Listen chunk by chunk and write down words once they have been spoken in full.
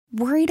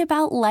Worried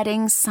about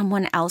letting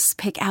someone else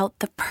pick out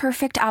the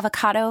perfect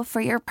avocado for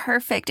your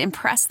perfect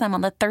impress them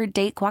on the third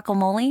date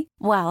guacamole?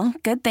 Well,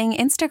 good thing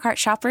Instacart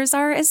shoppers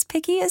are as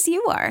picky as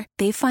you are.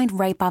 They find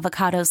ripe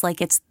avocados like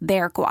it's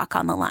their guac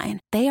on the line.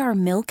 They are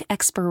milk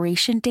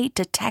expiration date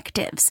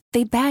detectives.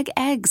 They bag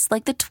eggs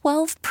like the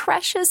 12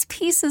 precious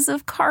pieces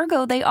of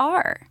cargo they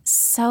are.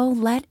 So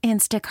let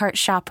Instacart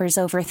shoppers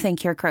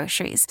overthink your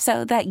groceries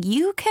so that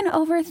you can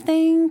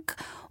overthink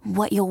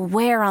what you'll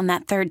wear on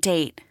that third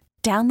date.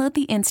 Download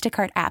the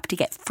Instacart app to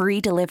get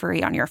free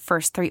delivery on your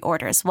first 3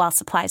 orders while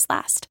supplies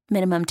last.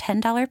 Minimum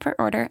 $10 per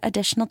order.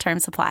 Additional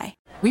terms apply.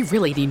 We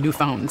really need new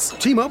phones.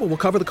 T-Mobile will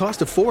cover the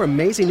cost of 4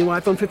 amazing new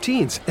iPhone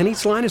 15s, and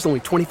each line is only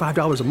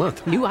 $25 a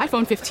month. New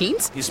iPhone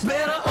 15s? It's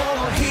better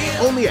over here.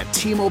 Only at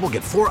T-Mobile,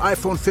 get 4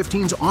 iPhone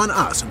 15s on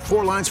us and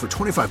 4 lines for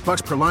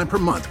 $25 per line per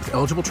month with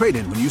eligible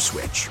trade-in when you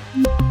switch.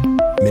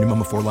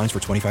 Minimum of 4 lines for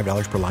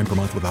 $25 per line per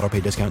month with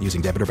autopay discount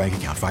using debit or bank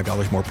account.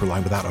 $5 more per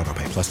line without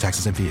autopay, plus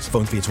taxes and fees.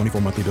 Phone fee at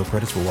 24 monthly bill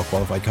credits for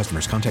well-qualified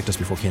customers. Contact us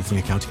before canceling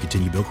account to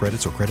continue bill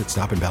credits or credit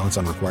stop and balance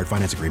on required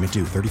finance agreement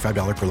due.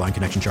 $35 per line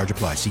connection charge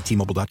applies. See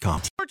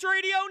T-Mobile.com. Sports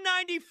Radio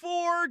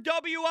 94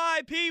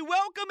 WIP.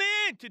 Welcome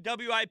in to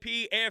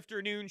WIP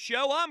Afternoon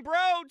Show. I'm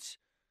Broads.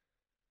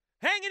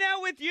 Hanging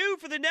out with you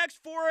for the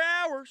next 4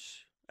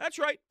 hours. That's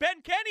right.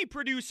 Ben Kenny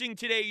producing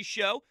today's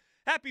show.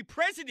 Happy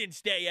President's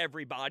Day,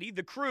 everybody.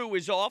 The crew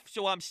is off,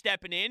 so I'm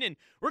stepping in, and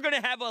we're going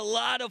to have a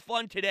lot of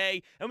fun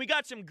today. And we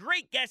got some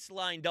great guests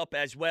lined up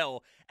as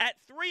well. At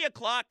 3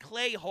 o'clock,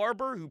 Clay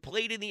Harbor, who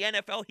played in the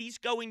NFL, he's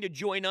going to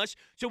join us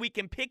so we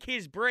can pick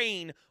his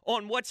brain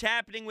on what's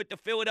happening with the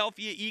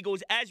Philadelphia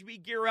Eagles as we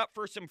gear up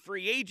for some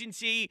free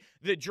agency,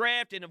 the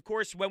draft, and, of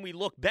course, when we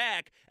look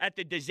back at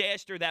the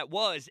disaster that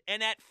was.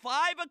 And at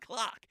 5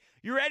 o'clock,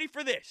 you ready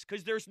for this?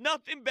 Because there's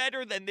nothing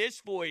better than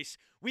this voice.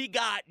 We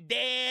got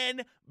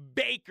Dan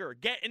Baker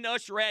getting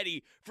us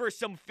ready for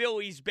some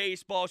Phillies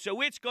baseball. So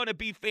it's going to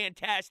be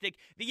fantastic.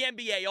 The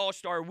NBA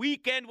All-Star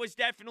Weekend was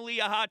definitely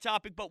a hot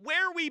topic. But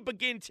where we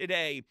begin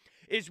today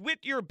is with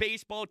your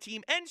baseball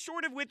team and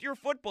sort of with your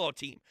football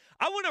team.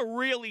 I want to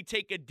really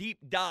take a deep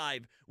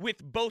dive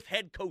with both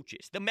head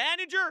coaches, the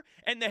manager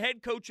and the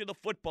head coach of the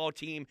football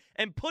team,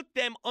 and put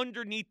them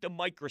underneath the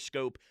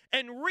microscope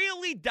and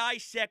really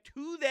dissect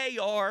who they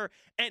are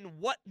and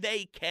what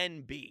they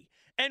can be.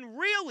 And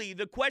really,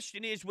 the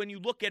question is, when you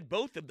look at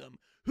both of them,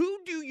 who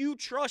do you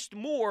trust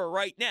more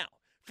right now?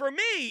 For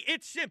me,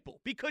 it's simple,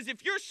 because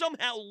if you're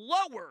somehow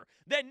lower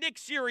than Nick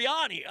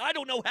Sirianni, I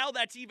don't know how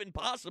that's even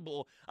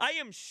possible. I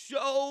am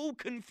so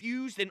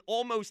confused and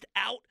almost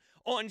out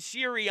on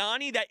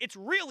Sirianni that it's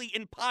really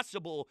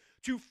impossible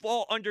to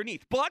fall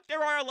underneath. But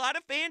there are a lot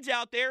of fans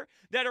out there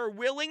that are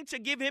willing to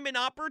give him an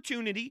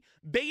opportunity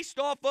based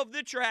off of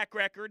the track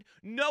record,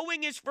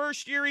 knowing his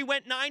first year he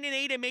went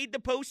 9-8 and made the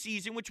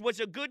postseason, which was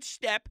a good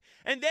step,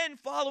 and then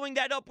following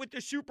that up with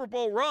the Super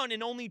Bowl run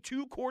and only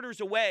 2 quarters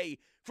away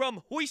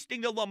from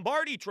hoisting the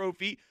Lombardi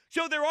Trophy.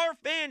 So there are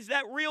fans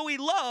that really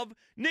love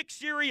Nick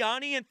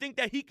Sirianni and think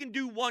that he can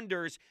do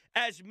wonders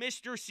as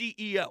Mr.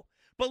 CEO.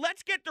 But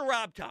let's get to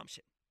Rob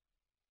Thomson.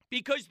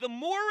 Because the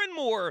more and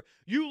more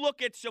you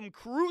look at some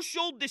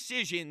crucial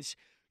decisions,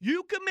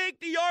 you can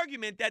make the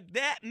argument that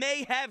that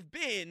may have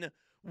been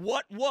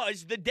what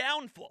was the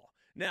downfall.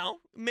 Now,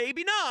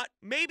 maybe not.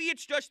 Maybe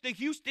it's just the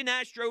Houston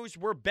Astros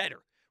were better,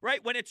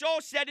 right? When it's all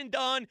said and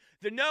done,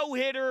 the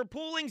no-hitter,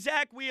 pulling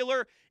Zach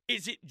Wheeler,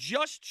 is it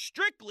just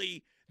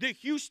strictly the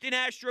Houston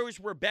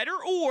Astros were better,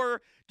 or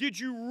did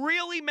you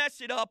really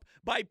mess it up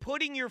by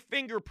putting your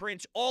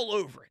fingerprints all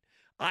over it?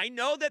 I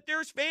know that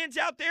there's fans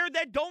out there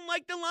that don't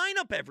like the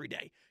lineup every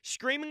day,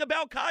 screaming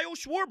about Kyle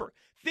Schwarber,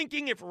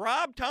 thinking if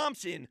Rob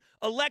Thomson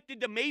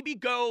elected to maybe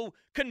go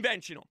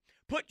conventional,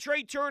 put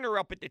Trey Turner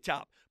up at the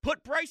top,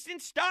 put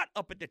Bryson Stott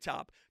up at the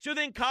top, so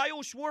then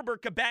Kyle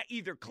Schwarber could bat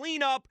either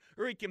cleanup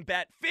or he can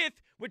bat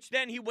fifth, which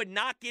then he would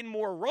knock in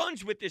more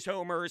runs with his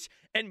homers,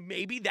 and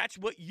maybe that's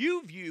what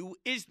you view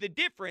is the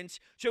difference,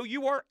 so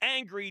you are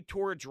angry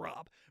towards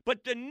Rob.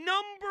 But the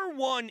number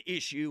one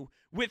issue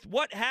with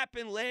what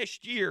happened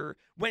last year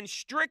when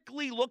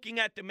strictly looking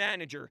at the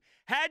manager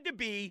had to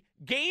be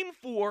Game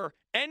 4,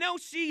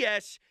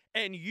 NLCS,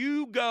 and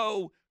you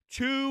go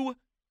to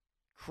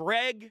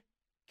Craig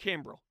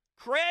Kimbrell.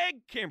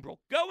 Craig Kimbrell.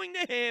 Going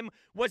to him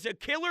was a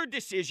killer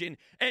decision,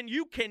 and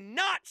you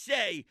cannot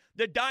say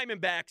the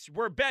Diamondbacks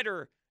were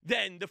better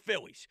than the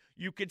Phillies.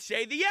 You could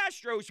say the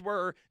Astros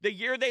were the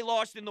year they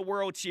lost in the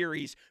World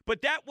Series,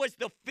 but that was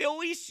the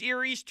Phillies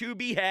series to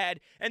be had,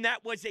 and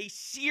that was a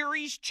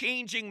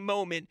series-changing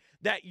moment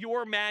that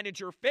your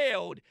manager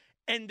failed.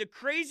 And the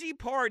crazy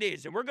part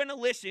is, and we're going to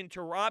listen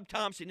to Rob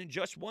Thomson in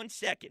just 1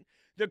 second,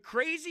 the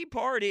crazy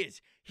part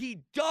is he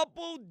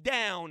doubled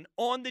down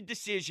on the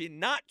decision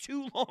not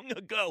too long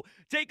ago.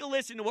 Take a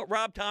listen to what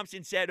Rob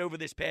Thomson said over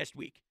this past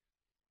week.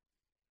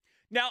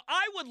 Now,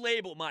 I would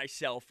label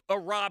myself a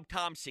Rob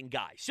Thomson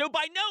guy, so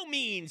by no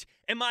means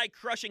am I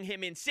crushing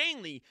him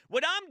insanely.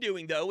 What I'm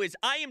doing, though, is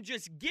I am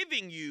just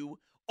giving you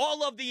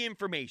all of the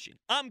information.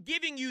 I'm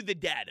giving you the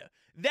data.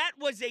 that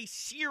was a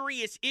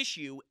serious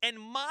issue. And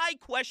my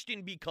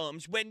question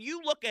becomes, when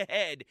you look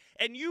ahead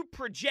and you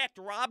project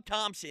Rob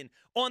Thomson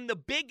on the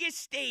biggest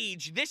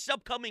stage this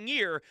upcoming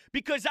year,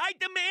 because I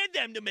demand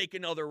them to make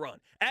another run,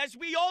 as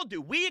we all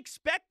do. We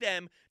expect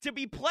them to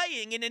be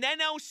playing in an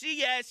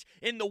NLCS,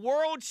 in the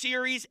World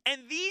Series,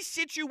 and these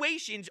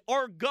situations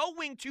are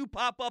going to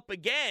pop up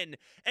again.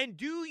 And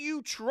do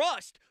you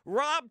trust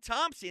Rob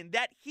Thomson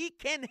that he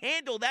can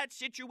handle that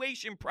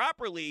situation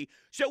properly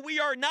so we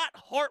are not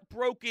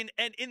heartbroken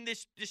and in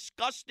this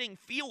disgusting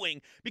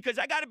feeling? Because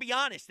I got to be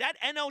honest, that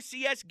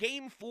NLCS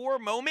Game 4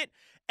 moment,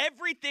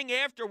 everything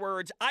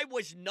afterwards, I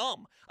was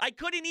numb. I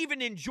couldn't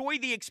even enjoy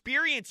the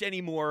experience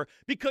anymore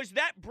because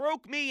that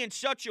broke me in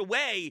such a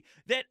way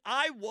that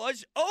I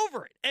was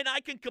over it. And I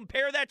can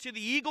compare that to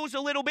the Eagles a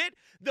little bit.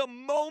 The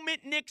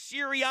moment Nick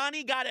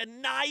Sirianni got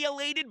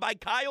annihilated by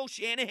Kyle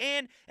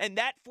Shanahan and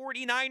that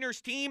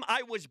 49ers team,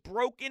 I was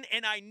broken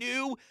and I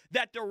knew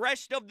that the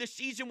rest of the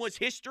season was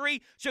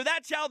history. So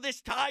that's how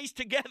this ties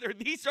together.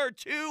 These are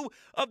two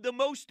of the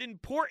most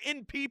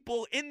important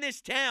people in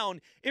this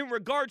town in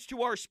regards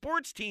to our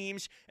sports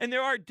teams, and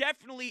there are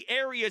definitely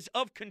areas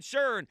of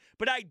concern,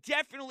 but I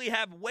definitely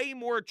have way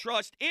more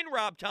trust in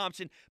Rob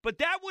Thomson. But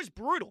that was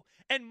brutal.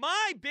 And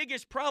my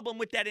biggest problem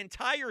with that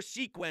entire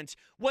sequence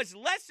was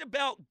less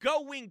about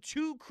going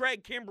to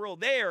Craig Kimbrell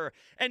there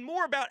and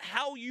more about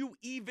how you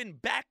even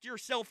backed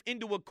yourself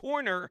into a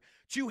corner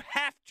to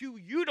have to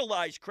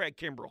utilize Craig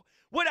Kimbrell.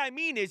 What I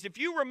mean is, if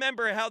you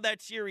remember how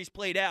that series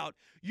played out,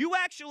 you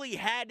actually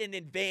had an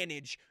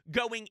advantage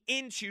going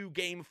into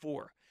Game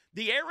 4.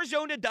 The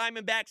Arizona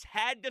Diamondbacks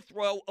had to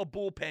throw a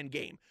bullpen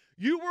game.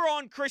 You were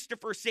on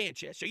Christopher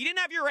Sanchez, so you didn't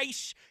have your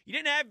ace. You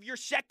didn't have your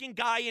second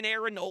guy in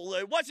Aaron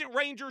Nola. It wasn't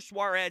Ranger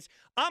Suarez.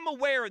 I'm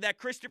aware that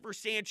Christopher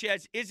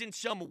Sanchez isn't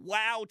some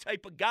wow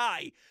type of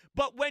guy,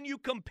 but when you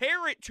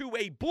compare it to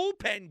a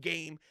bullpen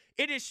game,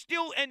 it is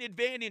still an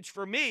advantage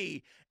for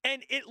me,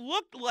 and it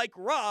looked like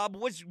Rob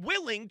was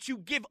willing to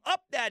give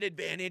up that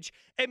advantage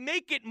and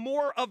make it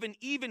more of an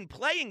even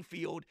playing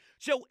field.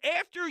 So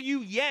after you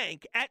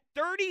yank at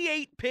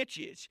 38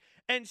 pitches,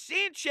 and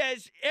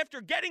Sanchez,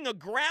 after getting a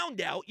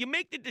ground out, you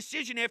make the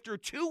decision after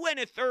 2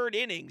 1/3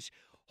 innings.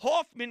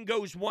 Hoffman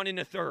goes 1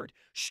 1/3.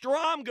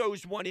 Strahm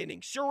goes 1 inning.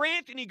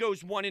 Sirianni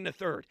goes 1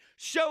 1/3.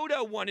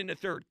 Soto 1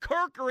 1/3.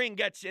 Kerkering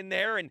gets in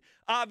there, and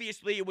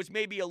obviously it was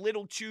maybe a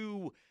little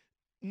too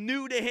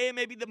new to him.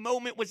 Maybe the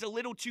moment was a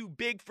little too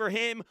big for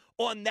him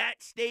on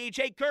that stage.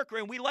 Hey,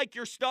 Kerkering, we like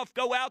your stuff.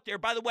 Go out there.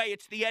 By the way,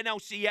 it's the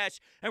NLCS,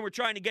 and we're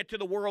trying to get to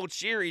the World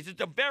Series.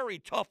 It's a very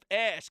tough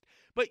ask.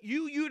 But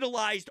you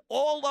utilized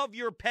all of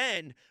your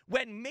pen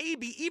when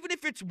maybe, even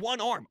if it's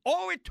one arm,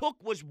 all it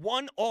took was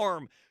one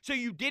arm, so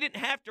you didn't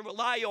have to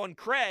rely on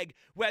Craig,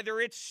 whether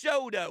it's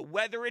Soto,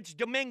 whether it's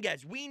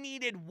Dominguez. We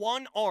needed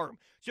one arm.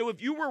 So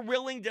if you were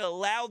willing to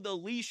allow the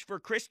leash for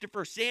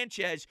Christopher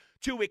Sanchez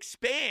to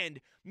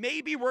expand,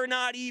 maybe we're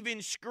not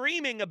even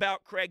screaming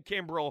about Craig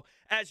Kimbrell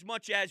as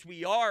much as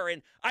we are.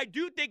 And I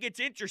do think it's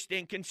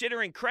interesting,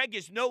 considering Craig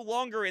is no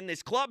longer in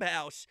this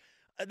clubhouse.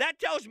 That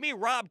tells me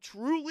Rob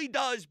truly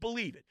does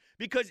believe it.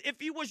 Because if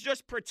he was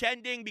just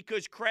pretending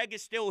because Craig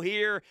is still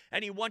here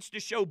and he wants to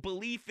show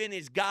belief in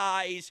his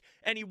guys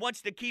and he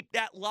wants to keep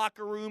that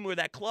locker room or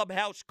that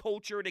clubhouse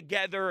culture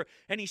together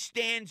and he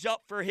stands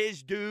up for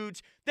his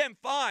dudes, then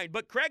fine.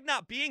 But Craig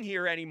not being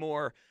here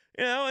anymore,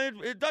 you know,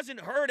 it doesn't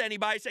hurt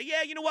anybody. Say,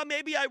 yeah, you know what,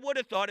 maybe I would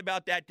have thought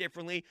about that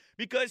differently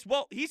because,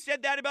 well, he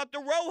said that about the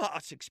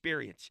Rojas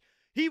experience.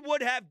 He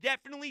would have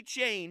definitely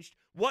changed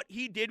what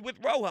he did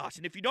with Rojas.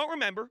 And if you don't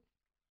remember,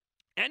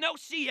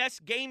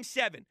 NLCS Game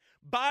 7,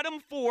 bottom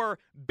 4,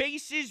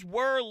 bases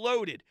were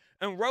loaded.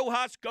 And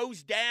Rojas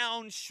goes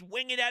down,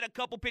 swinging at a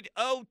couple pitches,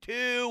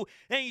 0-2,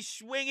 and he's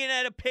swinging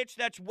at a pitch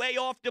that's way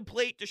off the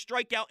plate to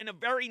strike out in a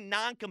very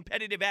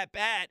non-competitive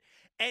at-bat.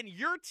 And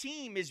your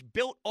team is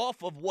built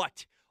off of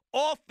what?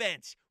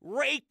 Offense,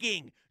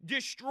 raking,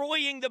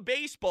 destroying the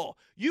baseball.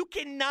 You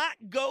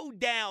cannot go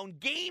down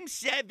Game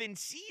 7,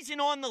 season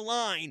on the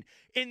line,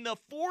 in the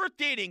 4th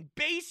inning,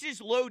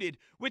 bases loaded,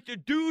 with the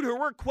dude who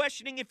we're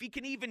questioning if he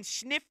can even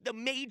sniff the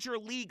major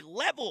league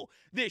level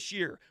this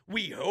year.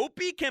 We hope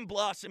he can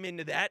blossom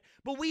into that,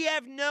 but we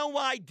have no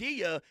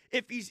idea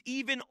if he's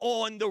even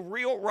on the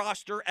real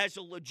roster as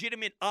a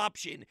legitimate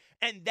option,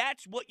 and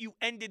that's what you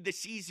ended the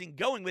season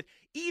going with.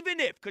 Even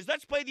if, because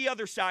let's play the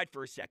other side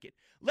for a second.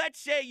 Let's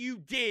say you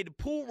did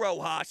pull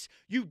Rojas,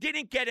 you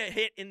didn't get a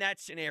hit in that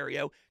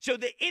scenario, so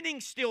the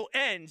inning still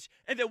ends,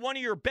 and then one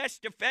of your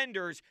best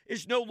defenders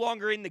is no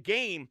longer in the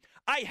game.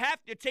 I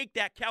have to take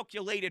that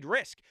calculated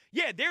risk.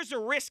 Yeah, there's a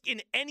risk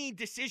in any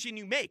decision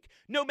you make.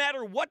 No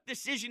matter what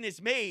decision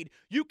is made,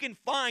 you can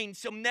find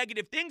some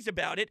negative things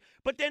about it,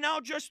 but then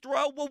I'll just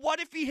throw, well, what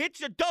if he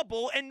hits a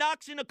double and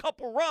knocks in a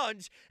couple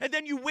runs, and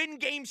then you win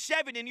Game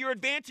 7 and you're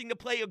advancing to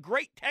play a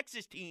great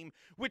Texas team,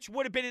 which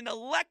would have been an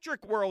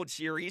electric World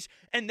Series,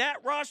 and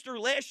that roster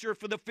last year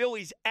for the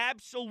Phillies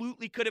absolutely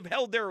absolutely could have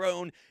held their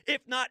own,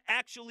 if not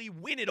actually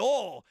win it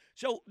all.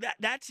 So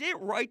that's it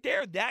right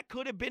there. That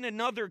could have been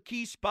another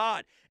key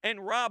spot.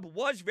 And Rob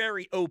was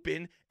very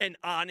open and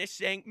honest,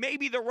 saying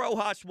maybe the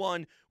Rojas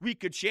one we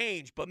could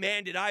change. But,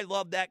 man, did I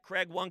love that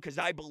Craig one because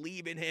I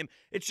believe in him.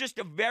 It's just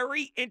a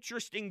very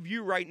interesting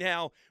view right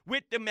now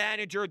with the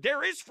manager.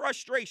 There is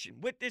frustration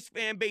with this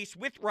fan base,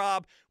 with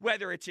Rob,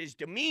 whether it's his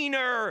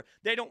demeanor,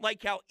 they don't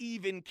like how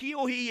even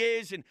keel he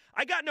is, and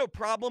I got no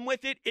problem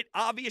with it. It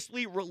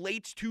obviously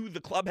relates to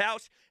the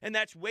clubhouse, and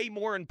that's way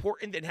more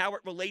important than how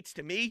it relates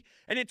to me.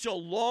 And it's a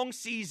long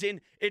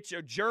season. It's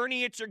a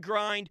journey. It's a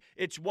grind.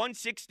 It's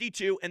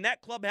 162, and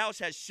that clubhouse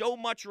has so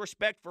much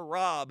respect for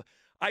Rob.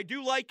 I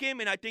do like him,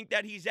 and I think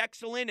that he's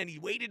excellent, and he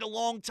waited a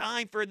long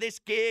time for this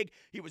gig.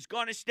 He was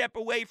going to step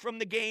away from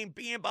the game,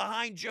 being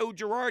behind Joe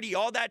Girardi,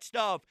 all that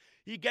stuff.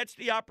 He gets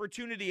the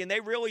opportunity, and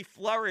they really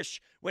flourish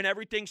when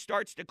everything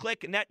starts to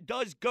click, and that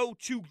does go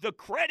to the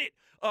credit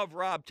of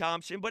Rob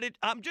Thomson. But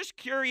I'm just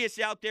curious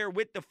out there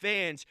with the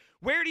fans,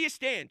 where do you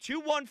stand?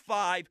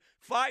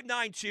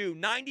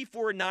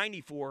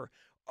 215-592-9494.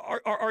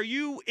 Are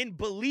you in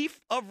belief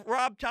of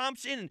Rob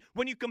Thomson?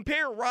 When you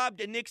compare Rob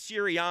to Nick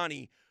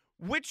Sirianni,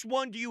 which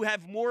one do you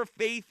have more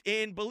faith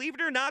in? Believe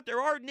it or not,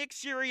 there are Nick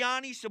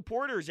Sirianni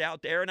supporters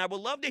out there, and I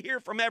would love to hear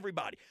from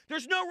everybody.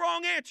 There's no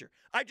wrong answer.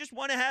 I just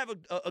want to have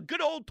a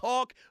good old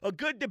talk, a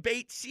good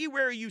debate, see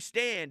where you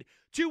stand.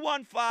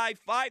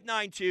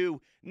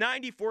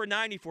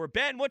 215-592-9494.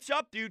 Ben, what's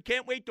up, dude?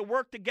 Can't wait to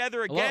work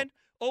together again. Hello.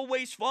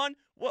 Always fun.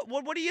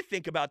 What do you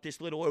think about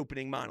this little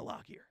opening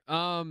monologue here?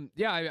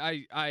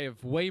 I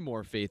have way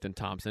more faith in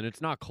Thomson.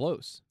 It's not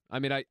close. I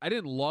mean, I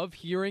didn't love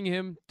hearing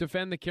him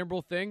defend the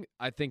Kimbrel thing.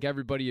 I think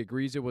everybody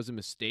agrees it was a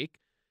mistake.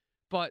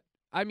 But,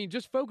 I mean,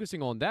 just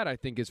focusing on that, I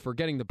think, is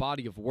forgetting the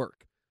body of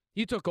work.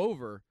 He took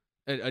over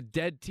a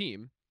dead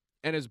team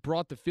and has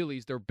brought the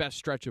Phillies their best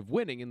stretch of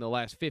winning in the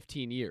last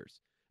 15 years.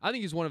 I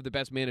think he's one of the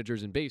best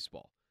managers in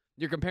baseball.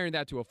 You're comparing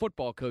that to a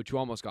football coach who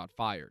almost got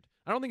fired.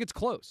 I don't think it's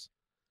close.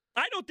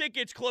 I don't think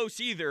it's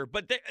close either,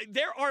 but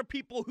there are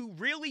people who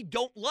really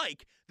don't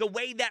like the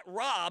way that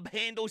Rob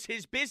handles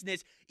his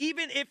business,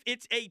 even if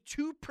it's a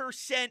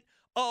 2%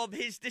 of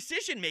his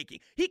decision-making.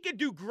 He could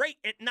do great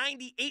at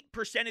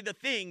 98% of the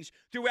things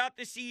throughout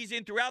the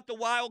season, throughout the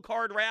wild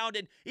card round,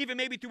 and even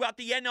maybe throughout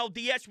the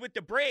NLDS with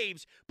the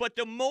Braves. But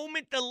the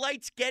moment the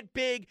lights get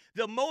big,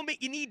 the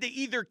moment you need to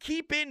either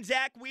keep in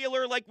Zach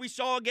Wheeler like we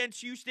saw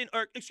against Houston,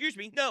 or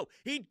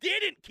he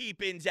didn't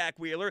keep in Zach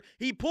Wheeler.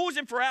 He pulls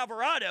him for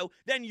Alvarado.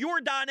 Then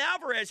Yordan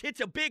Alvarez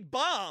hits a big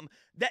bomb.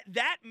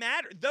 That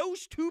matter.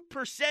 Those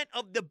 2%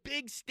 of the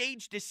big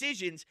stage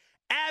decisions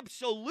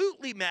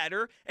absolutely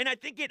matter, and I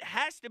think it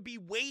has to be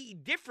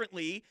weighed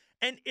differently,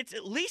 and it's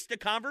at least a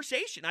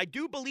conversation. I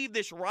do believe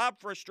this Rob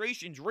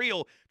frustration's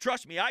real.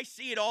 Trust me, I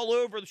see it all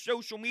over the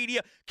social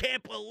media.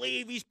 Can't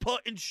believe he's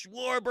putting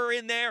Schwarber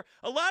in there.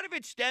 A lot of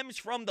it stems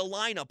from the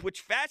lineup,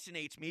 which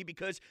fascinates me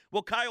because,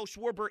 well, Kyle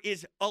Schwarber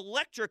is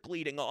electric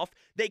leading off.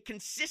 They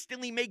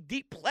consistently make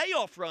deep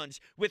playoff runs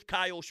with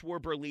Kyle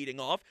Schwarber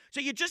leading off, so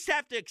you just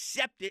have to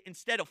accept it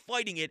instead of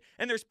fighting it,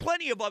 and there's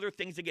plenty of other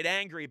things to get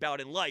angry about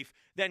in life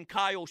than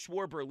Kyle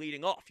Schwarber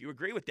leading off. You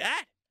agree with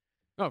that?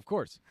 Oh, of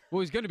course. Well,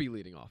 he's going to be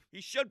leading off. He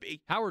should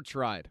be. Howard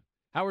tried.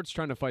 Howard's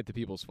trying to fight the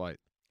people's fight.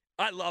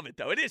 I love it,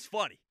 though. It is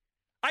funny.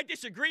 I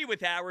disagree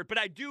with Howard, but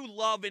I do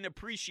love and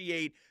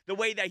appreciate the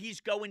way that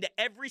he's going to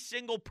every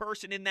single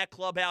person in that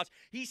clubhouse.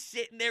 He's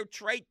sitting there.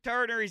 Trey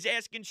Turner is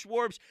asking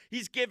Schwartz.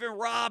 He's giving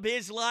Rob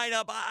his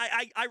lineup.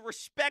 I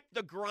respect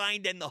the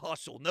grind and the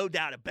hustle, no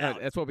doubt about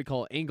it. That's what we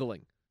call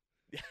angling.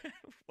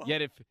 Well,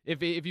 yet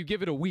if you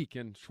give it a week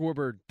and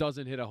Schwarber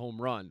doesn't hit a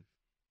home run,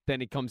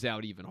 then it comes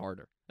out even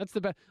harder. That's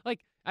the best.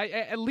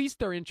 At least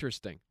they're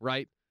interesting,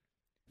 right?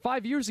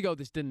 5 years ago,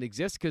 this didn't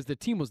exist because the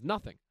team was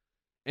nothing.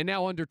 And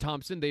now under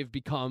Thomson, they've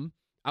become,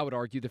 I would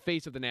argue, the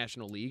face of the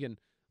National League and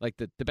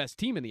the best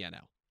team in the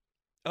NL.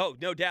 Oh,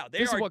 no doubt.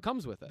 This is what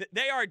comes with it.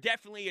 They are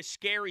definitely a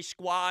scary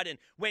squad. And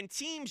when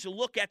teams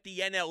look at the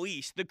NL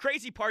East, the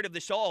crazy part of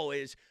this all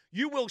is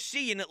you will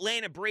see an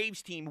Atlanta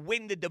Braves team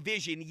win the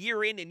division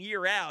year in and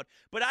year out.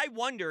 But I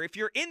wonder, if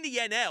you're in the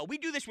NL, we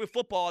do this with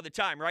football all the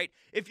time, right?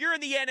 If you're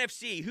in the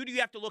NFC, who do you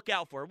have to look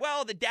out for?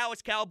 Well, the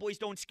Dallas Cowboys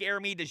don't scare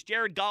me. Does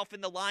Jared Goff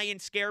and the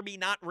Lions scare me?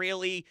 Not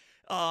really.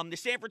 The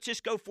San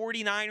Francisco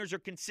 49ers are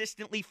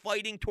consistently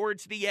fighting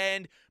towards the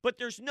end, but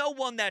there's no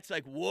one that's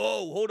like,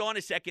 whoa, hold on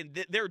a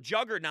second. They're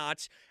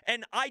juggernauts.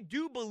 And I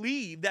do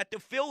believe that the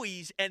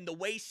Phillies and the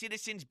way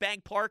Citizens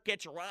Bank Park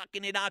gets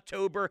rocking in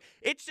October,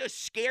 it's a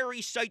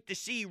scary sight to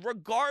see,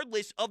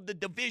 regardless of the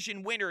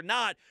division win or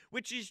not,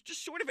 which is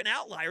just sort of an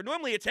outlier.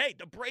 Normally it's, hey,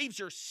 the Braves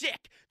are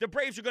sick. The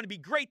Braves are going to be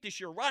great this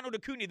year. Ronald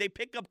Acuna, they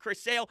pick up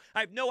Chris Sale. I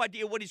have no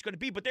idea what he's going to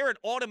be, but they're an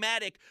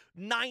automatic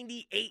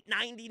 98,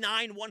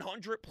 99,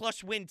 100-plus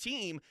must-win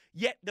team,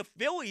 yet the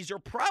Phillies are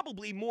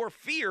probably more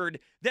feared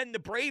than the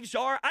Braves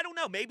are. I don't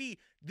know. Maybe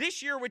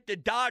this year with the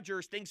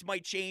Dodgers, things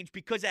might change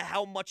because of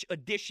how much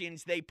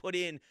additions they put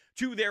in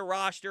to their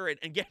roster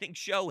and getting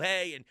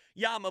Shohei and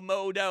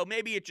Yamamoto.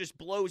 Maybe it just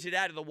blows it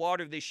out of the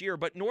water this year.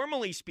 But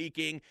normally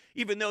speaking,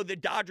 even though the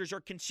Dodgers are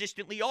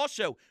consistently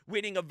also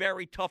winning a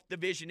very tough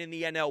division in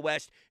the NL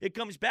West, it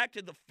comes back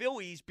to the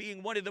Phillies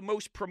being one of the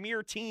most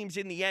premier teams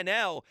in the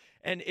NL.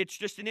 And it's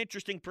just an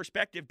interesting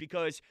perspective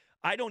because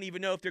I don't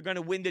even know if they're going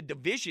to win the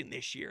division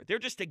this year. They're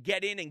just a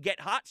get in and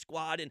get hot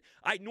squad, and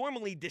I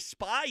normally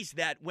despise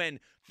that when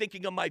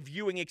thinking of my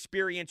viewing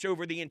experience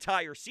over the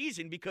entire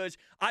season because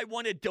I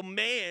want to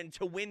demand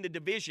to win the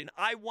division.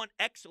 I want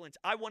excellence.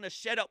 I want to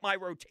set up my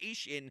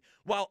rotation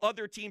while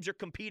other teams are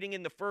competing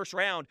in the first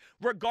round.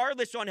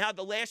 Regardless on how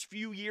the last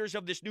few years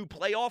of this new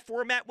playoff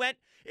format went,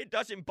 it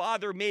doesn't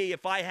bother me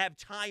if I have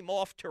time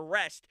off to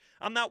rest.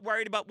 I'm not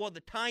worried about, well, the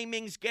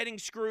timing's getting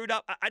screwed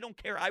up. I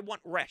don't care. I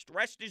want rest.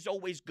 Rest is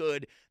always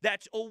good.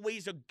 That's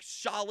always a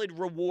solid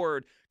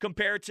reward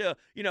compared to,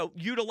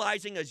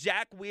 utilizing a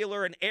Zach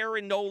Wheeler, an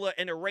Aaron Nola,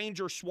 and a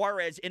Ranger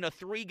Suarez in a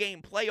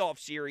 3-game playoff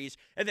series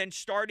and then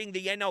starting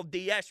the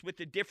NLDS with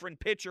a different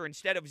pitcher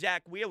instead of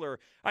Zach Wheeler.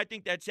 I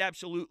think that's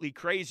absolutely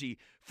crazy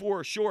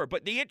for sure.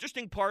 But the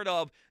interesting part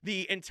of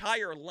the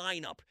entire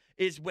lineup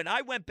is when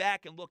I went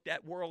back and looked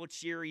at World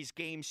Series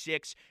Game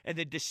 6 and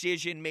the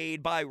decision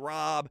made by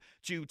Rob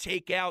to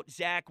take out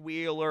Zach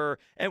Wheeler,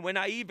 and when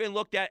I even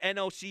looked at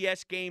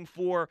NLCS Game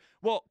 4,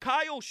 well,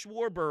 Kyle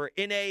Schwarber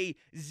in a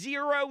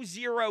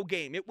 0-0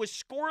 game, it was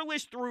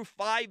scoreless through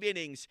 5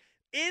 innings,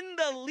 in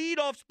the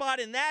leadoff spot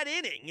in that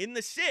inning, in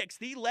the 6th,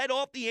 he led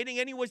off the inning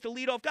and he was the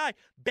leadoff guy.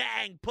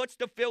 Bang, puts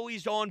the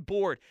Phillies on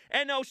board.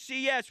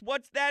 NLCS,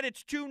 what's that?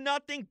 It's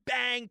 2-0.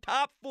 Bang,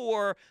 top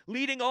 4,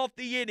 leading off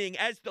the inning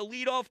as the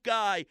leadoff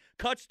guy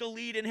cuts the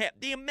lead in half.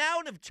 The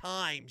amount of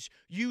times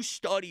you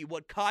study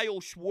what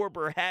Kyle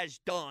Schwarber has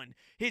done,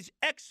 his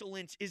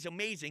excellence is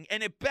amazing,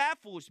 and it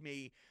baffles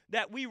me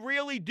that we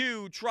really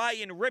do try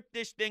and rip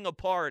this thing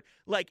apart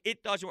like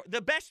it doesn't work.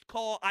 The best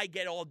call I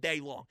get all day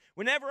long,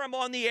 whenever I'm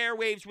on the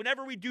airwaves,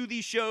 whenever we do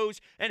these shows,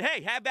 and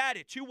hey, have at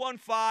it,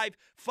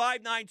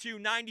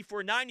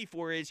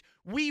 215-592-9494 is,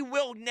 we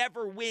will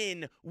never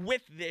win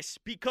with this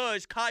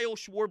because Kyle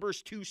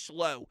Schwarber's too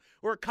slow,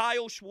 or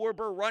Kyle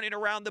Schwarber running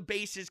around the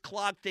bases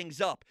clog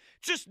things up.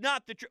 Just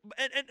not the truth.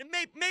 And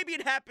maybe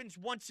it happens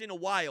once in a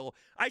while.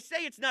 I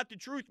say it's not the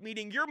truth,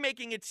 meaning you're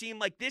making it seem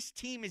like this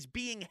team is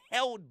being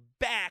held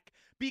back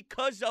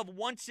because of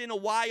once in a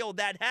while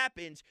that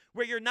happens,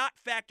 where you're not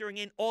factoring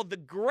in all the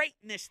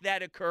greatness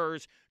that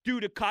occurs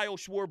due to Kyle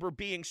Schwarber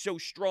being so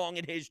strong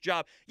in his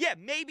job. Yeah,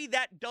 maybe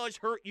that does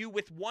hurt you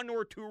with 1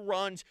 or 2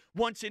 runs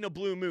once in a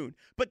blue moon.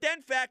 But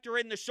then factor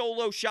in the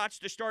solo shots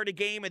to start a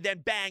game, and then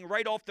bang,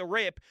 right off the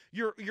rip,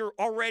 you're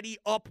already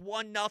up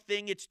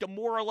 1-0. It's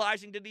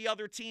demoralizing to the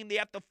other team. They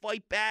have to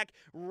fight back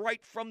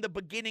right from the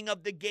beginning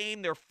of the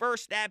game. Their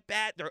first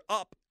at-bat, they're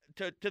up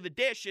to the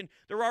dish, and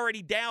they're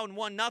already down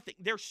 1-0.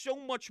 There's so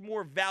much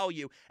more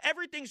value.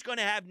 Everything's going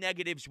to have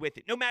negatives with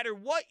it. No matter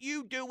what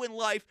you do in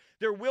life,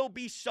 there will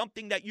be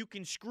something that you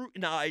can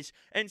scrutinize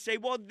and say,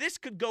 well, this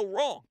could go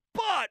wrong.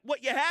 But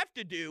what you have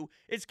to do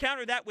is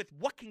counter that with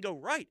what can go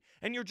right.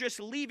 And you're just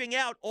leaving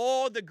out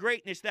all the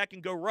greatness that can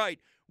go right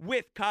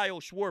with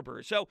Kyle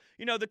Schwarber. So,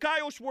 the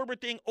Kyle Schwarber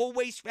thing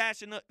always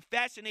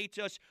fascinates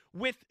us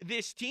with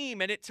this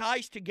team, and it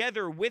ties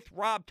together with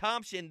Rob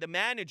Thomson, the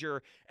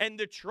manager, and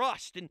the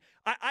trust. And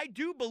I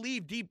do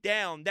believe deep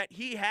down that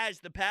he has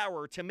the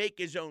power to make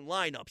his own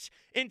lineups.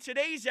 In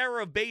today's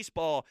era of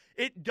baseball,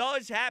 it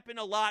does happen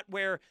a lot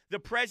where the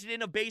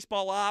president of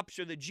baseball ops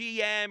or the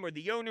GM or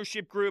the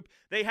ownership group,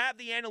 they have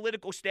the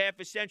analytical staff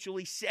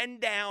essentially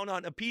send down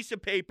on a piece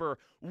of paper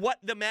what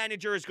the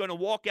manager is going to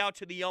walk out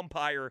to the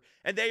umpire,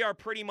 and they are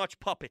pretty much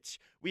puppets.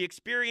 We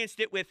experienced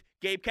it with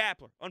Gabe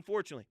Kapler,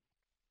 unfortunately.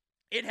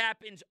 It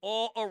happens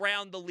all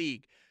around the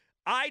league.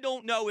 I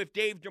don't know if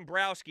Dave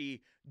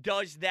Dombrowski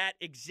does that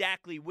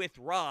exactly with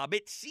Rob.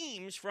 It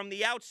seems from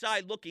the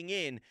outside looking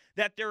in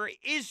that there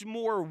is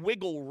more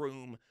wiggle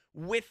room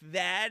with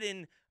that,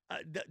 and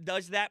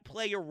does that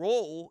play a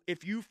role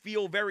if you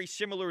feel very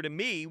similar to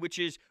me, which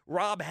is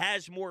Rob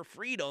has more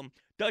freedom?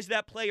 Does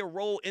that play a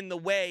role in the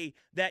way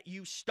that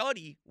you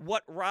study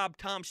what Rob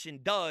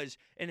Thomson does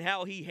and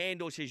how he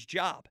handles his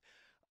job?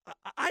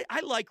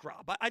 I like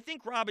Rob. I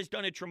think Rob has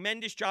done a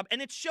tremendous job,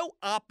 and it's so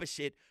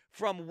opposite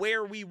from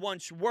where we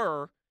once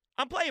were.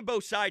 I'm playing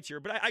both sides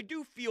here, but I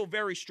do feel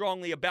very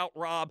strongly about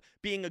Rob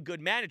being a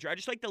good manager. I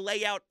just like to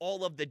lay out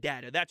all of the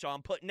data. That's all.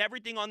 I'm putting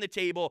everything on the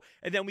table,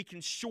 and then we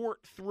can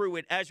sort through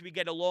it as we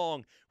get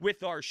along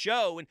with our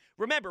show. And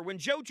remember, when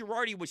Joe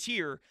Girardi was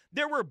here,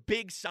 there were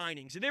big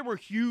signings, and there were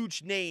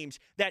huge names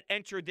that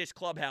entered this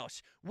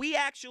clubhouse. We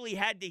actually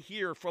had to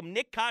hear from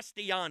Nick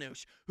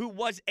Castellanos, who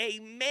was a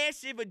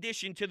massive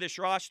addition to this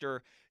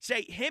roster,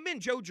 say him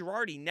and Joe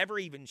Girardi never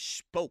even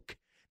spoke.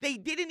 They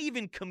didn't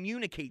even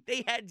communicate.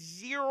 They had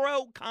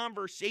zero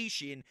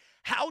conversation.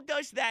 How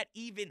does that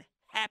even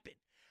happen?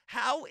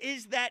 How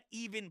is that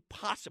even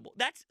possible?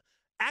 That's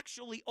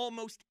actually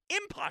almost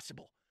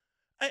impossible.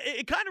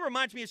 It kind of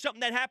reminds me of something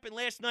that happened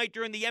last night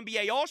during the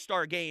NBA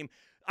All-Star game.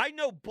 I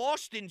know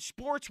Boston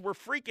sports were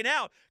freaking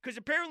out because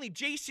apparently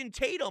Jason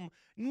Tatum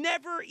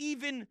never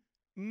even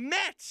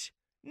met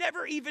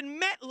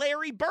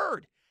Larry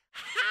Bird.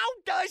 How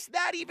does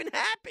that even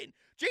happen?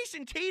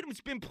 Jason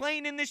Tatum's been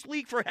playing in this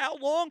league for how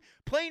long?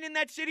 Playing in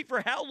that city for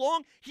how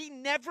long? He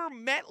never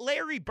met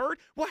Larry Bird?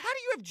 Well, how do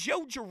you have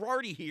Joe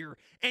Girardi here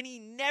and he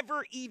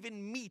never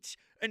even meets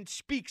and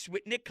speaks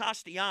with Nick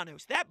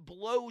Castellanos? That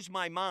blows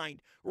my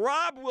mind.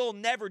 Rob will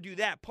never do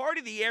that. Part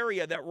of the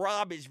area that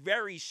Rob is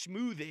very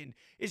smooth in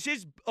is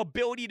his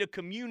ability to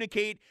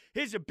communicate,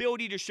 his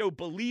ability to show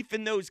belief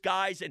in those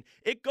guys, and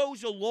it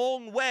goes a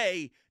long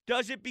way.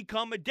 Does it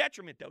become a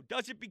detriment, though?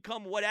 Does it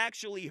become what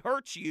actually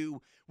hurts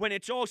you when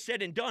it's all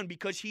said and done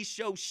because he's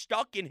so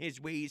stuck in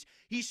his ways?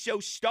 He's so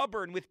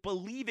stubborn with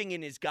believing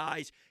in his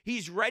guys.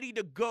 He's ready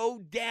to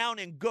go down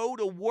and go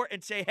to war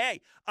and say,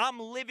 hey, I'm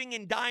living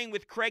and dying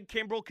with Craig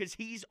Kimbrell because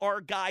he's our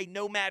guy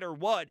no matter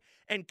what.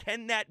 And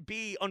can that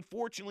be,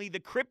 unfortunately, the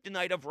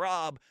kryptonite of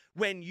Rob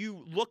when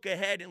you look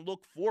ahead and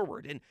look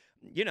forward? And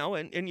you know,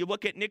 and you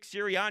look at Nick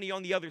Sirianni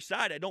on the other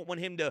side. I don't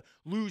want him to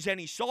lose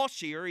any sauce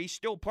here. He's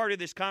still part of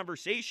this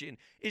conversation.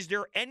 Is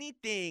there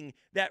anything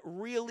that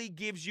really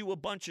gives you a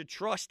bunch of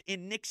trust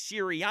in Nick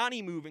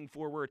Sirianni moving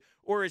forward,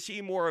 or is he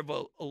more of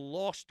a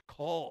lost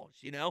cause,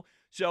 you know?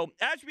 So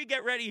as we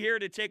get ready here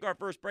to take our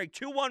first break,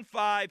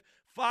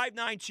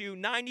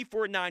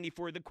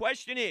 215-592-9494. The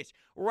question is,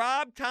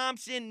 Rob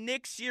Thomson,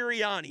 Nick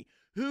Sirianni,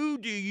 who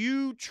do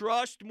you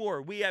trust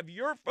more? We have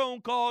your phone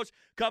calls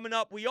coming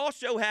up. We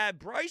also have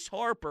Bryce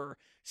Harper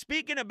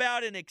speaking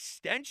about an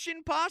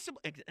extension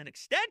possible. An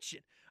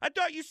extension? I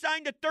thought you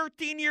signed a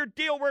 13-year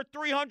deal worth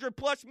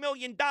 $300+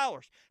 million.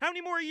 How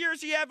many more years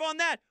do you have on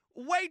that?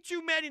 Way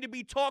too many to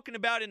be talking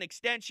about an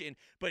extension,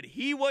 but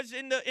he was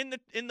in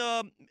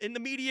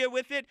the media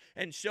with it,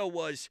 and so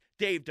was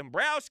Dave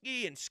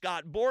Dombrowski, and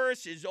Scott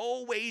Boras is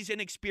always an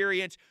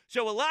experience.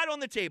 So a lot on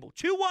the table.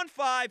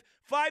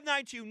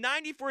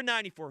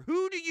 215-592-9494.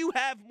 Who do you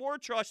have more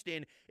trust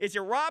in? Is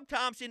it Rob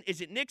Thomson? Is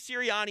it Nick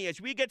Sirianni?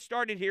 As we get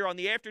started here on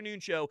the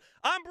afternoon show,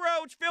 I'm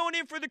Broads filling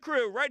in for the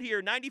crew right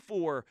here,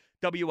 94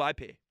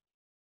 WIP.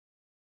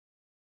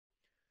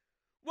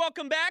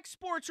 Welcome back,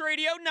 Sports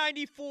Radio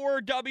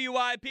 94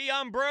 WIP.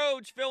 I'm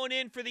Broads filling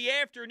in for the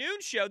afternoon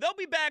show. They'll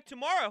be back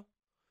tomorrow.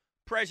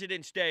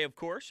 President's Day, of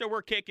course, so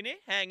we're kicking it,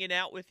 hanging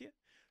out with you.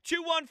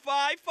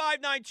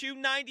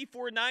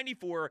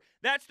 215-592-9494.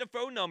 That's the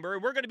phone number,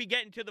 and we're going to be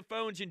getting to the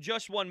phones in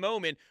just one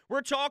moment. We're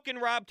talking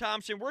Rob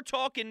Thomson. We're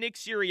talking Nick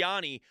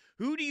Sirianni.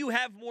 Who do you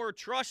have more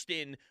trust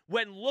in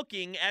when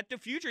looking at the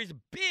future? It's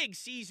big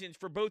seasons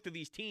for both of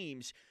these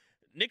teams.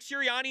 Nick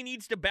Sirianni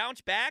needs to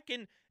bounce back,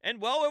 and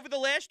well, over the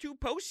last two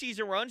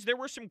postseason runs, there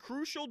were some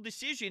crucial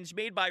decisions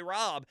made by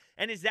Rob.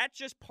 And is that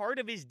just part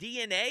of his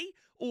DNA,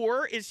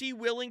 or is he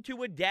willing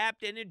to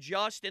adapt and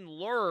adjust and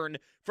learn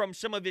from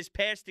some of his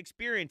past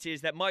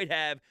experiences that might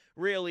have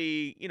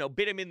really,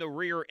 bit him in the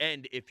rear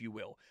end, if you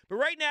will? But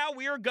right now,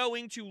 we are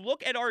going to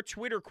look at our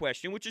Twitter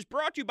question, which is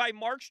brought to you by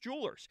Mark's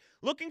Jewelers.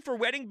 Looking for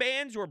wedding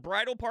bands or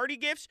bridal party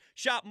gifts?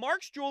 Shop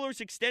Mark's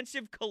Jewelers'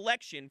 extensive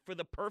collection for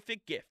the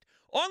perfect gift.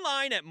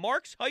 Online at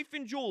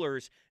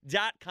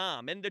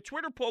marksjewelers.com. And the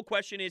Twitter poll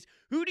question is,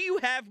 who do you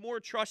have more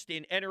trust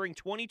in entering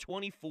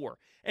 2024?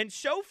 And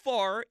so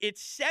far,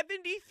 it's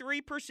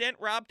 73%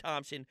 Rob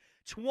Thomson,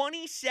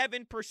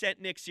 27%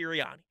 Nick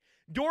Sirianni.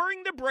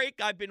 During the break,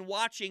 I've been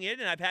watching it,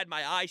 and I've had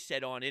my eyes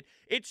set on it.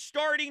 It's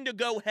starting to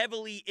go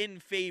heavily in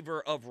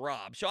favor of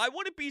Rob. So I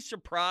wouldn't be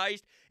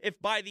surprised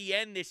if by the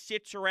end this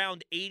sits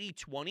around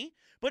 80-20.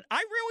 But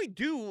I really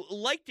do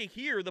like to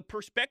hear the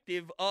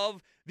perspective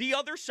of the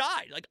other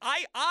side. Like,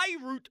 I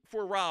root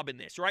for Rob in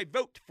this, or I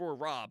vote for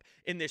Rob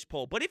in this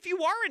poll. But if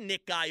you are a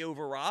Nick guy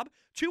over Rob,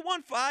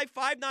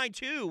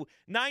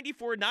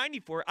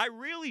 215-592-9494, I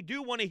really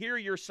do want to hear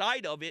your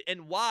side of it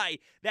and why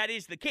that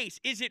is the case.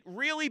 Is it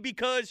really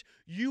because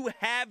you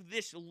have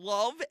this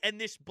love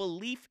and this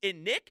belief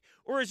in Nick,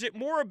 or is it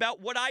more about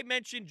what I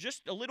mentioned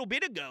just a little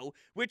bit ago,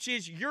 which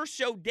is you're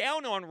so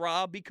down on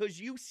Rob because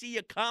you see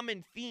a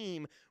common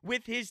theme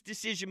with his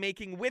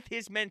decision-making, with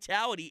his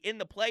mentality in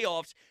the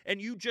playoffs,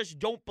 and you just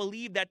don't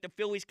believe that the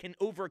Phillies can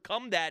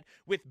overcome that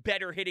with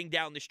better hitting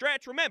down the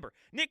stretch? Remember,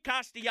 Nick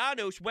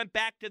Castellanos went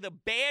back to the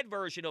bad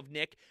version of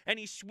Nick, and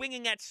he's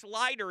swinging at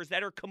sliders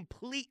that are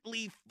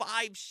completely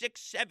 5, 6,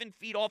 7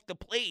 feet off the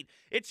plate.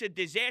 It's a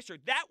disaster.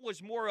 That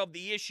was more of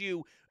the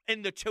issue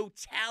in the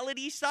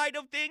totality side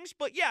of things.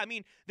 But yeah, I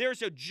mean,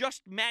 there's a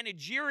just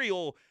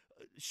managerial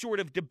sort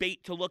of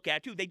debate to look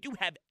at, too. They do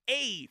have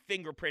a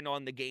fingerprint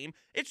on the game.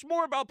 It's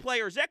more about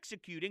players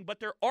executing, but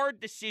there are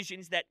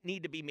decisions that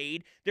need to be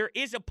made. There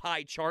is a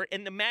pie chart,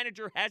 and the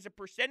manager has a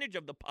percentage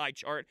of the pie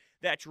chart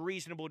that's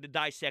reasonable to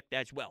dissect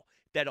as well.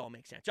 That all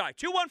makes sense. All right,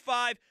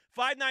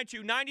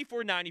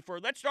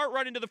 215-592-9494. Let's start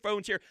running to the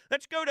phones here.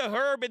 Let's go to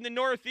Herb in the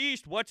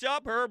Northeast. What's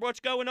up, Herb? What's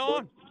going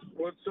on?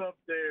 What's up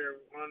there,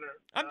 Hunter?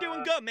 I'm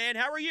doing good, man.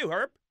 How are you,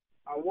 Herb?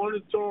 I want to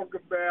talk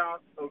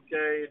about,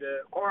 that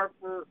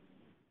Harper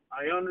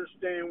I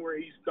understand where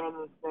he's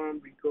coming from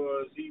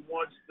because he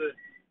wants to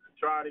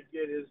try to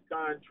get his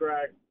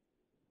contract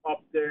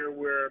up there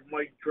where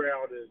Mike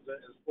Trout is,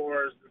 as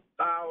far as the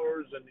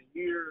dollars and the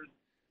years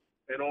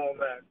and all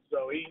that.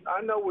 So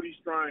I know what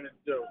he's trying to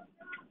do.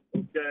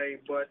 Okay,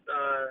 but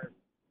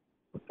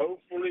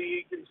hopefully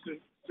he can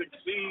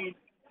succeed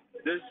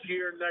this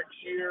year. Next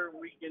year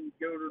we can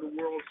go to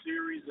the World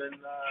Series and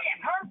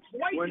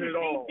win it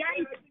all.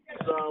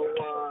 So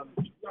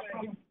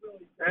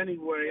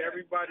anyway,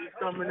 everybody's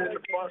coming in the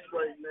bus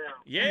right now.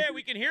 Yeah,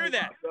 we can hear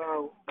that.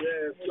 So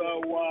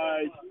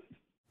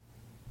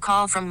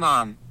Call from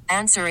mom.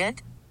 Answer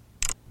it.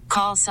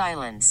 Call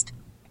silenced.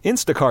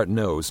 Instacart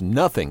knows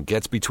nothing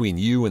gets between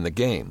you and the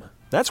game.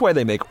 That's why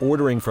they make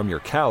ordering from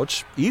your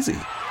couch easy.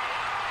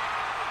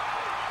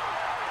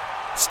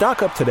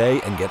 Stock up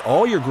today and get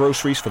all your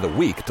groceries for the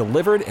week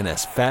delivered in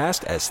as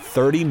fast as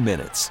 30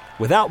 minutes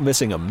without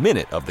missing a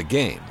minute of the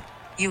game.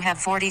 You have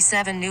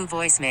 47 new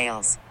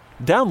voicemails.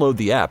 Download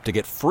the app to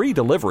get free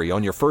delivery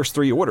on your first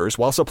 3 orders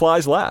while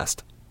supplies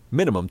last.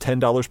 Minimum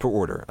 $10 per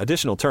order.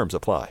 Additional terms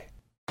apply.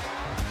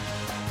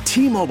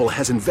 T-Mobile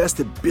has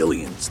invested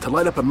billions to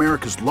light up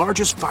America's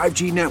largest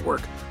 5G network,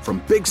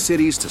 from big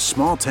cities to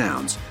small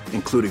towns,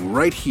 including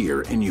right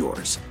here in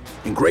yours.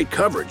 And great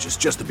coverage is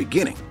just the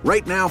beginning.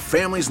 Right now,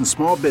 families and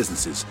small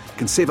businesses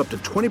can save up to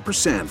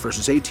 20%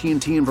 versus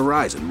AT&T and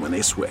Verizon when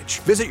they switch.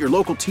 Visit your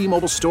local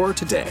T-Mobile store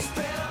today.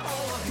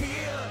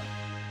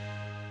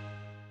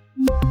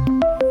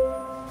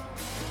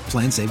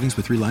 Plan savings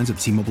with 3 lines of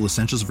T-Mobile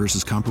Essentials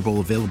versus comparable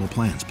available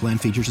plans. Plan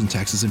features and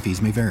taxes and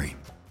fees may vary.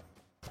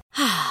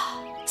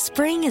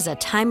 Spring is a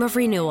time of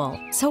renewal,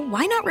 so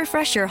why not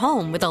refresh your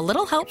home with a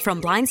little help from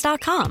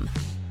Blinds.com?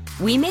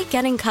 We make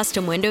getting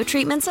custom window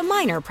treatments a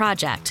minor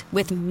project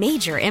with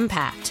major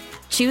impact.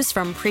 Choose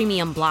from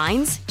premium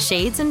blinds,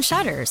 shades, and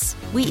shutters.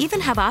 We even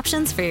have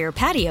options for your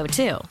patio,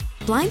 too.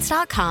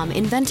 Blinds.com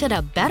invented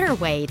a better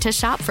way to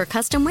shop for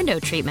custom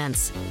window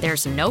treatments.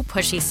 There's no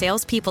pushy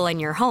salespeople in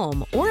your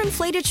home or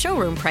inflated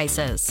showroom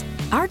prices.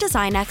 Our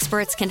design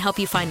experts can help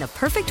you find the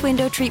perfect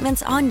window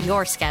treatments on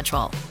your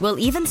schedule. We'll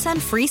even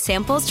send free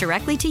samples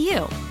directly to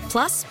you.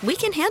 Plus, we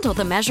can handle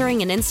the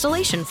measuring and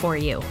installation for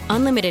you.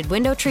 Unlimited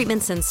window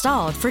treatments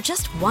installed for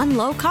just one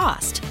low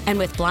cost. And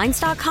with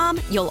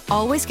Blinds.com, you'll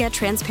always get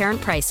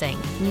transparent pricing.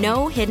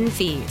 No hidden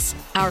fees.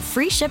 Our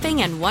free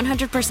shipping and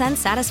 100%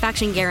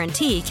 satisfaction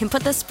guarantee can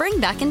put the spring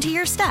back into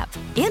your step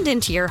and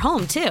into your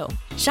home, too.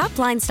 Shop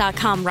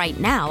Blinds.com right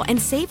now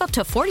and save up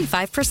to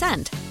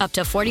 45%. Up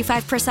to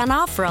 45%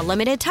 off for a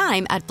limited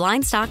time at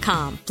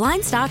Blinds.com.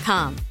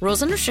 Blinds.com.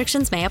 Rules and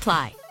restrictions may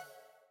apply.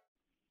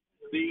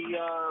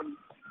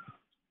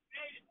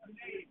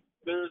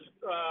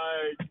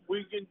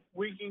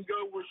 We can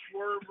go with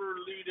Schwarber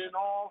leading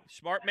off.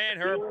 Smart man,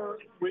 Herb. Or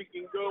we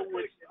can go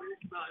with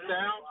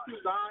Stout.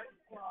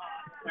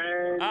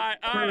 All right,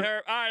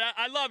 Herb. All right,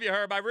 I love you,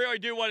 Herb. I really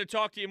do want to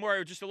talk to you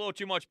more. Just a little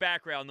too much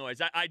background noise.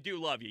 I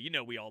do love you. You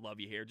know we all love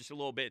you here. Just a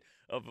little bit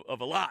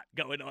of a lot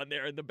going on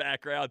there in the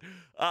background.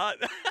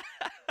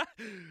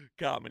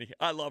 Comedy.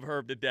 I love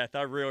Herb to death.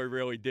 I really,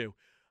 really do.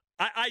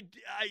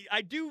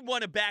 I do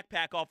want to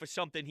backpack off of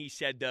something he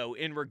said, though,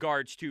 in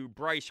regards to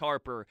Bryce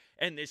Harper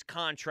and this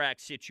contract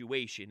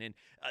situation. And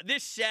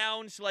this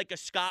sounds like a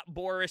Scott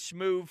Boras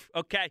move,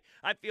 okay?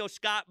 I feel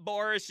Scott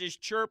Boras is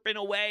chirping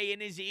away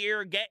in his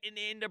ear, getting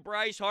into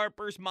Bryce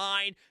Harper's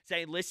mind,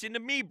 saying, listen to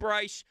me,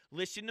 Bryce.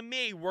 Listen to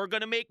me. We're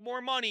going to make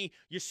more money.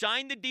 You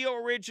signed the deal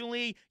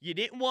originally. You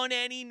didn't want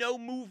any no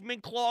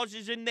movement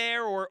clauses in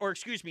there, or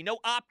excuse me, no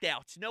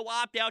opt-outs. No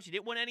opt-outs. You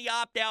didn't want any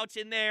opt-outs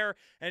in there.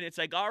 And it's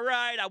like, all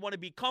right, I want to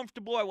be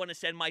comfortable. I want to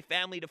send my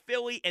family to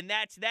Philly, and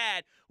that's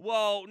that.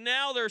 Well,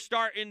 now they're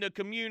starting to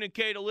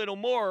communicate a little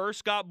more,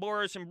 Scott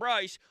Boras and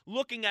Bryce,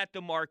 looking at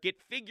the market,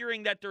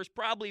 figuring that there's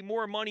probably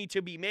more money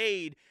to be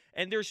made.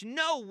 And there's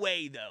no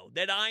way, though,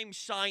 that I'm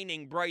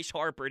signing Bryce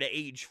Harper to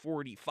age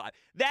 45.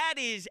 That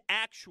is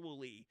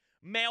actually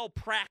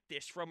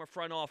malpractice from a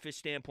front office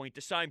standpoint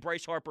to sign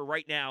Bryce Harper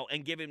right now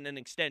and give him an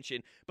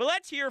extension. But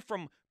let's hear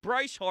from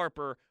Bryce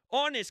Harper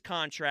on his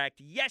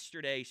contract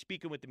yesterday,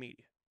 speaking with the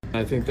media.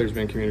 I think there's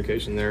been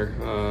communication there,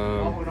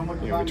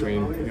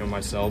 between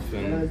myself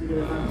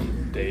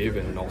and Dave,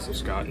 and also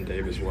Scott and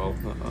Dave as well.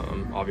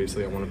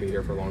 Obviously, I want to be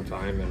here for a long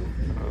time,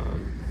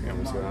 and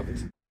we'll see what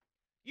happens.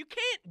 You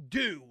can't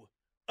do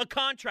a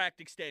contract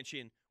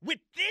extension with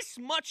this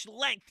much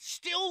length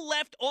still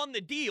left on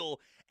the deal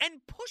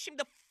and push him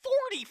to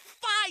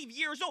 45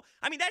 years old.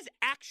 I mean, that's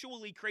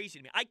actually crazy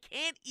to me. I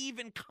can't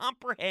even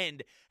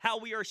comprehend how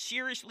we are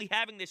seriously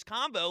having this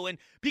convo. And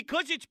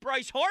because it's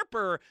Bryce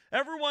Harper,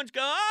 everyone's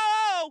going,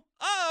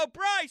 oh,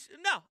 Bryce.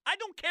 No, I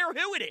don't care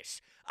who it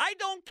is. I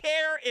don't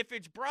care if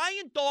it's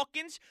Brian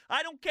Dawkins.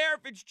 I don't care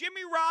if it's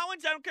Jimmy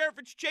Rollins. I don't care if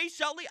it's Chase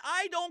Utley.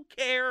 I don't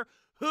care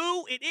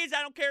who it is.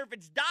 I don't care if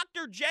it's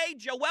Dr. J,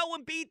 Joel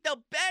Embiid, the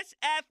best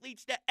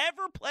athletes to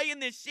ever play in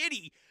this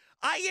city.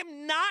 I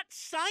am not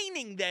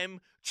signing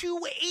them to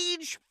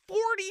age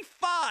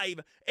 45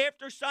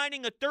 after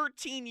signing a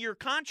 13-year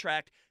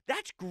contract.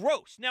 That's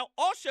gross. Now,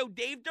 also,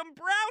 Dave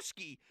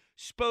Dombrowski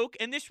spoke,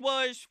 and this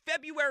was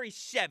February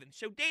 7th,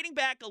 so dating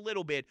back a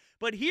little bit.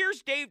 But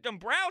here's Dave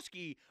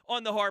Dombrowski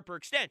on the Harper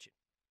extension.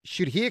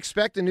 Should he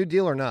expect a new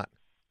deal or not?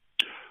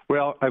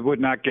 Well, I would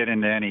not get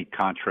into any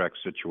contract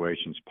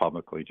situations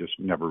publicly. Just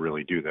never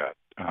really do that.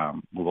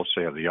 We'll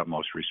say I have the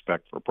utmost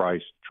respect for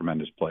Bryce,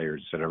 tremendous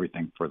players, did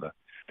everything for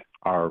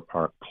our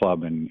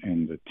club and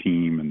the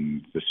team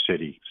and the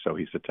city. So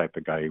he's the type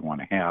of guy you want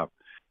to have.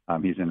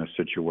 He's in a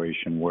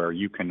situation where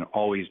you can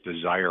always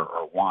desire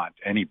or want,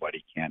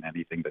 anybody can,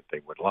 anything that they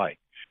would like.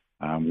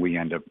 We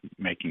end up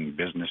making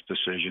business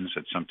decisions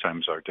that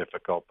sometimes are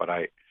difficult, but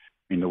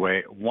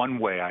one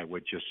way I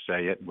would just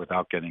say it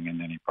without getting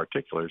into any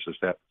particulars is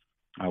that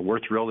we're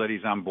thrilled that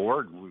he's on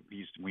board.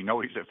 We know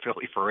he's at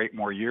Philly for 8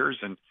 more years,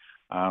 and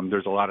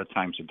there's a lot of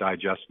times to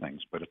digest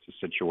things, but it's a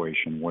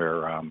situation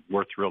where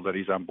we're thrilled that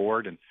he's on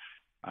board. And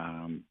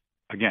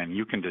again,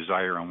 you can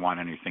desire and want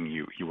anything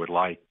you would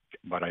like,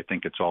 but I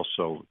think it's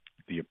also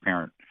the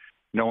apparent,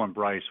 knowing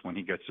Bryce, when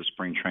he gets to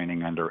spring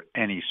training under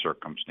any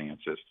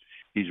circumstances,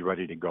 he's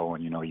ready to go,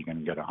 and you're going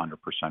to get 100%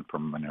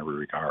 from him in every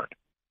regard.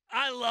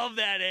 I love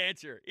that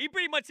answer. He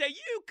pretty much said,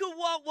 you can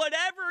want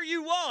whatever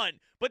you want.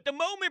 But the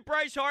moment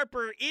Bryce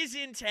Harper is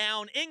in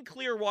town, in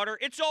Clearwater,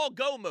 it's all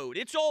go mode.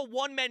 It's all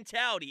one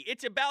mentality.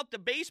 It's about the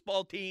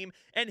baseball team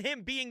and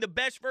him being the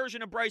best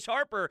version of Bryce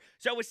Harper.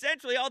 So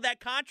essentially all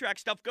that contract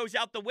stuff goes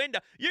out the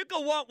window. You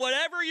can want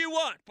whatever you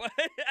want. But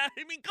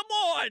I mean, come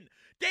on.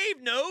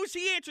 Dave knows.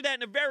 He answered that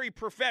in a very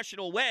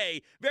professional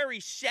way, very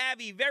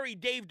savvy, very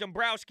Dave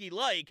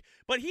Dombrowski-like.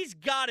 But he's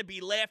got to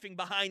be laughing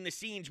behind the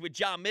scenes with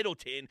John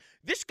Middleton.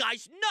 This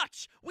guy's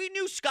nuts. We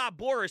knew Scott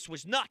Boras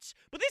was nuts,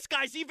 but this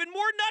guy's even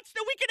more nuts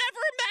than we could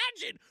ever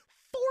imagine.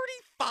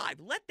 45.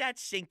 Let that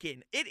sink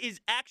in. It is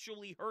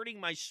actually hurting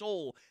my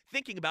soul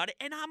thinking about it,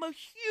 and I'm a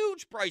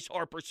huge Bryce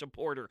Harper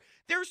supporter.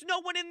 There's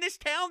no one in this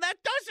town that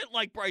doesn't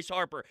like Bryce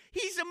Harper.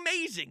 He's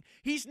amazing.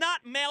 He's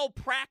not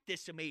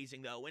malpractice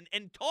amazing, though, and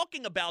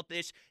talking about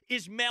this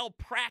is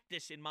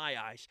malpractice in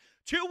my eyes.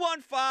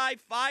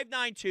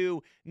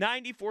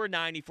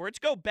 215-592-9494. Let's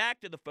go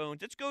back to the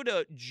phones. Let's go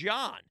to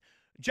John.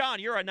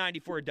 John, you're on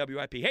 94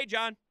 WIP. Hey,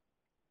 John.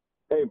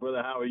 Hey,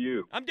 brother, how are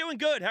you? I'm doing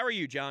good. How are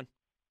you, John?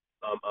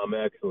 I'm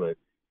excellent.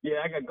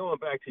 Yeah, I got going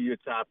back to your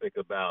topic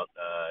about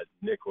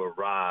Nick or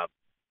Rob.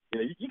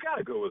 You got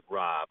to go with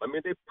Rob. I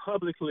mean, they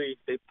publicly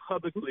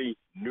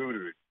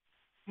neutered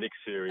Nick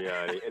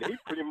Sirianni, and he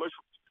pretty much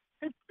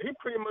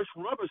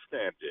rubber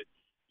stamped it.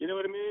 You know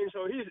what I mean?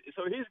 So he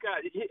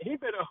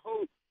better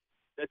hope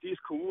that these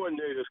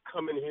coordinators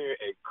come in here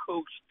and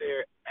coach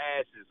their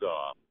asses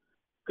off.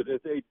 Because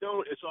if they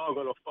don't, it's all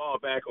going to fall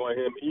back on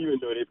him, even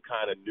though they've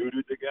kind of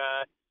neutered the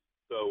guy.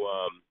 So,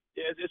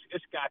 yeah,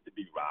 it's got to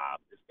be Rob.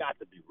 It's got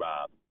to be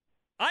Rob.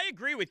 I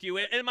agree with you.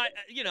 And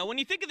when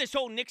you think of this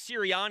whole Nick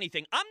Sirianni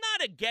thing, I'm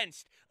not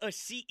against a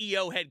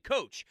CEO head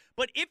coach.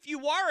 But if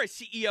you are a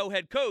CEO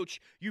head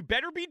coach, you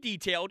better be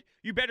detailed.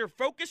 You better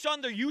focus on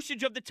the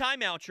usage of the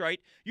timeouts,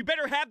 right? You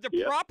better have the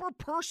proper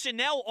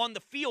personnel on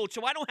the field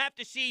so I don't have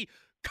to see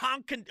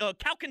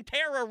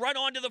Calcantara run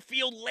onto the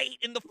field late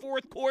in the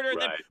fourth quarter and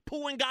then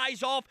pulling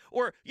guys off.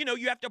 Or,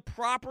 you have to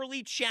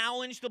properly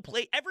challenge the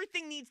play.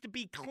 Everything needs to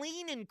be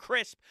clean and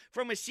crisp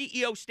from a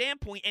CEO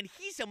standpoint, and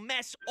he's a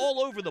mess all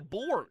over the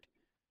board.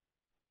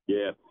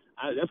 Yeah,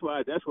 that's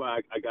why I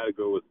got to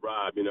go with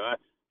Rob.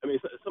 I mean,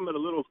 some of the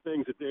little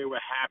things that they were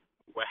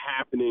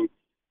happening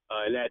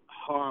in that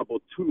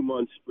horrible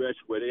 2-month stretch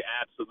where they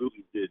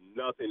absolutely did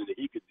nothing and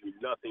he could do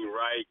nothing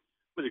right.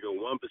 But they go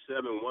 1 for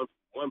 7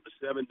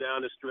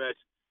 down the stretch.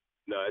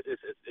 No,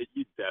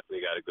 you definitely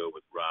got to go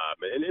with Rob,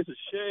 man. And it's a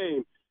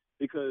shame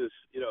because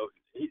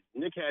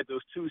Nick had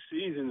those 2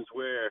 seasons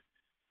where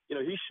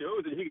he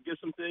showed that he could get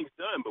some things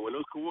done. But when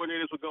those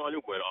coordinators were gone,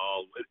 it went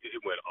all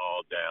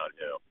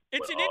downhill.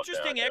 It's an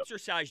interesting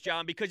exercise,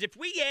 John, because if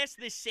we ask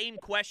this same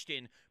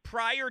question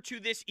prior to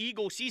this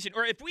Eagles season,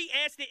 or if we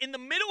asked it in the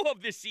middle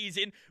of this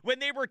season when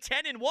they were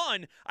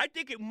 10-1, I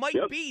think it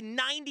might be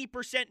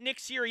 90% Nick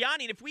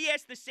Sirianni. And if we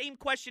ask the same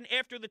question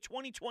after the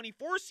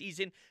 2024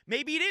 season,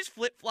 maybe it is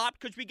flip-flop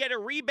because we get a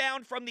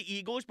rebound from the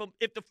Eagles. But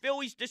if the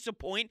Phillies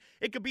disappoint,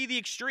 it could be the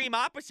extreme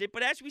opposite.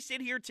 But as we sit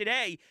here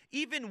today,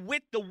 even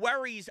with the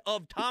worries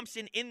of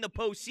Thomson in the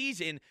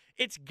postseason,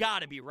 it's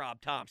got to be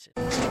Rob Thomson.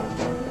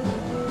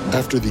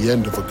 After the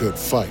end of a good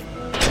fight,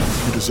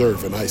 you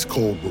deserve an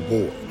ice-cold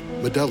reward.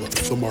 Modelo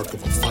is the mark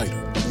of a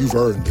fighter. You've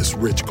earned this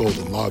rich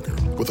golden lager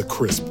with a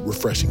crisp,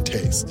 refreshing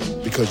taste.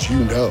 Because you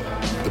know,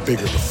 the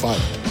bigger the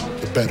fight,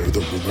 the better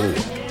the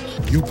reward.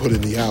 You put in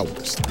the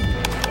hours,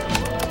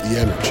 the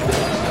energy,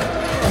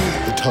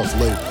 the tough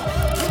labor.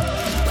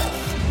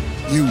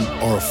 You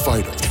are a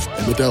fighter,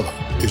 and Modelo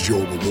is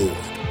your reward.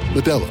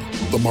 Modelo,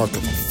 the mark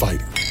of a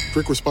fighter.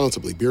 Drink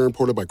responsibly. Beer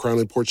imported by Crown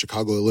Imports,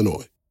 Chicago,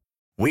 Illinois.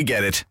 We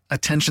get it.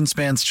 Attention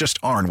spans just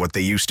aren't what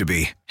they used to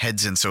be.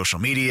 Heads in social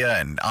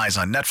media and eyes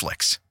on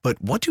Netflix. But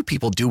what do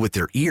people do with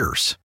their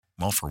ears?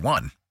 Well, for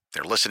one,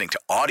 they're listening to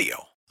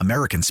audio.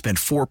 Americans spend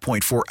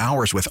 4.4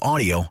 hours with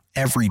audio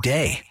every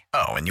day.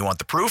 Oh, and you want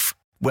the proof?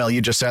 Well,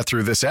 you just sat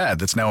through this ad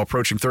that's now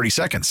approaching 30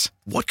 seconds.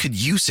 What could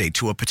you say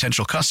to a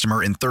potential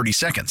customer in 30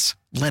 seconds?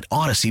 Let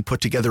Odyssey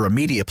put together a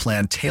media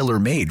plan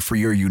tailor-made for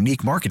your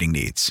unique marketing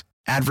needs.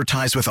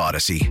 Advertise with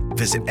Odyssey.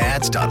 Visit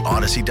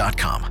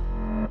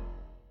ads.odyssey.com.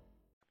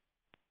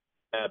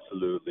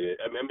 Absolutely.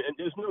 I mean, and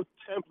there's no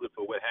template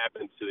for what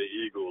happened to the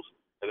Eagles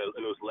in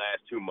those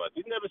last 2 months.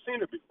 You've never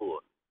seen it before.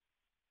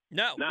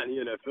 No. Not in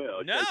the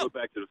NFL. No. You gotta go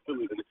back to the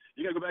Phillies.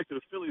 You got to go back to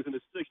the Phillies in the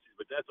 60s,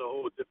 but that's a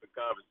whole different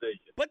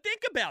conversation. But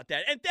think about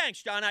that. And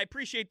thanks, John. I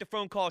appreciate the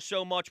phone call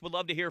so much. Would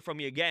love to hear from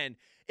you again.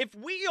 If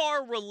we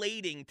are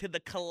relating to the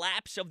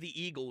collapse of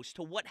the Eagles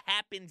to what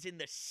happens in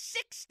the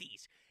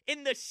 60s,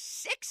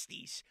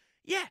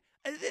 yeah,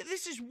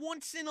 this is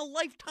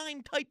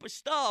once-in-a-lifetime type of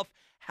stuff.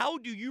 How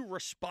do you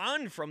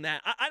respond from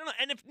that? I don't know.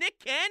 And if Nick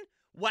can,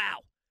 wow,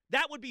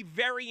 that would be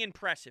very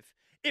impressive.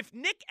 If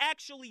Nick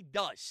actually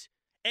does,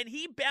 and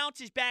he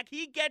bounces back,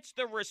 he gets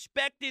the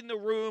respect in the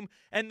room,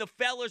 and the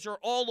fellas are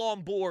all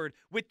on board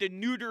with the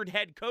neutered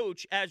head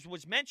coach, as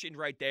was mentioned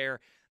right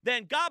there,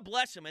 then God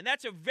bless him. And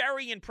that's a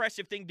very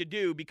impressive thing to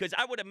do, because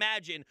I would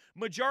imagine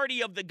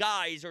majority of the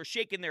guys are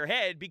shaking their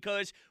head,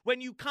 because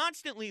when you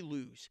constantly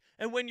lose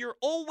and when you're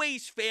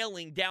always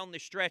failing down the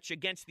stretch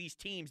against these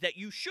teams that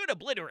you should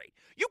obliterate,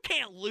 you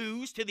can't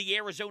lose to the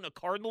Arizona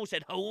Cardinals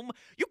at home.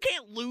 You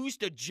can't lose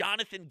to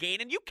Jonathan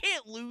Gannon. You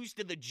can't lose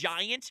to the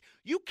Giants.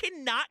 You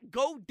cannot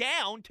go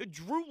down to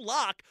Drew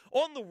Lock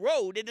on the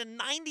road in a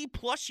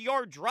 90-plus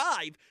yard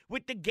drive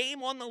with the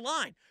game on the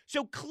line.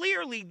 So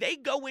clearly they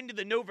go into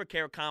the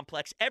NovaCare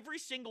complex every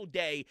single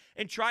day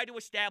and try to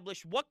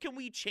establish what can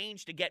we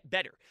change to get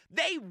better.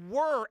 They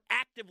were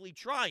actively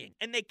trying,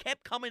 and they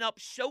kept coming up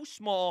so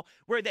small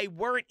where they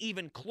weren't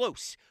even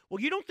close.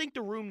 Well, you don't think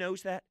the room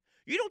knows that?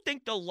 You don't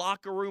think the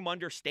locker room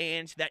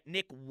understands that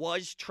Nick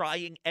was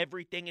trying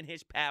everything in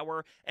his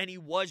power and he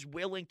was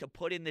willing to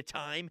put in the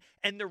time,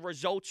 and the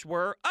results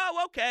were,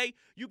 oh, okay,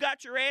 you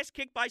got your ass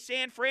kicked by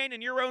San Fran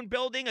in your own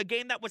building, a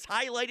game that was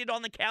highlighted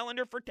on the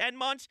calendar for 10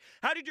 months?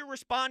 How did you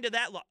respond to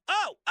that?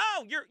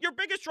 Your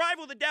biggest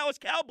rival, the Dallas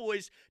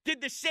Cowboys,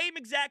 did the same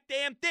exact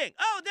damn thing.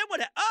 Oh, then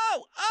what?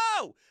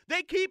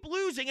 They keep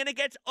losing, and it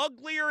gets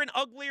uglier and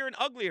uglier and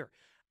uglier.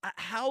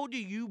 How do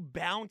you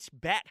bounce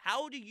back?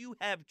 How do you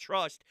have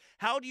trust?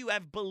 How do you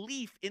have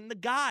belief in the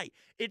guy?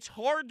 It's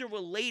hard to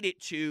relate it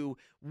to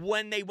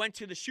when they went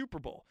to the Super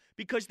Bowl,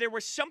 because there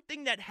was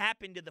something that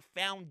happened to the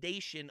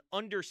foundation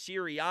under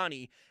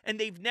Sirianni, and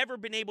they've never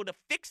been able to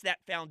fix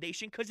that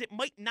foundation because it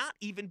might not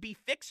even be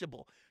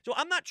fixable. So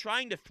I'm not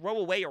trying to throw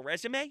away a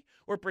resume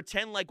or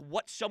pretend like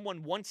what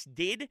someone once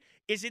did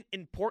isn't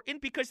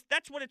important, because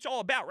that's what it's all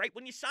about, right?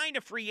 When you sign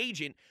a free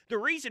agent, the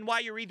reason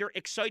why you're either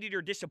excited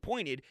or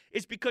disappointed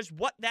is because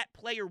what that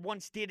player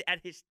once did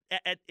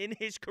in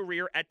his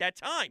career at that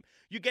time.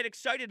 You get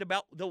excited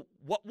about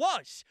what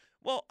was.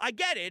 Well, I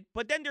get it,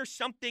 but then there's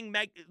something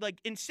like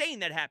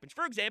insane that happens.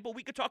 For example,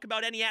 we could talk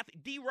about any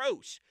athlete. D.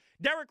 Rose.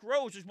 Derrick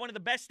Rose is one of the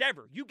best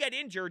ever. You get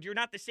injured, you're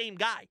not the same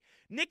guy.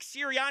 Nick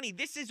Sirianni,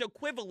 this is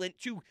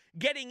equivalent to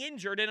getting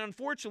injured and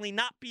unfortunately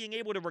not being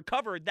able to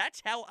recover.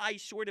 That's how I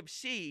sort of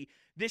see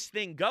this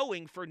thing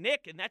going for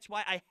Nick, and that's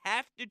why I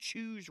have to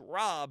choose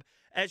Rob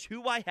as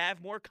who I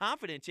have more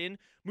confidence in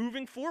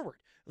moving forward.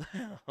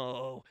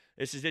 Oh,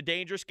 this is a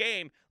dangerous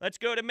game. Let's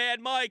go to Mad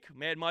Mike.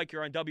 Mad Mike,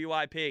 you're on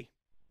WIP.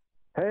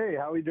 Hey,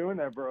 how we doing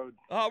there, bro?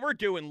 Oh, we're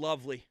doing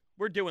lovely.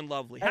 We're doing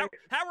lovely. Hey,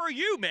 how are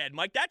you, Mad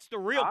Mike? That's the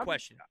real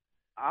question.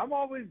 I'm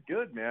always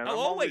good, man. Oh, I'm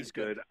always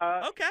good.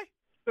 Okay.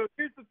 So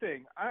here's the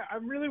thing. I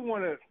really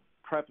want to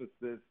preface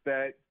this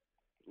that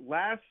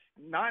not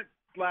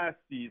last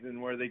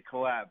season where they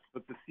collapsed,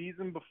 but the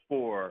season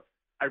before,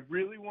 I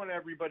really want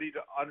everybody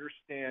to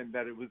understand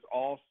that it was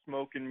all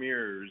smoke and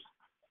mirrors,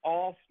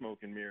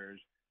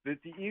 that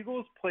the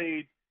Eagles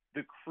played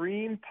the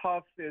cream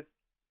puffest,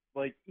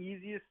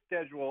 easiest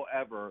schedule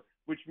ever,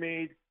 which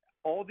made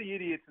all the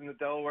idiots in the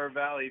Delaware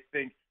Valley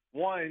think,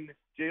 one,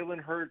 Jalen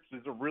Hurts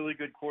is a really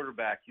good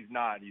quarterback. He's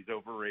not. He's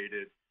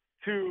overrated.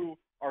 Two,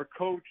 our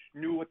coach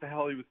knew what the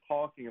hell he was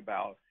talking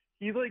about.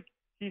 He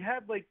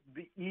had the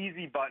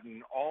easy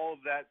button all of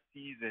that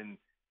season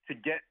to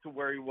get to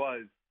where he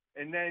was,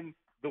 and then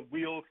the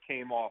wheels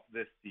came off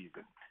this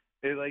season.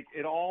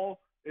 It all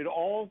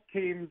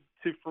came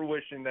to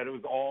fruition that it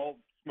was all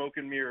smoke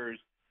and mirrors,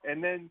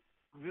 and then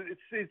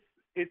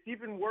it's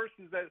even worse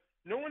is that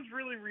no one's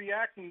really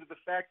reacting to the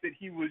fact that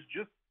he was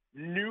just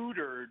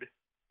neutered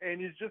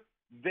and is just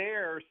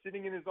there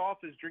sitting in his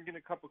office drinking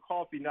a cup of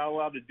coffee, not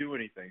allowed to do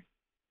anything.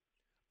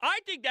 I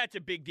think that's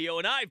a big deal,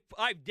 and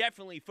I've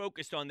definitely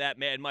focused on that,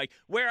 Mad Mike.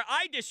 Where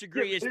I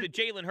disagree is the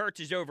Jalen Hurts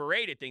is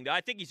overrated thing.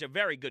 I think he's a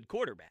very good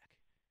quarterback.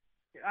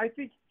 I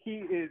think he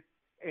is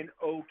an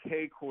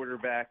okay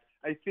quarterback.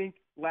 I think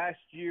last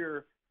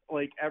year,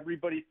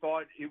 everybody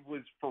thought it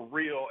was for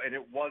real, and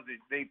it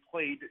wasn't. They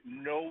played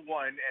no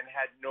one and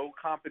had no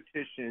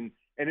competition,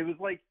 and it was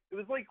like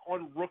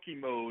on rookie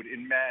mode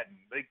in Madden.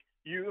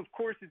 of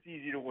course it's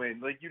easy to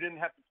win. Like, you didn't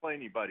have to play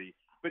anybody.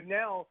 But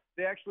now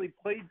they actually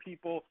played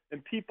people,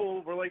 and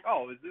people were like,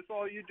 "Oh, is this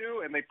all you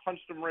do?" And they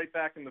punched them right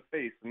back in the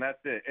face, and that's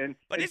it.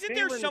 But isn't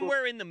there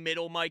somewhere in the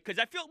middle, Mike?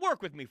 Because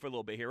work with me for a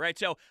little bit here, right?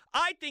 So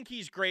I think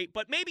he's great,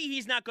 but maybe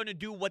he's not going to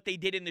do what they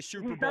did in the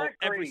Super Bowl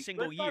every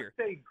single year. Let's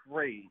not say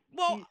great.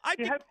 Well, I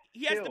think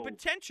he has the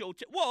potential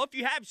to. Well, if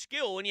you have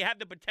skill and you have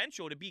the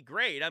potential to be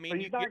great, I mean, but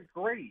he's not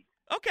great.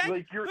 Okay,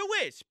 like who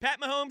is Pat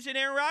Mahomes and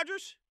Aaron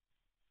Rodgers?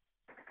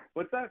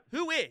 What's that?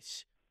 Who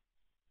is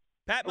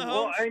Pat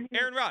Mahomes,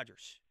 Aaron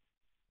Rodgers?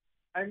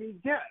 I mean,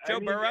 yeah. Joe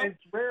Burrow? It's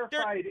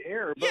rarefied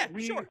air, but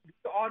we sure.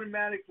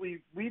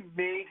 automatically, we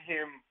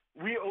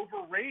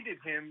overrated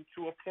him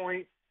to a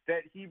point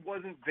that he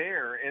wasn't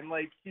there. And,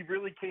 like, he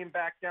really came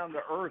back down to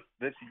earth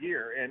this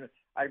year. And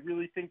I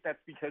really think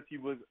that's because he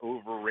was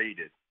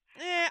overrated.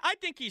 I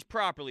think he's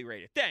properly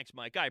rated. Thanks,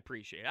 Mike. I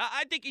appreciate it.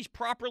 I think he's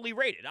properly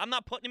rated. I'm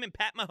not putting him in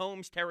Pat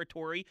Mahomes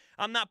territory.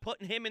 I'm not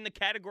putting him in the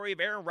category of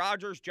Aaron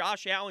Rodgers,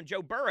 Josh Allen,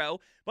 Joe Burrow.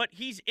 But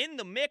he's in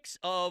the mix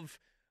of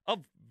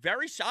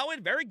very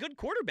solid, very good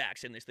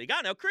quarterbacks in this league.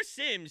 I know Chris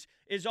Sims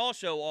is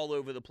also all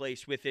over the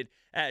place with it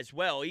as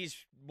well.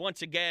 He's,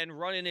 once again,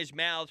 running his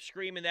mouth,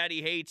 screaming that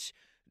he hates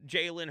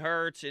Jalen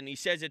Hurts, and he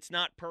says it's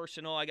not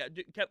personal.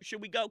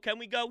 Should we go? Can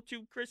we go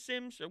to Chris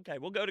Sims? Okay,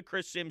 we'll go to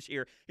Chris Sims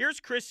here. Here's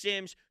Chris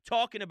Sims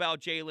talking about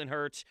Jalen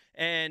Hurts,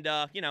 and,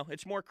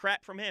 it's more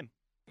crap from him.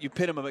 You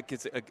pit him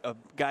against a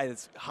guy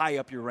that's high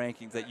up your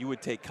rankings that you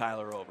would take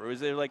Kyler over. Is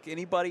there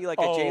anybody a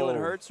Jalen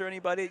Hurts or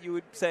anybody that you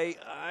would say,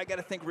 I got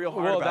to think real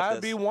hard about this? Well, that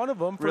would be one of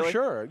them for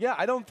sure. Yeah,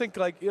 I don't think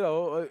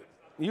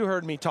you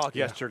heard me talk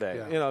yesterday.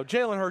 Yeah.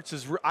 Jalen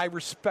Hurts I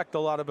respect a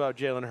lot about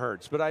Jalen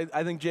Hurts, but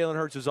I think Jalen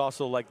Hurts is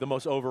also the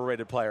most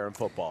overrated player in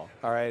football.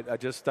 All right,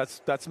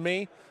 that's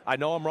me. I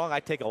know I'm wrong.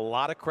 I take a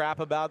lot of crap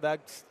about that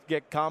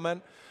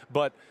comment,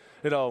 but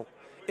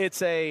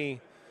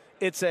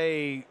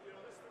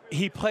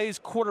he plays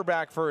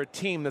quarterback for a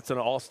team that's an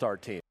all-star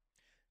team.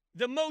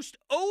 The most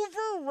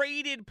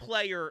overrated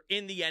player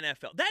in the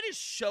NFL. That is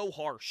so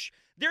harsh.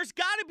 There's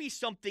got to be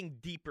something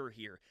deeper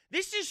here.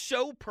 This is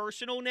so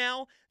personal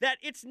now that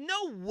it's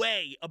no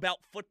way about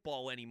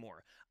football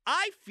anymore.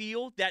 I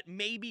feel that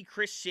maybe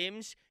Chris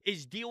Sims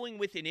is dealing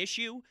with an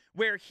issue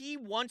where he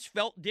once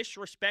felt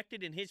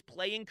disrespected in his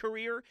playing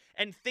career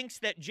and thinks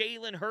that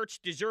Jalen Hurts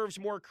deserves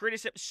more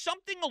criticism.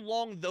 Something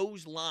along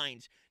those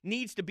lines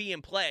needs to be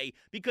in play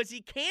because he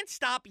can't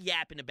stop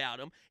yapping about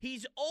him.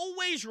 He's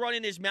always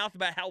running his mouth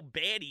about how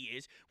bad he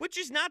is, which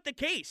is not the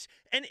case.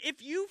 And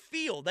if you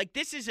feel like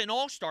this is an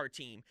all-star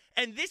team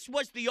and this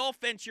was the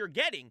offense you're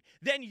getting,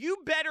 then you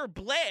better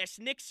blast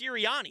Nick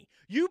Sirianni.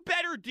 You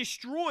better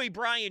destroy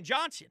Brian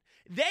Johnson.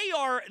 They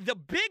are the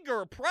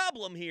bigger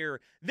problem here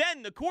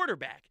than the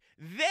quarterback.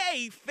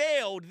 They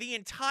failed the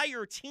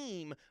entire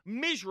team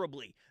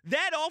miserably.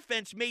 That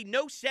offense made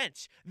no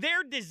sense.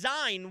 Their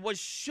design was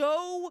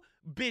so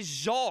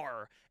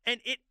bizarre,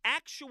 and it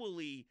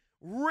actually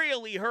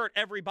really hurt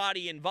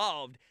everybody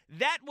involved.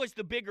 That was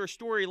the bigger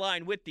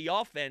storyline with the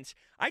offense.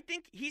 I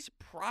think he's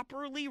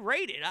properly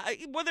rated.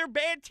 Were there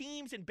bad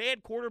teams and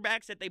bad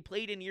quarterbacks that they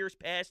played in years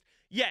past?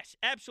 Yes,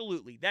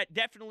 absolutely. That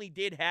definitely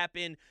did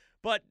happen,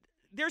 but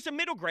there's a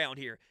middle ground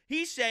here.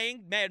 He's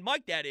saying, Mad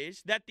Mike that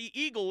is, that the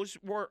Eagles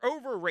were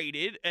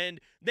overrated and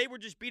they were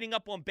just beating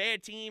up on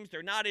bad teams.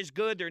 They're not as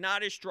good. They're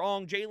not as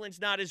strong. Jalen's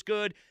not as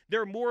good.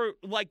 They're more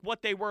like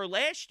what they were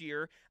last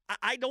year.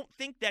 I don't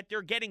think that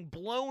they're getting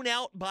blown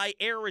out by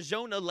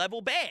Arizona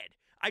level bad.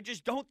 I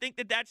just don't think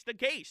that that's the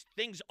case.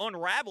 Things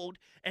unraveled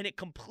and it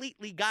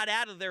completely got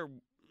out of their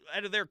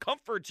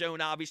comfort zone,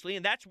 obviously,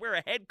 and that's where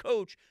a head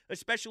coach,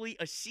 especially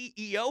a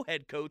CEO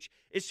head coach,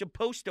 is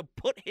supposed to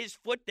put his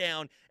foot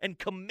down and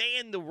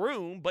command the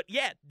room. But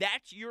yeah,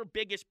 that's your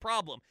biggest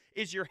problem,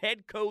 is your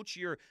head coach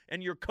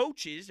and your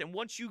coaches, and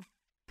once you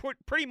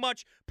pretty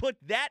much put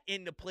that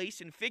into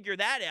place and figure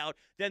that out,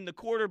 then the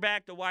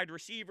quarterback, the wide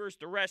receivers,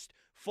 the rest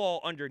fall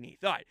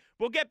underneath. All right,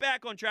 we'll get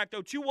back on track,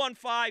 though.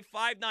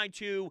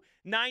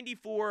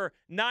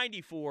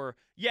 215-592-9494.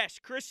 Yes,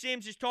 Chris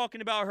Sims is talking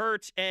about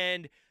Hurts,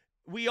 and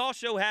we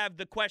also have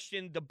the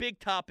question, the big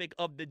topic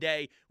of the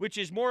day, which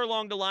is more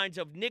along the lines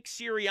of Nick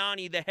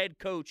Sirianni, the head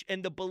coach,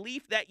 and the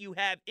belief that you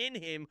have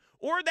in him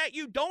or that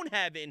you don't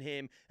have in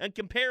him, and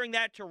comparing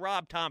that to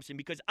Rob Thomson,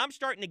 because I'm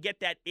starting to get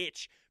that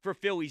itch for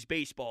Phillies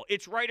baseball.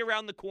 It's right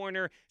around the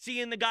corner,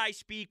 seeing the guy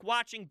speak,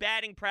 watching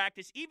batting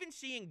practice, even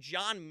seeing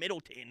John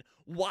Middleton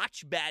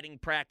watch batting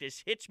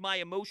practice hits my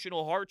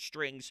emotional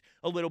heartstrings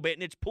a little bit,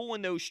 and it's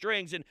pulling those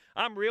strings, and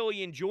I'm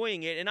really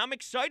enjoying it, and I'm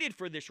excited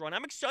for this run.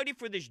 I'm excited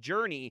for this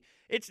journey.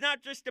 It's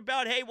not just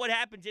about, hey, what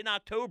happens in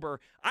October.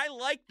 I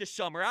like the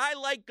summer. I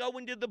like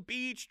going to the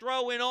beach,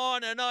 throwing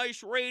on a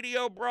nice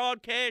radio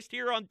broadcast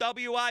here on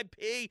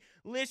WIP,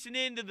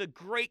 listening to the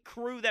great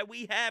crew that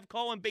we have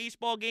calling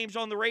baseball games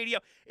on the radio.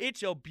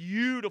 It's a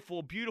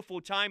beautiful,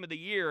 beautiful time of the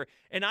year,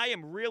 and I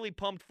am really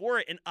pumped for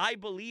it, and I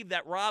believe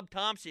that Rob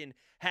Thomson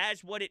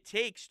has what it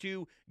takes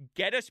to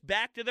get us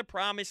back to the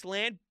promised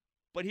land.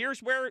 But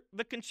here's where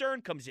the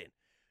concern comes in.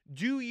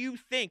 Do you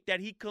think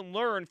that he can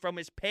learn from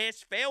his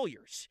past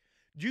failures?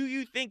 Do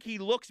you think he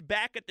looks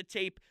back at the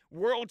tape,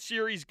 World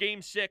Series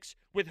Game 6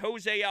 with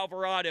Jose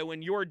Alvarado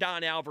and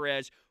Yordan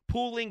Alvarez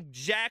pulling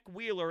Zach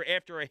Wheeler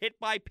after a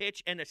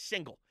hit-by-pitch and a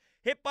single?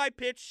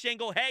 Hit-by-pitch,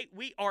 single. Hey,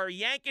 we are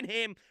yanking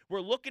him.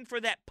 We're looking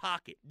for that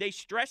pocket. They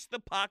stress the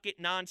pocket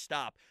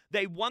nonstop.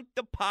 They want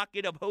the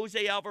pocket of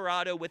Jose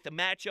Alvarado with the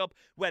matchup,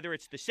 whether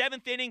it's the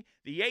 7th inning,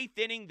 the 8th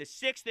inning, the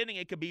 6th inning.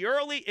 It could be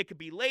early, it could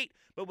be late,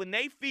 but when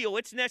they feel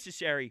it's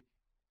necessary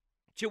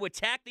to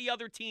attack the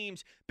other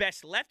team's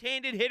best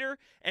left-handed hitter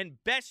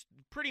and best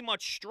pretty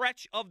much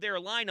stretch of their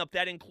lineup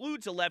that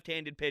includes a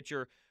left-handed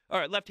pitcher,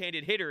 or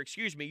left-handed hitter,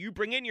 you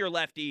bring in your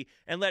lefty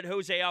and let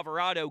Jose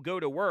Alvarado go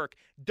to work.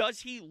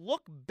 Does he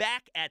look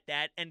back at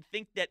that and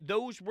think that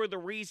those were the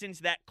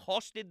reasons that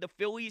costed the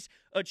Phillies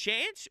a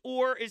chance?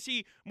 Or is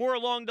he more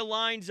along the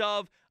lines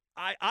of,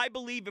 I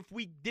believe if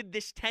we did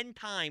this 10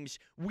 times,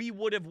 we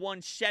would have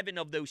won 7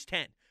 of those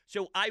 10.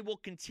 So I will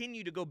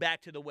continue to go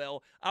back to the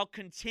well. I'll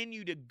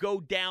continue to go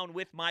down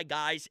with my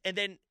guys. And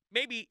then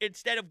maybe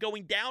instead of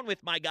going down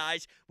with my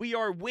guys, we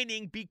are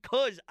winning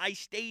because I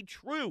stayed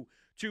true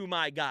to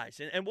my guys.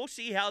 And we'll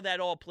see how that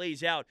all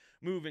plays out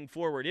moving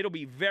forward. It'll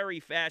be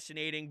very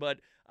fascinating, but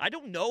I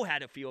don't know how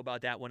to feel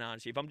about that one,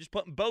 honestly. If I'm just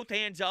putting both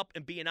hands up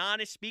and being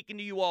honest, speaking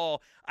to you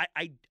all,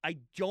 I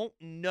don't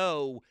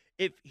know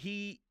if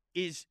he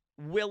is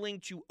willing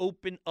to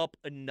open up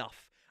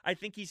enough. I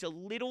think he's a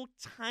little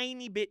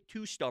tiny bit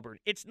too stubborn.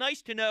 It's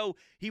nice to know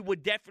he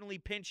would definitely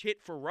pinch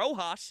hit for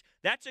Rojas.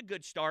 That's a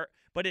good start,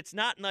 but it's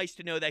not nice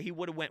to know that he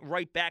would have went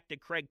right back to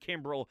Craig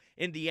Kimbrell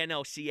in the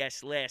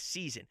NLCS last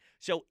season.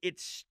 So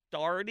it's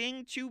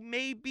starting to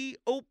maybe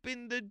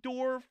open the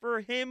door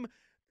for him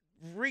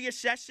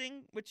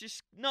reassessing, which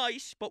is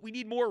nice, but we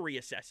need more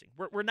reassessing.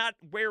 We're not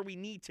where we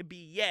need to be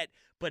yet,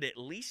 but at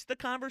least the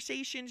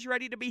conversation's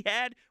ready to be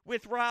had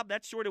with Rob.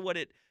 That's sort of what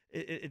it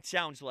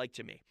sounds like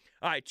to me.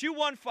 All right,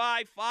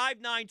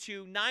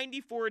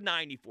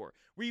 215-592-9494.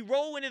 We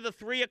roll into the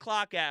 3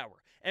 o'clock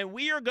hour, and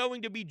we are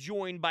going to be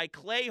joined by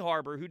Clay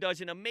Harbor, who does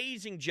an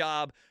amazing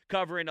job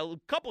covering a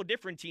couple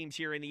different teams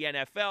here in the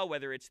NFL,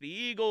 whether it's the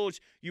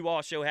Eagles. You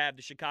also have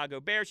the Chicago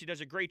Bears. He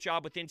does a great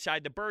job with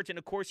Inside the Birds, and,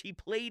 of course, he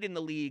played in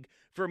the league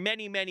for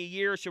many, many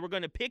years, so we're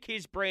going to pick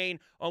his brain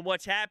on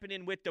what's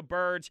happening with the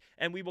Birds,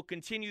 and we will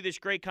continue this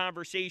great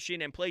conversation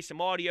and play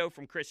some audio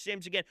from Chris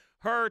Sims again.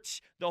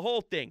 Hurts, the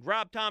whole thing.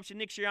 Rob Thomson,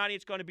 Nick Sirianni.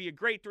 It's going to be a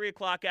great 3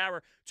 o'clock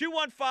hour.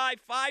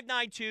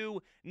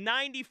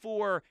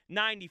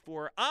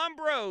 215-592-9494. I'm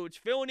Broads,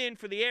 filling in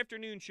for the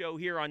afternoon show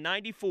here on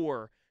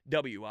 94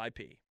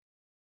 WIP.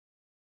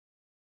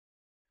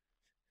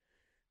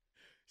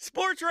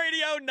 Sports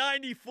Radio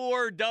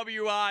 94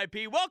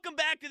 WIP. Welcome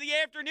back to the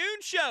afternoon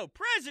show.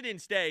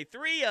 President's Day,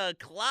 3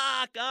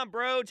 o'clock. I'm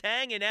Broads,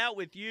 hanging out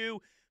with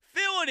you,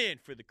 filling in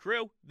for the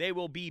crew. They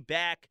will be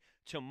back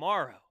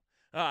tomorrow.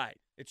 All right.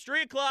 It's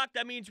 3 o'clock.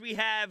 That means we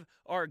have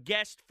our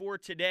guest for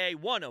today,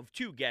 one of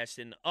 2 guests,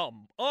 an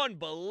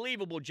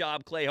unbelievable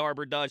job Clay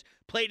Harbor does.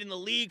 Played in the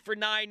league for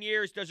 9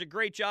 years, does a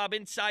great job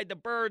inside the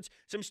Birds,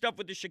 some stuff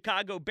with the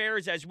Chicago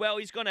Bears as well.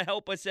 He's going to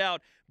help us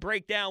out,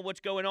 break down what's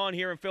going on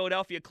here in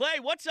Philadelphia.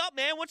 Clay, what's up,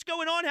 man? What's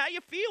going on? How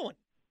you feeling?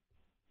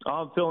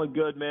 I'm feeling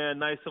good, man.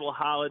 Nice little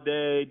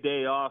holiday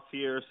day off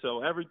here,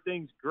 so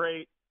everything's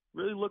great.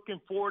 Really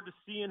looking forward to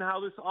seeing how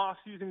this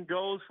offseason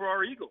goes for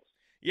our Eagles.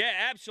 Yeah,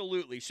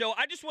 absolutely. So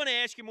I just want to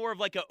ask you more of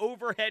like an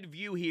overhead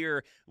view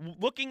here.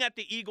 Looking at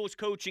the Eagles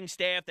coaching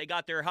staff, they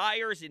got their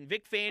hires in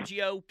Vic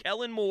Fangio,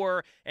 Kellen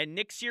Moore, and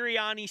Nick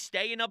Sirianni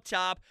staying up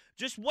top.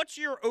 Just what's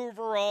your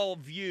overall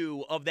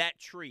view of that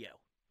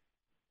trio?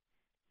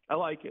 I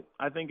like it.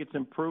 I think it's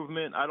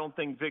improvement. I don't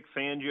think Vic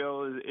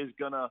Fangio is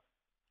going to,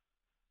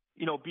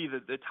 be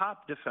the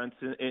top defense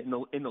in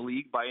the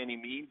league by any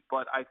means,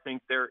 but I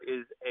think there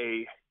is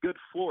a good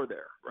floor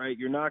there, right?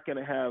 You're not going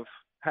to have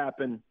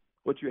happen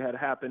what you had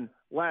happen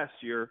last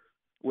year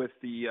with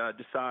the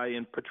Desai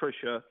and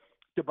Patricia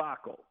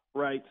debacle,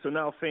 right? So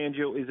now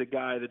Fangio is a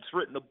guy that's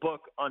written a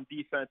book on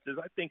defenses.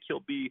 I think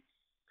he'll be,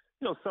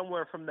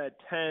 somewhere from that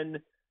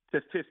 10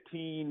 to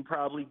 15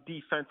 probably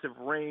defensive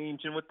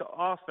range. And with the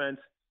offense,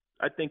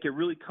 I think it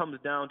really comes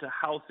down to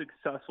how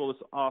successful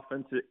this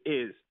offense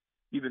is.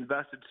 You've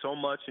invested so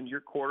much in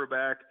your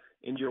quarterback,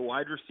 into your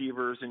wide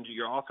receivers, into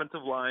your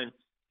offensive line.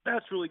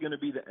 That's really going to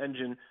be the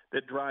engine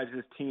that drives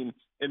this team,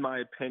 in my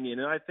opinion.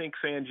 And I think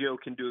Fangio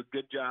can do a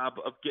good job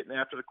of getting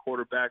after the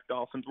quarterback.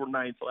 Dolphins were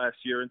 9th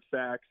last year in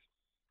sacks.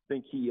 I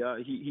think he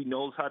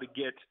knows how to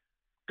get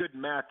good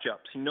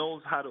matchups. He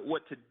knows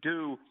what to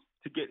do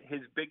to get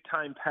his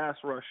big-time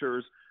pass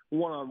rushers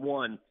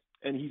one-on-one.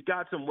 And he's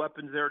got some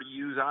weapons there to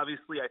use.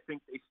 Obviously, I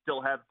think they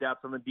still have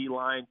depth on the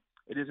D-line.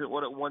 It isn't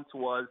what it once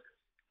was,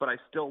 but I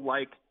still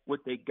like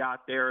what they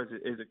got there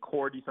as a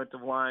core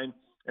defensive line.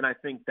 And I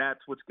think that's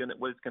what it's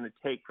going to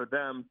take for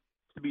them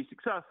to be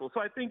successful.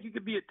 So I think you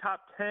could be a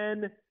top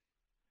 10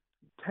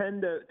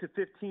 to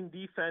 15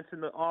 defense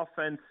in the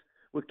offense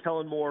with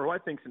Kellen Moore, who I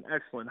think is an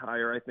excellent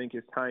hire. I think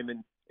his time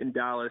in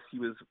Dallas, he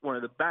was one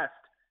of the best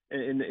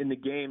in the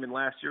game. And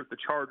last year with the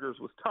Chargers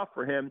was tough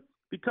for him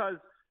because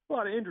a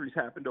lot of injuries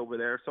happened over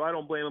there. So I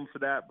don't blame him for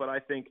that. But I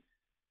think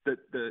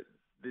the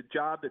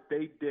job that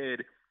they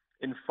did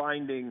in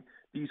finding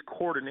these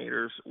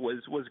coordinators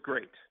was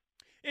great.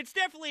 It's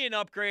definitely an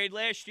upgrade.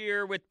 Last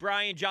year with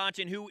Brian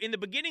Johnson, who in the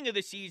beginning of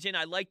the season,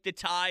 I liked the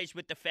ties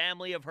with the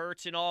family of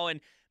Hurts and all, and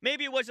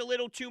maybe it was a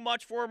little too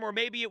much for him, or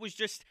maybe it was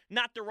just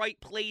not the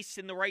right place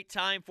and the right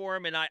time for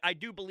him, and I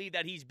do believe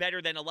that he's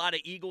better than a lot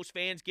of Eagles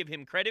fans give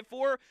him credit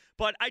for,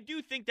 but I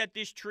do think that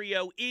this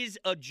trio is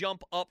a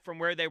jump up from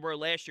where they were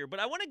last year.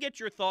 But I want to get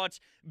your thoughts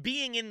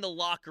being in the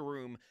locker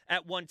room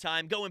at one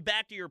time, going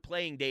back to your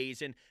playing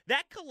days, and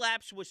that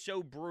collapse was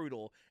so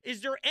brutal.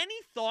 Is there any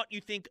thought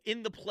you think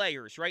in the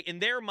players, right, in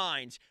their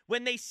minds,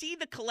 when they see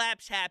the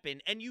collapse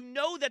happen, and you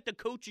know that the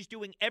coach is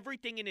doing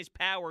everything in his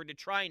power to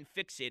try and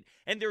fix it,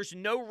 and there's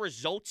no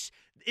results,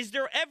 is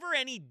there ever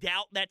any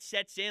doubt that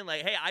sets in,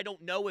 like, hey, I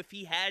don't know if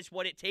he has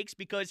what it takes?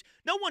 Because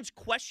no one's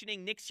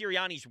questioning Nick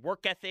Sirianni's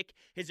work ethic,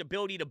 his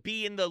ability to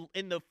be in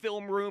the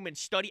film room and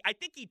study. I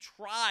think he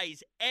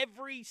tries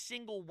every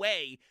single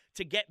way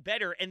to get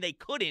better, and they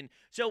couldn't.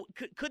 So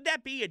could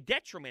that be a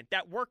detriment,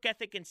 that work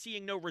ethic and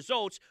seeing no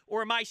results,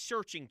 or am I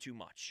searching too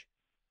much?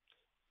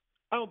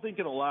 I don't think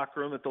in a locker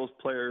room that those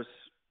players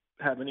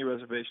have any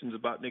reservations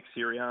about Nick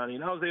Sirianni.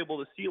 And I was able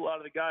to see a lot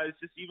of the guys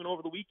just even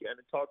over the weekend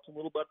and talk to them a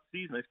little about the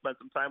season. I spent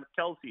some time with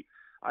Kelsey.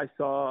 I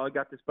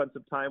got to spend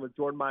some time with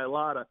Jordan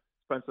Mailata,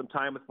 spent some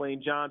time with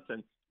Lane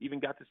Johnson, even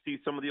got to see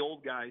some of the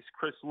old guys,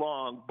 Chris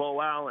Long,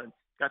 Bo Allen,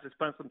 got to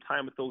spend some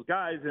time with those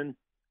guys. And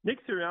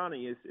Nick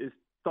Sirianni is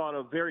thought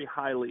of very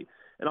highly.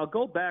 And I'll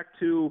go back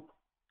to,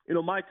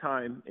 my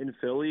time in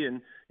Philly,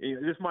 and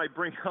this might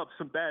bring up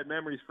some bad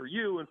memories for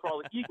you and for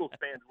all the Eagles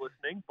fans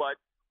listening, but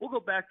we'll go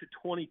back to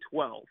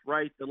 2012,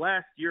 right? The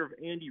last year of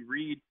Andy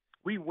Reid.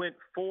 We went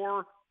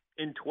 4-12,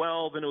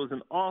 and it was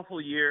an awful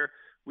year.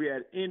 We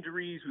had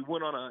injuries. We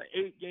went on an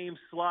 8-game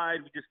slide.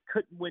 We just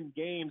couldn't win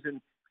games.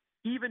 And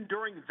even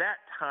during that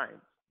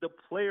time, the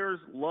players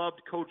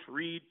loved Coach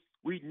Reid.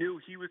 We knew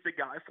he was the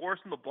guy for us,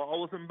 and the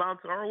ball wasn't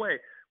bouncing our way.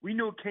 We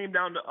knew it came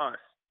down to us.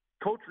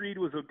 Coach Reid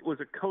was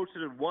a coach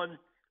that had won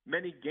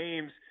many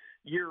games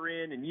year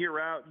in and year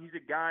out. He's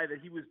a guy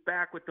that he was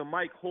back with the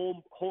Mike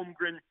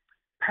Holmgren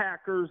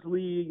Packers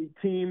League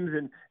teams,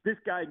 and this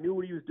guy knew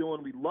what he was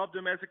doing. We loved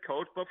him as a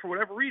coach, but for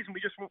whatever reason, we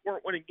just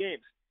weren't winning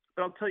games.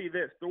 But I'll tell you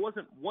this, there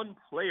wasn't one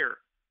player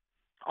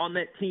on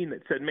that team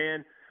that said,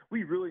 man,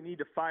 we really need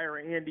to fire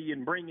Andy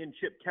and bring in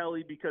Chip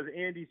Kelly because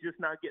Andy's just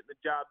not getting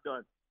the job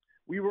done.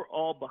 We were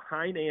all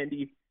behind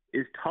Andy,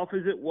 as tough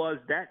as it was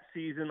that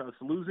season, us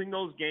losing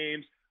those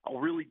games, a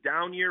really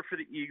down year for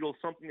the Eagles,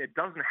 something that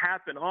doesn't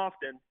happen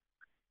often.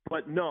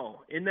 But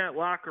no, in that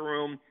locker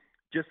room,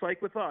 just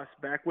like with us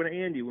back when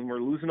we're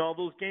losing all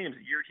those games,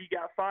 the year he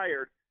got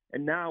fired,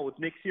 and now with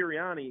Nick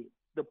Sirianni,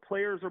 the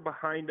players are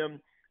behind him.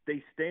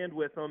 They stand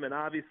with him, and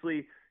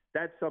obviously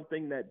that's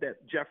something that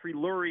Jeffrey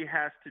Lurie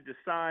has to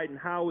decide, and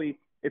Howie,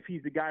 if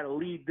he's the guy to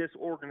lead this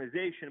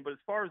organization. But as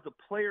far as the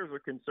players are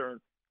concerned,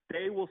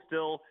 they will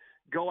still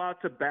go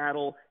out to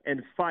battle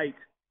and fight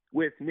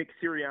with Nick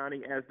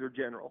Sirianni as their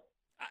general.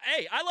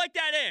 Hey, I like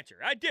that answer.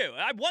 I do.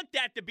 I want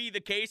that to be the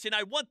case, and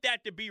I want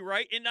that to be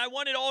right, and I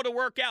want it all to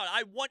work out.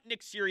 I want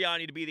Nick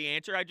Sirianni to be the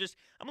answer.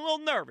 I'm a little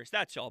nervous,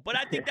 that's all. But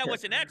I think that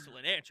was an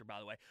excellent answer, by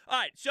the way. All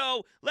right,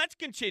 so let's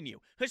continue.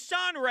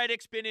 Hassan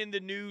Reddick's been in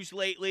the news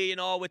lately and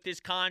all with this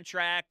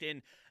contract,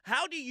 and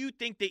how do you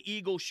think the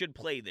Eagles should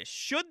play this?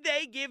 Should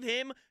they give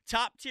him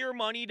top-tier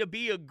money to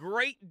be a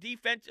great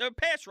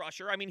pass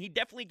rusher? I mean, he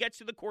definitely gets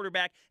to the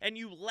quarterback, and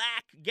you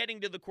lack getting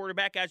to the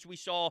quarterback, as we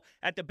saw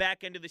at the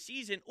back end of the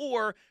season.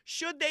 Or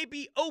should they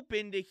be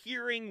open to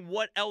hearing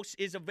what else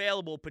is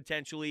available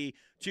potentially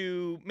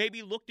to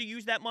maybe look to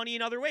use that money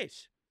in other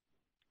ways?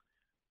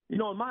 In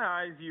my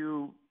eyes,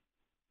 you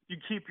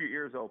keep your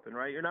ears open,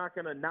 right? You're not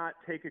going to not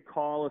take a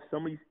call if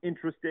somebody's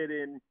interested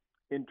in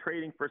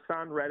trading for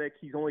Hassan Reddick.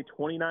 He's only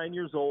 29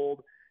 years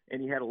old, and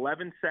he had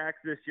 11 sacks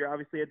this year.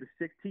 Obviously, had the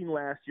 16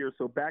 last year,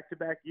 so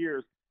back-to-back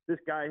years, this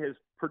guy has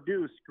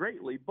produced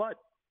greatly, but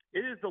it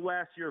is the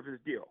last year of his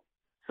deal.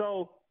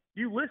 So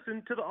you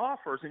listen to the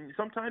offers, and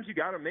sometimes you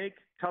got to make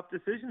tough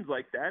decisions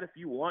like that if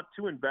you want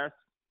to invest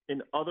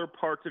in other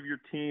parts of your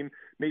team,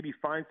 maybe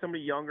find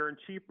somebody younger and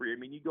cheaper. I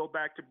mean, you go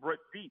back to Brett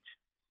Veach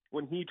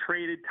when he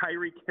traded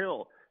Tyreek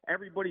Hill.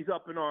 Everybody's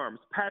up in arms.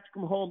 Patrick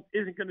Mahomes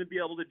isn't going to be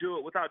able to do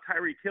it without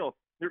Tyreek Hill.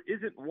 There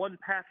isn't one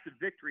path to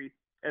victory,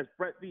 as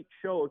Brett Veach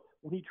showed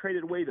when he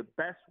traded away the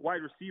best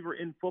wide receiver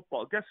in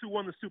football. Guess who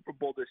won the Super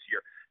Bowl this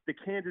year? The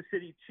Kansas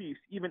City Chiefs,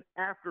 even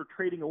after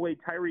trading away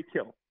Tyreek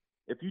Hill.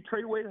 If you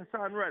trade away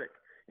Hassan Reddick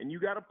and you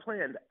got a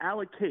plan to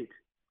allocate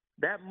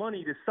that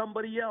money to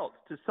somebody else,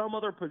 to some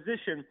other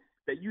position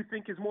that you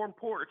think is more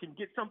important, can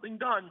get something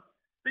done,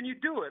 then you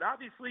do it.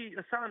 Obviously,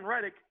 Hassan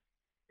Reddick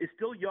is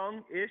still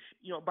young-ish,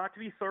 about to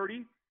be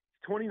 30,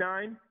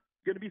 29,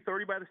 going to be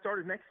 30 by the start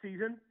of next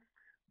season.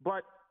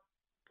 But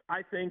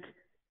I think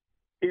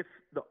if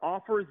the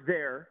offer is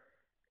there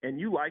and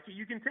you like it,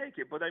 you can take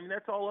it. But, I mean,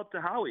 that's all up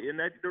to Howie. And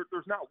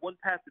there's not one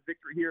path to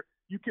victory here.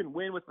 You can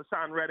win with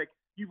Hassan Reddick.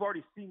 You've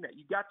already seen that.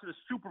 You got to the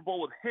Super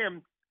Bowl with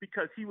him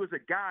because he was a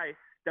guy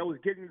that was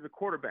getting to the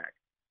quarterback.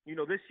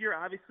 This year,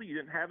 obviously, you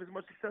didn't have as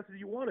much success as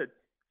you wanted.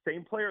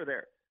 Same player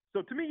there.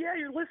 So to me, yeah,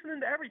 you're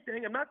listening to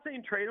everything. I'm not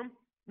saying trade him.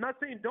 I'm not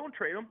saying don't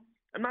trade him.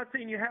 I'm not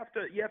saying you have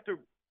to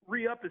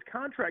re-up his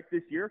contract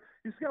this year.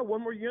 He's got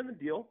one more year in the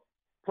deal.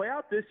 Play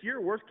out this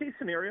year. Worst case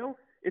scenario,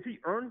 if he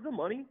earns the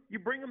money, you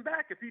bring him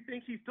back. If you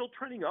think he's still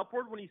trending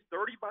upward when he's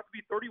 30, about to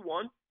be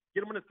 31,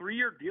 get him on a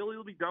 3-year deal.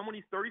 He'll be done when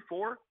he's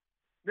 34.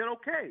 Then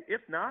okay.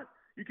 If not,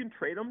 you can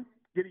trade him,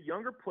 get a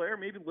younger player,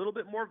 maybe a little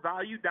bit more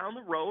value down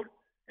the road,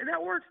 and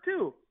that works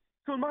too.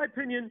 So in my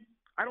opinion,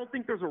 I don't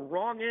think there's a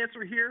wrong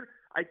answer here.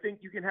 I think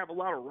you can have a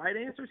lot of right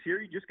answers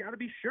here. You just got to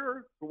be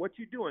sure for what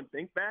you're doing.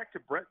 Think back to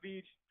Brett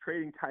Veach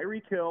trading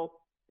Tyreek Hill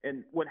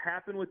and what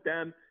happened with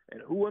them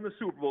and who won the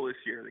Super Bowl this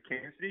year, the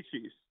Kansas City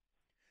Chiefs.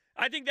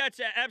 I think that's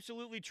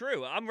absolutely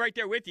true. I'm right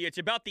there with you. It's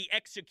about the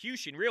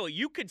execution, really.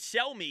 You could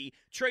sell me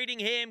trading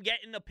him,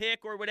 getting the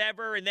pick or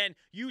whatever, and then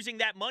using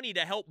that money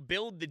to help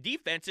build the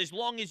defense. As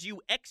long as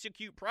you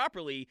execute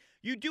properly,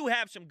 you do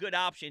have some good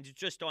options. It's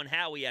just on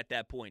Howie at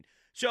that point.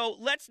 So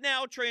let's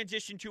now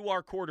transition to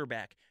our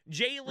quarterback,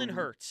 Jalen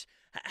Hurts.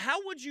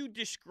 How would you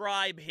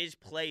describe his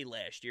play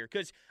last year?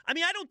 Because, I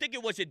don't think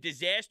it was a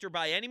disaster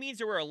by any means.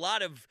 There were a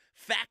lot of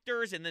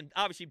factors, and then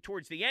obviously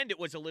towards the end it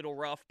was a little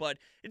rough, but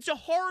it's a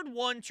hard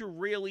one to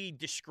really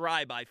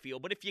describe, I feel.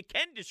 But if you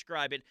can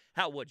describe it,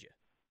 how would you?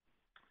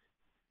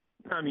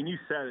 You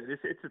said it.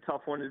 It's a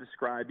tough one to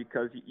describe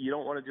because you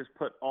don't want to just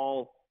put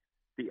all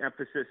the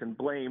emphasis and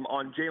blame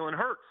on Jalen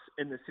Hurts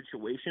in this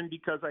situation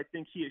because I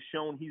think he has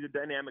shown he's a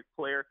dynamic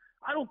player.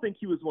 I don't think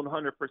he was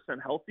 100%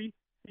 healthy.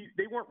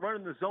 They weren't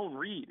running the zone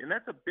read, and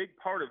that's a big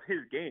part of his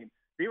game.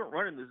 They weren't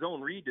running the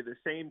zone read to the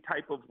same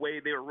type of way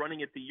they were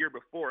running it the year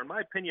before. In my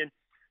opinion,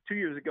 2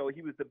 years ago,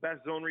 he was the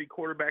best zone read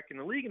quarterback in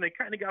the league, and they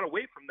kind of got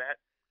away from that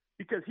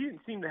because he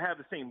didn't seem to have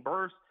the same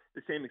burst,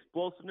 the same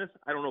explosiveness.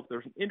 I don't know if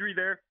there's an injury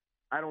there.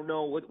 I don't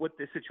know what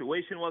the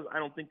situation was. I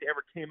don't think they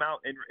ever came out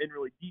and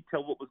really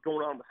detailed what was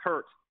going on with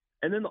Hurts.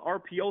 And then the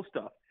RPO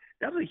stuff.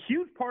 That was a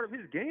huge part of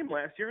his game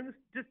last year, and this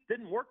just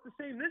didn't work the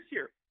same this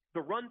year.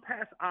 The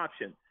run-pass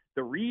option.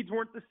 The reads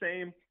weren't the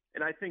same,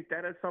 and I think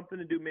that has something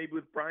to do maybe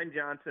with Brian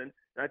Johnson,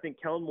 and I think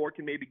Kellen Moore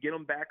can maybe get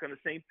them back on the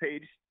same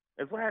page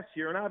as last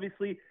year. And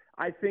obviously,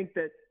 I think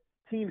that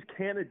teams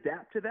can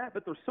adapt to that,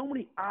 but there's so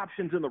many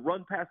options in the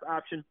run-pass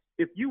option.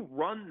 If you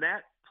run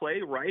that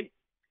play right,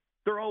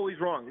 they're always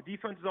wrong. The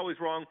defense is always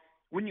wrong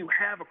when you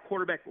have a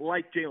quarterback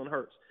like Jalen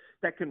Hurts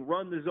that can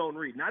run the zone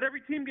read. Not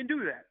every team can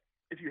do that.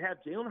 If you have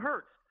Jalen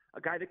Hurts,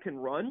 a guy that can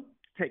run,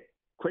 take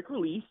quick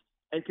release,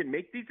 and can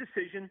make these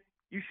decisions,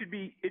 it should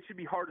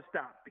be hard to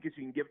stop because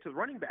you can give it to the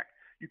running back.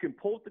 You can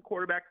pull it to the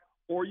quarterback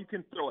or you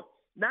can throw it.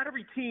 Not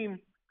every team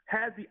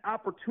has the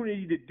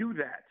opportunity to do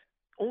that.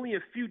 Only a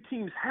few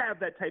teams have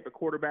that type of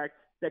quarterback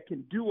that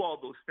can do all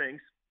those things.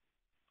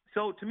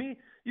 So to me,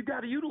 you've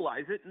got to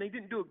utilize it, and they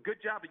didn't do a good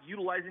job of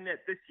utilizing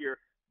that this year.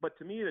 But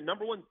to me, the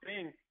number one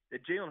thing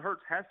that Jalen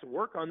Hurts has to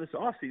work on this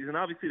offseason,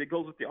 obviously that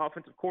goes with the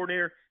offensive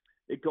coordinator,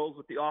 it goes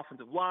with the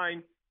offensive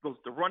line, goes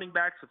to running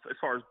backs as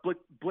far as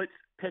blitz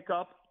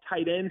pickup,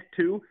 tight ends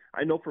too.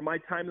 I know from my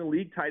time in the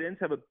league, tight ends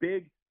have a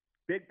big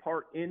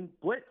part in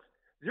blitz.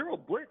 Zero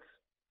blitz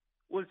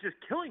was just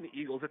killing the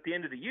Eagles at the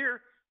end of the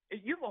year.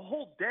 You have a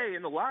whole day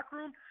in the locker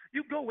room.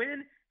 You go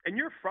in, and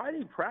your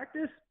Friday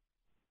practice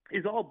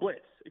is all blitz.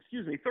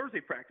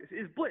 Thursday practice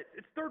is blitz.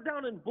 It's third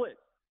down and blitz.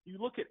 You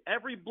look at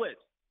every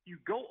blitz. You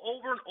go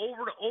over and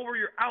over and over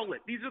your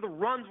outlet. These are the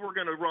runs we're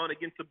going to run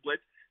against the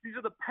blitz. These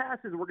are the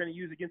passes we're going to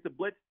use against the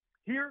blitz.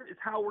 Here is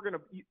how we're going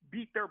to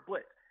beat their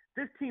blitz.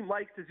 This team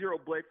likes to zero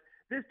blitz.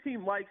 This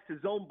team likes to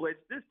zone blitz.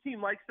 This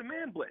team likes to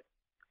man blitz.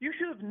 You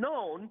should have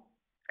known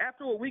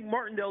after what Wink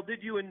Martindale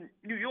did you in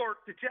New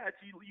York, the Jets,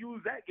 you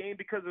lose that game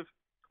because of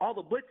all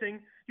the blitzing.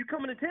 You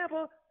come into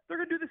Tampa, they're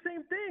going to do the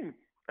same thing.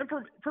 And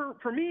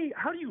for me,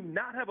 how do you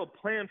not have a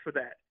plan for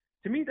that?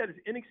 To me, that is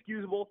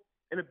inexcusable,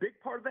 and a big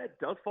part of that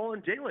does fall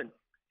on Jalen.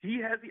 He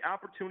has the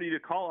opportunity to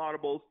call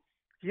audibles.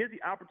 He has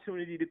the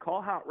opportunity to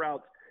call hot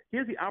routes. He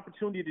has the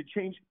opportunity to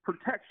change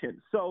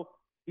protection. So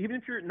even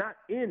if you're not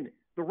in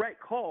the right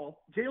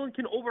call, Jalen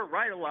can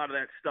override a lot of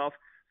that stuff.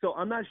 So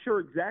I'm not sure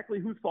exactly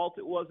whose fault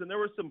it was, and there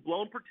were some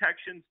blown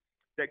protections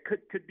that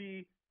could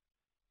be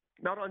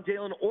not on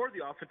Jalen or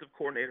the offensive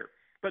coordinator.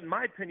 But in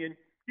my opinion,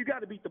 you got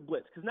to beat the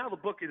blitz because now the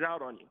book is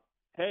out on you.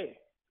 Hey,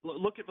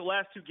 look at the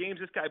last two games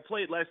this guy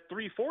played, last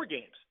 3-4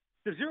 games.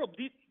 This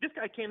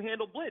guy can't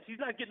handle blitz. He's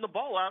not getting the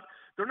ball out.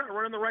 They're not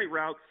running the right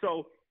route.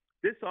 So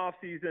this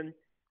offseason,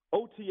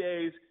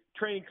 OTAs,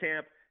 training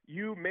camp,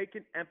 you make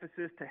an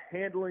emphasis to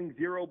handling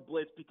zero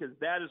blitz because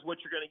that is what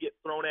you're going to get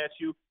thrown at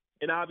you.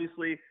 And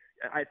obviously,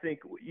 I think,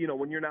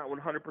 when you're not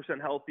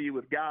 100% healthy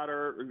with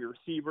Goddard or your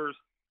receivers,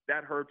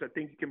 that hurts. I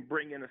think you can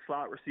bring in a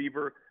slot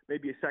receiver,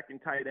 maybe a second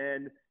tight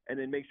end, and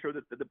then make sure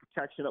that the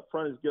protection up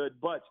front is good.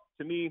 But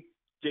to me,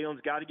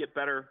 Jalen's got to get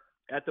better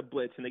at the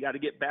blitz, and they got to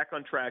get back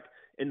on track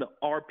in the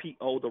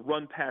RPO, the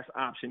run-pass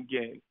option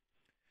game.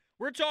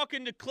 We're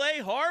talking to Clay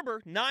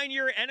Harbor,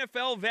 9-year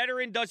NFL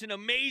veteran, does an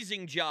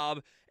amazing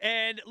job.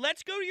 And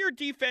let's go to your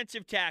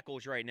defensive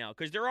tackles right now,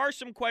 because there are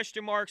some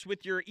question marks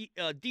with your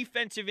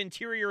defensive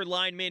interior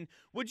linemen.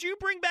 Would you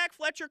bring back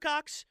Fletcher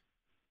Cox?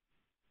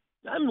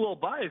 I'm a little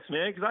biased,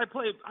 man, because I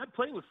played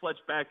with Fletch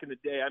back in the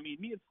day. I mean,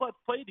 me and Fletch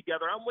played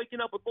together. I'm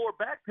waking up with lower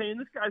back pain.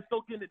 This guy's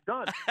still getting it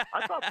done.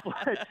 I thought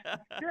Fletch,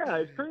 yeah,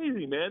 it's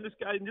crazy, man. This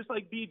guy, just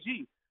like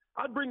BG.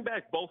 I'd bring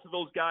back both of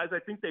those guys. I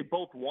think they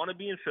both want to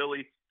be in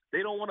Philly.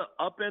 They don't want to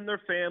upend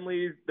their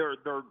families. They're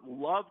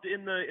loved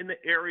in the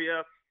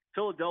area.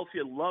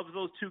 Philadelphia loves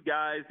those two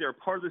guys. They're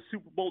part of the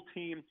Super Bowl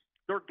team.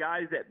 They're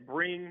guys that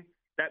bring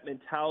that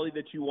mentality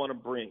that you want to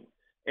bring.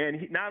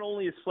 And not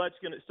only is Fletch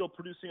still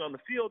producing on the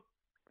field,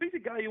 he's a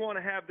guy you want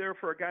to have there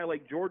for a guy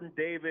like Jordan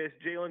Davis,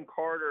 Jalen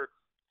Carter,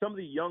 some of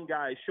the young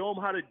guys. Show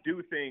them how to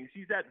do things.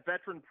 He's that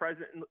veteran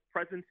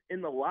presence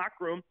in the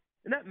locker room,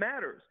 and that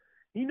matters.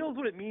 He knows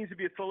what it means to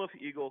be a Philadelphia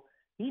Eagle.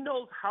 He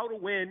knows how to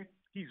win.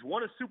 He's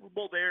won a Super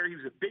Bowl there. He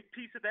was a big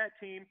piece of that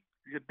team.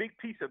 He's a big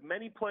piece of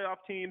many playoff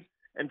teams,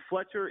 and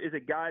Fletcher is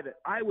a guy that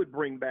I would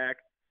bring back,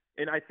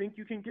 and I think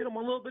you can get him a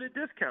little bit of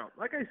discount.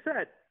 Like I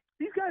said,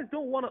 these guys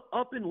don't want to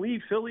up and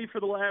leave Philly for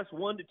the last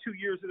 1 to 2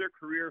 years of their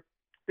career.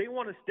 They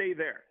want to stay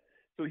there.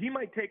 So he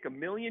might take $1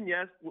 million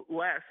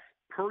less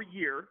per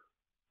year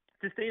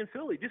to stay in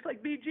Philly, just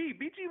like BG.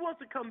 BG wants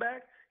to come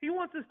back. He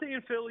wants to stay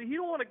in Philly. He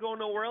don't want to go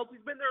nowhere else.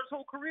 He's been there his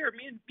whole career.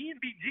 Me and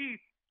BG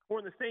were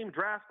in the same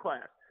draft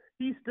class.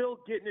 He's still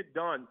getting it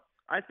done.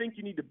 I think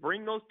you need to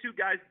bring those two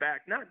guys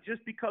back, not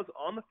just because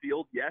on the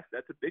field, yes,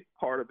 that's a big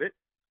part of it,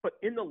 but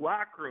in the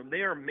locker room,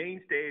 they are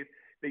mainstays.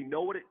 They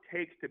know what it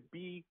takes to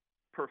be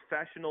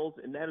professionals,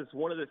 and that is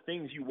one of the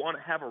things you want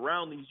to have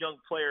around these young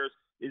players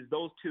is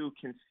those two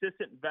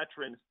consistent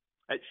veterans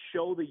that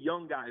show the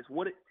young guys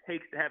what it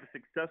takes to have a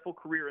successful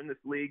career in this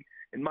league.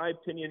 In my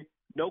opinion,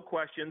 no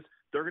questions.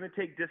 They're going to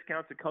take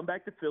discounts to come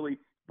back to Philly,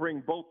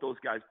 bring both those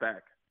guys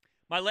back.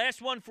 My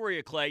last one for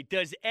you, Clay.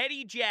 Does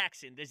Eddie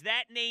Jackson, does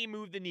that name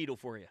move the needle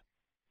for you?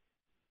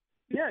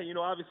 Yeah,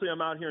 obviously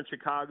I'm out here in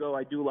Chicago.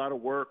 I do a lot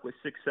of work with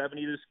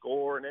 670 to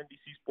Score and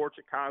NBC Sports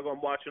Chicago. I'm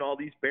watching all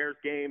these Bears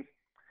games.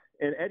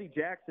 And Eddie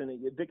Jackson,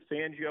 Vic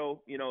Fangio,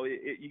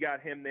 you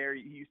got him there.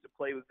 He used to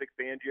play with Vic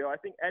Fangio. I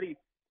think Eddie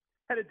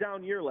had a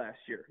down year last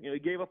year. He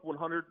gave up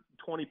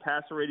 120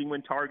 passer rating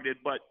when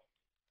targeted, but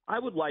I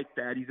would like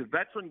that. He's a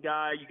veteran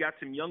guy. You got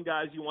some young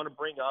guys you want to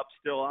bring up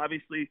still.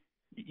 Obviously,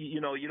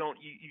 you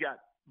got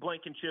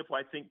Blankenship, who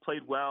I think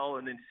played well,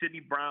 and then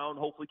Sidney Brown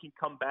hopefully can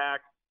come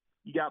back.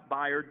 You got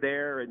Byard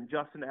there and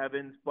Justin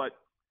Evans. But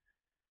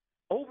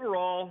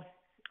overall,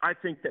 I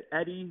think that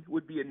Eddie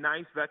would be a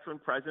nice veteran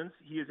presence.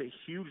 He is a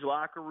huge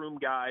locker room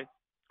guy.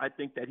 I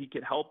think that he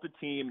could help the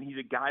team. He's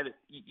a guy that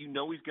he's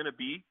going to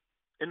be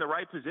in the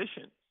right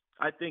position.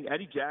 I think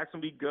Eddie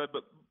Jackson would be good,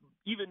 but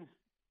even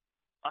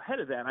ahead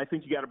of that, I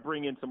think you got to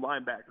bring in some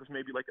linebackers,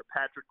 maybe like a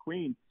Patrick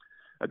Queen,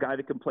 a guy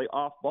that can play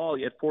off ball.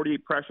 He had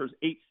 48 pressures,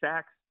 8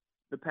 sacks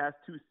the past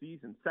 2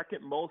 seasons,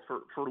 second most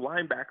for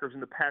linebackers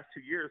in the past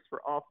 2 years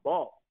for off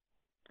ball.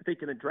 I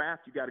think in the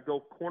draft, you got to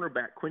go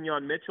cornerback.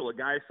 Quinyon Mitchell, a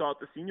guy I saw at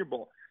the Senior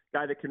Bowl,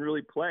 guy that can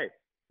really play.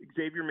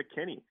 Xavier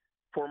McKinney,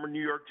 former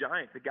New York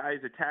Giant. The guy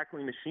is a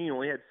tackling machine.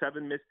 Only had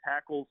 7%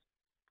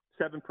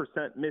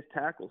 missed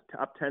tackles,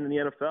 top 10 in the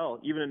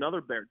NFL. Even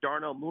another Bear,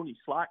 Darnell Mooney,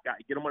 slot guy.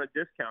 Get him on a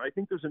discount. I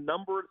think there's a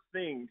number of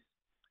things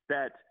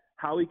that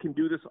Howie can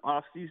do this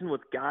offseason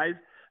with guys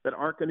that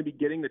aren't going to be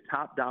getting the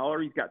top dollar.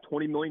 He's got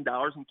 $20 million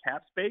in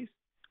cap space,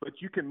 but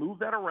you can move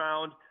that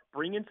around,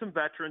 bring in some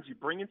veterans, you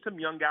bring in some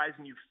young guys,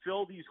 and you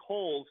fill these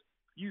holes.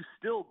 You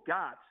still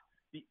got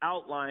the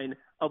outline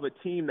of a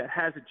team that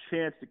has a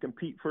chance to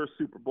compete for a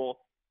Super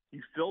Bowl.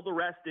 You fill the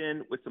rest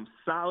in with some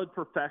solid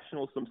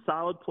professionals, some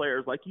solid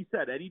players. Like you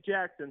said, Eddie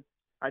Jackson,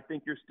 I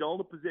think you're still in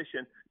a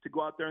position to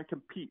go out there and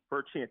compete for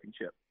a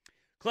championship.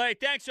 Clay,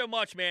 thanks so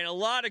much, man. A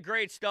lot of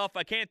great stuff.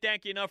 I can't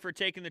thank you enough for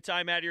taking the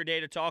time out of your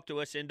day to talk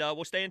to us, and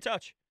we'll stay in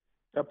touch.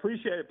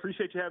 Appreciate it.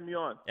 Appreciate you having me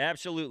on.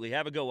 Absolutely.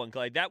 Have a good one,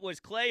 Clay. That was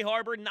Clay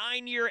Harbor,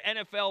 9-year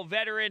NFL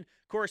veteran.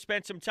 Of course,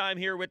 spent some time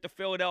here with the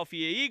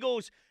Philadelphia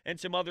Eagles and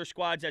some other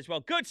squads as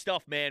well. Good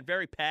stuff, man.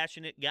 Very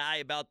passionate guy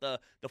about the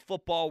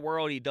football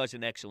world. He does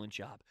an excellent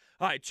job.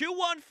 All right,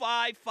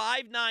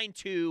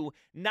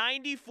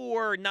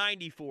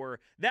 215-592-9494.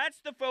 That's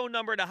the phone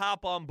number to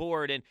hop on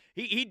board. And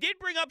he did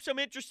bring up some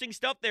interesting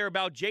stuff there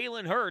about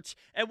Jalen Hurts.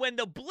 And when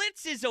the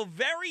blitz is a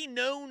very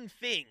known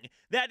thing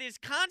that is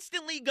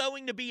constantly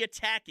going to be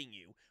attacking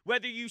you,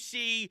 whether you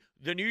see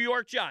the New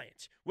York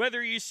Giants,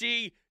 whether you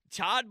see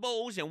Todd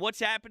Bowles and what's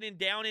happening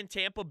down in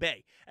Tampa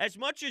Bay. As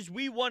much as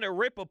we want to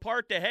rip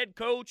apart the head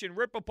coach and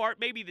rip apart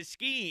maybe the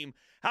scheme,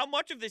 how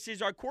much of this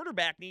is our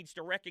quarterback needs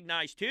to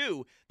recognize,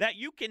 too, that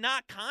you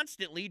cannot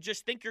constantly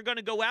just think you're going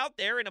to go out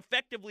there and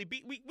effectively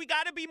beat. We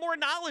got to be more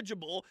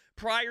knowledgeable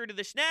prior to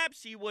the snap,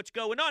 see what's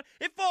going on.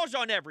 It falls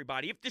on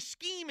everybody. If the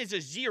scheme is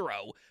a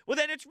 0, well,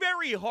 then it's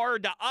very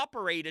hard to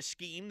operate a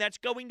scheme that's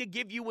going to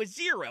give you a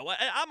 0.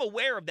 I'm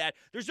aware of that.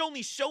 There's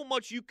only so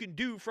much you can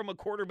do from a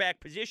quarterback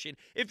position.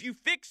 If you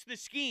fix fix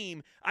the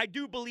scheme, I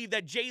do believe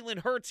that Jalen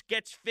Hurts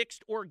gets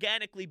fixed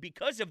organically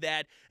because of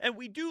that. And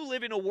we do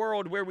live in a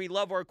world where we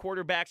love our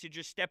quarterbacks to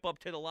just step up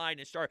to the line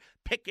and start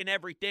picking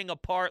everything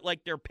apart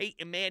like they're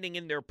Peyton Manning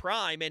in their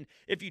prime. And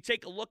if you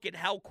take a look at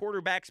how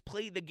quarterbacks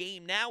play the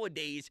game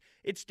nowadays,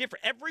 it's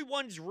different.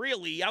 Everyone's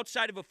really,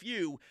 outside of a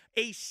few,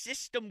 a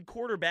system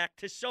quarterback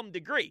to some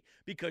degree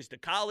because the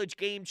college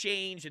game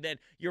changed and then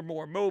you're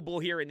more mobile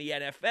here in the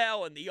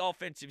NFL and the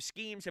offensive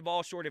schemes have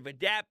all sort of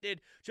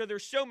adapted. So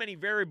there's so many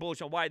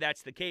variables on why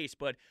that's the case,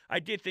 but I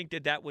did think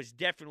that was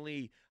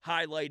definitely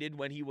highlighted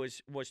when he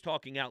was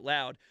talking out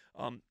loud.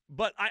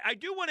 But I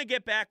do want to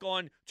get back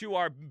on to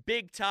our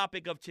big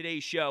topic of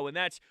today's show, and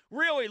that's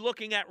really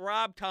looking at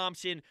Rob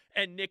Thomson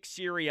and Nick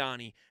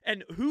Sirianni.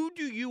 And who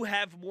do you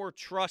have more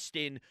trust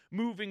in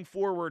moving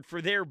forward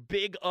for their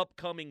big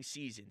upcoming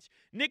seasons?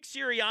 Nick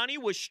Sirianni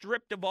was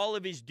stripped of all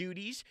of his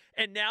duties,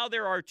 and now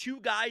there are two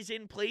guys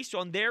in place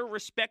on their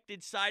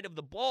respected side of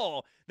the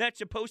ball that's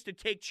supposed to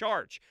take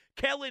charge.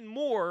 Kellen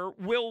Moore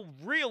will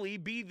really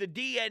be the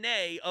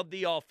DNA of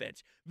the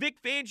offense. Vic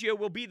Fangio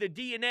will be the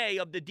DNA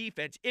of the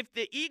defense. If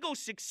the Eagles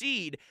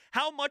succeed,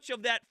 how much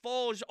of that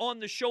falls on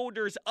the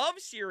shoulders of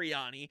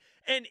Sirianni?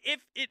 And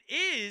if it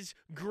is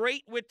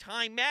great with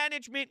time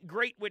management,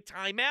 great with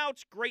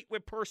timeouts, great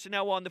with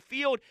personnel on the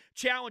field,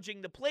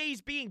 challenging the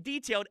plays, being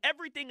detailed,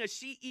 everything a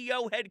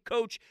CEO head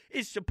coach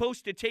is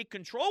supposed to take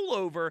control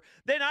over,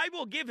 then I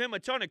will give him a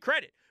ton of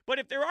credit. But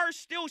if there are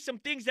still some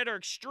things that are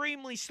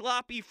extremely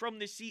sloppy from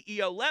the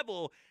CEO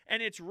level,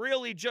 and it's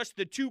really just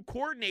the two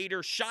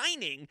coordinators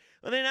shining,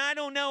 then I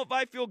don't know if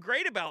I feel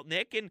great about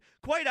Nick. And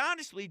quite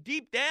honestly,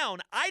 deep down,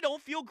 I don't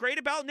feel great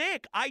about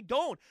Nick. I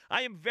don't.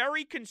 I am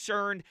very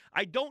concerned.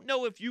 I don't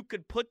know if you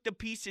could put the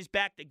pieces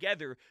back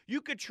together.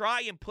 You could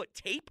try and put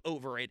tape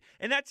over it.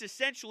 And that's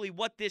essentially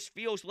what this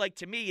feels like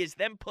to me, is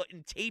them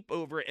putting tape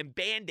over it and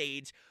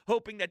Band-Aids,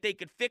 hoping that they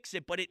could fix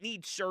it, but it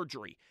needs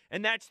surgery.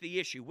 And that's the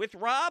issue. With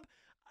Rob,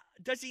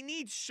 does he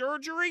need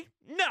surgery?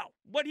 No.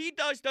 What he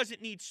does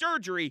doesn't need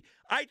surgery.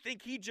 I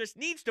think he just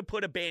needs to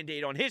put a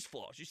Band-Aid on his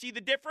flaws. You see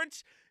the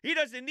difference? He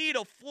doesn't need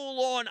a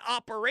full-on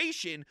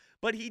operation,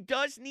 but he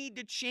does need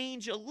to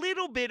change a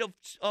little bit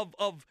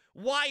of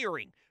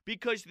wiring,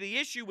 because the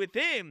issue with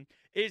him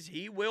is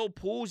he will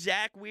pull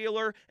Zach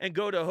Wheeler and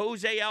go to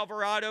Jose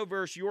Alvarado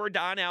versus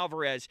Yordan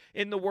Alvarez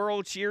in the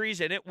World Series,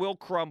 and it will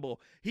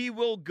crumble. He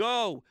will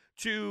go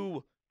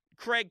to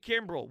Craig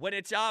Kimbrell when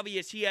it's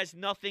obvious he has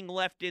nothing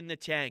left in the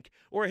tank.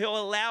 Or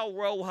he'll allow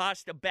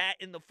Rojas to bat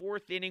in the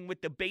fourth inning with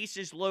the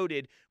bases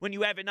loaded when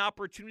you have an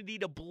opportunity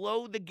to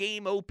blow the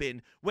game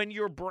open, when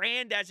your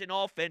brand as an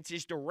offense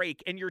is to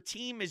rake and your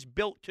team is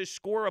built to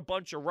score a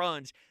bunch of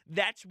runs.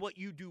 That's what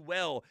you do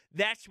well.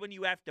 That's when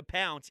you have to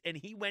pounce. And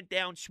he went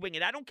down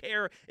swinging. I don't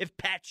care if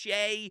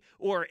Pache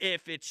or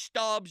if it's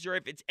Stubbs or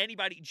if it's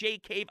anybody, Jay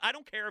Cave. I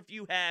don't care if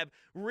you have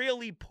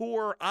really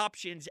poor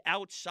options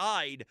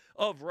outside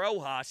of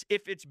Rojas.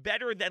 If it's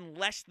better than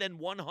less than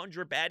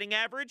 100 batting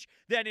average,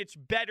 then it's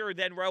better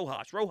than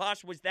Rojas.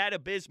 Rojas was that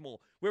abysmal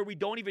where we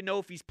don't even know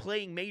if he's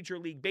playing Major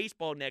League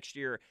Baseball next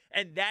year,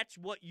 and that's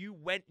what you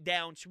went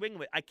down swinging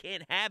with. I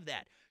can't have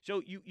that.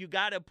 So you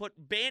got to put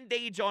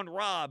Band-Aids on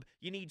Rob.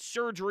 You need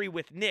surgery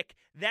with Nick.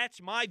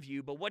 That's my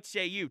view, but what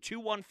say you?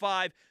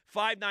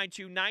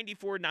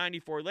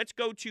 215-592-9494. Let's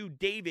go to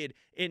David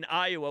in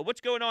Iowa. What's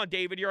going on,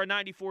 David? You're on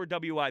 94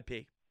 WIP.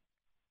 Hey,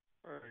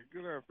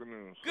 good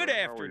afternoon, sir. Good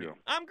afternoon.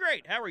 I'm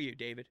great. How are you,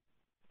 David?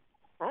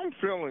 I'm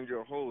feeling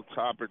your whole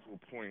topical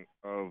point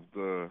of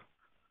the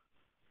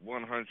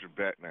 100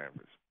 batting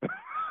average.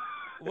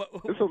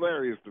 It's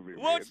hilarious to me.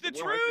 Well, it's the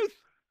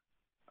truth.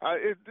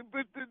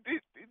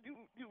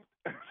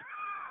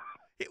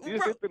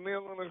 You hit the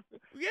nail on the.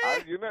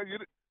 Yeah. You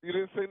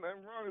didn't say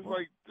nothing wrong. It's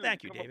like, dude,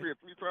 thank you, come David. up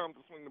here 3 times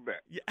to swing the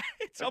bat. Yeah,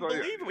 it's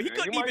unbelievable. He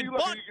couldn't even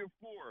bunt. You get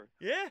 4.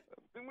 Yeah.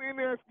 Then we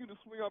didn't ask you to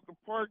swing out the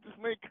park. Just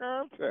make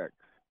contact.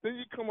 Then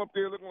you come up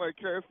there looking like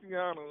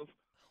Castellanos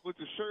with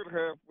the shirt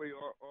halfway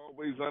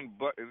always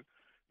unbuttoned.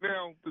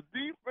 Now, the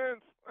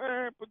defense,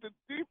 but the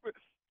defense,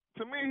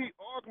 to me, he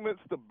augments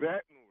the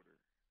batting order.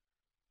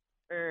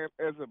 And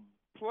as a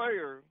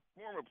player,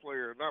 former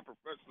player, not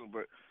professional,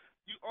 but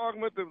you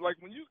augment the, like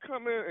when you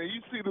come in and you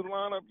see the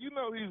lineup, you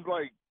know he's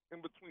like in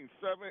between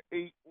 7,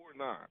 8, or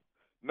 9.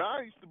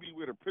 9 used to be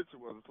where the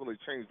pitcher was until they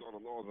changed all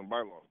the laws and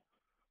bylaws.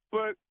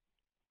 But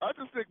I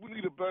just think we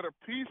need a better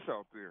piece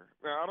out there.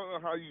 Now, I don't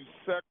know how you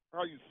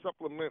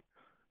supplement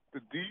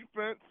the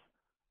defense.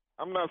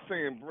 I'm not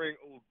saying bring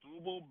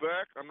Odubel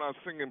back. I'm not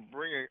saying saying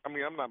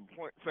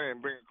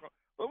bring.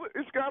 But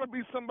it's got to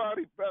be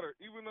somebody better.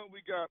 Even though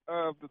we got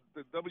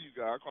the W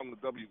guy, I call him the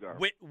W guy.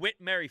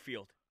 Whit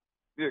Merrifield.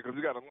 Yeah, because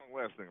we got a long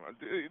last name.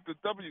 The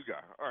W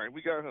guy. All right,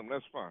 we got him.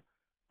 That's fine.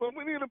 But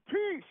we need a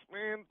piece,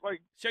 man.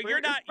 Like, so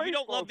you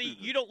don't love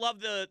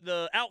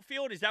the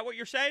outfield? Is that what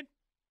you're saying?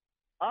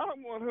 I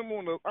want him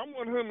in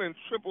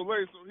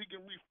AAA so he can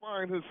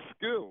refine his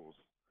skills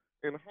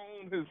and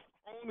hone his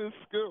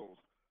skills.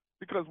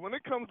 Because when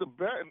it comes to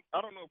batting,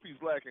 I don't know if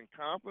he's lacking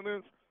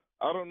confidence.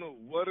 I don't know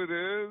what it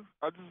is.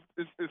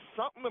 It's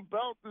something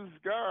about this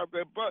guy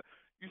but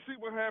You see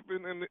what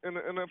happened in the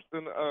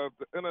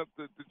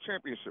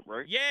championship,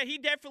 right? Yeah, he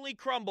definitely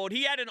crumbled.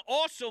 He had an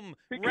awesome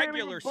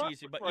regular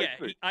season, but yeah,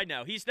 I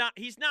know he's not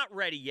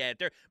ready yet.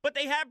 But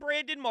they have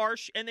Brandon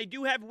Marsh, and they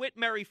do have Whit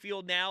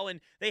Merrifield now, and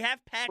they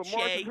have Pat But Shea.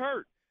 Marsh is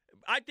hurt.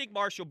 I think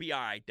Marsh will be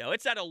all right, though.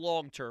 It's not a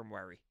long-term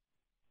worry.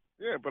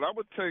 Yeah, but I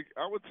would take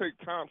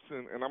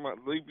Thompson, and I'm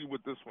gonna leave you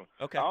with this one.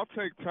 Okay. I'll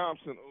take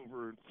Thompson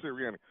over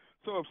Sirianni.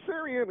 So if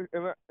Sirianni,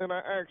 and I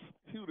asked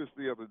Hugh this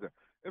the other day,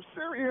 if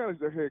Sirianni's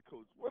the head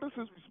coach, what is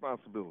his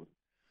responsibility?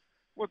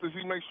 What, does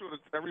he make sure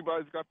that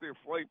everybody's got their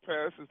flight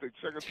passes? They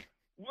check it.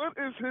 What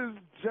is his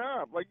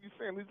job? Like you're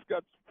saying, he's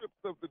got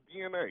stripped of the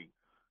DNA.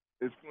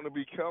 It's going to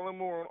be Kellen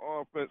Moore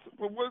on offense.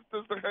 But what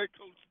does the head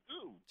coach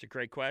do? It's a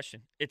great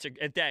question.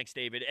 And thanks,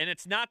 David. And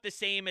it's not the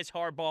same as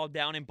Harbaugh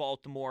down in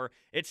Baltimore.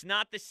 It's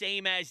not the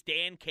same as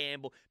Dan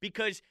Campbell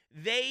because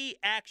they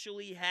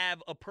actually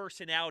have a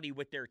personality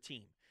with their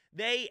team.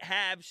 They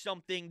have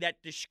something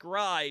that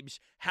describes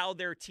how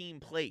their team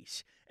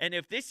plays. And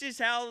if this is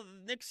how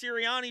Nick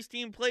Sirianni's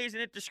team plays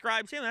and it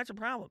describes him, that's a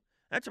problem.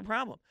 That's a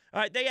problem. All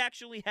right, they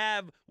actually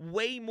have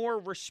way more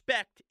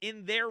respect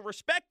in their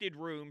respected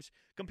rooms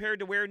compared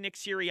to where Nick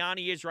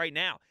Sirianni is right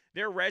now.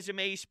 Their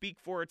resumes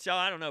speak for itself.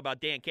 I don't know about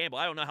Dan Campbell.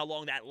 I don't know how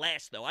long that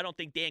lasts, though. I don't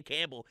think Dan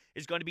Campbell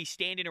is going to be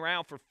standing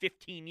around for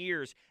 15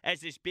 years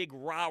as this big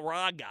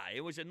rah-rah guy.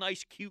 It was a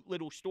nice, cute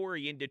little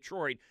story in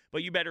Detroit,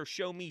 but you better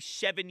show me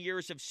 7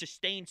 years of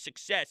sustained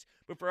success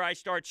before I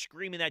start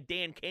screaming that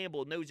Dan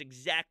Campbell knows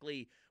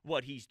exactly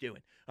what he's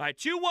doing. All right,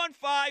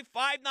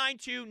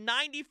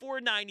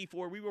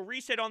 215-592-9494. We will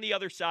reset on the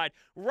other side.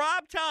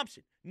 Rob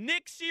Thomson,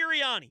 Nick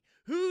Sirianni,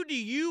 who do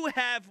you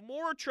have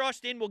more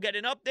trust in? We'll get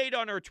an update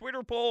on our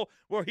Twitter poll.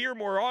 We'll hear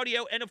more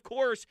audio. And, of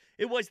course,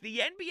 it was the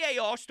NBA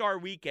All-Star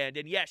Weekend.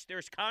 And, yes,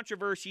 there's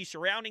controversy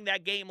surrounding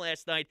that game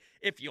last night.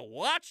 If you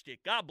watched it,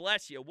 God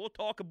bless you. We'll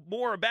talk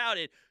more about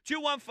it.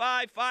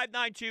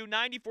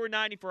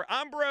 215-592-9494.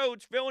 I'm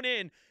Broads filling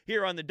in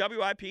here on the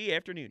WIP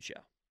Afternoon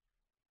Show.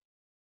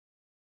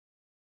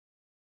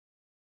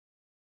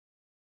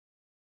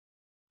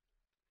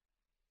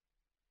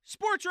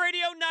 Sports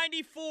Radio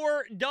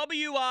 94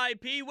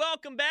 WIP.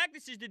 Welcome back.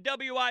 This is the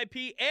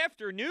WIP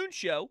Afternoon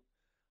Show.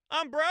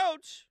 I'm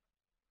Broads.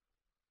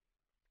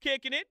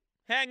 Kicking it,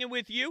 hanging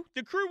with you.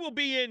 The crew will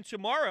be in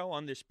tomorrow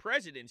on this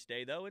President's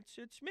Day, though. It's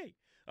me.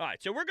 All right,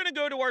 so we're going to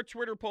go to our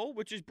Twitter poll,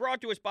 which is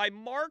brought to us by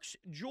Mark's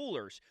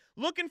Jewelers.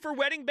 Looking for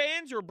wedding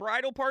bands or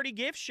bridal party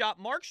gifts? Shop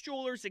Mark's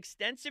Jewelers'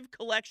 extensive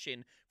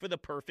collection for the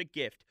perfect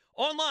gift.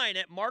 Online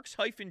at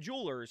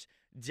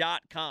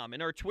marks-jewelers.com.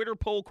 And our Twitter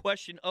poll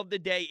question of the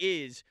day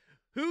is,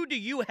 who do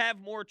you have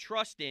more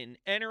trust in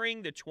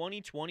entering the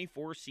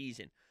 2024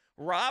 season?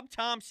 Rob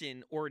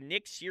Thomson or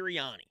Nick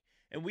Sirianni?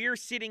 And we are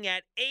sitting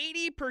at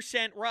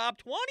 80% Rob,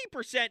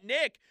 20%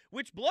 Nick,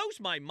 which blows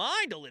my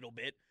mind a little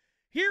bit.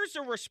 Here's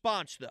a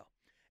response, though.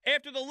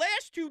 After the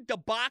last two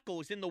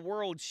debacles in the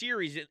World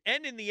Series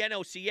and in the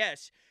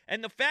NLCS,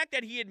 and the fact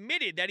that he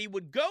admitted that he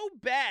would go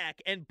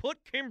back and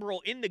put Kimbrel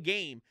in the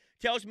game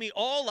tells me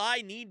all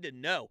I need to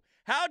know.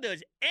 How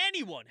does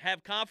anyone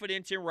have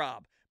confidence in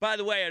Rob? By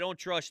the way, I don't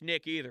trust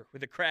Nick either with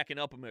the cracking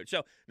up mood.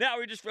 So now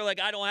we just feel like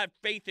I don't have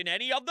faith in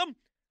any of them?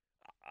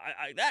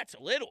 That's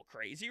a little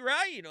crazy,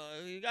 right? You know,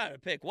 you got to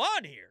pick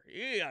one here.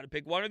 You got to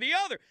pick one or the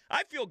other.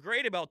 I feel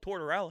great about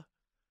Tortorella.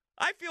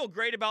 I feel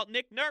great about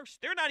Nick Nurse.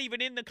 They're not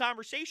even in the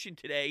conversation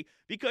today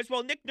because,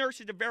 well, Nick Nurse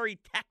is a very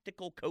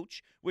tactical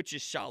coach, which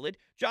is solid.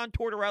 John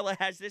Tortorella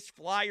has this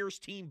Flyers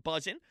team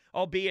buzzing,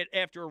 albeit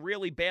after a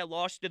really bad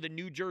loss to the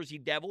New Jersey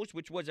Devils,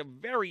 which was a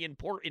very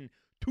important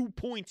 2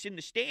 points in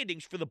the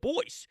standings for the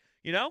boys.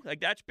 You know,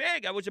 like that's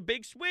big. That was a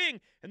big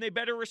swing, and they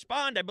better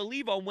respond. I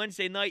believe on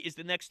Wednesday night is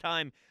the next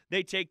time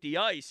they take the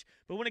ice.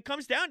 But when it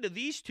comes down to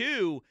these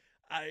two,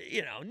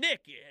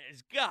 Nick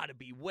has got to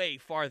be way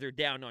farther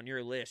down on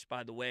your list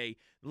by the way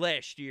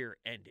last year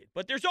ended.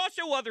 But there's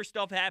also other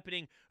stuff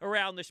happening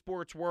around the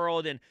sports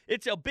world, and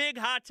it's a big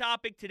hot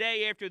topic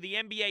today after the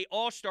NBA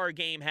All-Star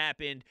Game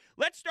happened.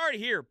 Let's start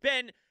here.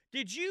 Ben,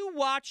 did you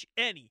watch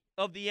any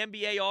of the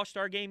NBA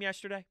All-Star Game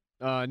yesterday?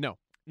 No.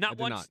 Not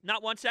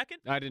 1 second?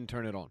 I didn't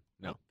turn it on.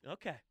 No.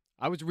 Okay.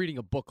 I was reading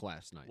a book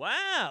last night.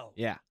 Wow.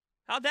 Yeah.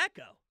 How'd that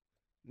go?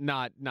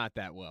 Not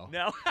that well.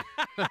 No.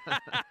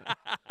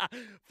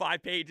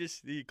 5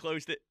 pages. You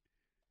closed it.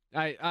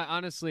 I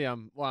honestly,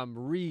 I'm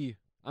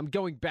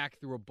going back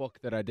through a book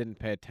that I didn't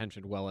pay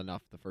attention well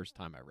enough the first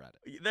time I read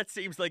it. That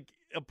seems like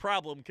a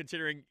problem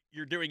considering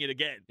you're doing it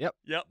again. Yep.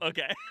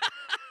 Okay.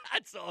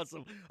 That's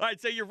awesome. All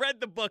right, so you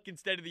read the book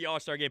instead of the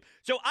All-Star Game.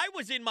 So I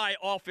was in my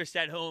office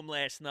at home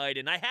last night,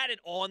 and I had it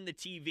on the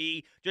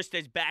TV just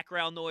as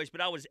background noise,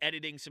 but I was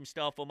editing some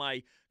stuff on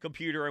my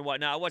computer and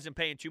whatnot. I wasn't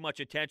paying too much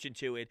attention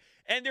to it.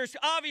 And there's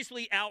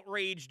obviously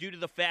outrage due to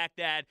the fact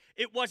that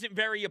it wasn't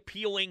very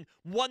appealing.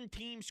 One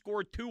team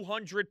scored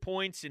 200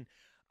 points, and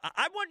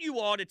I want you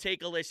all to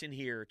take a listen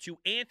here to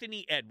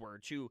Anthony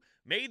Edwards, who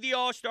made the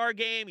All-Star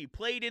Game. He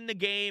played in the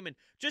game, and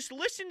just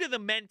listen to the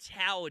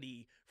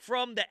mentality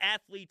from the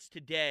athletes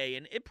today.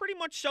 And it pretty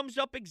much sums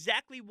up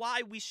exactly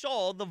why we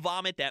saw the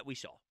vomit that we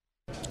saw.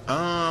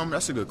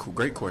 That's a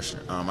great question.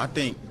 I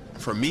think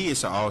for me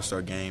it's an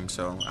all-star game,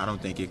 so I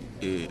don't think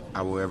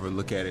I will ever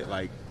look at it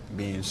like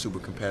being super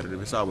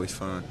competitive. It's always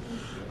fun,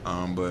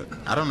 but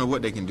I don't know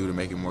what they can do to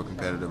make it more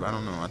competitive. I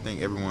don't know. I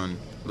think everyone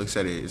looks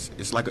at it.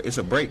 It's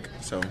a break,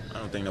 so I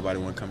don't think nobody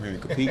want to come here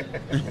and compete.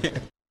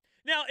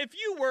 Now, if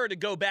you were to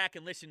go back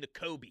and listen to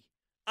Kobe,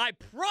 I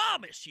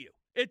promise you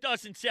it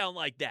doesn't sound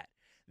like that.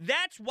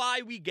 That's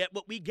why we get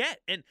what we get.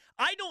 And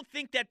I don't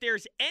think that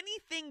there's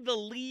anything the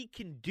league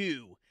can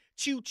do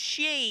to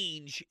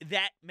change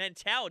that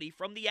mentality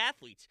from the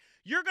athletes.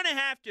 You're going to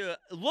have to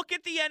look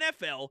at the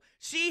NFL,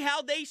 see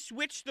how they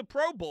switch the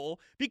Pro Bowl,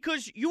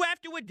 because you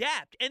have to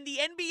adapt. And the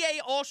NBA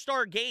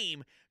All-Star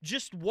Game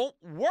just won't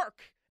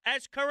work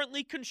as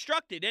currently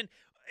constructed. And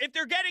if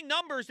they're getting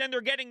numbers, then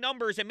they're getting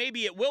numbers, and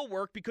maybe it will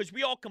work because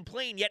we all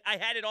complain, yet I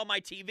had it on my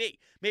TV.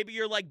 Maybe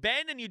you're like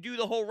Ben and you do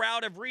the whole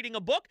route of reading a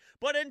book,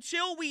 but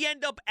until we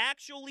end up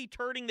actually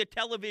turning the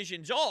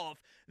televisions off,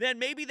 then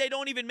maybe they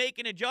don't even make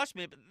an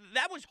adjustment. But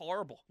that was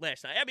horrible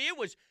last night. I mean,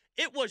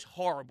 it was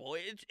horrible.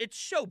 It's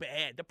so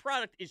bad. The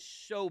product is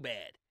so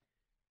bad.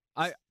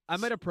 I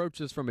might approach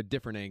this from a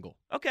different angle.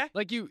 Okay.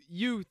 Like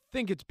you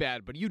think it's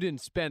bad, but you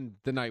didn't spend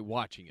the night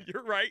watching it.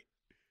 You're right.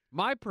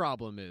 My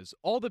problem is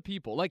all the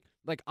people, like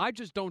I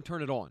just don't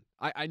turn it on.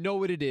 I know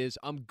what it is.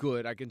 I'm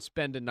good. I can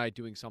spend a night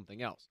doing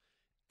something else.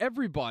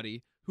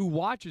 Everybody who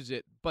watches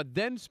it but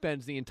then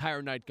spends the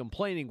entire night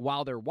complaining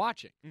while they're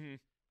watching,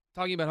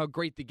 talking about how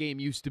great the game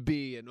used to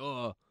be and,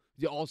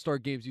 the All-Star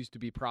games used to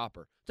be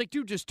proper. It's like,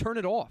 dude, just turn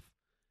it off.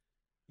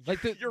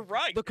 Like you're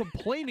right. The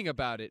complaining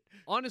about it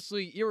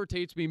honestly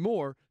irritates me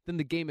more than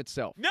the game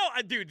itself. No,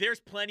 dude, there's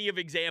plenty of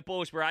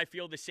examples where I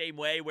feel the same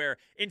way, where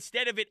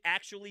instead of it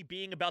actually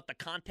being about the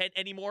content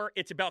anymore,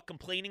 it's about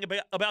complaining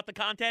about the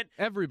content.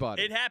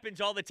 Everybody. It happens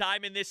all the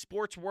time in this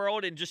sports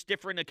world and just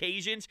different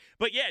occasions.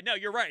 But yeah, no,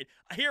 you're right.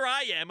 Here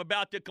I am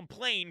about to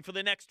complain for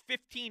the next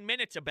 15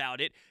 minutes about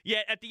it,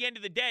 yet at the end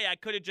of the day, I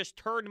could have just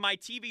turned my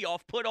TV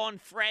off, put on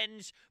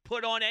Friends,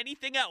 put on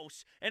anything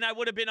else, and I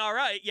would have been all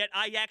right, yet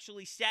I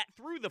actually sat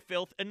through the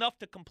filth enough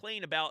to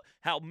complain about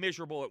how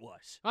miserable it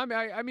was.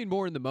 I mean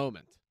more in the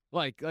moment.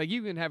 Like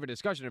you can have a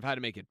discussion of how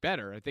to make it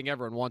better. I think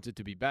everyone wants it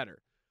to be better.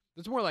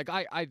 It's more like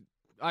I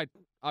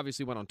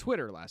obviously went on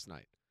Twitter last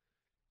night,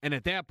 and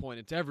at that point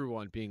it's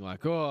everyone being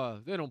like, oh,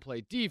 they don't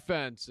play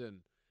defense, and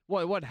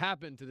what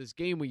happened to this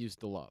game we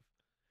used to love?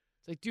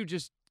 It's like, dude,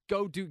 just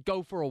go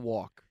for a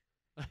walk.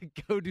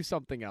 Go do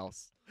something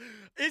else.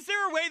 Is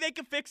there a way they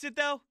can fix it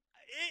though?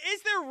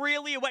 Is there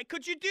really a way?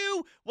 Could you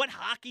do what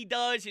hockey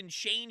does and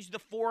change the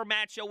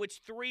format so it's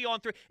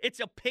 3-on-3?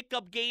 It's a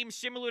pickup game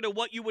similar to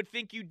what you would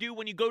think you do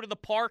when you go to the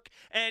park.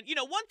 And,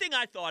 one thing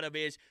I thought of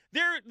is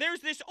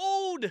there's this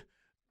old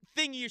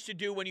thing you used to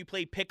do when you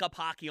played pickup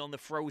hockey on the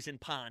frozen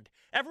pond.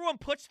 Everyone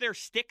puts their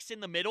sticks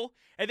in the middle,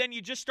 and then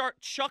you just start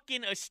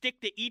chucking a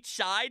stick to each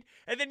side,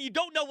 and then you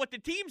don't know what the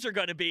teams are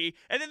going to be,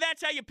 and then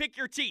that's how you pick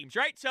your teams,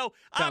 right? So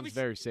sounds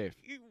very safe.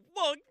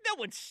 Well, no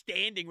one's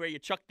standing where you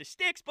chuck the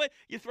sticks, but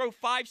you throw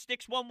 5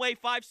 sticks one way,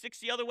 5 sticks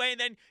the other way, and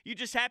then you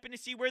just happen to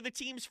see where the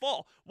teams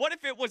fall. What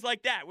if it was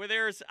like that, where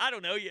there's, I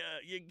don't know,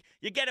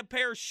 you get a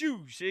pair of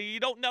shoes. You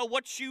don't know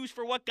what shoes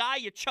for what guy.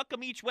 You chuck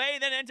them each way,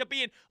 and then it ends up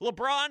being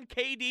LeBron,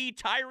 KD,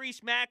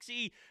 Tyrese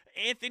Maxey,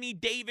 Anthony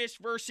Davis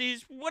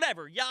versus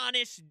whatever,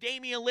 Giannis,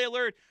 Damian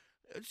Lillard.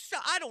 So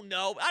I don't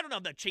know. I don't know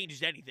if that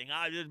changes anything.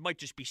 It might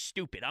just be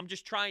stupid. I'm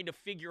just trying to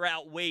figure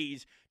out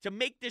ways to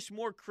make this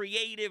more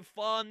creative,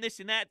 fun,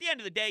 this and that. At the end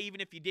of the day, even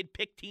if you did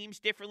pick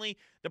teams differently,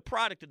 the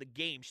product of the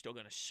game's still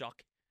going to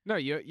suck. No,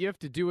 you have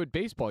to do what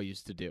baseball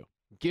used to do.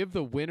 Give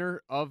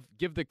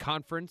the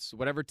conference,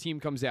 whatever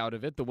team comes out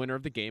of it, the winner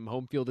of the game,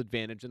 home field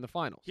advantage in the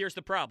finals. Here's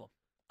the problem.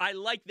 I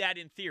like that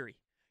in theory.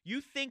 You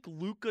think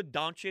Luka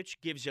Doncic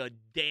gives a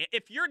damn?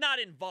 If you're not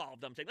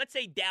involved, I'm saying, let's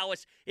say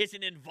Dallas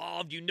isn't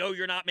involved,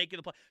 you're not making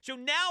the play. So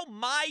now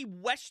my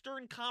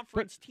Western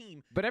Conference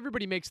team. But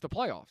everybody makes the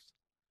playoffs.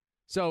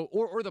 So,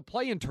 or the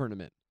play-in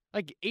tournament.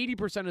 Like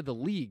 80% of the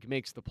league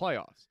makes the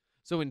playoffs.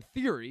 So in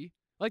theory,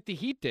 like the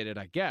Heat did it,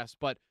 I guess,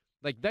 but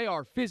like they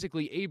are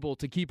physically able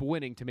to keep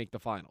winning to make the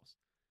finals.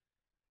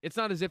 It's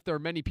not as if there are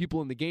many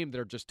people in the game that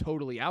are just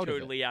totally out of it.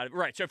 Totally out of it.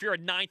 Right. So if you're a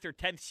 9th or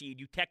 10th seed,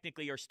 you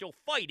technically are still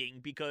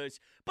fighting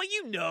because, but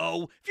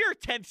if you're a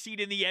 10th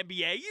seed in the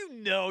NBA,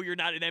 you're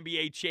not an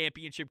NBA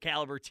championship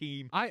caliber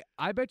team.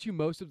 I bet you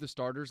most of the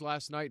starters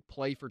last night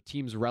play for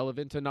teams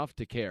relevant enough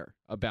to care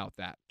about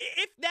that.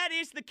 If that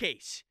is the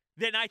case,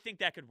 then I think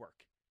that could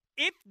work.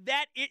 If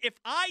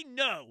I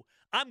know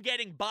I'm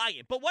getting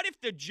buy-in, but what if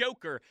the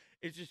Joker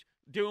is just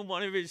doing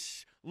one of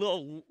his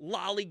little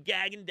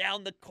lollygagging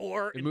down the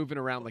court. And moving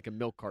around like a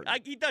milk carton.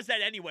 He does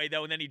that anyway,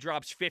 though, and then he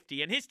drops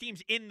 50. And his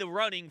team's in the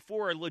running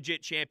for a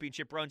legit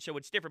championship run, so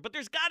it's different. But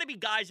there's got to be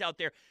guys out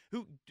there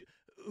who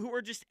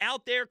are just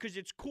out there because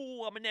it's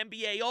cool. I'm an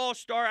NBA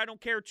All-Star. I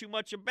don't care too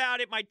much about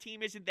it. My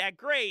team isn't that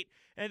great.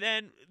 And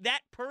then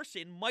that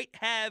person might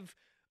have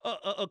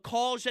a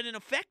cause and an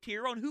effect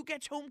here on who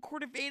gets home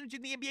court advantage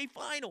in the NBA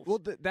Finals.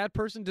 Well, that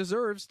person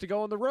deserves to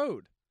go on the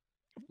road.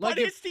 But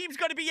his team's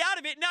going to be out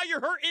of it. Now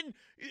you're hurting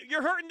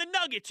the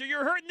Nuggets or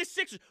you're hurting the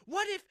Sixers.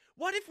 What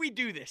if we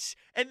do this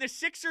and the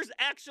Sixers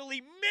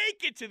actually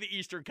make it to the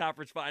Eastern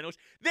Conference Finals?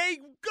 They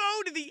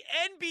go to the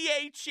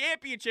NBA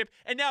championship,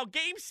 and now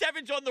Game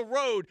 7's on the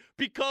road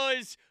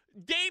because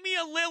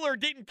Damian Lillard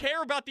didn't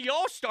care about the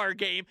All-Star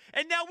game,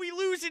 and now we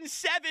lose in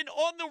 7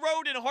 on the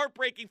road in a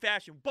heartbreaking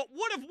fashion. But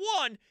would have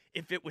won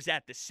if it was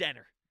at the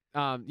center.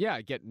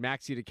 Get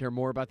Maxey to care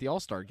more about the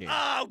All-Star game.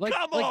 Oh,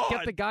 come on!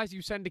 Get the guys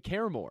you send to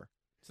care more.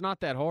 It's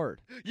not that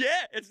hard.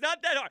 Yeah, it's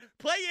not that hard.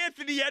 Play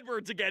Anthony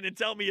Edwards again and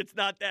tell me it's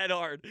not that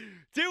hard.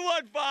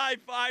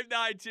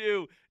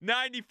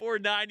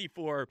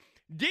 215-592-9494.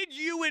 Did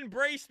you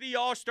embrace the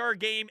All-Star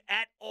game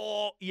at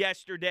all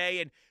yesterday?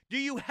 And do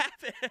you have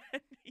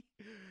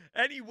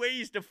any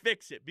ways to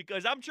fix it?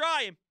 Because I'm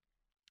trying.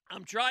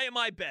 I'm trying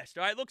my best.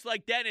 All right, looks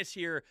like Dennis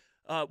here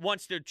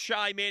wants to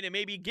chime in and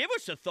maybe give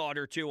us a thought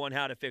or two on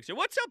how to fix it.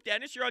 What's up,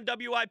 Dennis? You're on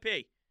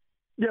WIP.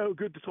 Yo,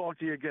 good to talk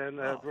to you again,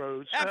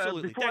 Bros.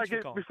 Absolutely.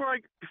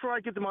 Before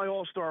I get to my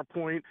All-Star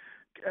point,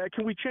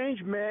 can we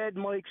change Mad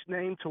Mike's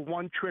name to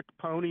One Trick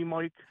Pony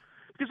Mike?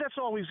 Because that's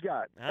all he's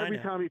got every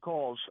time he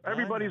calls.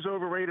 Everybody's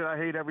overrated. I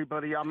hate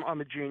everybody. I'm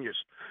a genius.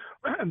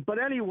 But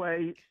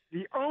anyway,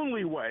 the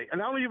only way,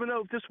 and I don't even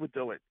know if this would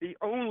do it, the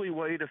only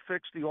way to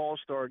fix the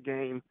All-Star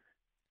game,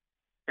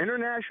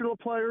 international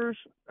players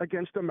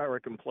against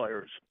American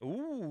players.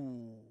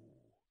 Ooh.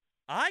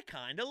 I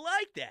kind of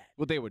like that.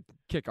 Well, they would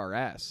kick our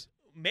ass.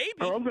 Maybe.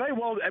 Okay,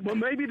 well,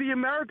 maybe the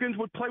Americans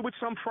would play with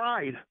some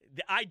pride.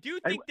 I do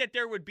think that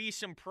there would be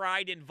some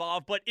pride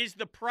involved, but is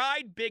the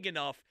pride big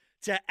enough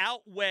to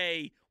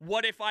outweigh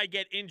what if I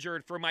get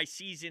injured for my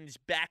season's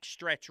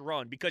backstretch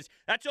run? Because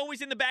that's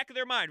always in the back of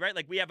their mind, right?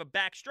 Like, we have a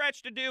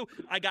backstretch to do.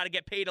 I got to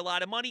get paid a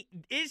lot of money.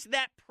 Is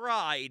that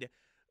pride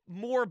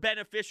more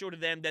beneficial to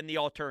them than the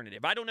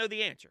alternative? I don't know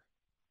the answer.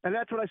 And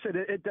that's what I said.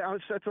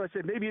 That's what I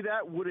said. Maybe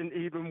that wouldn't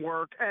even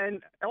work.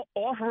 And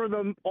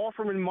offering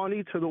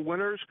money to the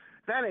winners,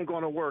 that ain't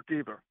going to work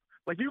either.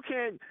 Like, you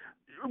can't.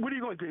 What are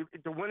you going to do?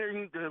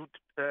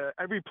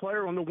 Every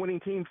player on the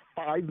winning team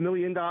 $5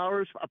 million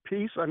a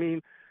piece. I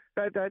mean,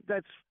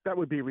 that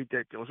would be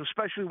ridiculous,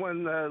 especially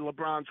when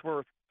LeBron's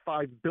worth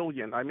 $5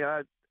 billion. I mean,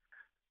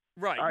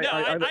 right.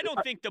 I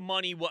don't think the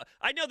money was.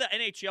 I know the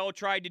NHL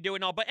tried to do it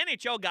and all, but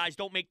NHL guys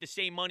don't make the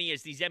same money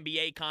as these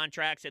NBA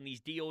contracts and these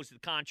deals, the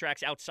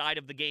contracts outside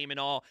of the game and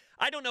all.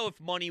 I don't know if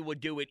money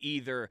would do it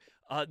either.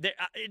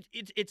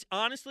 It's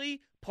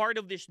honestly part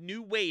of this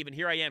new wave, and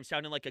here I am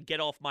sounding like a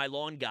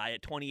get-off-my-lawn guy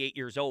at 28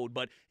 years old,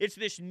 but it's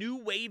this new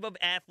wave of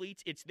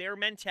athletes. It's their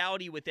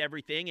mentality with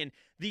everything, and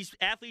these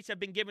athletes have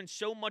been given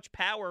so much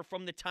power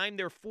from the time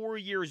they're 4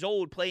 years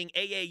old playing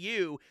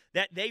AAU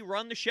that they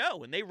run the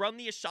show, and they run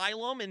the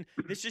asylum, and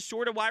this is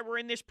sort of why we're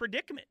in this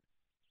predicament.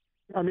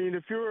 I mean,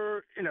 if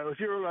you're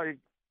like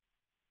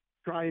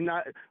trying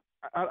not –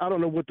 I don't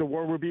know what the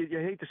word would be. You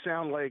hate to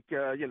sound like,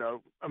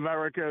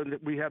 America,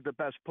 we have the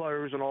best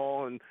players and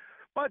all.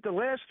 But the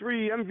last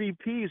 3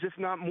 MVPs, if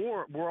not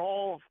more, were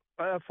all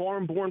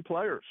foreign-born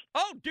players.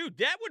 Oh, dude,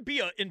 that would be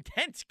an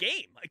intense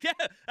game. Like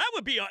that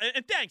would be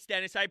and thanks,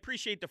 Dennis. I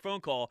appreciate the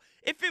phone call.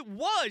 If it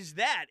was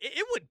that,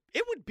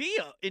 it would be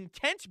an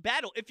intense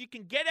battle if you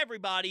can get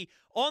everybody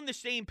on the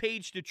same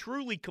page to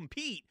truly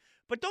compete.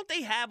 But don't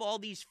they have all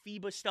these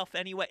FIBA stuff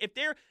anyway? If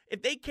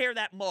they care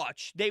that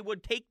much, they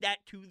would take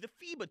that to the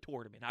FIBA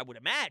tournament, I would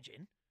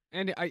imagine.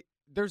 And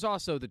there's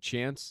also the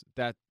chance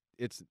that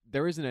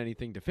there isn't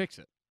anything to fix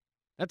it.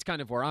 That's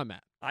kind of where I'm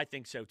at. I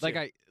think so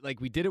too.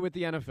 Like we did it with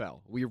the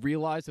NFL. We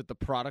realized that the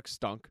product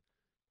stunk,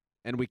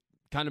 and we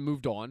kind of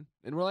moved on.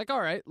 And we're like,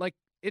 all right, like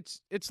it's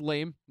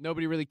lame.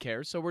 Nobody really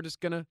cares, so we're just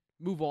gonna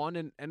move on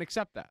and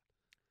accept that.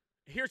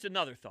 Here's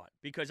another thought,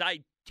 because I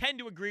tend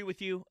to agree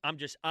with you. I'm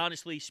just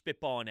honestly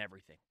spitballing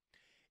everything.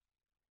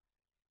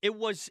 It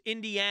was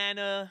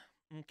Indiana.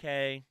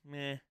 Okay,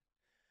 meh.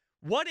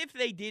 What if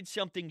they did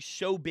something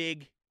so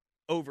big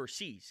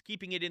overseas,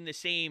 keeping it in the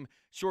same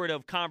sort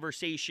of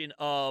conversation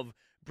of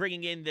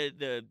bringing in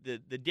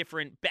the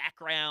different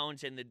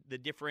backgrounds and the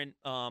different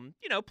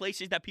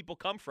places that people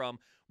come from?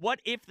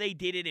 What if they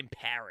did it in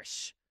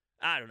Paris?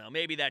 I don't know.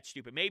 Maybe that's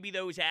stupid. Maybe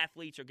those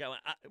athletes are going,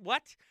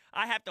 what?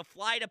 I have to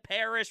fly to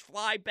Paris,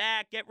 fly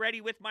back, get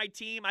ready with my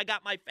team. I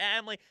got my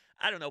family.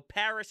 I don't know.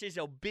 Paris is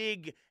a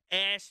big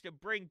ask to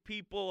bring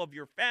people of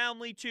your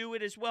family to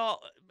it as well.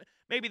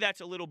 Maybe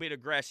that's a little bit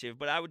aggressive,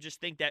 but I would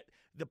just think that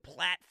the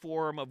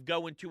platform of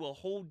going to a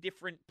whole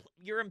different –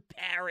 you're in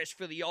Paris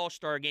for the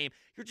All-Star game.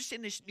 You're just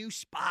in this new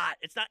spot.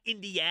 It's not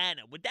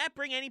Indiana. Would that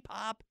bring any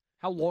pop?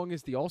 How long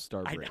is the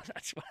All-Star break? I know,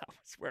 that's what I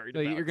was worried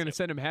about. You're going to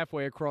send him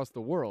halfway across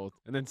the world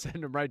and then send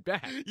him right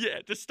back.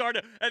 Yeah, to start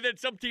and then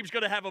some team's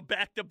going to have a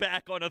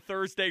back-to-back on a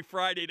Thursday,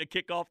 Friday to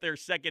kick off their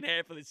second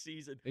half of the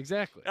season.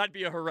 Exactly. That'd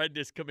be a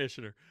horrendous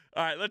commissioner.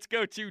 All right, let's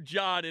go to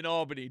John in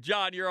Albany.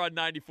 John, you're on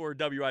 94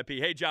 WIP.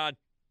 Hey, John.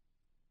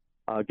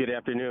 Good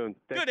afternoon.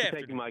 Thanks for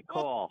taking my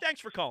call. Well,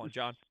 thanks for calling,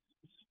 John.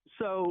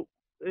 So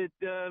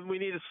we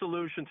need a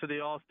solution to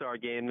the All-Star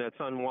game that's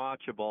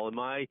unwatchable. And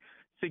my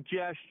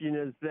suggestion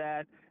is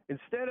that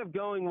instead of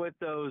going with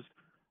those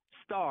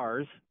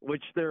stars,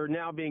 which they're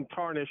now being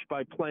tarnished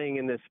by playing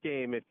in this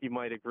game, if you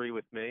might agree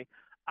with me,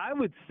 I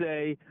would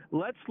say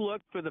let's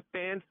look for the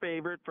fan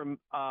favorite from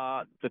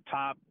the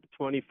top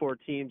 24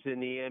 teams in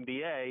the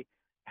NBA.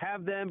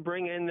 Have them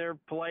bring in their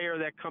player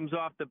that comes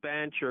off the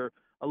bench or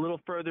a little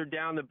further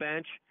down the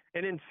bench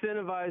and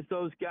incentivize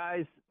those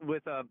guys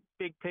with a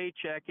big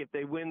paycheck if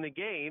they win the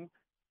game,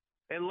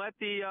 and let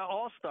the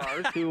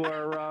all-stars who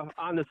are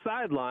on the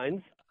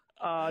sidelines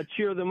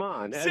cheer them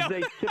on, as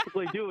they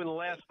typically do in the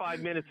last 5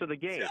 minutes of the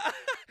game.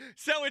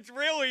 So it's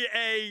really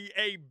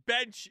a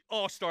bench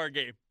all-star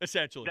game,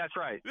 essentially. That's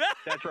right.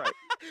 That's right.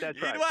 That's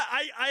You right. know what?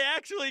 I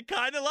actually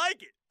kind of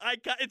like it.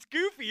 It's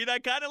goofy, and I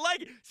kind of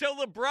like it. So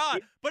LeBron,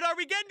 but are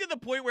we getting to the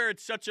point where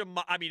it's such a?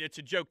 I mean, it's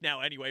a joke now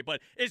anyway.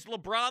 But is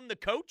LeBron the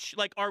coach?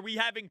 Like, are we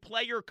having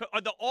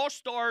are the All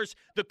Stars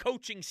the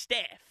coaching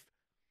staff?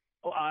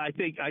 Well, I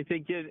think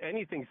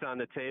anything's on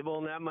the table,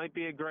 and that might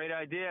be a great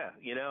idea.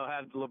 You know,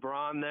 have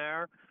LeBron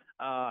there,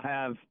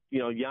 have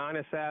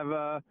Giannis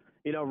have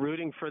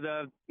rooting for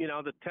the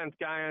 10th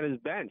guy on his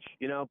bench.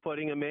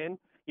 Putting him in.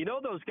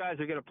 Those guys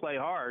are going to play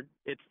hard.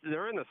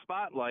 They're in the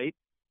spotlight.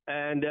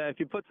 And if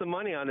you put some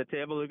money on the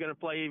table, they're going to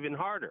play even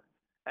harder.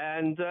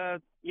 And,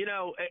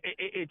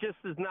 it just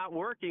is not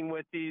working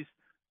with these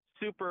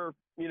super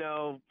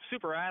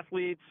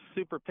athletes,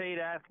 super paid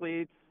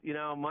athletes.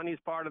 Money's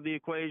part of the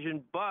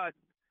equation. But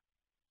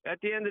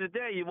at the end of the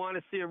day, you want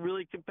to see a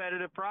really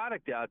competitive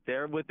product out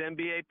there with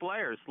NBA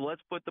players. So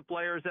let's put the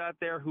players out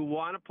there who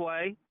want to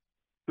play,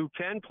 who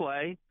can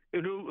play,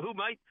 and who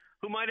might,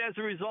 as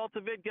a result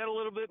of it, get a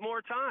little bit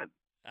more time.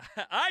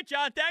 All right,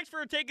 John, thanks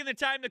for taking the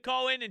time to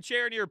call in and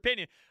sharing your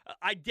opinion.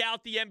 I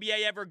doubt the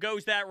NBA ever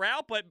goes that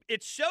route, but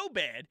it's so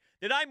bad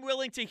that I'm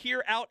willing to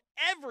hear out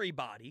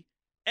everybody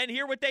and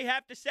hear what they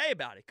have to say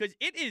about it, because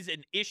it is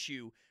an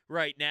issue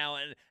right now.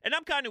 And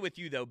I'm kind of with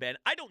you, though, Ben.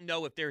 I don't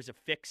know if there's a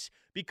fix,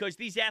 because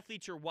these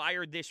athletes are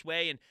wired this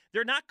way, and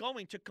they're not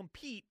going to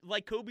compete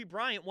like Kobe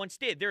Bryant once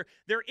did.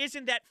 There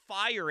isn't that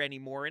fire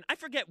anymore. And I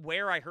forget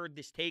where I heard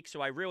this take,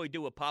 so I really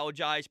do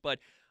apologize, but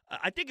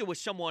I think it was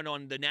someone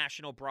on the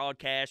national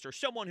broadcast or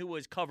someone who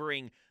was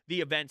covering the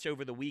events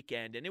over the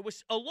weekend. And it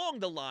was along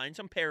the lines,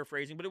 I'm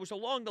paraphrasing, but it was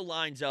along the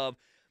lines of,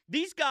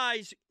 these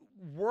guys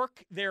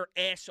work their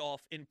ass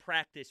off in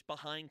practice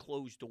behind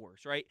closed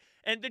doors, right?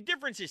 And the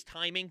difference is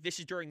timing. This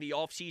is during the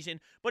offseason.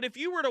 But if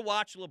you were to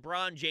watch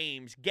LeBron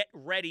James get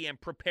ready and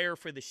prepare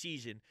for the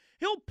season,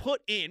 he'll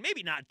put in,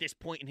 maybe not at this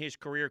point in his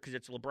career because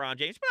it's LeBron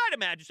James, but I'd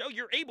imagine so.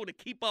 You're able to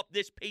keep up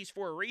this pace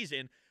for a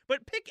reason.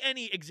 But pick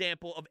any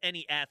example of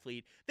any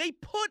athlete. They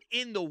put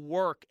in the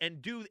work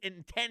and do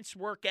intense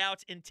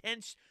workouts,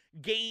 intense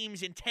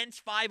games,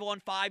 intense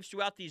 5-on-5s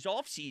throughout these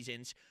off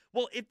seasons.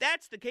 Well, if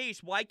that's the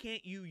case, why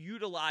can't you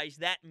utilize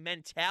that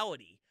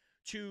mentality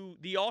to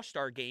the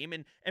All-Star game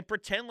and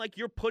pretend like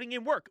you're putting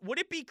in work? Would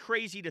it be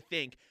crazy to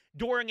think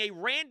during a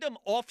random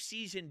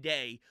off-season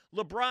day,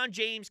 LeBron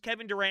James,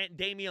 Kevin Durant, and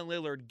Damian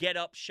Lillard get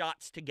up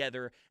shots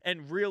together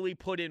and really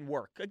put in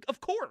work? Of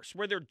course,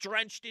 where they're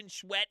drenched in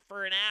sweat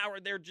for an hour,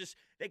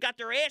 they got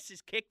their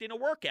asses kicked in a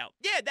workout.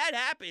 Yeah, that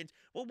happens.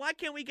 Well, why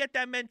can't we get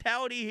that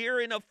mentality here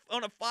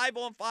on a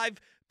 5-on-5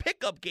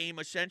 pickup game,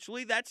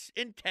 essentially, that's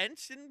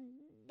intense and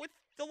with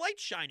the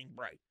lights shining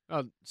bright?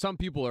 Some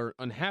people are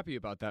unhappy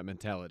about that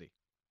mentality,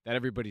 that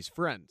everybody's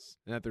friends,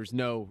 and that there's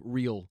no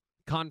real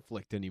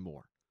conflict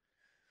anymore.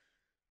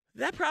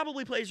 That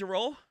probably plays a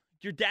role.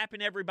 You're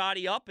dapping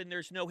everybody up and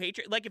there's no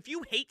hatred. Like, if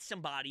you hate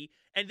somebody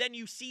and then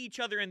you see each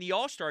other in the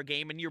All-Star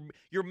game and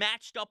you're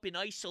matched up in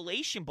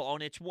isolation ball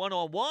and it's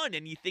one-on-one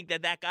and you think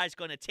that guy's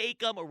going to take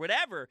them or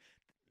whatever,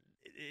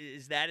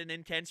 is that an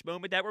intense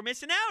moment that we're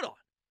missing out on?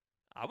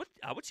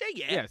 I would say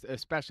yeah. Yes,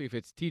 especially if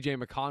it's T.J.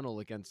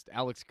 McConnell against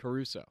Alex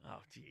Caruso. Oh,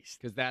 jeez.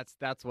 Because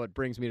that's what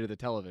brings me to the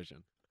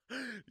television.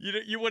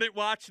 You wouldn't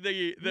watch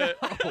the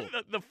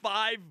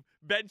five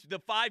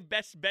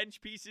best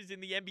bench pieces in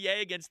the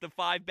NBA against the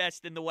 5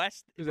 best in the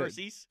West versus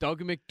East?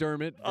 Doug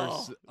McDermott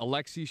versus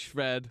Alexei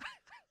Shved.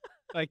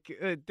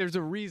 There's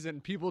a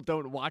reason people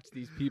don't watch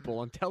these people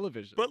on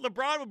television. But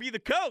LeBron will be the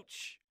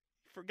coach.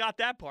 Forgot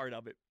that part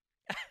of it.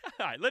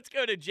 All right, let's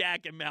go to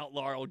Jack in Mount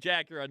Laurel.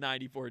 Jack, you're on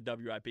 94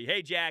 WIP.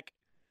 Hey, Jack.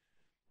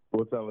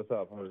 What's up?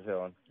 How's it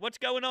going? What's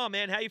going on,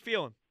 man? How you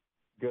feeling?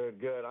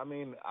 Good. I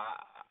mean,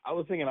 I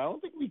was thinking, I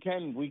don't think we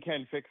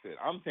can fix it.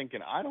 I'm thinking,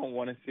 I don't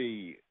want to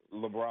see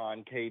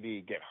LeBron,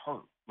 KD get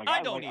hurt.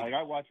 I don't either.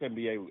 I watch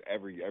NBA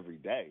every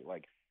day.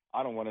 Like,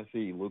 I don't want to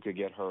see Luka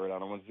get hurt. I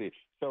don't want to see.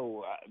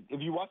 So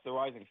if you watch The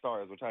Rising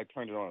Stars, which I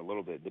turned it on a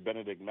little bit, the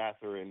Benedict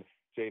Mather and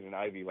Jaden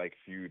Ivey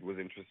feud was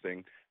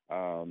interesting.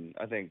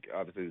 I think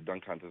obviously the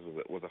dunk contest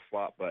was a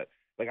flop, but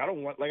I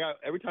don't want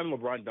every time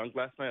LeBron dunked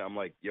last night, I'm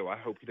like, yo, I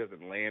hope he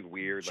doesn't land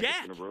weird.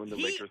 Jack, it's gonna ruin the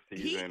Lakers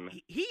season.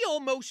 He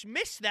almost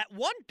missed that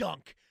one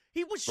dunk.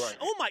 He was right.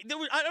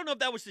 I don't know if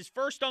that was his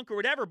first dunk or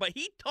whatever, but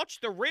he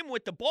touched the rim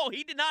with the ball.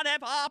 He did not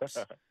have hops.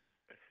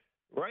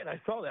 Right, I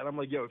saw that. I'm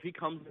like, yo, if he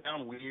comes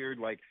down weird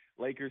like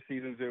Lakers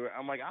seasons do,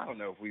 I'm like, I don't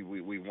know if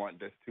we want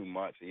this too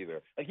much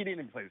either. He didn't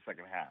even play the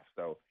second half,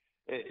 so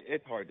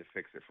it's hard to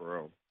fix it for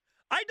him.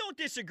 I don't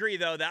disagree,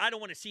 though, that I don't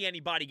want to see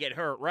anybody get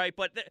hurt, right?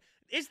 But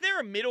is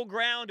there a middle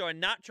ground on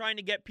not trying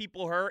to get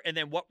people hurt and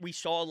then what we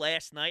saw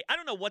last night? I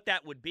don't know what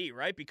that would be,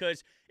 right?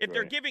 Because if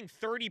they're giving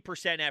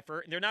 30%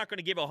 effort and they're not going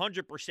to give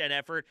 100%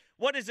 effort,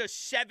 what does a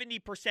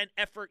 70%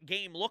 effort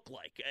game look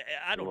like?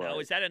 I don't know.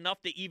 Is that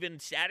enough to even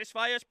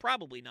satisfy us?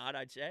 Probably not,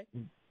 I'd say.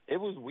 It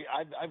was weird.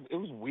 It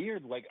was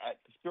weird. Like,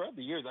 throughout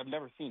the years, I've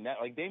never seen that.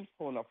 Like, Dame's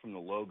pulling up from the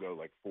logo,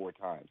 like, 4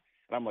 times.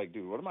 And I'm like,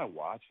 dude, what am I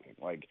watching?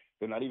 Like,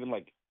 they're not even,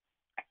 like,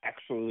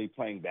 actually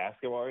playing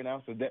basketball right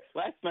now. So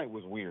last night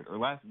was weird. Or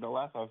the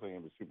last I was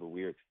playing was super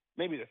weird.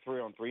 Maybe the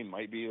 3-on-3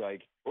 might be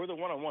like, or the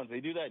 1-on-1s. They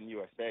do that in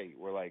USA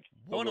where like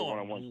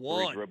one-on-one,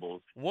 3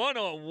 dribbles.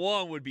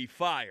 1-on-1 would be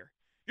fire.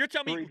 You're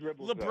telling me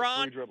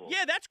LeBron? 3 dribbles.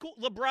 Yeah, that's cool.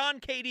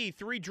 LeBron, KD,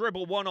 3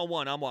 dribble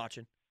 1-on-1. I'm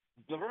watching.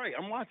 Right,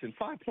 I'm watching.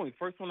 5 points.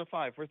 First one to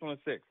 5. First one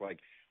to 6. Like,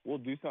 we'll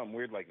do something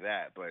weird like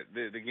that, but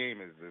the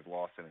game is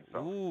lost in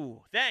itself.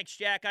 Ooh, thanks,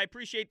 Jack. I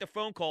appreciate the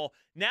phone call.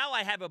 Now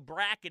I have a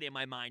bracket in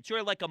my mind, sort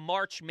of like a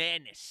March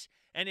Madness,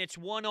 and it's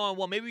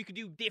 1-on-1. Maybe we could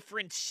do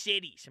different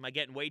cities. Am I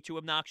getting way too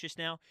obnoxious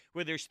now?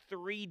 Where there's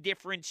 3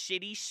 different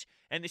cities,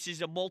 and this is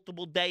a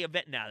multiple-day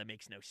event. Now that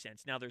makes no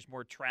sense. Now there's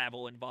more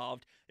travel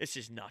involved. This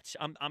is nuts.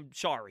 I'm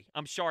sorry.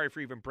 I'm sorry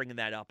for even bringing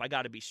that up. I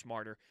got to be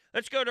smarter.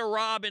 Let's go to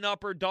Rob in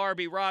Upper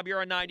Darby. Rob,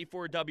 you're on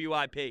 94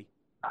 WIP.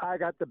 I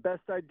got the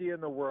best idea in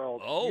the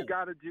world. Oh. You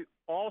got to do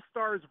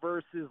All-Stars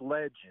versus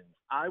Legends.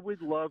 I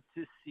would love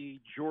to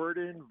see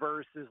Jordan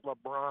versus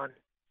LeBron.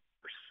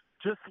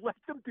 Just let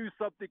them do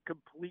something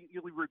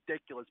completely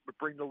ridiculous, but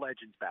bring the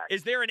Legends back.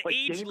 Is there an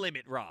age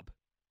limit, Rob?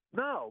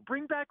 No.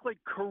 Bring back, like,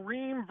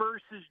 Kareem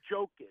versus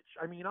Jokic.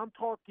 I mean, I'm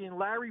talking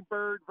Larry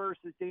Bird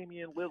versus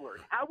Damian Lillard.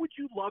 How would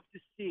you love to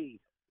see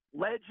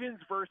Legends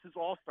versus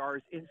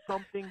All-Stars in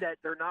something that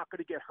they're not going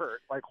to get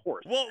hurt, like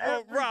horse? Well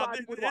Rob,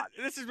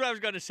 this is what I was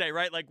going to say,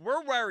 right? Like,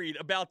 we're worried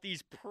about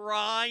these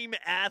prime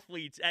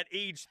athletes at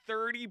age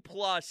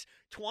 30+,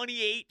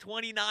 28,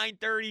 29,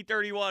 30,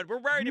 31. We're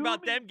worried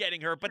about them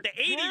getting hurt, but the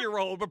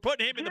 80-year-old, we're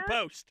putting him in the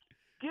post.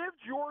 Give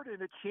Jordan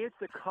a chance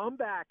to come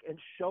back and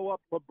show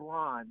up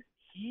LeBron.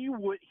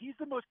 He's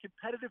the most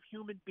competitive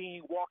human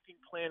being walking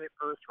planet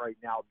Earth right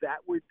now. That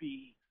would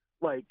be,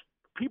 like,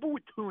 people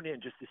would tune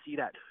in just to see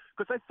that.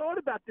 Because I thought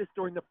about this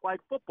during the flag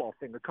football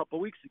thing a couple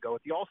of weeks ago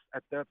at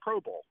the Pro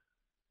Bowl.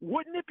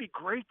 Wouldn't it be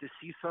great to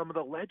see some of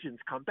the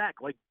legends come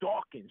back, like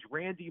Dawkins,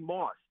 Randy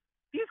Moss?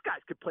 These guys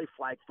could play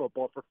flag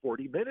football for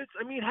 40 minutes.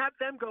 I mean, have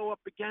them go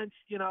up against,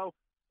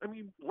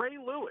 Ray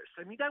Lewis.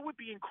 I mean, that would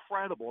be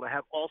incredible to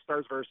have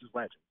All-Stars versus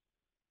Legends.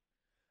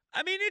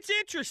 I mean, it's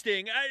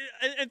interesting.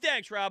 And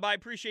thanks, Rob. I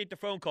appreciate the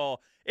phone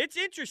call. It's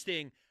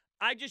interesting.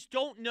 I just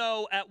don't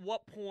know at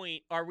what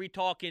point are we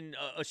talking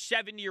a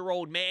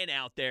 70-year-old man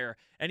out there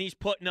and he's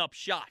putting up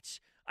shots.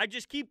 I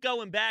just keep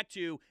going back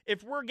to,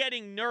 if we're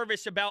getting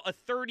nervous about a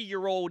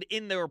 30-year-old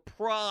in their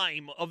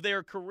prime of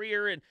their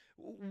career and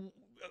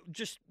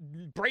just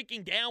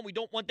breaking down, we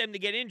don't want them to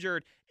get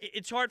injured,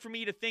 it's hard for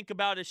me to think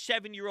about a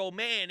 7-year-old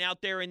man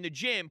out there in the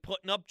gym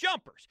putting up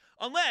jumpers.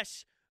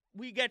 Unless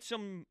we get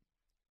some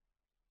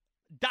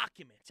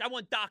documents. I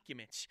want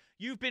documents.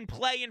 You've been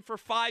playing for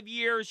 5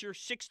 years. You're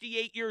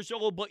 68 years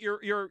old, but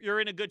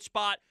you're in a good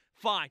spot.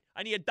 Fine.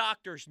 I need a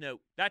doctor's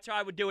note. That's how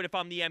I would do it if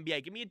I'm the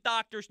NBA. Give me a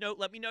doctor's note.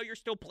 Let me know you're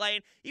still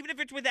playing, even if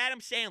it's with Adam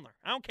Sandler.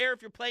 I don't care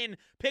if you're playing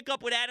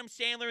pickup with Adam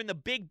Sandler in the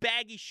big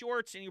baggy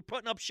shorts and you're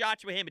putting up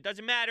shots with him. It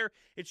doesn't matter.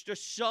 It's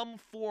just some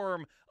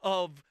form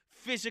of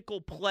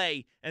physical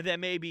play, and then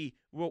maybe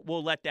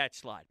we'll let that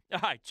slide. All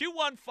right,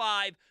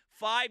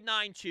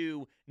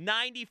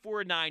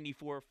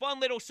 215-592-9494. Fun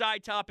little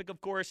side topic,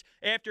 of course,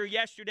 after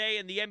yesterday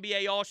and the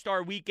NBA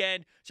All-Star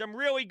Weekend. Some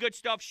really good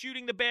stuff.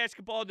 Shooting the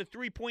basketball, the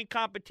three-point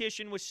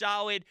competition was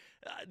solid.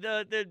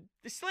 The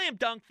slam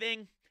dunk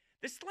thing,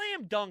 the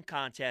slam dunk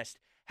contest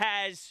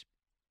has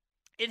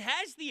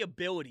the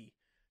ability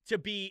to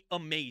be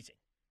amazing.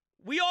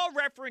 We all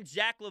reference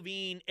Zach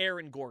LaVine,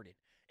 Aaron Gordon.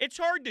 It's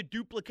hard to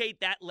duplicate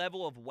that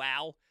level of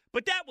wow,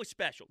 but that was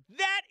special.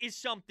 That is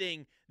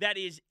something that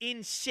is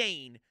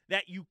insane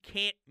that you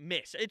can't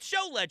miss. It's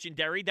so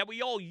legendary that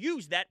we all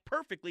use that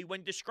perfectly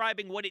when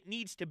describing what it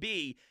needs to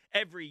be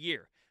every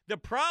year. The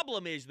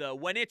problem is, though,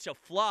 when it's a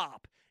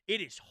flop, it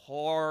is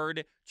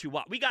hard to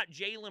watch. We got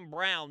Jaylen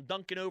Brown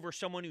dunking over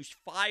someone who's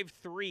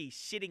 5'3",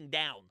 sitting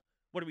down.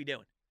 What are we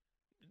doing?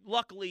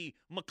 Luckily,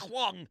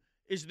 McClung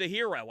is the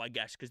hero, I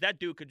guess, because that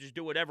dude could just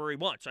do whatever he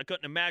wants. I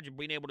couldn't imagine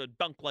being able to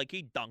dunk like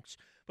he dunks.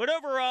 But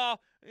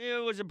overall,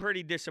 it was a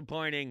pretty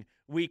disappointing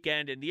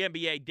weekend, and the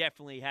NBA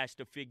definitely has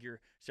to figure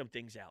some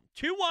things out.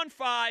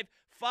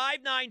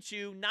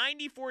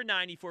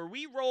 215-592-9494.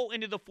 We roll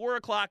into the 4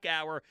 o'clock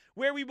hour,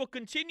 where we will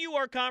continue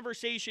our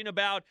conversation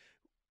about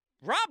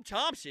Rob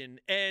Thomson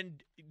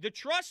and the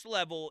trust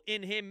level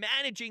in him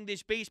managing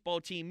this baseball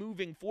team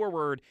moving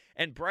forward,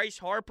 and Bryce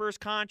Harper's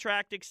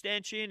contract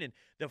extension, and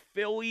the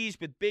Phillies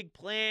with big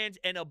plans,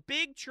 and a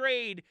big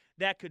trade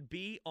that could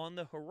be on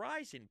the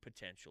horizon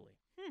potentially.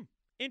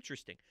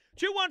 Interesting.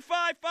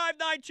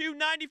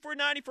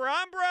 215-592-9494.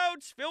 I'm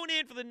Broads, filling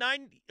in for the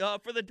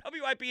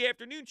WIP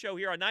afternoon show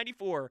here on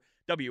 94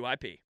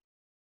 WIP.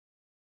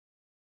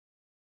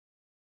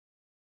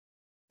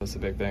 That's the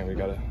big thing. We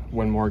got to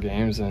win more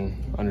games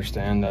and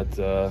understand that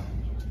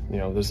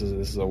this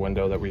is a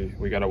window that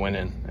we got to win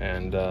in,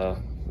 and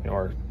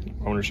our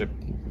ownership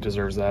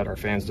deserves that. Our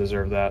fans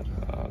deserve that.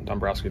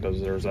 Dombrowski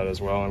deserves that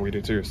as well, and we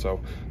do too. So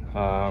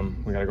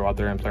we got to go out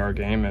there and play our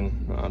game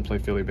and play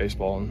Philly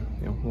baseball,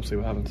 and we'll see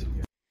what happens.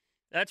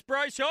 That's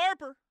Bryce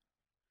Harper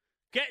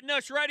getting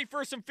us ready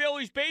for some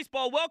Phillies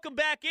baseball. Welcome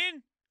back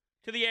in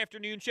to the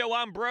afternoon show.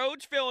 I'm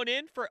Broads, filling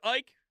in for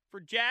Ike, for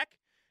Jack,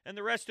 and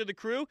the rest of the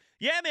crew.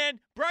 Yeah, man,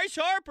 Bryce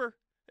Harper,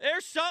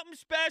 there's something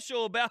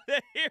special about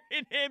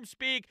hearing him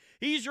speak.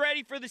 He's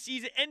ready for the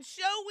season, and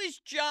so is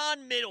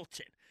John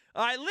Middleton.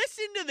 All right,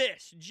 listen to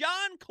this.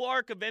 John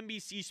Clark of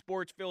NBC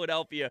Sports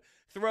Philadelphia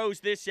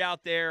throws this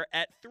out there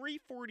at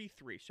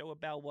 3:43. So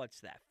about,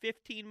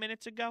 15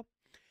 minutes ago?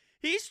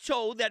 He's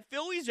told that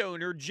Phillies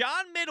owner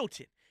John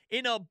Middleton,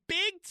 in a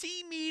big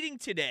team meeting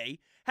today,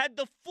 had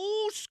the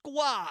full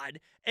squad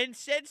and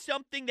said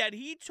something that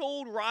he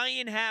told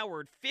Ryan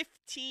Howard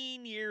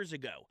 15 years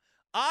ago.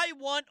 I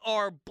want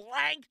our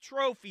blank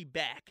trophy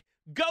back.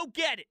 Go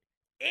get it.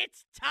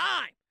 It's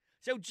time.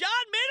 So John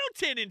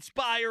Middleton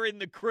inspiring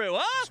the crew,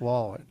 huh?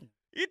 Swallow it.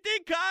 You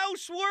think Kyle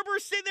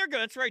Schwarber's sitting there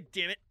going, that's right,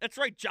 damn it. That's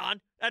right, John.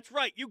 That's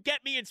right. You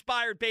get me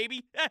inspired,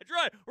 baby. That's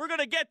right. We're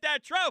going to get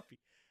that trophy.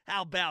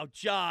 How about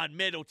John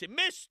Middleton,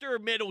 Mr.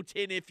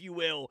 Middleton, if you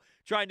will,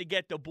 trying to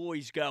get the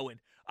boys going.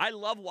 I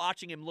love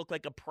watching him look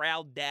like a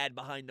proud dad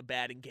behind the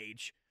batting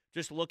cage,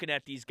 just looking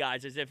at these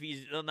guys as if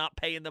he's not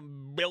paying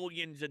them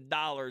billions of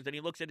dollars, and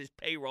he looks at his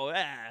payroll.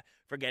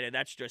 Forget it.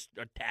 That's just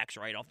a tax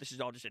write-off. This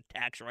is all just a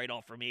tax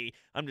write-off for me.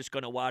 I'm just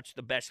going to watch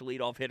the best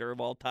leadoff hitter of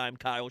all time,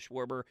 Kyle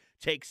Schwarber,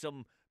 take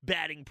some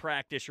batting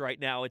practice right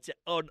now. It's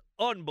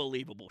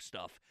unbelievable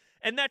stuff.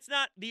 And that's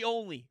not the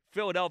only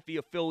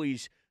Philadelphia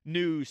Phillies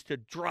news to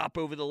drop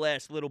over the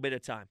last little bit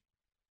of time.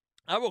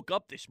 I woke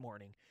up this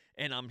morning,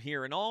 and I'm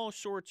hearing all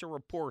sorts of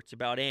reports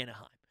about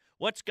Anaheim.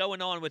 What's going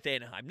on with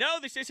Anaheim? No,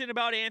 this isn't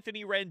about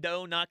Anthony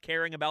Rendon not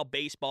caring about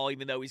baseball,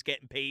 even though he's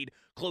getting paid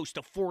close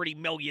to $40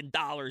 million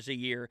a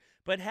year.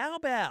 But how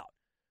about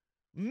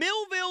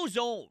Millville's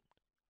own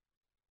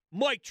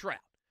Mike Trout?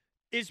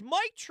 Is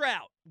Mike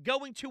Trout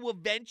going to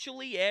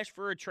eventually ask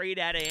for a trade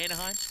out of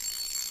Anaheim?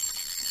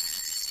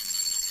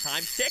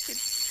 Time's ticking.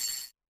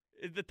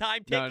 Is the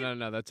time ticking?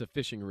 No. That's a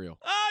fishing reel.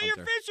 Oh, Hunter. you're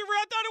fishing reel.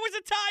 I thought it was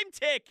a time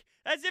tick.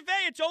 As if,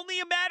 hey, it's only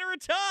a matter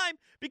of time,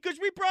 because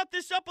we brought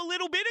this up a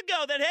little bit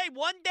ago that, hey,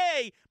 one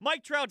day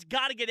Mike Trout's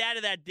got to get out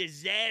of that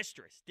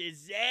disastrous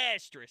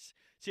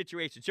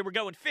situation. So we're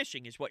going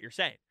fishing is what you're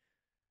saying.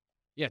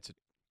 Yeah, it's a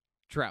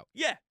trout.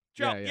 Yeah,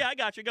 trout. Yeah, I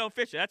got you. Going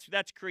fishing.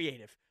 That's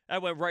creative.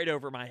 That went right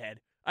over my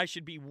head. I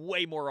should be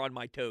way more on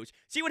my toes.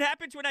 See what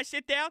happens when I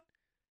sit down?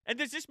 And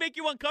does this make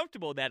you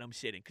uncomfortable that I'm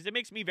sitting? Because it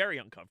makes me very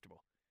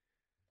uncomfortable.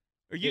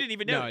 Or you didn't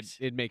even notice?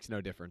 No, it makes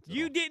no difference.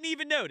 You didn't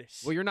even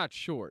notice? Well, you're not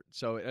short,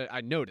 so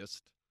I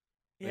noticed.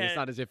 Yeah. It's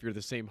not as if you're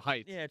the same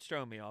height. Yeah, it's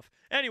throwing me off.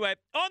 Anyway,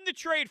 on the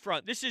trade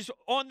front, this is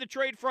on the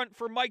trade front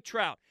for Mike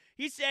Trout.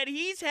 He said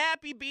he's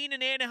happy being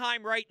in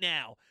Anaheim right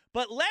now,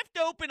 but left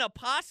open a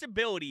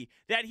possibility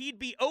that he'd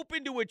be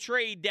open to a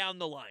trade down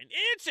the line.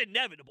 It's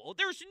inevitable.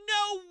 There's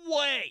no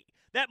way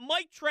that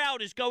Mike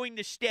Trout is going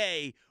to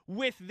stay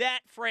with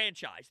that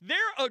franchise. They're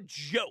a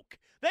joke.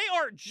 They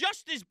are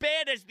just as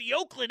bad as the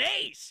Oakland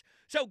A's.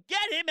 So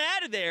get him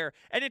out of there,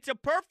 and it's a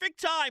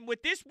perfect time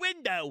with this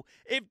window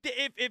if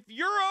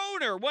your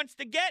owner wants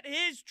to get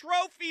his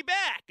trophy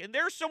back, and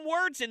there's some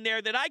words in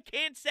there that I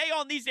can't say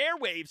on these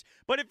airwaves,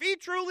 but if he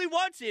truly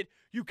wants it,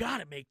 you got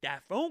to make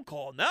that phone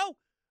call, no?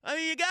 I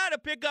mean, you got to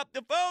pick up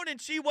the phone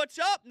and see what's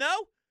up,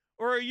 no?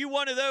 Or are you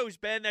one of those,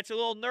 Ben, that's a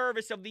little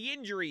nervous of the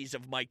injuries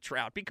of Mike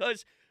Trout?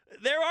 Because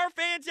there are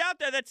fans out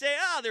there that say,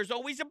 there's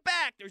always a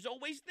back, there's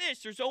always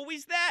this, there's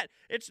always that.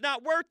 It's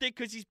not worth it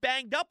because he's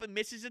banged up and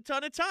misses a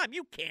ton of time.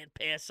 You can't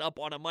pass up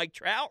on a Mike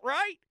Trout,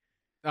 right?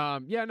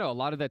 Yeah, no, a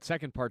lot of that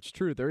second part's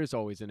true. There is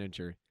always an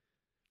injury.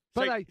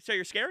 But so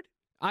you're scared?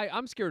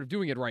 I'm scared of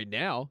doing it right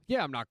now.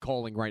 Yeah, I'm not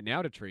calling right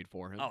now to trade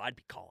for him. Oh, I'd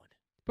be calling.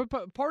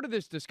 But part of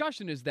this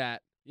discussion is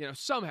that,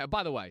 somehow,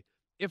 by the way,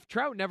 if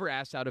Trout never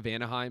asked out of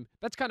Anaheim,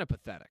 that's kind of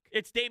pathetic.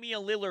 It's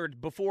Damian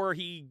Lillard before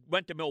he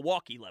went to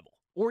Milwaukee level.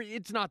 Or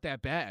it's not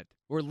that bad.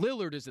 Or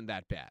Lillard isn't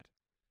that bad.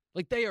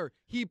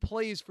 He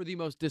plays for the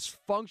most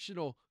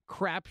dysfunctional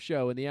crap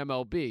show in the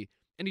MLB,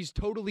 and he's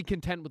totally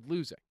content with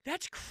losing.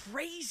 That's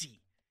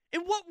crazy.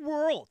 In what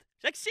world?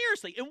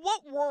 Seriously, in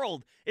what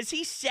world is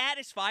he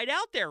satisfied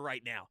out there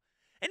right now?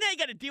 And now you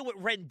got to deal with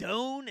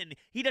Rendon, and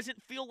he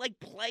doesn't feel like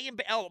playing.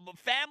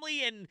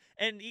 Family, and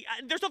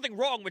there's nothing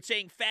wrong with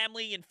saying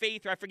family and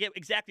faith, or I forget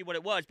exactly what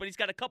it was, but he's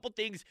got a couple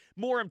things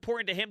more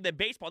important to him than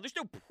baseball. There's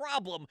no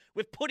problem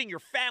with putting your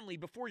family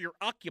before your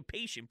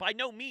occupation, by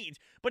no means,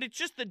 but it's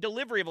just the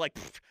delivery of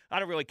I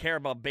don't really care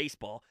about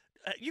baseball.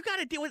 You got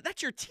to deal with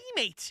that's your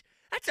teammates.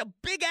 That's a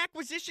big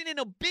acquisition and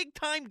a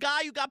big-time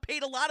guy who got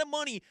paid a lot of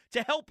money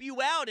to help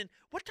you out. And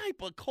what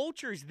type of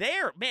culture is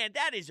there? Man,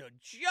 that is a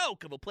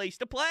joke of a place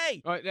to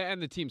play.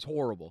 And the team's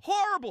horrible.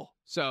 Horrible.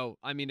 So,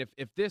 I mean,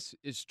 if this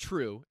is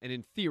true, and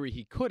in theory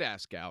he could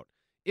ask out,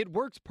 it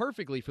works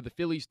perfectly for the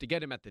Phillies to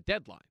get him at the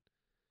deadline.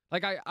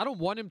 Like, I don't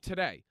want him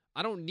today.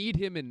 I don't need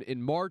him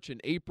in March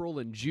and April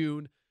and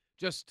June.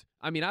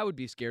 I would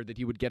be scared that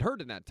he would get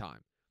hurt in that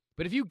time.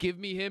 But if you give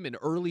me him in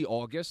early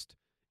August,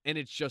 and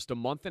it's just a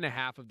month and a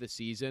half of the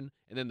season,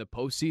 and then the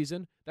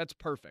postseason, that's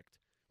perfect.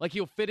 Like,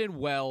 he'll fit in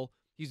well.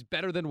 He's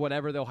better than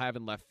whatever they'll have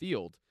in left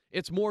field.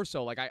 It's more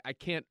so, like, I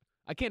can't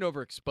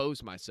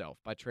overexpose myself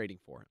by trading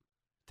for him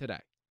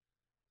today.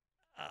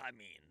 I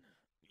mean,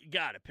 you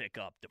got to pick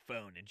up the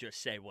phone and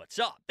just say what's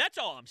up. That's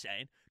all I'm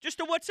saying.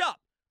 Just a what's up.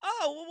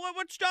 Oh,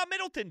 what's John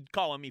Middleton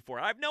calling me for?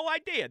 I have no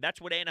idea.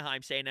 That's what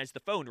Anaheim's saying as the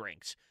phone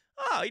rings.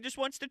 Oh, he just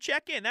wants to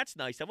check in. That's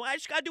nice. I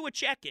just got to do a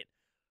check-in.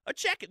 A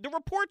check-in. The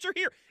reports are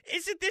here.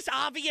 Isn't this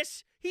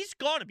obvious? He's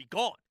going to be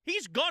gone.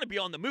 He's going to be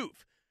on the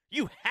move.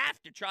 You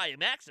have to try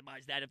and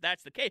maximize that if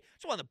that's the case.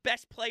 He's one of the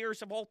best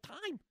players of all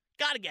time.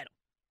 Got to get him.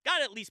 Got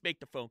to at least make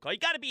the phone call. You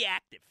got to be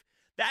active.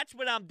 That's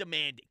what I'm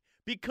demanding.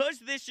 Because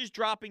this is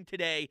dropping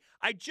today,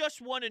 I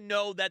just want to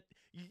know that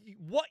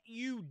what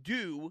you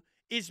do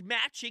is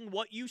matching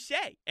what you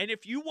say. And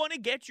if you want to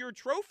get your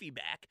trophy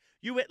back,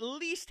 you at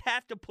least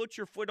have to put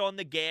your foot on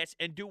the gas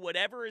and do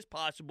whatever is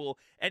possible.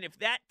 And if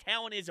that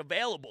talent is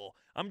available,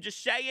 I'm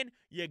just saying,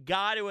 you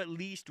got to at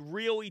least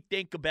really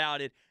think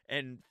about it.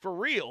 And for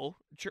real,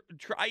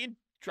 try and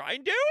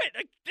do it.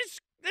 Like,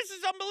 this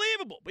is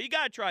unbelievable, but you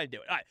got to try and do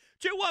it. All right,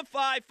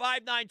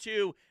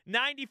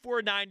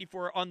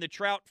 215-592-9494 on the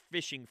trout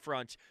fishing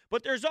front.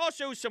 But there's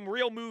also some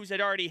real moves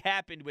that already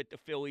happened with the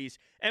Phillies,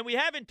 and we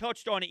haven't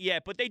touched on it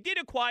yet, but they did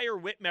acquire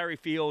Whit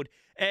Merrifield,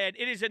 and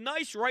it is a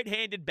nice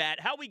right-handed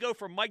bat. How we go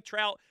from Mike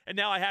Trout, and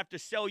now I have to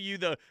sell you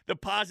the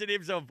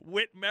positives of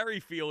Whit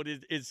Merrifield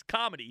is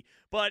comedy.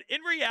 But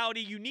in reality,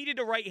 you needed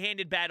a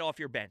right-handed bat off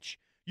your bench.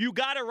 You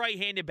got a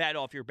right-handed bat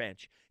off your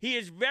bench. He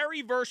is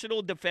very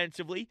versatile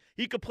defensively.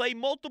 He could play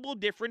multiple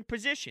different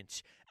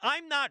positions.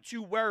 I'm not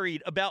too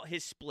worried about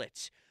his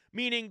splits,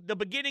 meaning the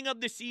beginning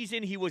of the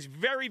season he was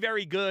very,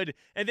 very good,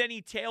 and then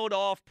he tailed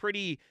off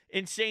pretty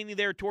insanely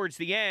there towards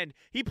the end.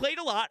 He played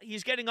a lot.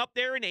 He's getting up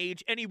there in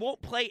age, and he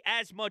won't play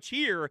as much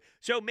here.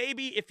 So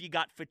maybe if he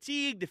got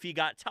fatigued, if he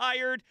got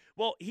tired,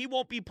 well, he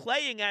won't be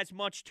playing as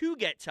much to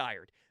get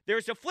tired.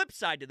 There's a flip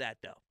side to that,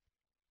 though.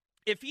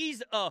 If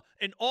he's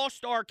an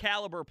all-star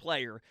caliber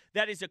player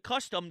that is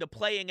accustomed to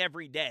playing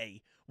every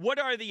day, what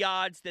are the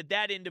odds that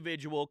that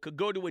individual could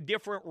go to a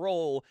different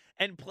role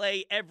and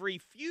play every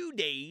few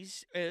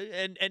days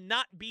and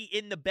not be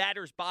in the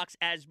batter's box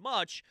as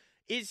much?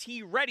 Is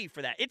he ready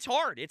for that? It's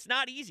hard. It's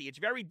not easy. It's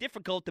very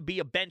difficult to be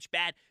a bench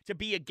bat, to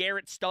be a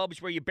Garrett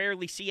Stubbs where you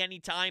barely see any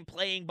time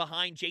playing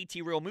behind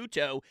JT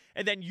Realmuto,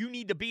 and then you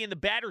need to be in the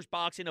batter's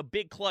box in a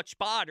big clutch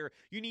spot, or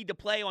you need to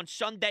play on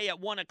Sunday at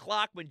 1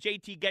 o'clock when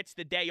JT gets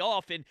the day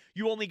off and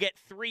you only get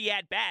 3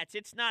 at-bats.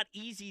 It's not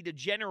easy to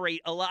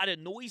generate a lot of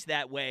noise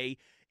that way.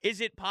 Is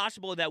it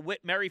possible that Whit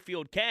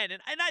Merrifield can? And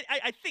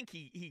I think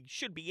he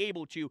should be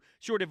able to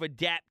sort of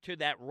adapt to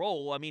that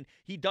role. I mean,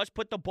 he does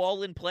put the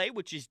ball in play,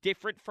 which is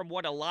different from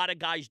what a lot of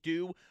guys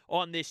do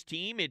on this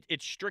team.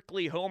 It's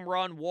strictly home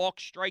run, walk,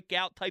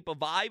 strikeout type of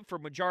vibe for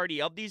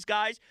majority of these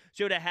guys.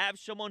 So to have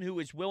someone who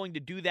is willing to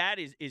do that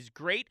is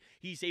great.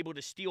 He's able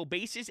to steal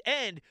bases.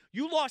 And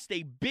you lost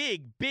a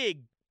big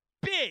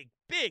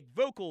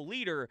vocal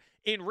leader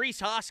in Rhys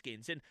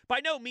Hoskins. And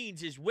by no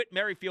means is Whit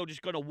Merrifield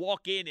just going to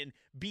walk in and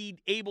be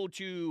able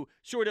to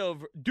sort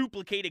of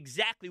duplicate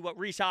exactly what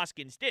Rhys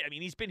Hoskins did. I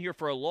mean, he's been here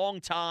for a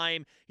long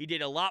time. He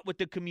did a lot with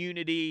the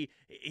community.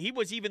 He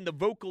was even the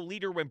vocal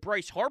leader when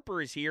Bryce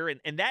Harper is here,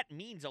 and that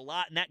means a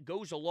lot, and that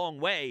goes a long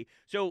way.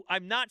 So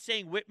I'm not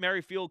saying Whit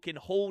Merrifield can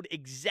hold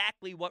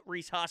exactly what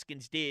Rhys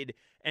Hoskins did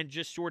and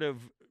just sort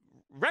of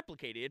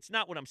replicate it. It's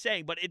not what I'm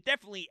saying, but it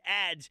definitely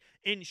adds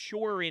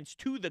insurance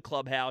to the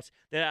clubhouse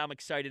that I'm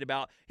excited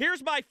about.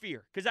 Here's my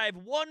fear, because I have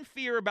one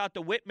fear about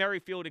the Whit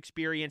Merrifield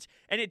experience,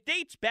 and it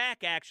dates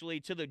back actually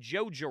to the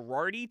Joe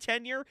Girardi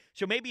tenure,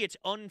 so maybe it's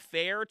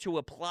unfair to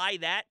apply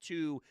that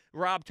to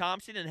Rob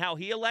Thomson and how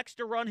he elects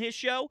to run his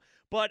show.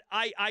 But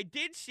I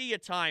did see a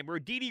time where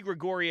Didi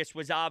Gregorius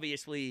was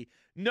obviously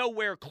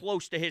nowhere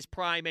close to his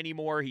prime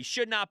anymore. He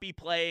should not be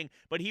playing,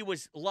 but he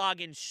was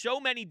logging so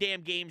many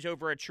damn games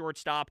over at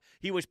shortstop.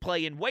 He was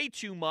playing way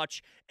too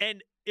much,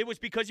 and it was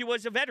because he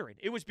was a veteran.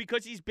 It was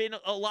because he's been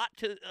a lot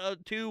to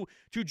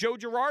Joe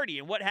Girardi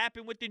and what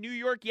happened with the New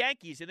York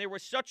Yankees. And there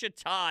was such a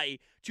tie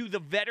to the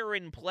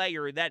veteran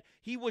player that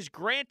he was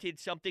granted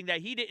something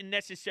that he didn't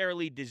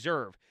necessarily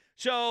deserve.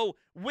 So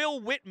will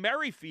Whit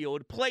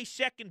Merrifield play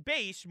second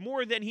base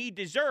more than he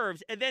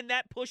deserves, and then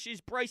that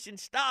pushes Bryson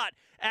Stott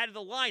out of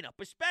the lineup,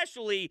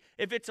 especially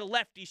if it's a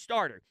lefty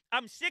starter.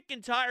 I'm sick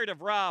and tired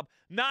of Rob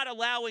not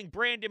allowing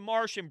Brandon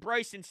Marsh and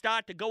Bryson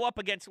Stott to go up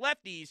against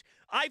lefties.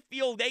 I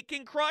feel they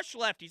can crush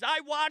lefties. I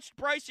watched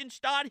Bryson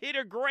Stott hit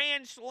a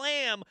grand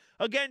slam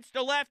against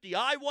a lefty.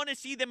 I want to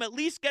see them at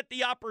least get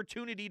the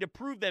opportunity to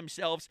prove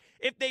themselves.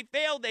 If they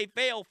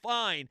fail,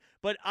 fine.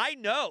 But I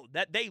know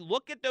that they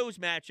look at those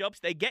matchups,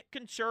 they get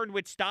concerned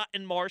with Stott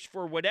and Marsh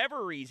for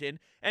whatever reason,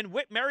 and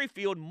Whit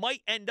Merrifield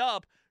might end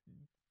up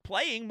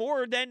playing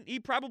more than he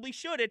probably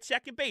should at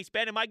second base.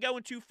 Ben, am I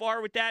going too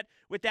far with that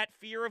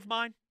fear of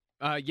mine?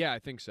 Yeah, I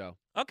think so.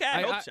 Okay,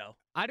 I hope so.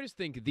 I just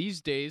think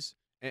these days,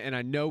 and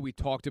I know we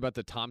talked about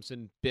the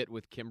Thomson bit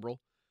with Kimbrel,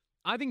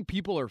 I think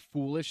people are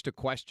foolish to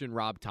question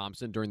Rob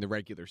Thomson during the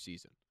regular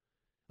season.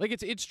 Like,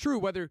 it's true,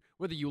 whether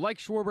you like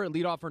Schwarber at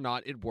leadoff or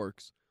not, it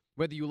works.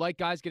 Whether you like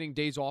guys getting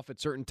days off at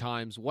certain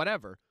times,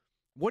 whatever.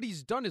 What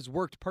he's done has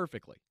worked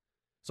perfectly.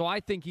 So I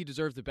think he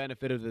deserves the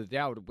benefit of the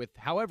doubt with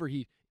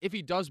if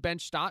he does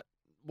bench Stott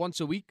once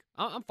a week,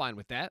 I'm fine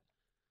with that.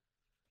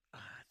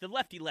 The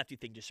lefty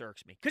thing just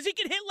irks me because he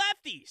can hit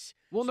lefties.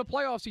 Well, in the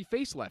playoffs, he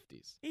faced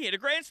lefties. He hit a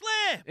grand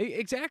slam.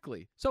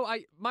 Exactly. So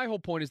my whole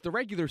point is the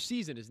regular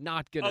season is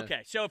not going to.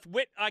 Okay, so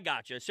I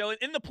gotcha. So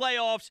in the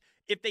playoffs,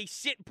 if they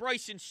sit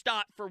Bryson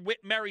Stott for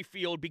Whit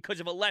Merrifield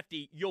because of a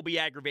lefty, you'll be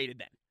aggravated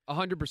then.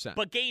 100%.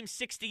 But game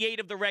 68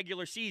 of the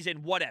regular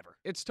season, whatever.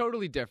 It's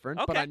totally different,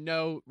 okay. But I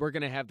know we're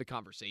going to have the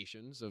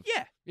conversations of,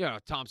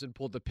 Thompson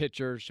pulled the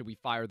pitcher. Should we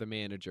fire the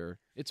manager?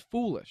 It's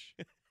foolish.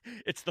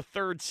 It's the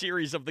third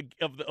series of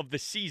the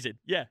season.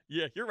 Yeah,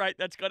 you're right.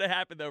 That's going to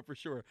happen, though, for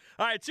sure.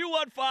 All right,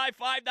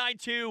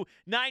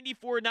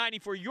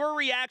 215-592-9494. Your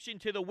reaction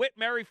to the Whit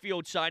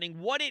Merrifield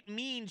signing, what it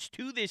means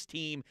to this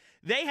team.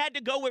 They had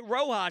to go with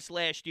Rojas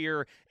last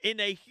year in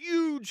a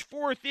huge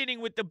fourth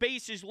inning with the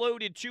bases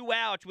loaded, 2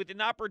 outs, with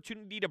an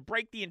opportunity to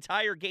break the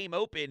entire game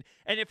open.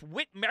 And if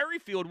Whit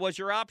Merrifield was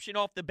your option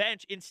off the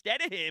bench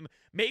instead of him,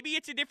 maybe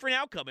it's a different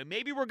outcome. And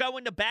maybe we're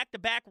going to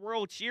back-to-back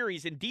World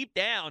Series. And deep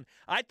down,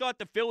 I thought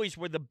the Phillies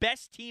were the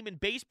best team in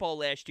baseball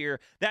last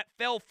year that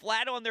fell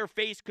flat on their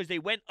face because they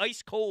went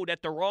ice cold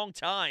at the wrong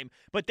time.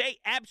 But they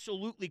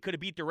absolutely could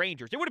have beat the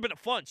Rangers. It would have been a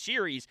fun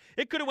series.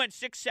 It could have went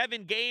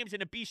 6-7 games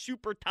and it'd be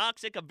super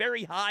toxic, a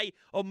very high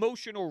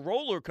emotional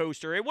roller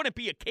coaster. It wouldn't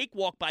be a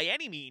cakewalk by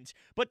any means.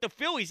 But the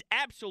Phillies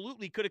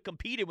absolutely could have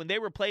competed when they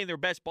were playing their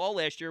best ball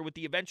last year with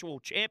the eventual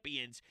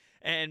champions.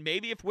 And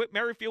maybe if Whit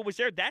Merrifield was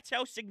there, that's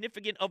how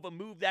significant of a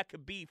move that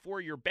could be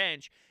for your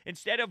bench.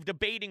 Instead of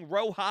debating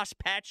Rojas,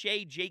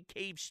 Pache, Jake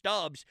Cave,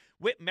 Stubbs,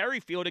 Whit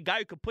Merrifield, a guy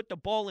who could put the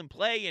ball in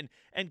play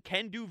and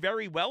can do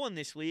very well in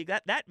this league,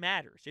 that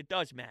matters. It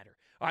does matter.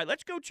 All right,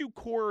 let's go to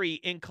Corey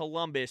in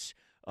Columbus.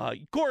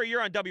 Corey,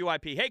 you're on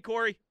WIP. Hey,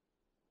 Corey.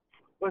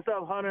 What's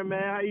up, Hunter,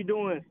 man? How you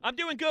doing? I'm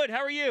doing good. How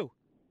are you?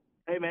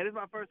 Hey, man, this is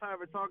my first time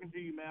ever talking to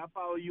you, man. I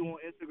follow you on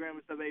Instagram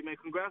and stuff. Hey, man,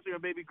 congrats on your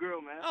baby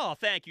girl, man. Oh,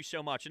 thank you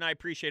so much, and I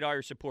appreciate all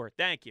your support.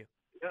 Thank you.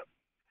 Yep.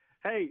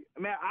 Hey,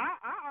 man,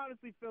 I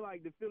honestly feel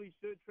like the Phillies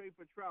should trade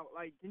for Trout.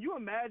 Like, can you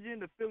imagine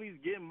the Phillies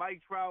getting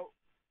Mike Trout,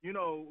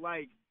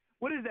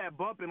 what is that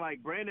bumping,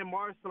 like, Brandon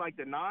Marsh to, like,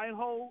 the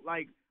 9-hole?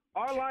 Like,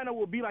 our lineup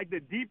will be, like, the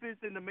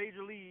deepest in the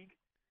Major League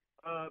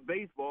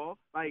baseball.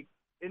 Like,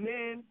 and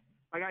then,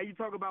 like, how you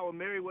talk about with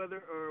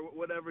Merriweather or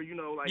whatever,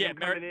 yeah,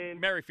 coming in.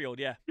 Merrifield,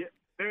 yeah. Yeah.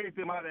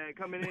 Merrifield, my bad,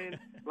 coming in,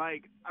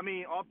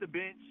 off the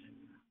bench,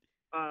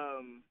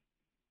 and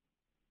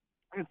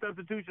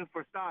substitutions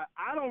for Stott.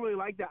 I don't really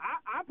like that.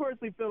 I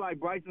personally feel like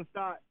Bryson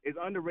Stott is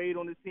underrated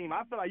on this team.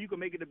 I feel like you can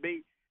make a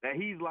debate that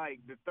he's like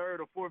the third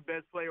or fourth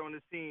best player on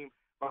this team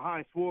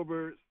behind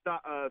Schwarber,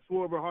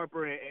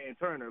 Harper, and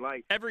Turner.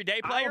 Like everyday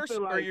players,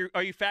 like, or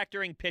are you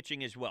factoring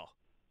pitching as well?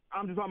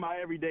 I'm just talking about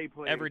everyday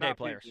players. Everyday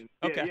players. Pitching.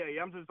 Okay.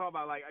 Yeah. I'm just talking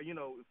about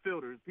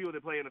fielders, people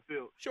that play in the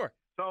field. Sure.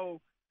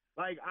 So.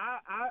 Like,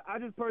 I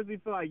just personally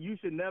feel like you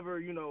should never,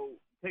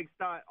 take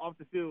Stott off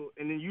the field.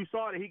 And then you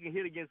saw that he can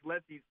hit against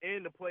lefties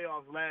in the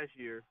playoffs last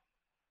year.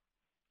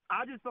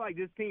 I just feel like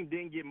this team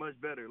didn't get much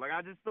better. Like,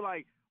 I just feel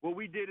like what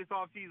we did this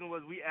offseason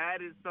was we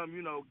added some,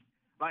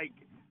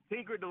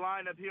 tinkered the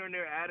lineup here and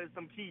there, added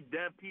some key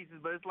depth pieces.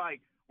 But it's like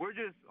we're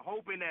just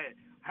hoping that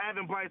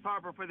having Bryce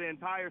Harper for the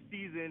entire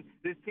season,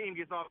 this team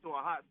gets off to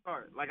a hot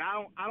start. Like,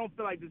 I don't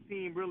feel like this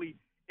team really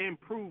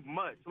improved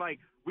much. Like,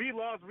 we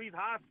lost Reese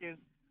Hoskins,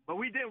 but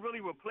we didn't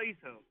really replace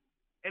him.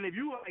 And if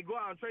you go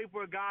out and trade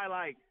for a guy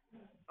like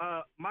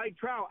Mike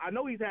Trout, I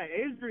know he's had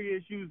injury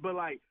issues, but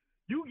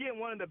you get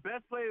one of the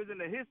best players in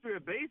the history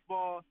of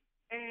baseball,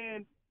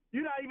 and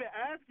you're not even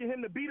asking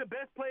him to be the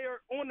best player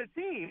on the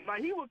team.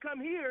 Like, he would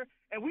come here,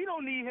 and we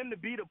don't need him to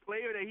be the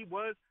player that he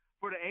was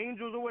for the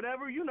Angels or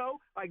whatever.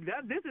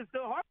 That. This is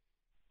still hard.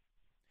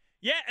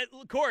 Yeah,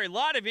 Corey, a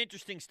lot of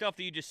interesting stuff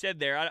that you just said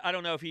there. I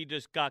don't know if he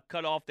just got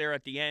cut off there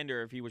at the end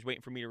or if he was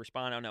waiting for me to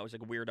respond. I don't know. It was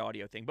like a weird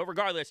audio thing. But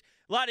regardless,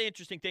 a lot of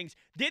interesting things.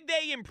 Did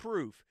they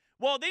improve?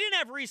 Well, they didn't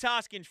have Reese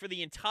Hoskins for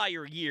the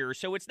entire year,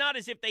 so it's not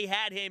as if they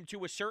had him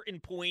to a certain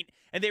point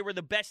and they were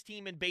the best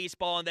team in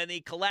baseball and then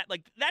they collapsed.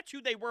 Like, that's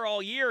who they were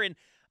all year. And,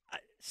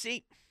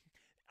 see,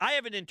 I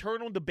have an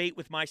internal debate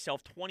with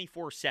myself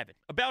 24/7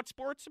 about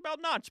sports, about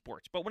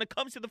non-sports. But when it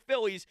comes to the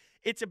Phillies,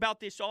 it's about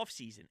this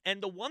offseason.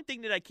 And the one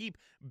thing that I keep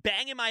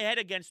banging my head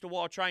against the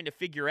wall trying to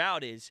figure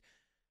out is,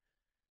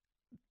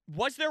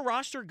 was their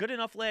roster good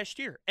enough last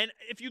year? And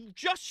if you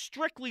just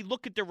strictly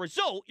look at the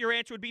result, your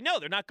answer would be no,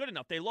 they're not good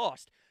enough. They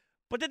lost.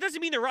 But that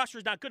doesn't mean their roster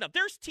is not good enough.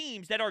 There's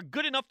teams that are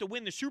good enough to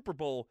win the Super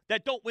Bowl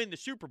that don't win the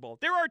Super Bowl.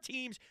 There are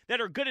teams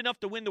that are good enough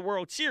to win the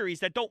World Series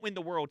that don't win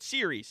the World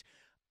Series.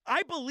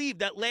 I believe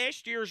that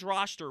last year's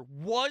roster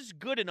was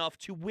good enough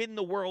to win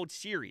the World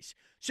Series.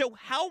 So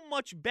how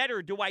much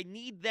better do I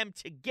need them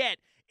to get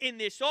in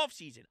this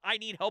offseason? I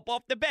need help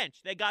off the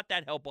bench. They got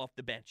that help off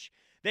the bench.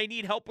 They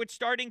need help with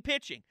starting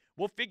pitching.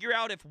 We'll figure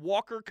out if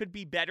Walker could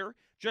be better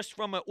just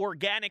from an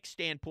organic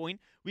standpoint.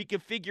 We can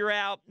figure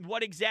out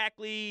what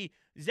exactly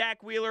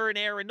Zach Wheeler and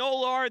Aaron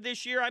Nola are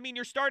this year. I mean,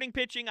 your starting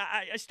pitching,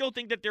 I still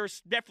think that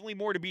there's definitely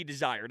more to be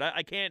desired.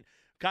 I can't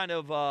kind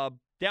of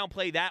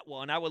downplay that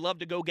one. I would love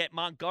to go get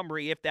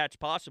Montgomery if that's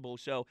possible.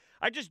 So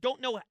I just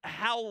don't know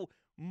how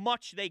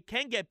much they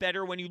can get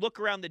better when you look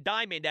around the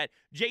diamond at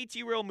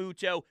JT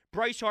Realmuto,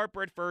 Bryce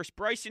Harper at first,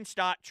 Bryson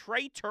Stott,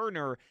 Trey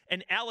Turner,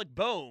 and Alec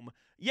Boehm.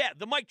 Yeah,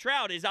 the Mike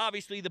Trout is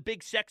obviously the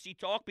big sexy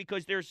talk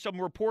because there's some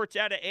reports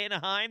out of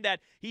Anaheim that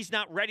he's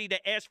not ready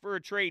to ask for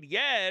a trade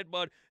yet,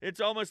 but it's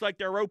almost like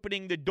they're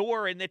opening the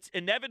door and it's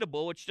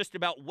inevitable. It's just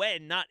about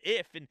when, not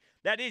if, and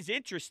that is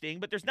interesting,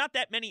 but there's not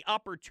that many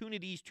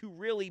opportunities to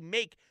really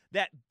make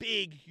that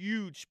big,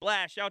 huge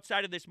splash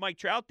outside of this Mike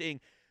Trout thing.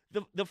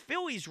 The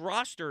Phillies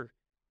roster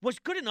was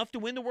good enough to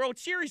win the World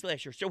Series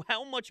last year, so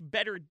how much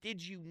better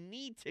did you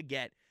need to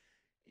get?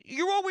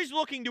 You're always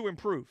looking to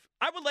improve.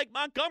 I would like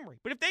Montgomery.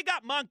 But if they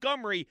got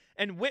Montgomery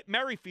and Whit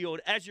Merrifield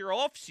as your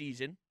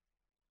offseason,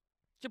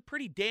 it's a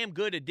pretty damn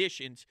good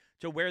additions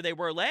to where they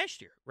were last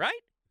year,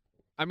 right?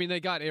 I mean, they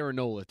got Aaron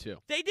Nola, too.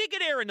 They did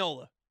get Aaron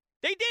Nola.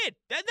 They did.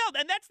 No,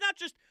 and that's not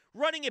just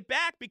running it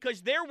back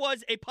because there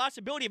was a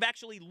possibility of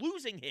actually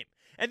losing him.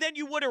 And then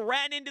you would have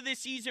ran into this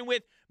season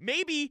with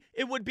maybe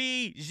it would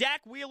be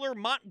Zach Wheeler,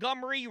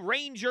 Montgomery,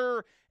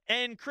 Ranger,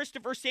 and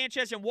Christopher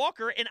Sanchez and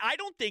Walker, and I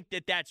don't think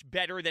that that's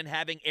better than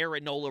having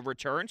Aaron Nola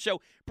return.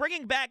 So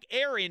bringing back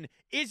Aaron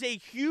is a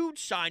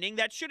huge signing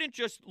that shouldn't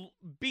just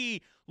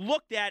be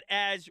looked at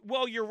as,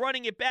 well, you're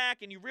running it back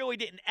and you really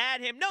didn't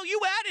add him. No, you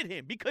added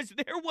him because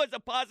there was a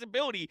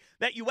possibility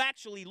that you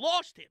actually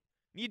lost him.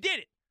 You did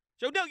it.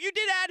 So, no, you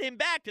did add him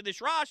back to this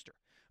roster.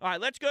 All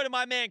right, let's go to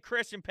my man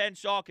Chris in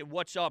Pensauken.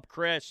 What's up,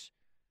 Chris?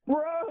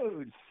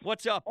 Rhodes.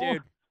 What's up,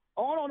 dude?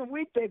 On a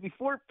weekday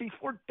before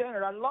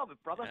dinner. I love it,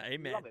 brother.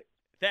 Amen. Love it.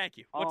 Thank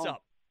you. What's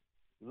up?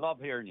 Love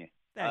hearing you.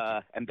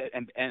 Thank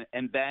you.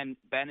 And Ben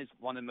is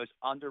one of the most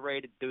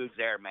underrated dudes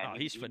there, man. Oh,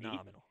 he's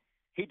phenomenal.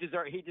 He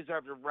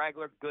deserves a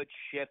regular good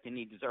shift, and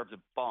he deserves a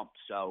bump.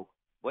 So,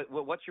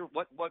 what's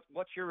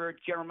your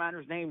general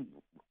manager's name?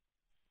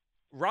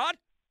 Rod?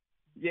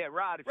 Yeah,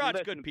 Rod. If Rod's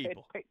you listen, good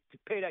people.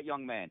 Pay that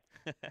young man.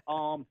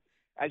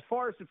 As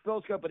far as the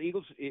Phillies go, but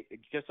Eagles,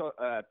 just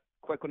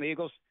quick on the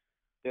Eagles.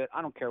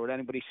 I don't care what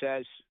anybody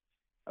says.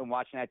 I'm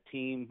watching that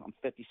team. I'm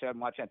 57.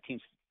 Watching that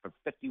team for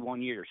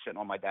 51 years, sitting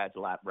on my dad's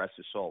lap. Rest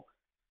his soul.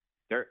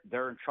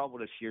 They're in trouble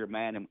this year,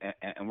 man,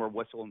 and we're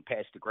whistling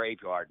past the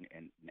graveyard,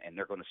 and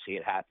they're going to see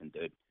it happen,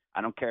 dude.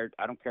 I don't care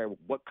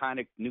what kind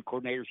of new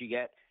coordinators you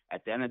get.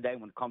 At the end of the day,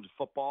 when it comes to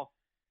football,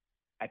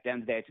 at the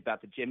end of the day, it's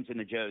about the Jims and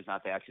the Joes,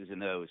 not the X's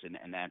and O's, and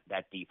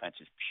that defense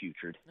is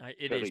putrid.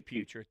 It totally is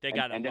putrid. They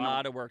got a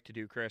lot of work to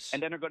do, Chris.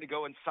 And then they're going to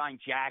go and sign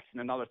Jackson,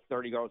 another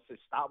 30-year-old. So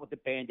stop with the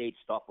Band-Aid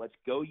stuff. Let's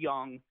go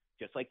young,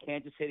 just like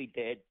Kansas City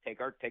did. Take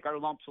our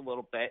lumps a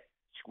little bit,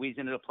 squeeze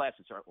into the playoffs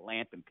and start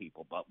lamping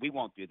people. But we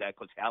won't do that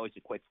because Howie's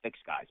a quick fix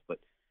guys. But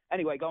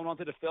anyway, going on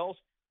to the Phils,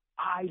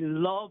 I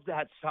love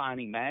that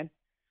signing, man.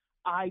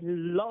 I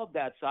love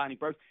that signing,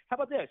 bro. How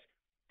about this?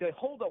 The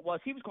holdup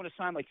was he was going to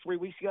sign like 3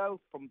 weeks ago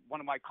from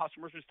one of my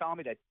customers was telling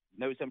me that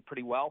knows them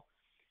pretty well.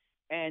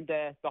 And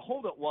the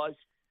holdup was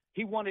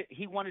he wanted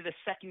a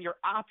second-year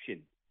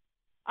option.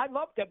 I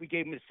love that we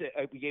gave him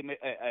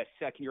a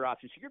second-year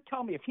option. So you're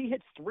telling me if he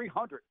hits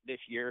 300 this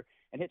year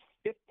and hits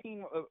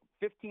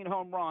 15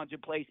 home runs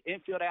and plays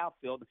infield,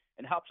 outfield,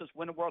 and helps us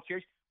win the World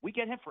Series, we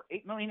get him for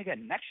 $8 million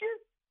again next year?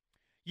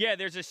 Yeah,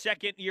 there's a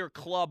second-year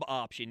club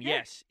option.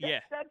 Yes,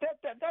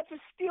 that's a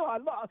steal. I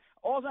love.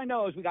 All I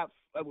know is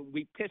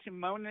we piss and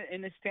moan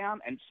in this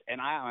town,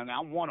 and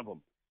I'm one of them.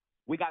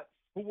 We got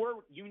 4.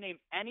 You name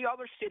any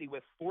other city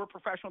with 4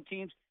 professional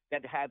teams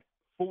that have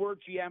 4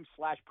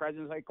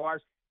 GM/presidents like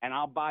cars, and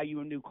I'll buy you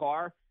a new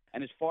car.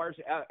 And as far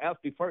as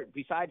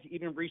besides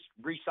even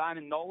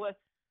re-signing Nola,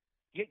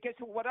 guess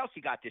what else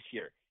you got this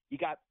year? You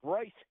got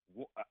Bryce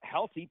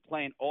healthy,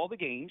 playing all the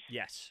games.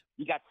 Yes.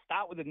 You got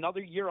Stott with another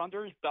year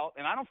under his belt,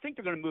 and I don't think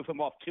they're going to move him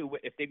off too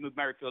if they move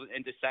Merrifield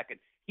into second.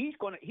 He's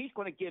going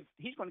to give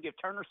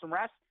Turner some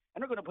rest,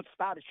 and they're going to put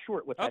Stott at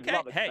short, which I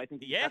love it. Hey, I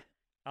think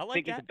I like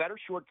think that. he's a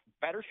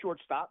better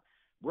shortstop.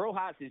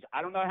 Rojas is,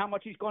 I don't know how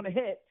much he's going to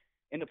hit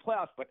in the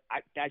playoffs, but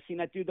I seen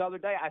that dude the other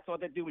day. I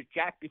thought that dude was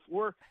jacked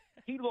before.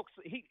 He looks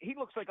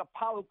like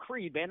Apollo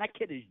Creed, man. That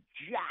kid is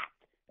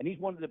jacked, and he's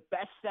one of the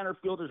best center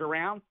fielders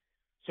around.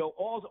 So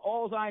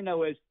all I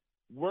know is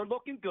we're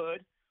looking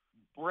good.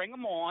 Bring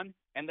them on,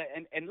 and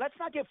let's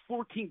not get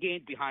 14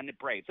 games behind the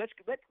Braves. Let's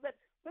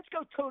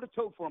go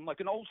toe-to-toe for them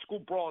like an old-school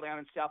brawl down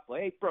in South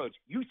Florida. Hey, bros,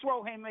 you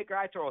throw a haymaker,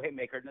 I throw a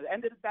haymaker. And at the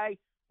end of the day,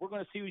 we're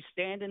going to see who's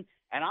standing,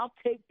 and I'll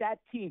take that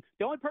team.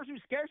 The only person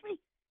who scares me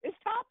is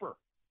Topper.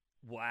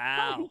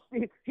 Wow.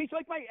 He's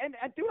like my – and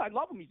dude, I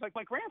love him. He's like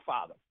my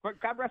grandfather.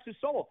 God rest his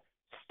soul.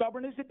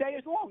 Stubborn as the day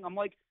is long. I'm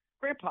like,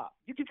 Grandpa,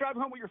 you can drive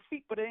home with your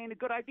feet, but it ain't a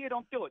good idea.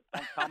 Don't do it.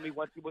 Don't tell me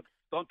what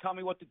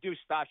to do,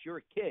 Stosh. You're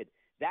a kid.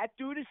 That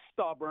dude is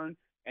stubborn,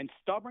 and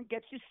stubborn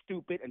gets you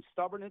stupid, and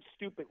stubborn and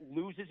stupid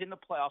loses in the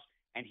playoffs,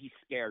 and he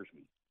scares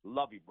me.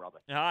 Love you, brother.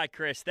 All right,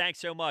 Chris. Thanks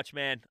so much,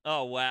 man.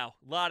 Oh, wow.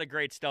 A lot of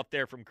great stuff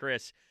there from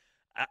Chris.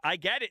 I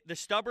get it. The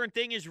stubborn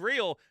thing is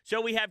real.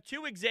 So we have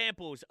two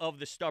examples of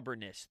the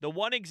stubbornness. The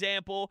one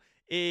example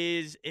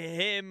is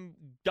him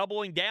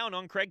doubling down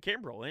on Craig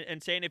Kimbrell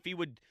and saying if he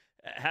would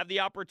have the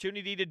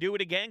opportunity to do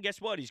it again,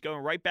 guess what? He's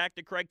going right back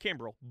to Craig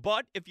Kimbrell.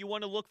 But if you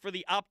want to look for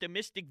the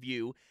optimistic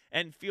view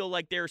and feel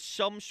like there's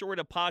some sort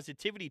of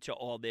positivity to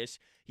all this,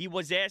 he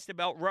was asked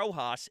about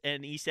Rojas,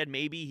 and he said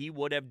maybe he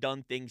would have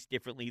done things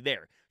differently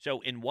there. So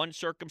in one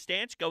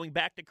circumstance, going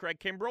back to Craig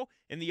Kimbrell.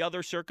 In the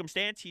other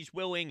circumstance, he's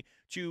willing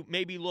to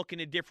maybe look in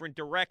a different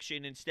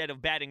direction instead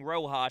of batting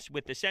Rojas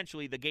with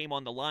essentially the game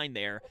on the line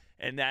there.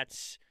 And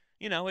that's,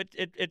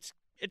 it's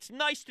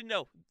nice to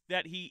know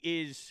that he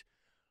is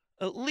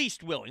at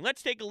least willing.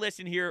 Let's take a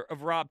listen here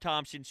of Rob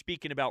Thomson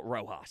speaking about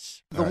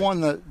Rojas. The one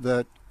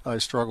that I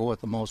struggle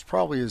with the most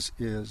probably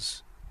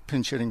is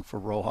pinch hitting for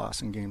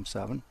Rojas in Game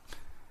 7,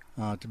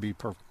 to be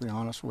perfectly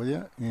honest with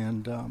you.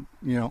 And,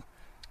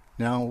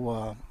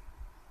 now,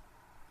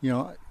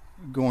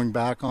 going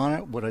back on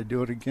it, would I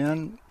do it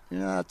again?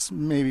 That's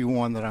maybe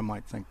one that I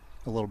might think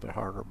a little bit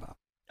harder about.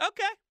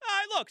 Okay. All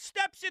right, look,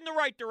 steps in the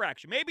right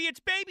direction. Maybe it's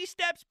baby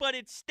steps, but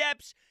it's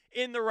steps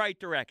in the right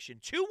direction.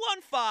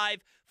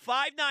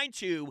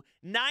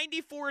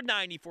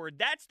 215-592-9494.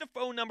 That's the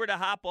phone number to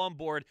hop on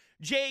board.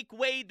 Jake,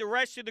 Wade, the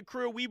rest of the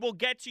crew, we will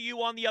get to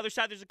you on the other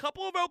side. There's a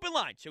couple of open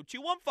lines. So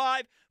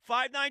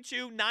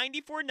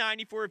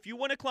 215-592-9494 if you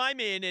want to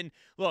climb in. And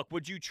look,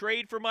 would you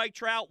trade for Mike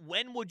Trout?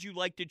 When would you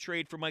like to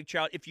trade for Mike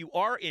Trout? If you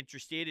are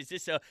interested, is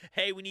this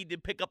hey, we need to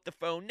pick up the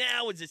phone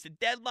now? Is this a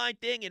deadline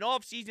thing, an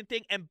off-season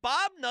thing? And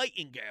Bob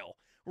Nightingale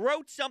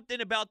wrote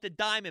something about the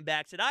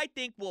Diamondbacks that I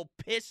think will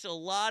piss a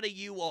lot of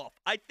you off.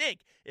 I think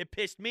it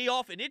pissed me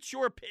off, and it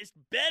sure pissed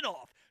Ben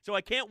off. So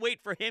I can't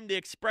wait for him to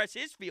express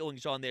his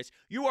feelings on this.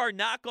 You are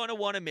not going to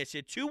want to miss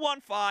it.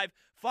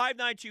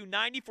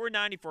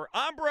 215-592-9494.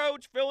 I'm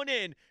Broads filling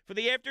in for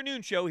the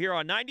afternoon show here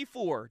on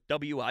 94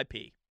 WIP.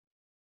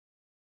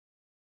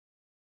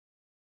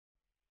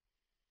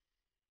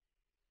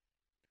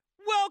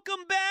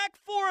 Welcome back,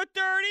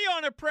 4:30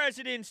 on a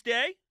President's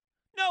Day.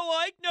 No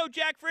Ike, no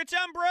Jack Fritz.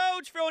 I'm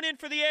Broads filling in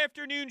for the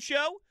afternoon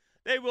show.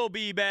 They will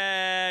be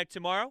back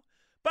tomorrow.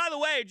 By the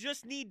way, I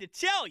just need to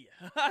tell you,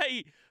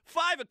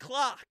 5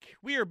 o'clock,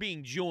 we are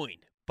being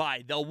joined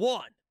by the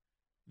one,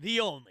 the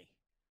only,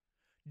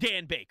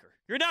 Dan Baker.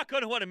 You're not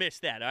going to want to miss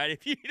that, all right?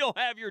 If you don't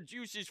have your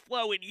juices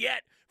flowing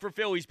yet for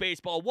Phillies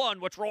baseball, one,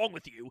 what's wrong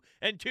with you?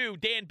 And two,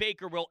 Dan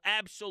Baker will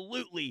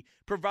absolutely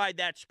provide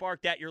that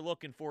spark that you're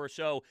looking for.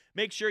 So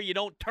make sure you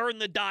don't turn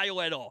the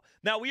dial at all.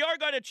 Now, we are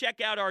going to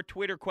check out our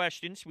Twitter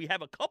questions. We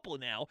have a couple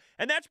now,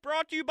 and that's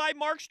brought to you by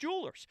Mark's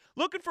Jewelers.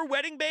 Looking for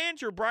wedding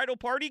bands or bridal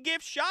party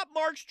gifts? Shop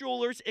Mark's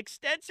Jewelers'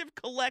 extensive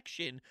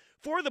collection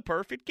for the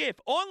perfect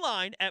gift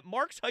online at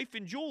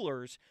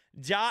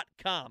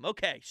marks-jewelers.com.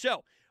 Okay,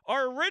 so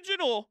our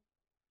original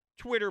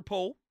Twitter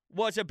poll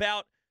was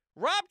about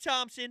Rob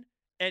Thomson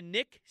and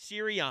Nick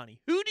Sirianni.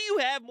 Who do you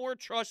have more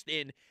trust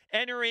in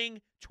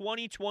entering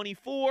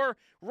 2024?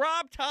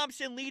 Rob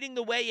Thomson leading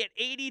the way at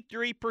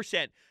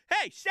 83%.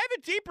 Hey,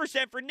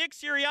 17% for Nick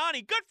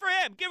Sirianni. Good for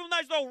him. Give him a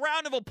nice little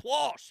round of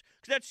applause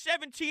because that's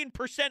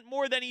 17%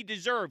 more than he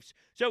deserves.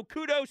 So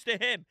kudos to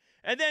him.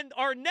 And then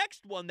our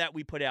next one that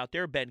we put out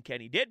there, Ben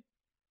Kenny did.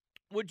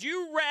 Would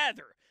you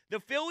rather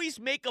the Phillies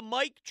make a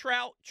Mike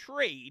Trout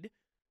trade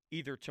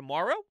either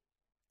tomorrow,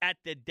 at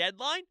the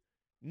deadline,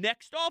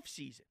 next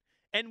offseason?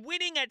 And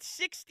winning at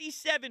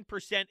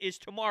 67% is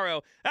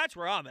tomorrow. That's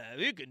where I'm at.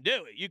 You can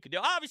do it. You can do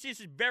it. Obviously, this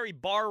is very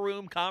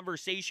barroom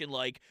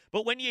conversation-like.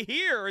 But when you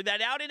hear that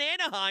out in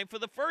Anaheim for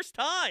the first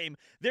time,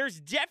 there's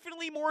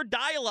definitely more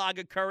dialogue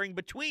occurring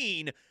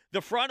between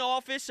the front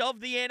office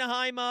of the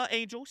Anaheim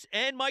Angels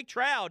and Mike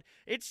Trout,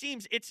 it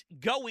seems it's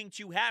going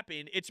to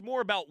happen. It's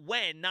more about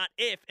when, not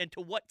if, and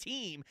to what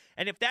team.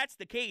 And if that's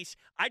the case,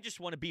 I just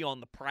want to be on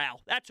the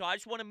prowl. That's all. I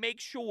just want to make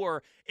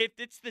sure if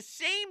it's the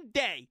same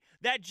day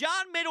that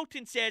John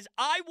Middleton says,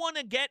 I want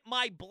to get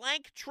my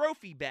blank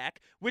trophy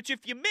back, which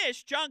if you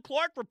missed, John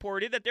Clark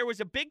reported that there was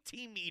a big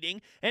team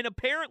meeting, and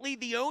apparently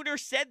the owner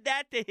said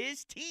that to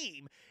his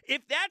team.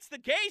 If that's the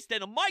case,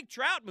 then a Mike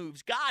Trout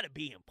move's got to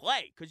be in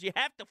play because you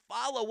have to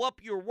follow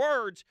up your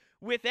words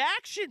with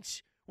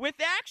actions.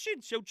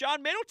 So,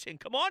 John Middleton,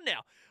 come on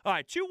now. All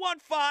right,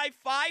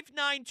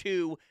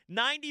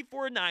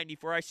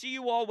 215-592-9494. I see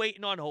you all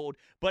waiting on hold,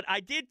 but I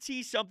did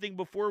tease something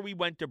before we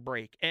went to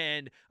break,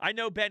 and I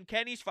know Ben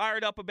Kenny's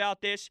fired up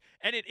about this,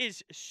 and it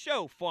is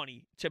so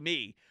funny to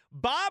me.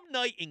 Bob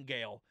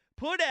Nightingale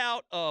put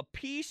out a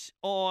piece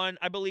on,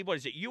 I believe,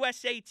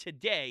 USA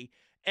Today,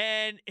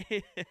 and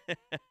okay.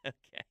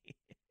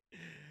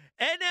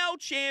 NL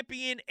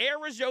champion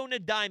Arizona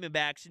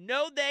Diamondbacks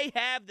know they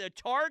have the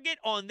target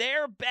on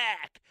their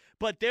back,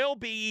 but they'll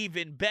be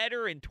even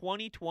better in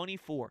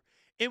 2024.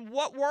 In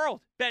what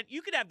world? Ben,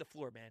 you could have the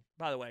floor, man,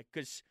 by the way,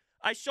 because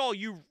I saw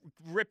you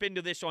rip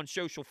into this on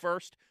social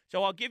first,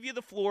 so I'll give you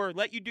the floor,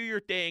 let you do your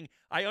thing.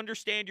 I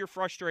understand your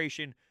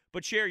frustration,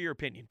 but share your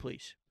opinion,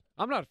 please.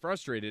 I'm not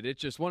frustrated.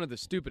 It's just one of the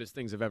stupidest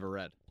things I've ever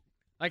read.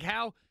 Like,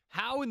 how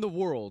in the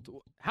world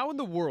do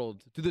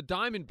the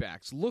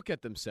Diamondbacks look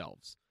at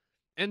themselves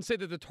and say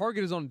that the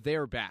target is on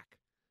their back?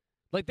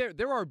 Like,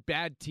 there are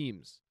bad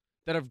teams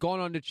that have gone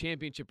on to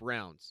championship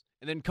rounds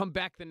and then come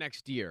back the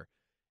next year,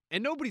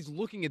 and nobody's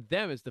looking at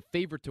them as the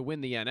favorite to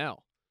win the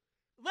NL.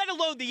 Let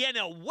alone the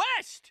NL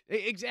West.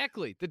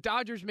 Exactly. The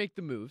Dodgers make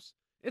the moves.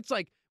 It's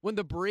like when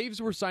the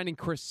Braves were signing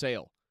Chris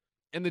Sale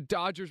and the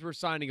Dodgers were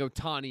signing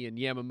Ohtani and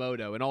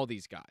Yamamoto and all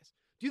these guys.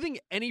 Do you think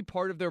any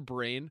part of their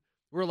brain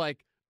were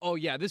like, oh,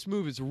 yeah, this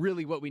move is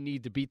really what we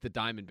need to beat the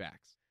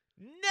Diamondbacks?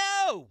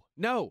 No.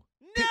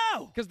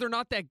 Because they're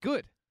not that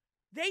good.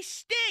 They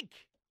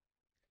stink.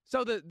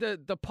 So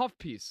the puff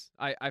piece,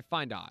 I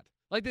find odd.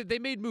 Like, they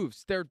made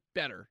moves. They're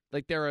better.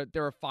 Like, they're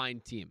a fine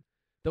team.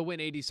 They'll win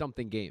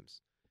 80-something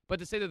games. But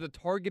to say that the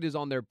target is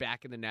on their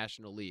back in the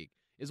National League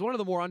is one of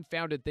the more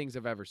unfounded things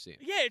I've ever seen.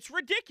 Yeah, it's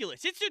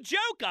ridiculous. It's a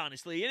joke,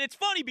 honestly. And it's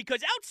funny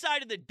because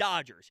outside of the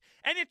Dodgers,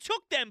 and it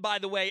took them, by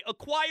the way,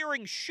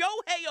 acquiring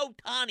Shohei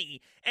Ohtani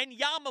and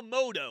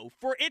Yamamoto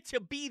for it to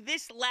be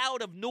this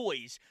loud of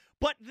noise.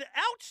 But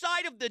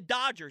outside of the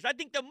Dodgers, I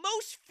think the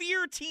most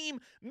feared team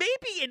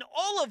maybe in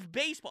all of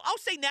baseball, I'll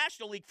say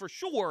National League for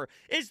sure,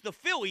 is the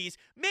Phillies.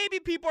 Maybe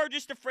people are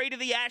just afraid of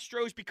the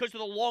Astros because of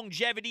the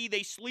longevity.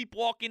 They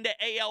sleepwalk into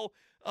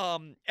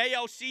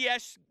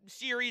ALCS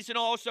series and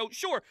all. So,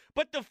 sure.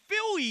 But the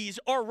Phillies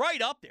are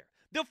right up there.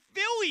 The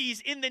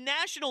Phillies in the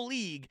National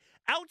League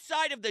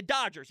outside of the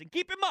Dodgers. And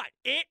keep in mind,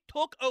 it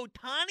took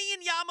Ohtani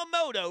and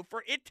Yamamoto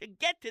for it to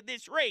get to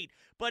this rate.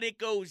 But it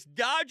goes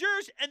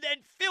Dodgers and then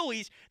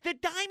Phillies. The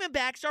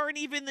Diamondbacks aren't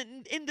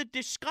even in the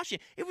discussion.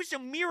 It was a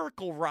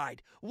miracle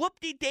ride.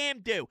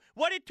 Whoop-de-damn-do.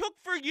 What it took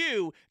for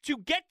you to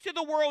get to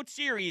the World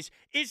Series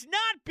is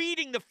not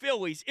beating the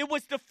Phillies. It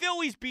was the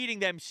Phillies beating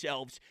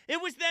themselves.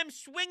 It was them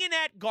swinging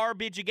at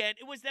garbage again.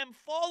 It was them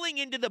falling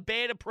into the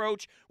bad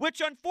approach,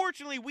 which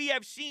unfortunately we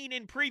have seen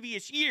in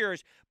previous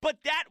years.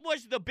 But that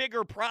was the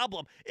bigger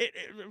problem.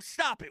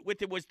 Stop it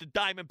with it was the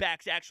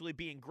Diamondbacks actually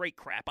being great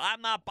crap.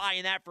 I'm not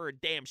buying that for a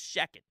damn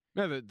second.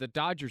 No, the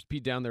Dodgers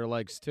beat down their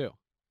legs too.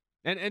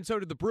 And so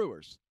did the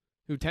Brewers,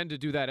 who tend to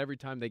do that every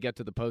time they get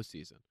to the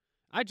postseason.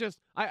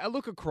 I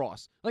look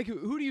across. Like,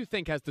 who do you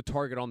think has the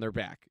target on their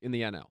back in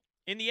the NL?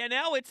 In the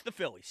NL, it's the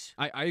Phillies.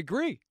 I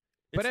agree.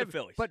 It's the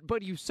Phillies.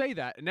 But you say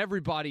that, and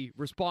everybody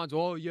responds,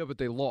 oh, yeah, but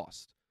they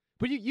lost.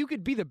 But you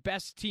could be the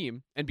best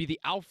team and be the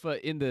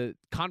alpha in the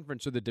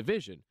conference or the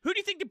division. Who do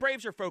you think the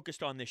Braves are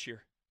focused on this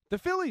year? The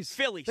Phillies.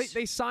 Phillies.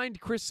 They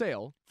signed Chris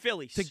Sale.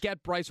 Phillies. To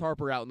get Bryce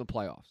Harper out in the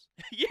playoffs.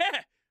 Yeah,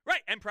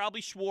 right. And probably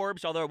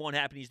Schwartz, although it won't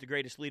happen. He's the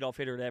greatest leadoff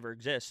hitter to ever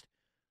exist.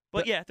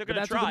 But yeah, they're going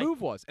to try. That's what the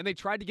move was. And they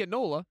tried to get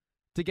Nola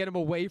to get him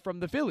away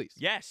from the Phillies.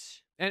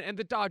 Yes. And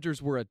the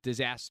Dodgers were a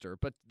disaster,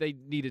 but they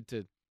needed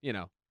to,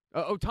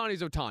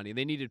 Ohtani's Ohtani.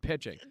 They needed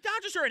pitching. The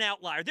Dodgers are an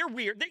outlier. They're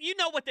weird. You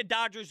know what the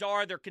Dodgers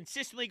are. They're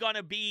consistently going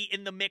to be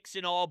in the mix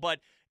and all,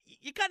 but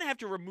you kind of have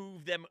to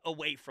remove them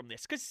away from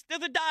this because they're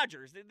the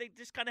Dodgers. They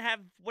just kind of have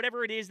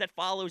whatever it is that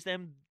follows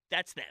them.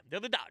 That's them. They're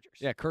the Dodgers.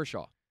 Yeah,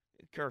 Kershaw.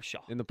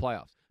 In the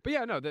playoffs. But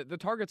yeah, no, the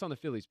target's on the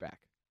Phillies'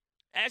 back.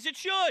 As it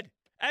should.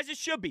 As it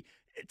should be.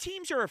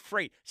 Teams are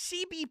afraid.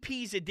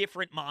 CBP's a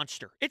different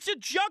monster. It's a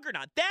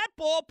juggernaut. That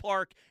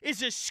ballpark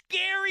is a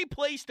scary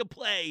place to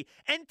play,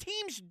 and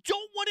teams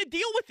don't want to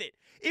deal with it.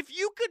 If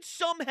you could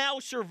somehow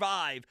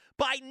survive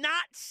by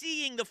not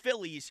seeing the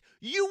Phillies,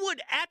 you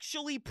would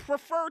actually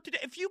prefer to.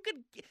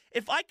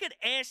 If I could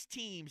ask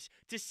teams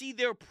to see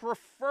their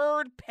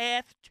preferred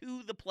path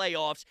to the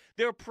playoffs,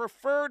 their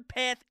preferred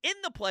path in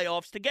the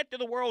playoffs to get to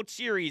the World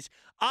Series,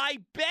 I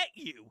bet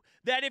you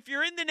that if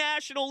you're in the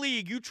National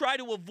League, you try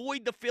to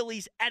avoid the Phillies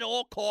Phillies at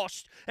all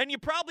costs, and you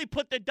probably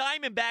put the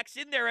Diamondbacks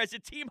in there as a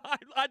team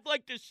I'd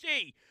like to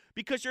see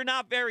because they're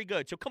not very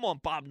good. So come on,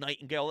 Bob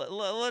Nightingale.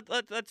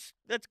 Let's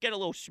get a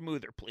little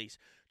smoother, please.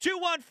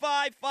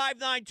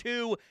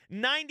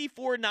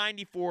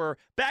 215-592-9494.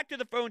 Back to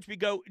the phones we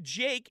go.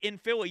 Jake in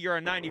Philly, you're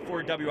on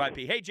 94 WIP.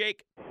 Hey,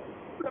 Jake.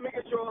 Let me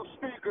get you off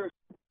speaker.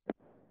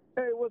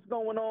 Hey, what's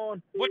going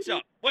on? What's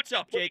up? What's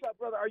up, Jake? What's up,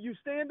 brother? Are you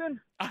standing?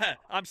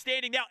 I'm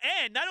standing now,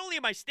 and not only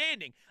am I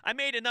standing, I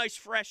made a nice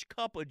fresh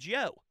cup of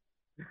Joe.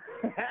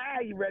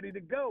 You ready to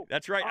go?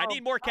 That's right. I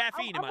need more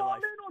caffeine in my life. I'm all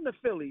in on the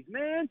Phillies,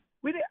 man.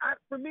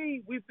 For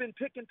me, we've been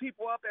picking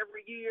people up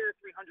every year,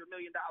 $300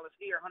 million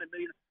here, $100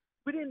 million.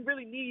 We didn't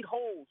really need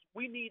holes.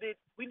 We needed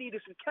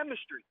some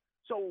chemistry.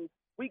 So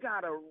we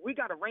got a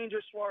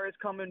Ranger Suarez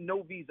coming,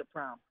 no visa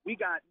problem. We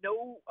got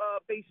no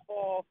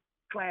baseball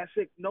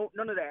classic, none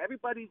of that.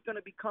 Everybody's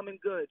gonna be coming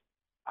good.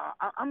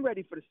 I'm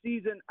ready for the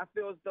season. I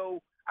feel as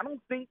though I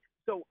don't think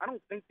the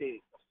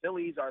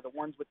Phillies are the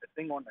ones with the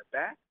thing on their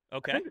back.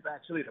 Okay. I think it's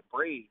actually the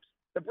Braves.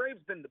 The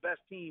Braves been the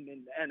best team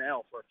in the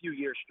NL for a few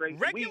years straight.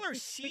 Regular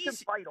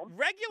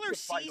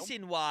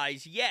season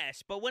wise,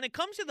 yes, but when it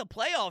comes to the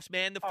playoffs,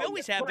 man, the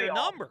Phillies have their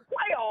number.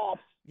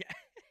 Playoffs. Yeah.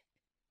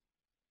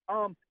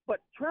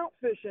 But trout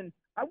fishing,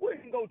 I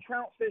wouldn't go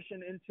trout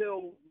fishing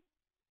until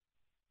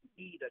we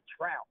need a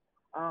trout.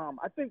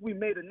 I think we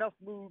made enough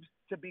moves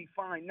to be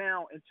fine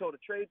now until the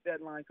trade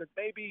deadline. Because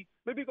maybe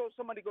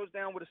somebody goes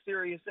down with a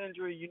serious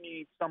injury. You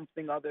need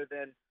something other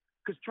than.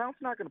 Because Trout's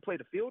not going to play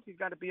the field. He's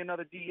got to be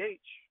another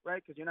DH,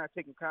 right? Because you're not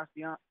taking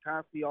Costi off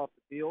the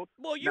field.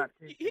 Well, you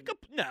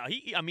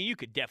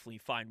could definitely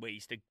find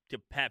ways to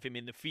have him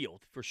in the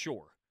field for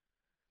sure.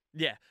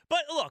 Yeah,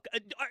 but look,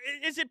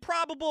 is it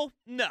probable?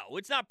 No,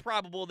 it's not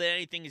probable that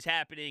anything is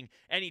happening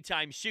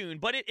anytime soon,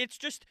 but it's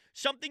just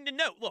something to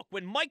note. Look,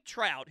 when Mike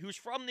Trout, who's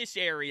from this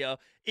area,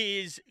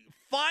 is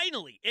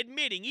finally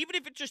admitting, even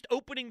if it's just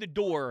opening the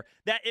door,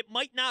 that it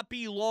might not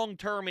be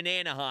long-term in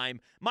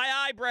Anaheim, my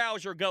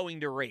eyebrows are going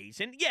to raise.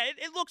 And yeah,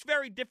 it looks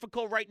very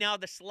difficult right now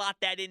to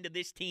slot that into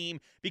this team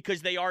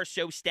because they are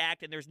so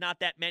stacked and there's not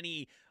that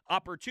many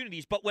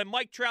opportunities. But when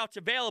Mike Trout's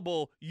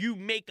available, you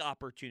make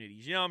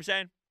opportunities. You know what I'm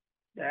saying?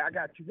 Yeah, I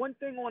got you. One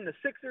thing on the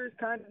Sixers,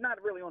 kind of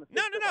not really on the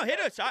Sixers. No, hit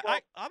us.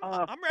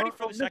 I'm ready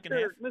for the second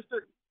half.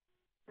 Mr.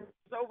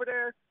 over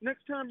there,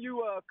 next time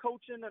you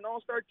coaching an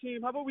all-star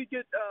team, how about we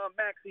get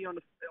Maxey on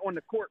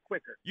the court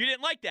quicker? You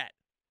didn't like that?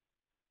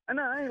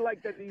 No, I ain't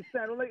like that. He's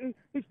 20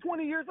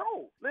 years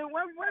old. Man,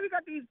 why we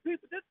got these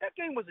people? That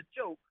game was a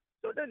joke,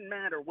 so it doesn't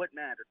matter what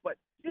matters. But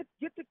get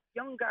the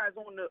young guys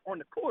on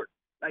the court.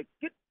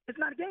 It's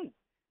not a game.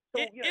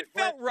 So, it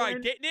felt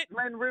right, didn't it?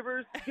 Glenn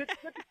Rivers, get the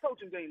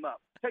coaching game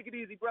up. Take it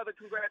easy, brother.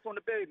 Congrats on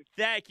the baby.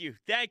 Thank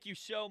you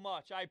so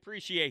much. I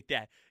appreciate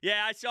that.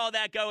 Yeah, I saw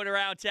that going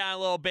around town a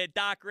little bit.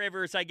 Doc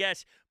Rivers, I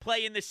guess,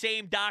 playing the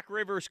same Doc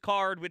Rivers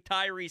card with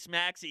Tyrese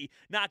Maxey,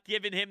 not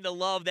giving him the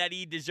love that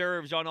he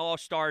deserves on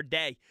All-Star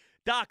Day.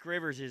 Doc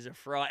Rivers is a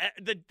fraud.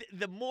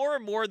 The more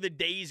and more the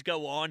days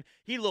go on,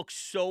 he looks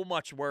so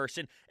much worse.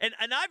 And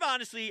I've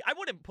honestly, I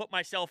wouldn't put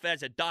myself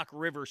as a Doc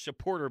Rivers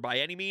supporter by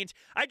any means.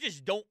 I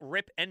just don't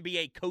rip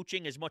NBA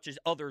coaching as much as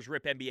others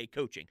rip NBA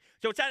coaching.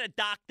 So it's not a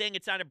Doc thing.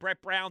 It's not a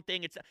Brett Brown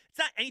thing. It's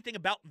not anything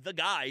about the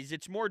guys.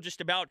 It's more just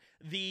about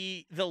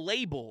the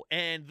label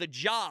and the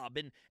job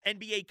and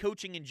NBA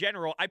coaching in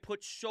general. I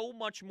put so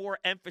much more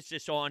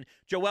emphasis on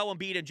Joel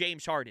Embiid and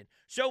James Harden.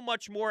 So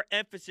much more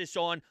emphasis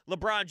on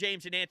LeBron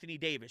James and Anthony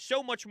Davis.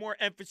 So much more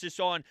emphasis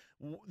on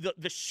the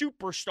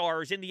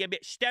superstars in the NBA.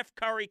 Steph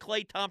Curry,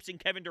 Klay Thompson,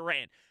 Kevin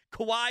Durant,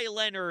 Kawhi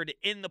Leonard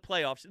in the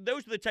playoffs.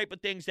 Those are the type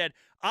of things that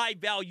I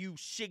value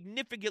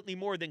significantly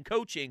more than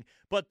coaching.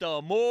 But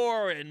the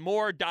more and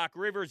more Doc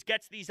Rivers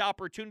gets these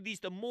opportunities,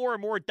 the more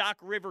and more Doc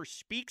Rivers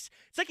speaks.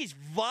 It's like he's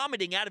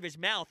vomiting out of his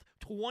mouth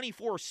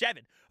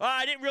 24/7.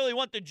 I didn't really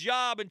want the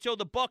job until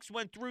the Bucks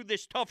went through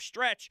this tough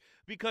stretch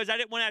because I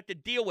didn't want to have to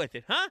deal with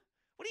it. Huh?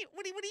 What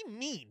do you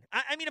mean?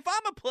 I mean, if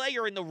I'm a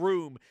player in the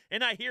room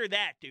and I hear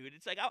that, dude,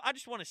 it's like I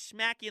just want to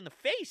smack you in the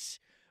face.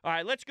 All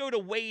right, let's go to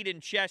Wade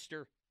in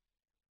Chester.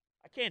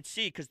 I can't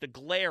see because the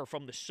glare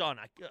from the sun.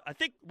 I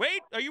think,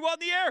 Wade, are you on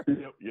the air?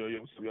 Yep.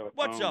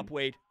 What's up,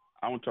 Wade?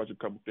 I want to touch a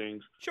couple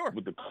things. Sure.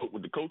 With the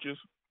coaches,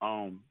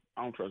 I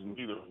don't trust them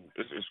either.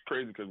 It's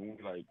crazy because when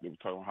they were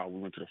talking how we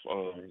went to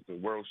the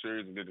World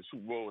Series and did the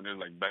Super Bowl, and then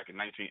back in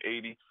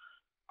 1980.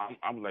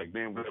 I'm like,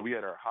 man, we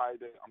had our high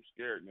day. I'm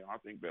scared now. I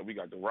think that we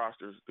got the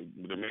rosters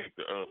to make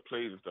the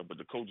plays and stuff, but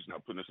the coach is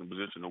not putting us in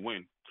position to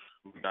win.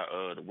 We got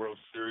the World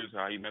Series,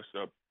 how he messed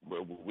up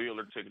with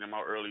Wheeler taking him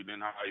out early, then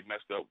how he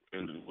messed up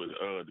to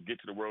get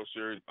to the World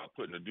Series by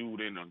putting a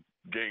dude in on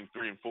Game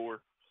 3 and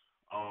 4.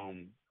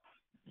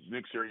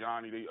 Nick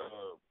Sirianni,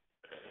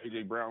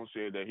 A.J. Brown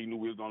said that he knew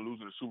we was going to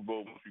lose in the Super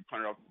Bowl once we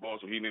punted off the ball,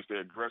 so he didn't stay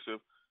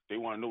aggressive. They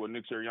want to know what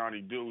Nick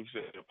Sirianni do. He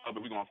said,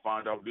 we're going to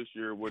find out this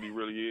year what he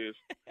really is.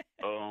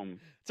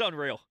 It's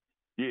unreal.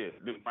 Yeah,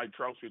 the Mike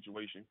Trout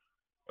situation.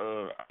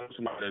 I know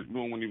somebody that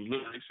knew him when he was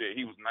little. They said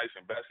he was nice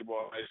in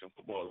basketball, nice in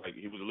football. Like,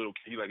 he was a little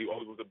kid. He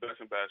always was the best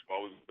in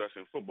basketball, always was the best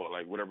in football,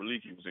 like whatever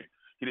league he was in.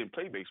 He didn't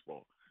play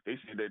baseball. they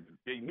said that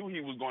they knew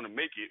he was going to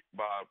make it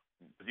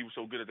he was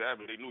so good at the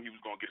athlete. They knew he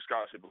was going to get a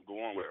scholarship and go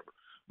on whatever.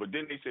 But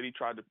then they said he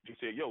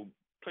said, yo,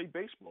 play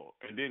baseball.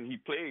 And then he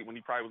played when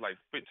he probably was like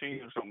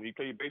 15 or something. He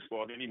played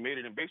baseball. Then he made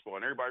it in baseball.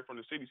 And everybody from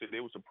the city said they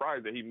were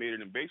surprised that he made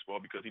it in baseball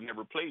because he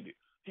never played it.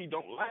 He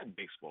don't like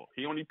baseball.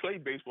 He only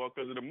played baseball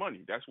because of the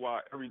money. That's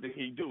why everything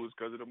he do is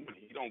because of the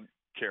money. He don't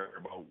care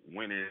about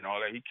winning and all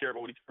that. He care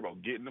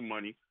about getting the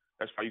money.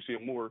 That's why you see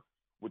him more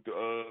with the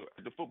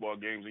at the football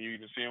games, and you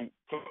can see him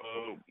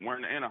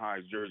wearing the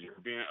Anaheim jersey or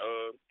being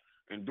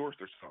endorsed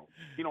or something.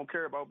 He don't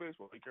care about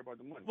baseball. He care about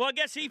the money. Well, I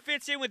guess he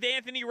fits in with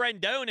Anthony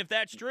Rendon, if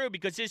that's true,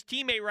 because his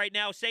teammate right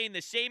now is saying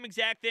the same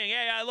exact thing.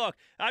 Hey, look,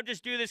 I'll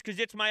just do this because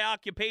it's my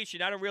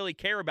occupation. I don't really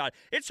care about it.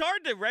 It's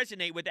hard to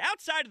resonate with.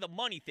 Outside of the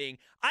money thing,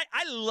 I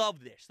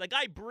love this. Like,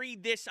 I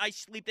breathe this. I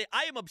sleep this.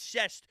 I am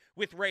obsessed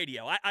with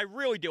radio. I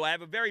really do. I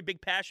have a very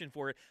big passion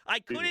for it. I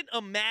couldn't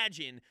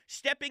imagine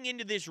stepping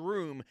into this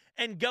room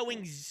and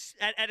going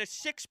at a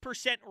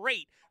 6%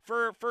 rate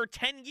for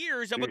 10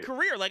 years of a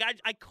career. Like,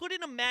 I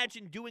couldn't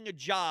imagine doing a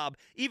job,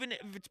 even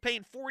if it's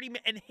paying $40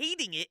 and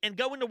hating it and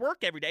going to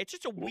work every day. It's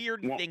just a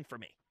weird thing for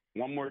me.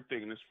 One more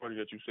thing, and it's funny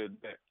that you said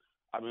that.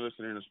 I've been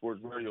listening to sports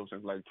radio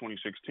since like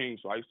 2016,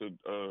 so I used to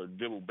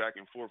dibble back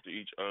and forth to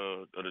each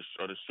of the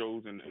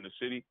shows in the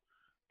city.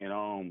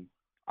 And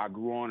I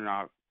grew on and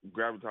I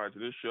gravitated to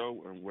this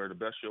show and where the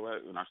best show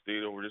at, and I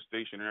stayed over this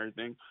station and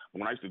everything.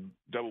 When I used to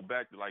double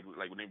back to like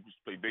when they used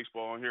to play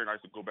baseball on here, and I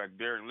used to go back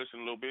there and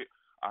listen a little bit,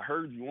 I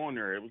heard you on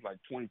there. It was like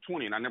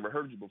 2020, and I never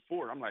heard you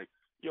before. I'm like,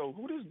 yo,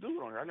 who this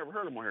dude on here? I never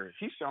heard him on here.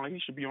 He sounded like he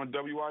should be on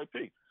WIP.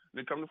 And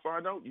then come to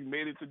find out, you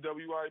made it to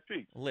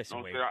WIP.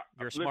 Listen, Wade,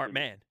 you're a smart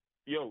man.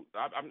 Yo,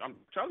 I'm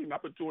telling you, I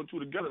put 2 and 2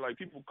 together. Like,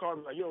 people call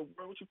me like, yo,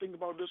 bro, what you think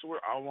about this?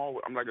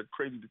 I'm like a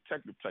crazy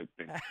detective type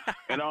thing.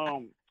 And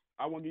I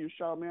want to give you a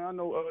shout, man. I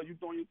know you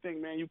doing your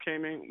thing, man. You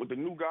came in with the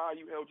new guy.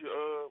 You held your,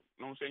 you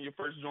know what I'm saying, your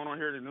first joint on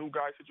here, the new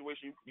guy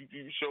situation.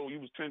 You showed you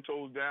was 10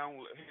 toes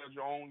down, held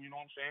your own, you know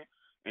what I'm saying?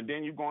 And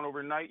then you going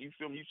overnight, you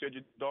feel me? You said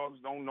your dogs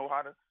don't know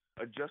how to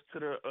adjust to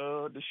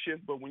the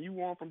shift. But when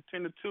you on from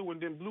 10 to 2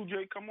 and then Blue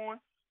Jay come on,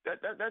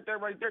 that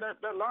right there,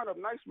 that lineup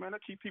nice, man.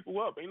 That keep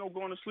people up. Ain't no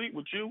going to sleep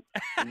with you.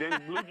 And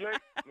then Blue Jay, you know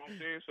what I'm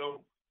saying?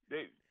 So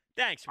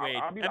thanks,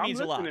 Wade. That means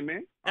a lot.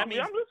 Man. I'm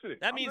listening.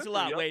 That means a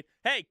lot, yo. Wade.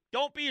 Hey,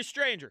 don't be a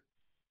stranger.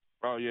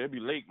 Oh, yeah, it'd be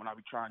late when I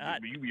be trying to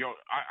you be on.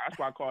 That's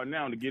why I call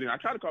now to get in. I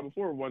tried to call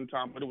before one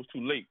time, but it was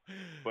too late.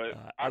 But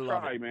I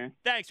tried, man.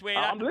 Thanks, Wade.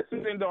 I'm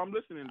listening, though.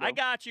 I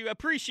got you.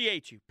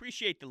 Appreciate you.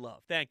 Appreciate the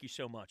love. Thank you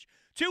so much.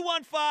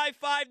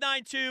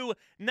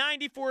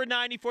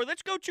 215-592-9494.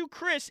 Let's go to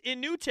Chris in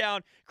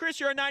Newtown.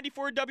 Chris, you're on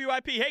 94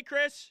 WIP. Hey,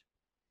 Chris.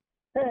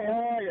 Hey,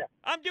 how are you?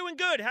 I'm doing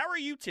good. How are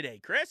you today,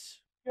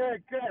 Chris?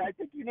 Good, good. I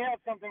think you nailed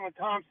something with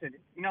Thompson.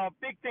 You know, a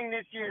big thing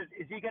this year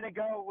is he going to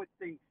go with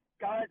the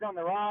guys on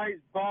the rise,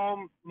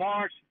 Bohm,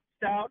 Marsh,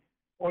 Stout,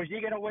 or is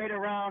he going to wait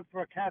around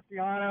for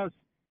Castellanos,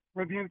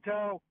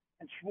 Rebuto,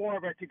 and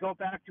Schwarber to go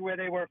back to where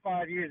they were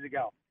 5 years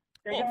ago?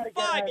 Well,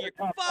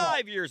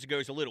 5 years ago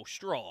is a little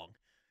strong.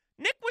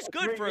 Nick was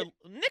good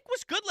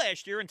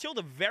last year until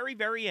the very,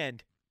 very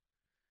end.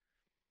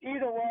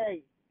 Either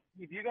way,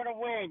 if you're going to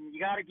win, you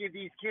got to give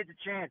these kids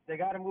a chance. They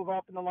got to move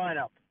up in the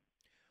lineup.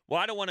 Well,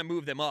 I don't want to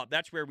move them up.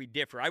 That's where we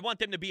differ. I want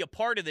them to be a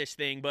part of this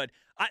thing, but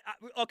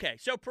okay.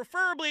 So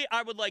preferably,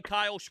 I would like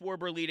Kyle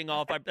Schwarber leading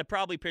off. That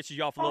probably pisses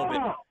you off a little bit.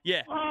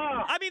 Yeah.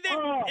 I mean,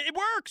 it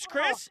works,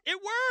 Chris. It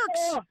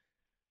works.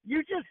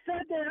 You just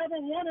said they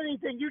haven't won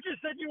anything. You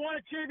just said you won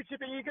a championship,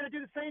 and you're going to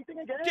do the same thing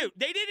again? Dude,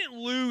 they didn't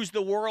lose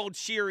the World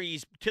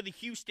Series to the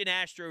Houston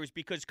Astros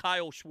because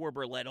Kyle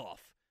Schwarber led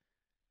off.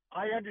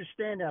 I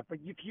understand that, but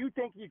if you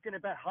think he's going to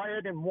bet higher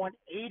than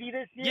 180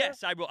 this year?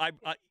 Yes, I will.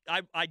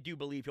 I do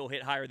believe he'll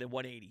hit higher than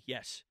 180.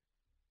 Yes.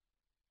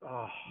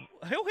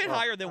 He'll hit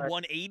higher than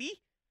 180.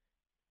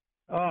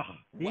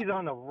 He's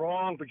on the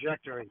wrong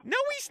trajectory. No,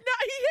 he's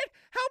not. He hit.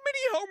 How many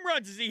home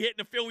runs has he hit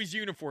in a Phillies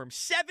uniform?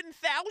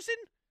 7,000.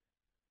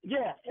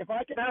 Yeah, if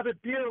I could have a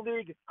beer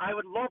league, I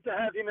would love to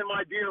have him in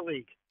my beer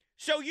league.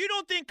 So you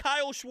don't think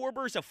Kyle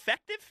Schwarber is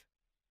effective?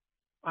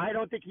 I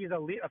don't think he's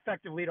an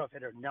effective leadoff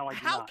hitter. No, I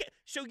do not.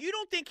 So you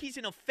don't think he's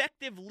an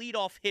effective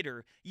leadoff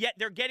hitter, yet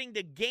they're getting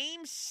to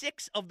Game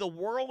 6 of the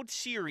World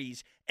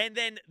Series, and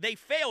then they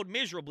failed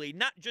miserably,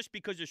 not just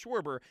because of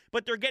Schwarber,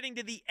 but they're getting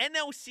to the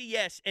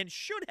NLCS and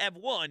should have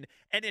won,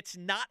 and it's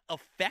not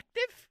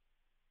effective?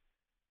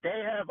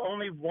 They have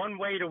only one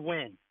way to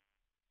win.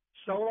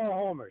 Solo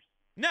homers.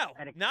 No,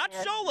 not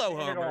solo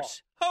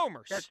homers.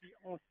 Homers. That's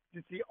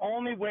the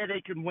only way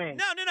they can win.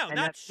 No,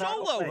 not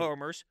solo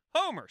homers.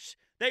 Homers.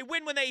 They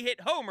win when they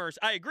hit homers.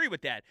 I agree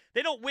with that.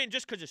 They don't win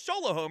just because of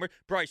solo homer.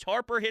 Bryce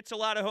Harper hits a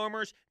lot of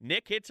homers.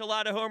 Nick hits a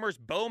lot of homers.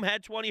 Bohm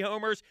had 20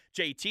 homers.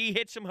 JT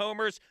hit some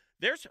homers.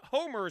 There's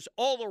homers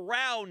all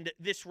around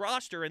this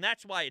roster, and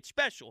that's why it's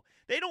special.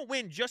 They don't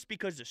win just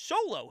because of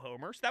solo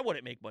homers. That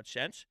wouldn't make much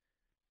sense.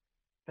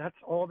 That's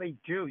all they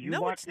do.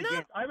 No, it's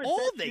not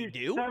all they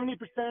do. 70% of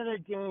the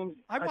games.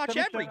 I watch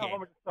every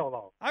game.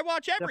 Solo. I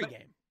watch every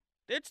game.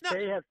 It's not.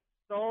 They have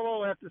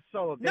solo after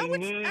solo. That's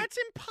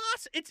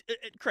impossible. It's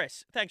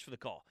Chris, thanks for the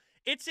call.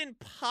 It's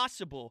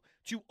impossible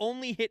to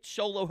only hit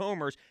solo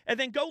homers and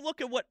then go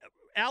look at what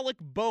Alec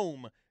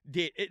Boehm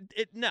did.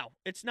 No,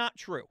 it's not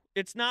true.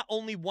 It's not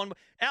only one.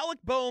 Alec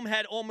Boehm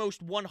had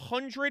almost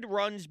 100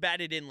 runs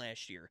batted in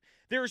last year.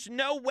 There's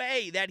no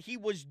way that he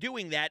was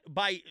doing that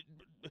by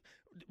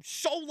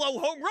solo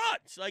home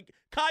runs. Like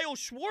Kyle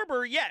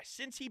Schwarber, yes,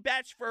 since he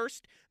bats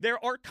first,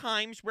 there are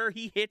times where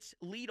he hits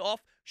leadoff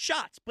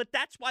shots, but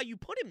that's why you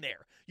put him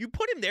there. You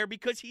put him there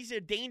because he's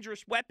a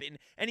dangerous weapon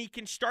and he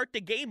can start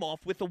the game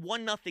off with a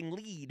 1-0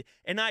 lead,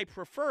 and I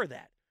prefer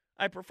that.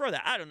 I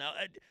don't know.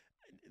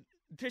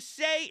 To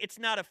say it's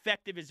not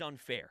effective is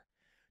unfair.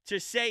 To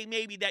say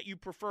maybe that you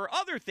prefer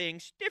other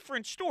things,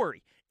 different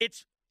story.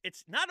 It's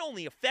not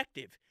only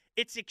effective,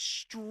 it's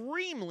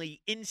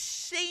extremely,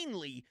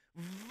 insanely,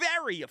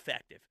 very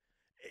effective.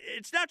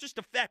 It's not just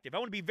effective. I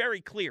want to be very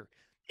clear.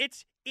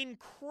 It's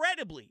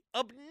incredibly,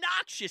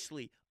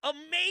 obnoxiously,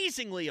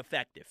 amazingly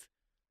effective.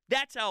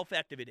 That's how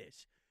effective it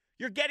is.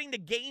 You're getting to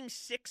Game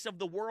 6 of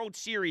the World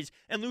Series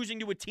and losing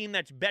to a team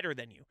that's better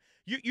than you.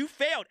 You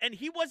failed, and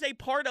he was a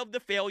part of the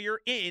failure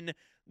in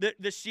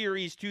the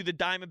series to the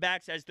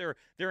Diamondbacks as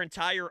their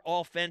entire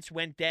offense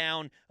went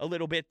down a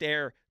little bit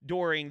there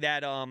during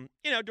that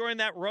during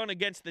that run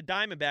against the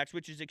Diamondbacks,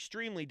 which is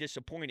extremely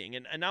disappointing,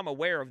 and I'm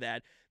aware of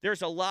that.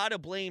 There's a lot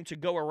of blame to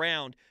go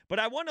around, but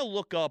I want to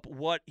look up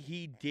what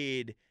he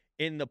did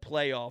in the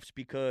playoffs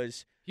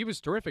because he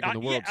was terrific in the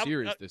World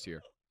Series this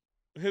year.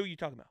 Who are you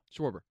talking about?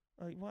 Schwarber.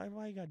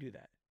 Why you gotta do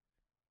that?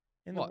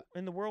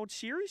 In the World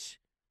Series?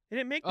 They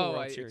didn't make the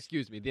World Series.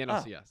 Excuse me, the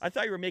NLCS. I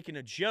thought you were making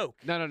a joke.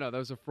 No, that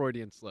was a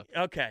Freudian slip.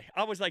 Okay.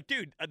 I was like,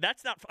 dude,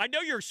 that's not – I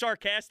know you're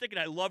sarcastic and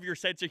I love your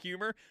sense of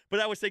humor,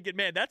 but I was thinking,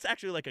 man, that's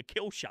actually like a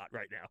kill shot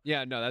right now.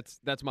 Yeah, no,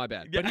 that's my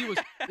bad. But he was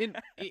 – in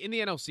the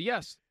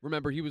NLCS,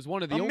 remember, he was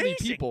one of the only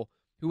people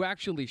who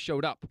actually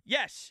showed up.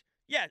 Yes.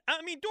 Yeah,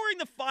 I mean, during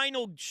the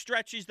final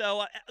stretches,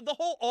 though, the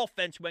whole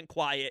offense went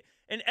quiet,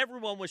 and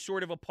everyone was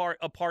sort of a part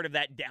of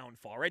that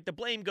downfall, right? The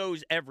blame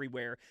goes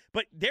everywhere.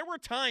 But there were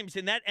times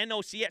in that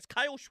NLCS,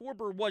 Kyle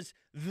Schwarber was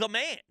the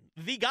man,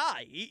 the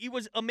guy. He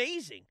was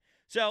amazing.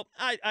 So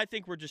I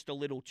think we're just a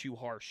little too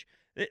harsh.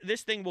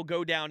 This thing will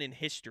go down in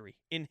history.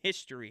 Do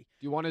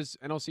you want his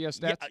NLCS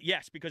stats?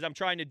 Yes, because I'm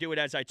trying to do it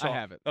as I talk. I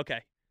have it.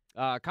 Okay.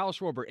 Kyle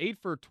Schwarber, 8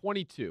 for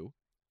 22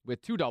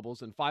 with 2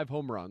 doubles and 5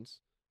 home runs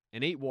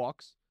and 8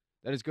 walks.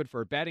 That is good for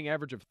a batting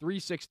average of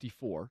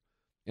 .364,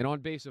 an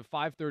on-base of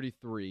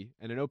 .533,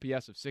 and an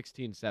OPS of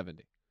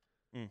 1670.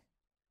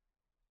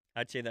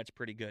 I'd say that's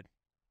pretty good.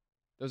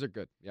 Those are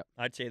good, yep.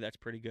 I'd say that's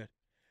pretty good.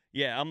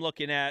 Yeah, I'm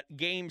looking at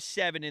Game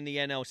 7 in the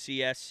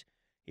NLCS.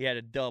 He had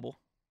a double.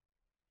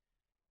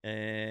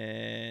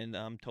 And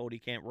I'm told he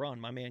can't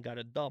run. My man got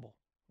a double.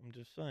 I'm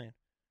just saying.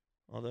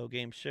 Although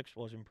Game 6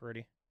 wasn't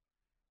pretty.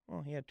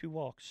 Well, he had 2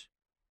 walks.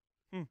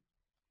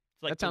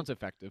 That sounds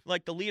effective.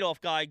 Like the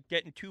leadoff guy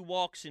getting 2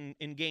 walks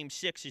in Game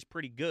 6 is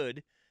pretty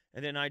good.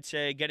 And then I'd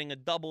say getting a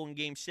double in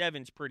Game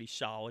 7 is pretty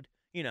solid.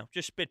 You know,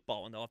 just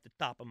spitballing, though, off the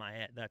top of my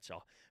head. That's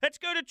all. Let's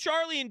go to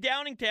Charlie in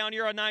Downingtown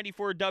here on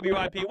 94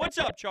 WIP. What's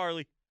up,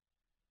 Charlie?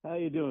 How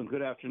you doing?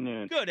 Good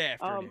afternoon. Good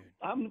afternoon.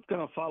 I'm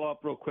going to follow up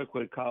real quick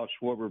with Kyle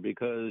Schwarber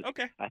because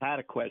I had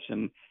a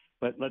question,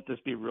 but let this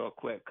be real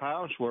quick.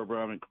 Kyle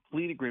Schwarber, I'm in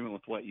complete agreement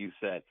with what you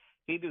said.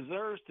 He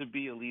deserves to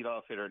be a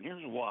leadoff hitter, and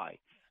here's why.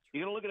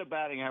 You're going to look at a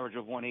batting average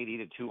of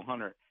 180 to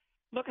 200.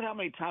 Look at how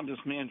many times this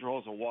man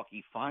draws a walk.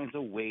 He finds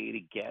a way to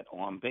get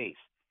on base.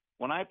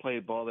 When I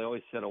played ball, they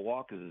always said a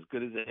walk is as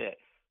good as a hit.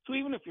 So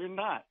even if you're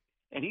not,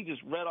 and he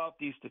just read off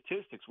these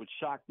statistics, which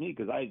shocked me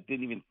because I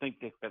didn't even think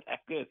they were that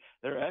good.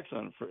 They're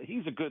excellent.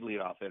 He's a good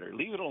leadoff hitter.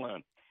 Leave it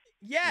alone.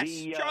 Yes,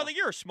 Charlie,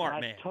 you're a smart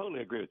man. I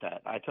totally agree with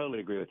that. I totally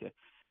agree with you.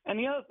 And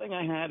the other thing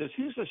I had is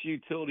who's this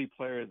utility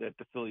player that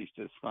the Phillies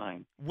just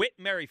signed? Whit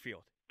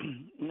Merrifield.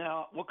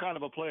 Now, what kind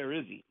of a player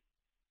is he?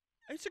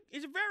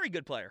 He's a very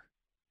good player.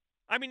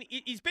 I mean,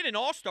 he's been an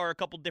all-star a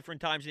couple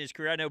different times in his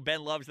career. I know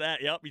Ben loves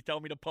that. Yep, he's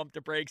telling me to pump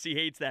the brakes. He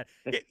hates that.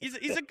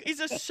 He's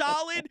a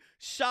solid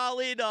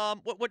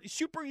what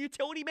super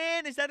utility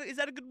man? Is that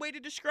a good way to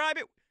describe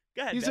it?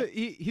 Go ahead.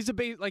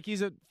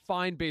 He's a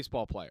fine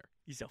baseball player.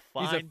 He's a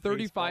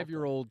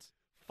 35-year-old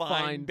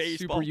fine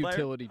baseball super player.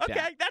 utility bat.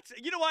 Okay,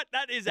 you know what?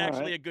 That is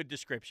actually a good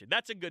description.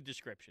 That's a good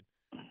description.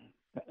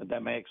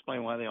 That may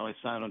explain why they only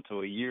signed him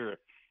to a year.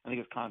 I think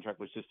his contract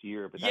was just a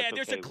year. But yeah,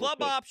 there's a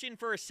club option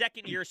for a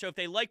second year, so if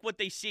they like what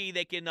they see,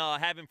 they can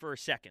have him for a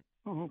second.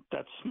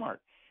 That's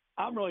smart.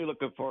 I'm really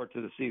looking forward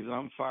to the season.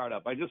 I'm fired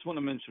up. I just want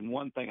to mention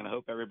one thing, and I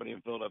hope everybody in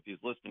Philadelphia is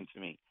listening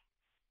to me.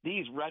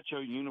 These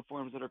retro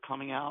uniforms that are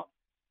coming out,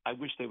 I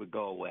wish they would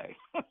go away.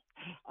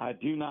 I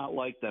do not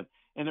like them.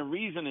 And the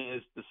reason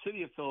is the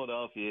city of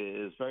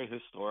Philadelphia is very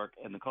historic,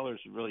 and the colors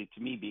should really,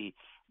 to me, be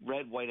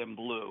red, white, and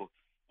blue.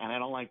 And I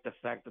don't like the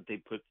fact that they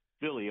put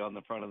Philly on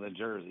the front of the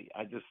jersey.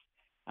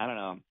 I don't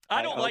know.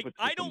 I don't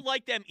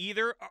like them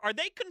either. Are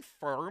they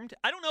confirmed?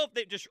 I don't know if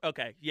they just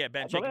okay. Yeah,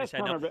 Ben shaking his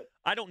head. No.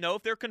 I don't know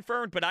if they're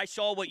confirmed, but I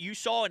saw what you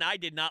saw, and I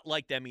did not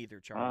like them either,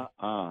 Charlie.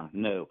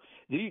 No.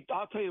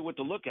 I'll tell you what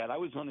to look at. I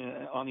was on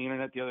the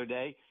internet the other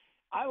day.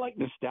 I like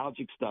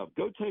nostalgic stuff.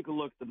 Go take a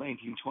look at the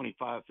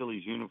 1925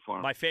 Phillies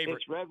uniform. My favorite.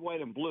 It's red, white,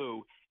 and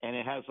blue, and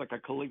it has like a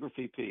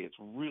calligraphy P. It's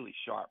really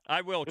sharp.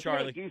 I will,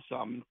 Charlie. Do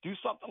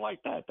something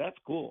like that. That's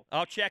cool.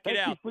 I'll check it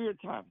out. Thank you for your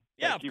time.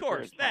 Yeah, of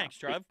course. Thanks,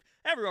 Charlie.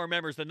 Everyone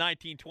remembers the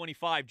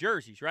 1925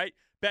 jerseys, right?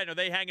 Ben, are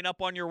they hanging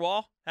up on your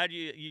wall? How do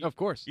you Of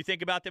course. You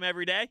think about them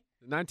every day?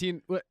 I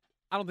don't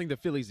think the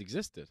Phillies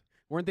existed.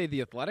 Weren't they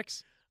the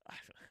Athletics?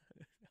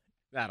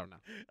 I don't know.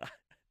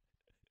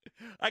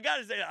 I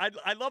gotta say,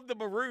 I love the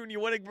maroon. You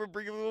want to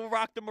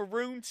rock the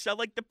maroons? I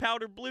like the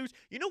powdered blues.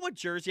 You know what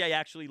jersey I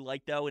actually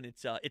like though, and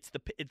it's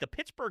the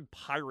Pittsburgh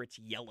Pirates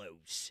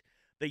yellows.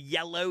 The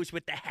yellows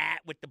with the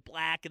hat with the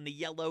black and the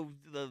yellow.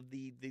 The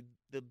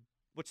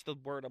what's the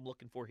word I'm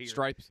looking for here?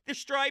 Stripes. The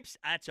stripes.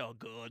 That's a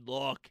good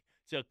look.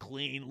 It's a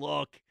clean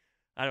look.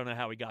 I don't know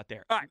how we got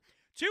there. All right.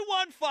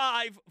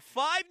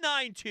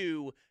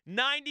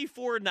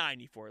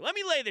 215-592-9494. Let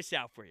me lay this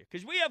out for you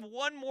because we have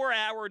one more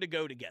hour to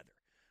go together.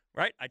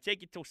 Right? I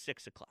take it till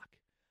 6 o'clock.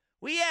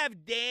 We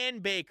have Dan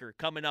Baker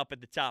coming up at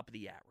the top of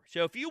the hour.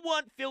 So if you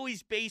want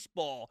Phillies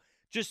baseball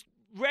just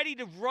ready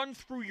to run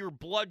through your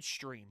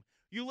bloodstream,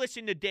 you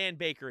listen to Dan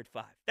Baker at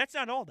 5. That's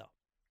not all, though.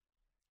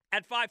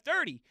 At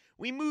 5:30,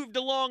 we moved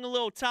along a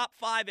little top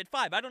 5 at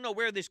 5. I don't know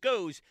where this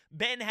goes.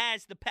 Ben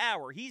has the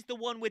power. He's the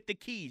one with the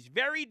keys.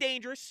 Very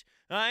dangerous,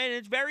 and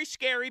it's very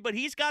scary, but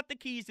he's got the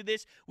keys to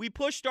this. We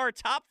pushed our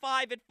top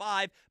 5 at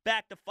 5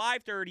 back to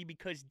 5:30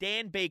 because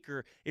Dan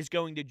Baker is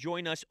going to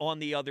join us on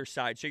the other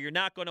side. So you're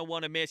not going to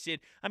want to miss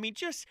it. I mean,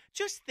 just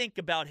think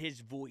about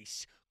his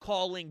voice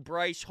calling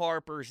Bryce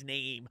Harper's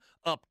name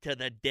up to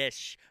the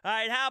dish. All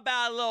right, how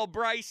about a little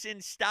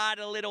Bryson Stott,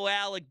 a little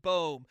Alec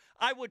Boehm?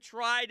 I would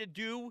try to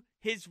do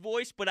his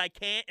voice, but I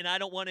can't, and I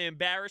don't want to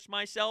embarrass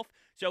myself.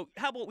 So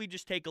how about we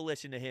just take a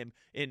listen to him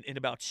in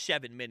about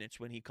 7 minutes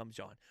when he comes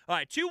on. All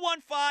right,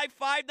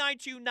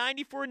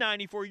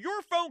 215-592-9494.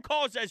 Your phone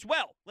calls as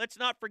well. Let's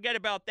not forget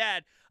about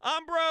that.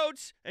 I'm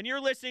Broads, and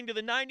you're listening to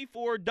the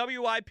 94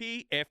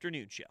 WIP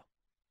Afternoon Show.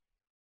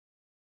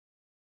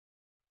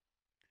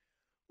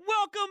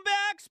 Welcome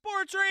back,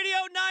 Sports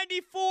Radio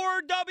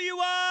 94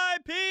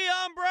 WIP.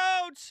 I'm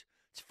Broads.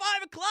 It's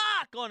 5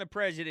 o'clock on a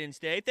President's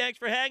Day. Thanks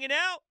for hanging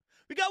out.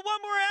 We got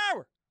one more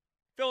hour.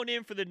 Filling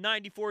in for the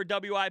 94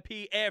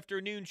 WIP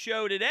Afternoon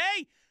Show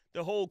today.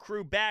 The whole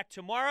crew back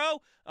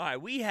tomorrow. All right,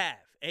 we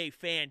have a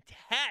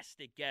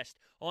fantastic guest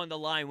on the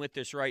line with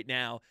us right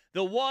now.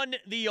 The one,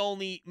 the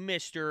only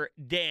Mr.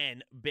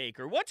 Dan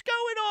Baker. What's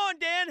going on,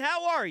 Dan?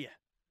 How are you?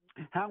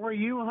 How are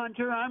you,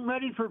 Hunter? I'm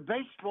ready for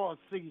baseball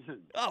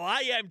season. Oh, I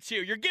am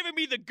too. You're giving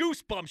me the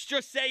goosebumps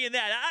just saying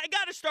that. I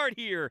got to start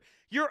here.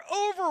 Your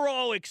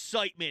overall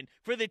excitement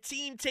for the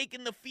team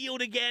taking the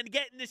field again,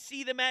 getting to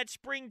see them at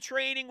spring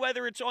training,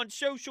 whether it's on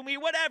social media,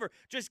 whatever,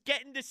 just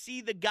getting to see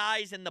the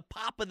guys and the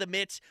pop of the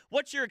mitts.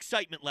 What's your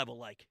excitement level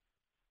like?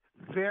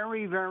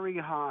 Very, very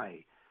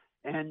high.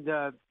 And,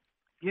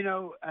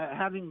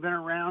 having been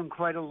around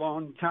quite a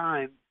long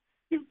time,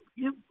 you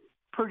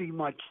pretty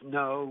much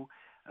know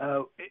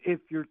if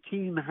your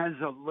team has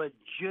a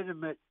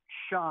legitimate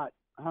shot,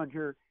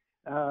 Hunter,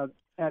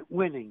 at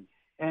winning.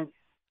 And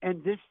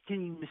this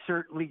team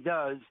certainly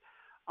does.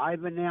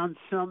 I've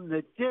announced some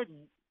that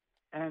didn't,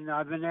 and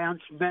I've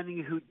announced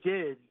many who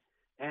did,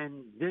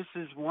 and this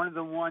is one of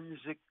the ones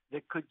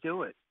that could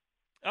do it.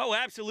 Oh,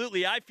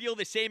 absolutely. I feel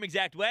the same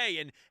exact way.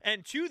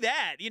 And to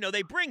that,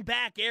 they bring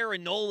back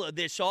Aaron Nola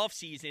this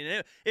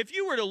offseason. If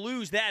you were to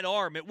lose that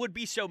arm, it would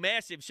be so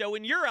massive. So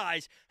in your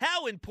eyes,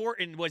 how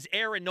important was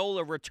Aaron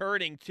Nola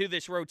returning to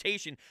this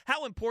rotation?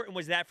 How important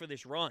was that for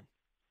this run?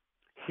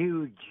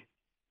 Huge.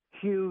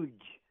 He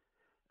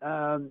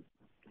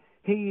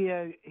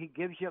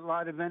gives you a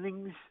lot of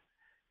innings,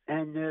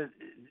 and,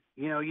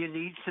 you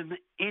need some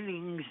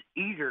innings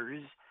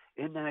eaters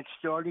in that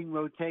starting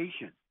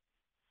rotation.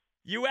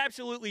 You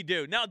absolutely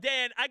do. Now,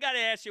 Dan, I got to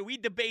ask you, we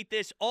debate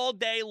this all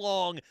day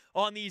long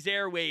on these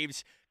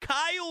airwaves.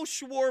 Kyle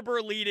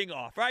Schwarber leading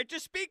off, right?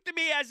 Just speak to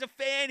me as a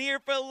fan here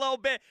for a little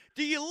bit.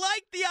 Do you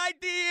like the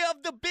idea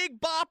of the big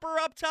bopper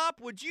up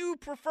top? Would you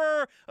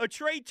prefer a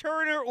Trey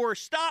Turner or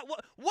Stott?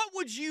 What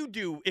would you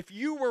do if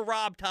you were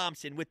Rob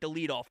Thomson with the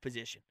leadoff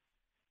position?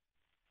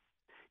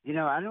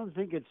 I don't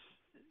think it's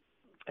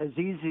as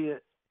easy a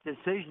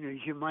decision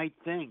as you might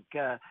think.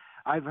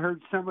 I've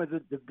heard some of the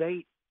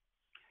debate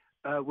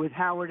with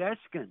Howard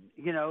Eskin,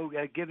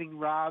 giving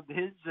Rob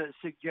his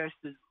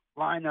suggested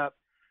lineup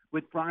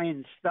with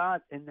Brian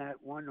Stott in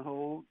that one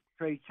hole,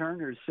 Trey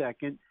Turner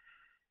second.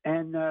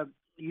 And as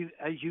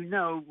you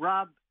know,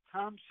 Rob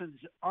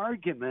Thompson's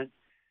argument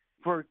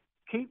for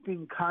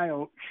keeping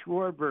Kyle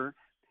Schwarber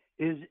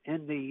is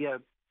in the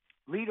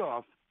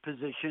leadoff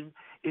position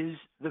is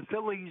the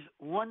Phillies'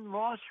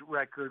 one-loss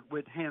record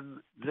with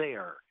him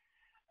there.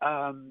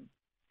 And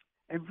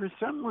for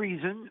some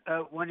reason,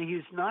 when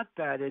he's not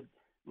batted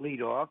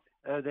leadoff,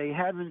 they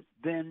haven't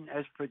been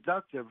as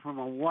productive from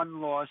a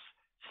one-loss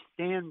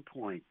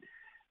standpoint.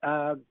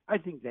 I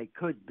think they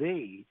could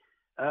be,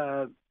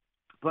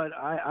 but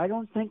I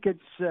don't think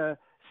it's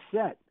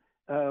set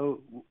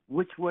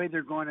which way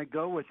they're going to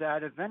go with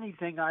that. If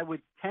anything, I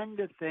would tend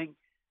to think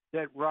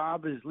that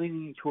Rob is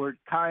leaning toward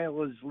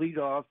Kyle as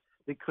leadoff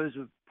because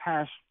of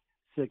past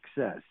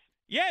success.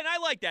 Yeah, and I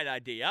like that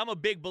idea. I'm a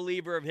big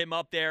believer of him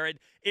up there. And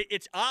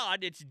it's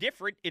odd, it's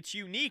different, it's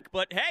unique,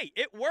 but hey,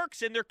 it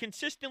works, and they're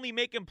consistently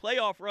making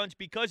playoff runs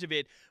because of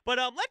it. But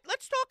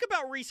let's talk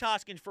about Rhys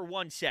Hoskins for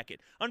 1 second.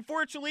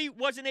 Unfortunately,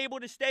 wasn't able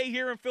to stay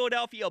here in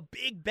Philadelphia. A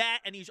big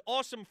bat, and he's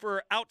awesome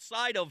for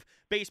outside of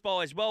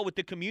baseball as well with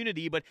the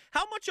community. But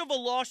how much of a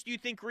loss do you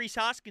think Rhys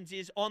Hoskins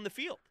is on the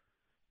field?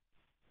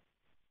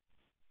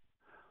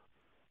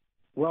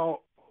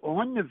 Well,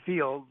 on the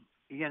field,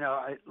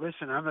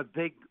 listen, I'm a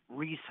big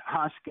Rhys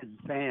Hoskins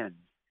fan.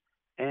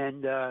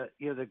 And,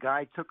 the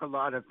guy took a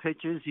lot of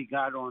pitches. He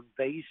got on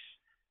base,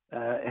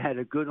 had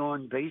a good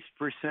on-base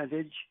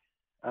percentage,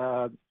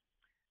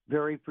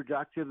 very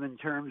productive in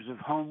terms of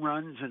home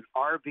runs and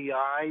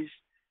RBIs.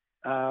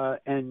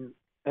 And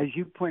as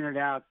you pointed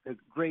out, a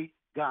great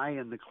guy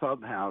in the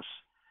clubhouse.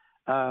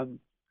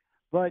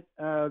 But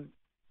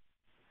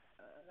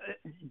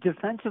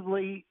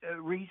defensively,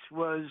 Rhys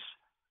was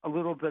a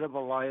little bit of a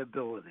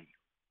liability.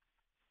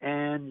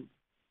 And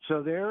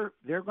so they're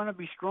going to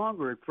be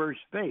stronger at first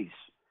base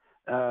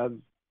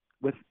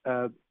with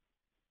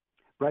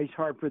Bryce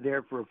Harper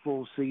there for a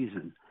full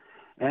season.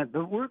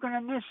 But we're going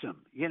to miss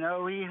him. He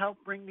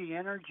helped bring the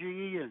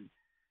energy, and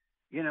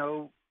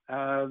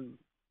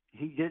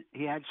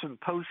he had some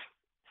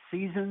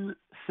postseason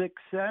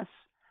success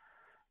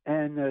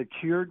and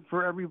cheered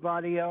for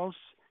everybody else.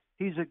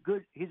 He's a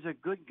good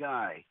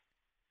guy.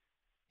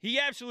 He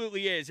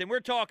absolutely is, and we're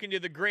talking to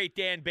the great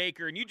Dan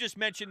Baker, and you just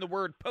mentioned the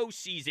word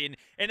postseason,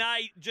 and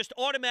I just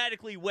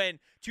automatically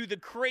went to the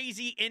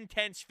crazy,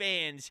 intense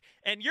fans,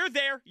 and you're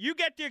there. You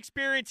get to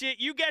experience it.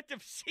 You get to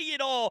see it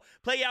all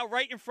play out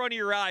right in front of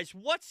your eyes.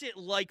 What's it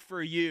like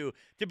for you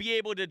to be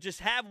able to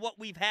just have what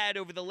we've had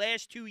over the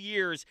last 2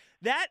 years?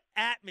 That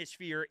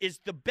atmosphere is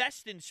the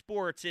best in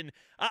sports, and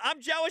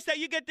I'm jealous that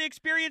you get to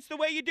experience the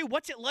way you do.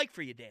 What's it like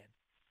for you, Dan?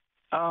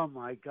 Oh,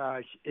 my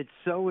gosh. It's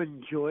so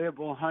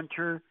enjoyable,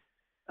 Hunter.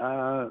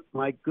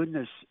 My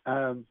goodness.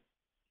 And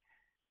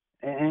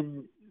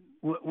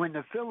when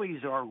the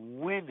Phillies are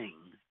winning,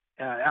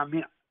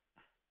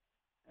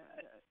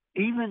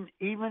 even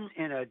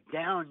in a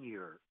down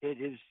year, it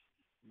is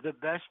the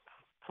best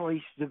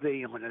place to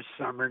be on a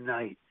summer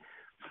night.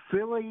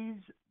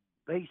 Phillies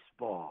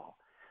baseball.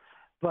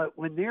 But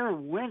when they're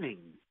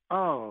winning,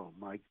 oh,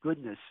 my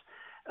goodness.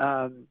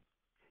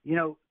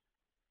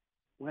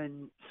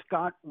 When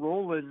Scott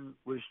Rowland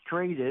was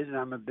traded, and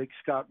I'm a big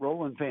Scott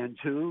Rowland fan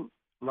too,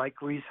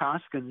 like Rhys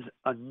Hoskins,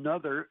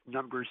 another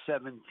number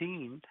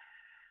 17.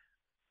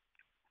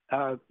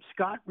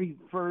 Scott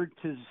referred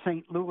to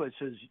St. Louis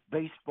as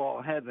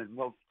baseball heaven.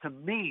 Well, to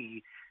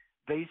me,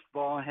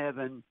 baseball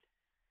heaven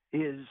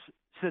is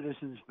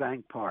Citizens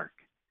Bank Park.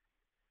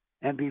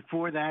 And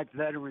before that,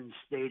 Veterans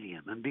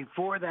Stadium. And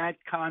before that,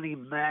 Connie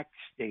Mack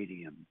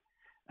Stadium.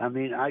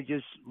 I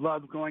just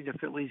loved going to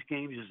Phillies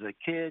games as a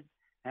kid,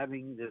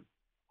 having the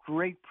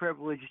great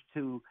privilege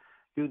to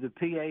do the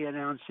PA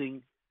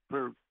announcing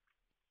for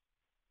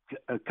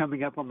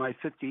coming up on my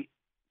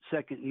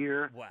 52nd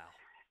year. Wow.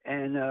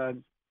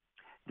 And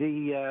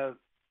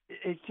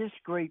it's just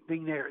great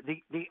being there.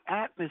 The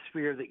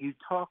atmosphere that you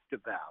talked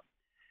about,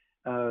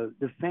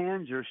 the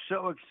fans are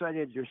so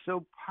excited. They're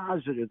so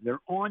positive. They're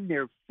on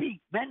their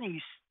feet.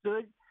 Many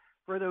stood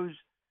for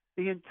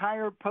the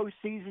entire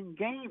postseason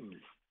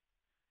games.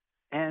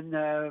 And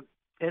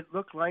it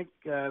looked like,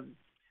 in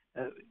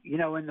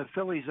the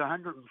Phillies'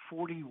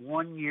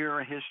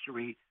 141-year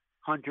history,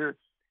 Hunter,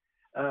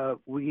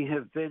 we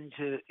have been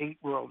to 8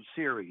 World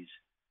Series.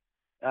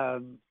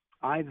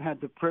 I've had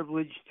the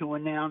privilege to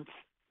announce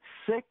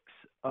 6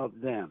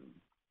 of them.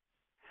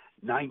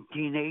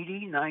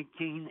 1980,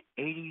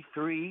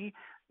 1983,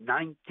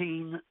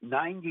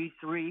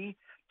 1993,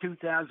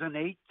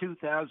 2008,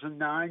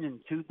 2009, and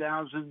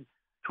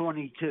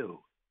 2022.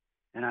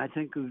 And I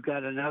think we've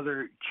got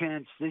another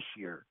chance this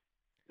year.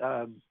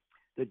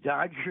 The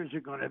Dodgers are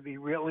going to be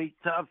really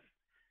tough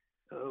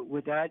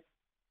with that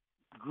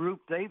group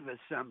they've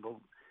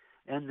assembled,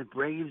 and the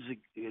Braves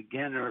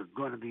again are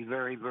going to be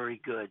very, very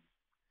good.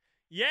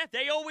 Yeah,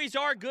 they always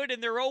are good,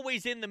 and they're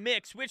always in the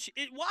mix, which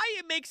is why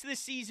it makes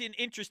this season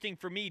interesting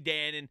for me,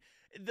 Dan. And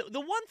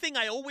the one thing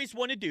I always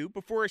want to do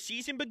before a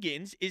season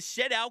begins is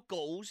set out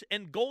goals,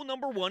 and goal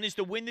number 1 is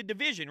to win the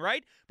division,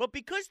 right? But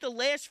because the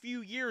last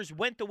few years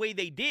went the way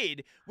they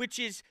did, which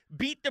is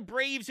beat the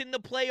Braves in the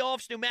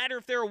playoffs, no matter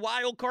if they're a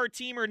wild card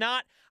team or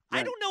not, right.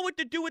 I don't know what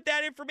to do with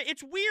that information.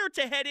 It's weird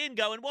to head in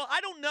going, well, I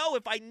don't know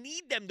if I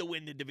need them to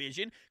win the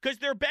division because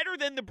they're better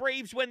than the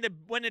Braves when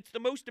it's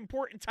the most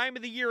important time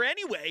of the year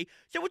anyway.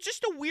 So it's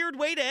just a weird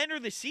way to enter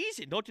the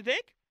season, don't you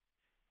think?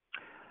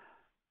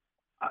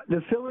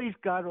 The Phillies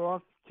got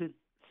off to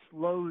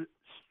slow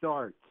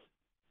starts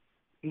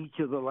each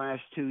of the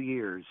last 2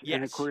 years. Yes.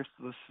 And, of course,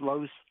 the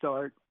slow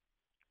start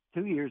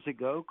 2 years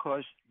ago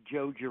cost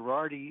Joe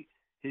Girardi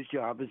his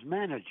job as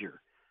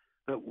manager.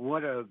 But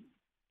what a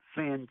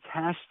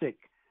fantastic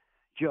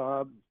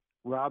job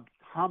Rob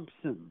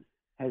Thomson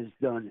has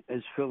done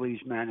as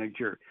Phillies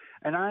manager.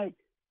 And I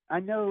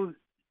know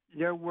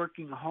they're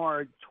working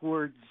hard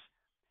towards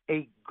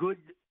a good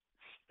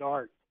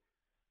start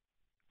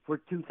for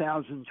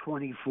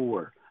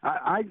 2024.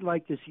 I'd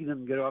like to see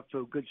them get off to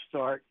a good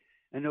start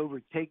and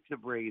overtake the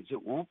Braves.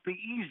 It won't be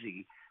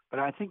easy, but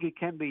I think it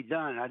can be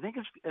done. I think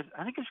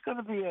it's going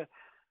to be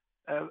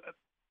a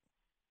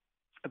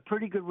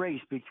pretty good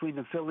race between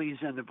the Phillies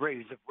and the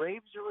Braves. The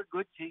Braves are a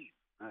good team.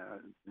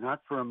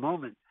 Not for a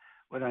moment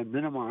would I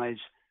minimize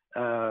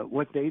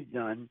what they've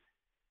done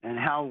and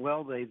how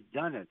well they've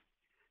done it.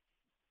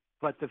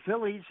 But the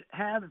Phillies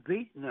have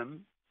beaten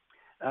them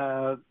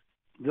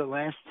the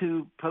last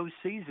two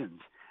postseasons,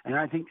 and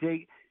I think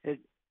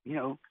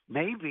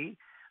maybe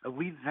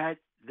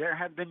there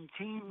have been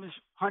teams,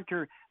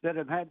 Hunter, that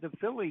have had the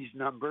Phillies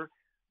number.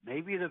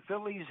 Maybe the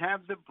Phillies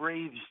have the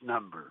Braves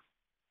number.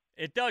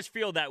 It does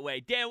feel that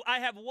way. Dan, I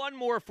have one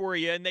more for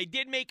you, and they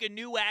did make a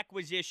new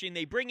acquisition.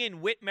 They bring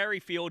in Whit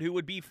Merrifield, who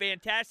would be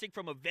fantastic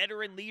from a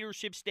veteran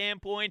leadership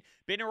standpoint,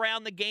 been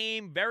around the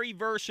game, very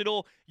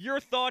versatile. Your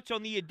thoughts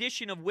on the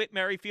addition of Whit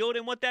Merrifield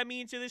and what that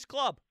means to this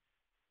club?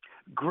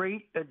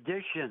 Great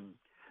addition.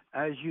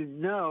 As you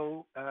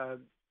know,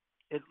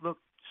 it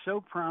looked so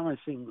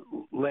promising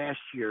last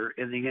year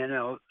in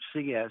the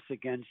NLCS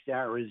against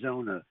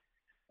Arizona.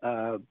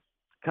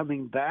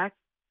 Coming back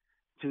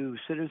to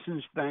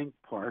Citizens Bank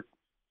Park,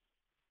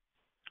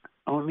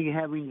 only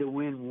having to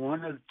win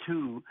one of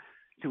two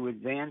to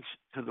advance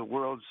to the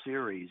World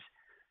Series.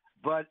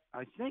 But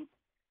I think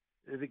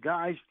the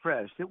guys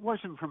pressed. It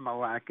wasn't from a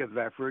lack of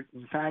effort.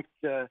 In fact,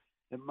 it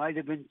might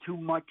have been too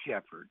much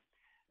effort.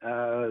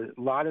 A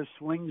lot of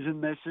swings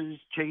and misses,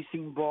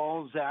 chasing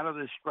balls out of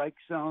the strike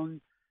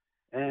zone,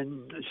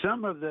 and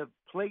some of the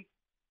plate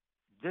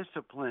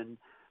discipline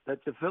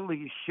that the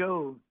Phillies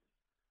showed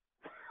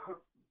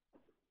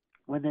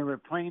when they were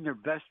playing their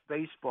best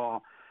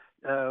baseball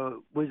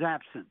was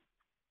absent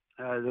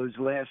those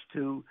last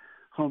two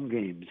home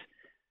games.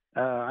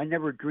 I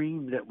never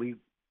dreamed that we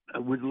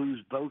would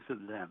lose both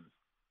of them.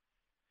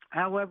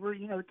 However,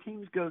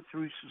 teams go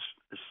through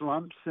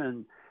slumps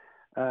and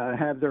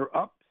have their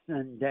ups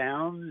and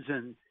downs.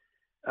 And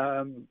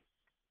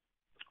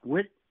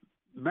Whit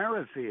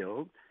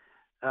Merrifield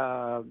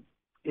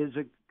is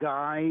a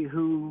guy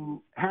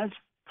who has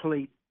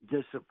plate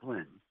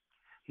discipline.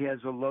 He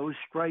has a low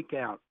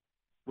strikeout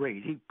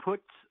rate. He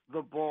puts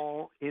the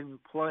ball in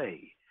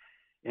play.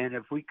 And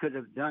if we could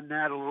have done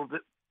that a little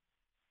bit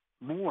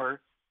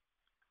more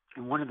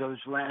in one of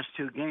those last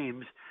two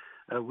games,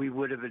 we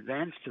would have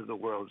advanced to the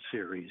World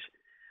Series.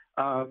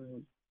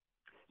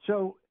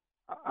 So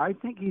I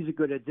think he's a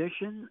good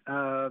addition.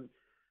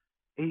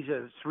 He's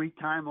a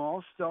three-time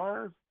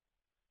All-Star.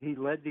 He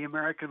led the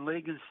American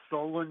League in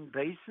stolen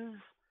bases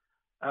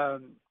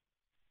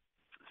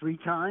 3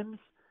 times.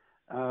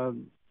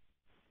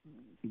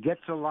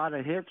 Gets a lot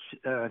of hits.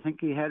 I think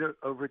he had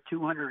over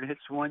 200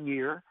 hits one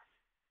year.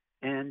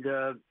 And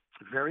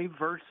very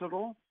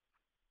versatile.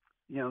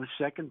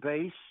 Second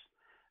base,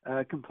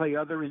 can play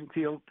other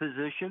infield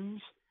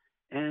positions,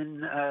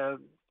 and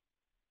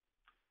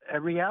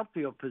every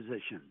outfield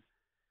position.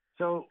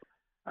 So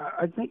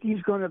I think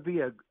he's going to be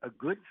a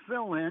good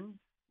fill-in,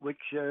 which,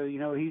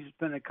 he's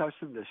been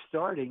accustomed to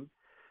starting.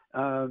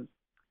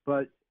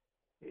 But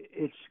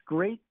it's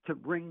great to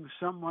bring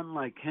someone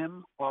like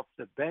him off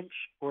the bench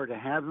or to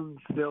have him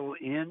fill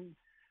in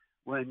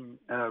when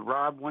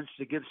Rob wants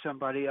to give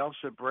somebody else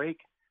a break.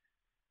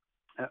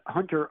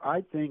 Hunter,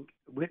 I think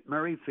Whit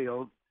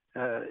Merrifield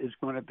is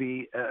going to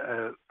be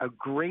a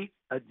great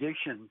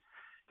addition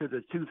to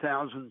the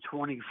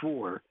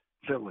 2024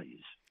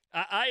 Phillies.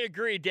 I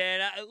agree,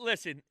 Dan.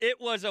 Listen, it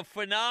was a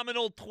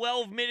phenomenal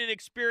 12-minute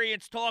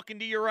experience talking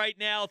to you right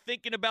now,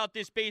 thinking about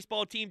this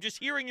baseball team. Just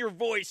hearing your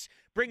voice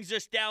brings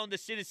us down to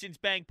Citizens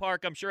Bank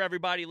Park. I'm sure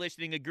everybody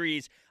listening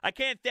agrees. I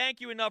can't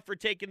thank you enough for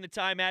taking the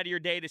time out of your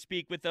day to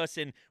speak with us,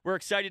 and we're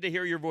excited to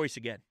hear your voice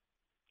again.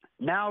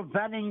 Now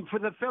batting for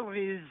the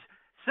Phillies,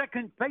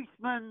 second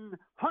baseman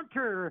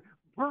Hunter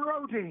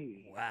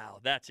Brody. Wow,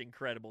 that's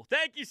incredible.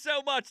 Thank you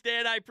so much,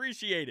 Dan. I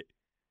appreciate it.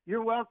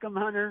 You're welcome,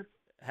 Hunter.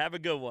 Have a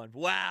good one.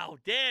 Wow,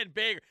 Dan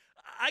Baker.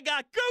 I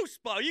got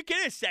goosebumps. You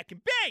get in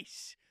second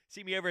base.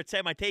 See me over at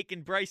Am I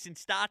taking Bryson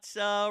Stott's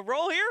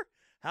role here?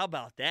 How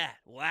about that?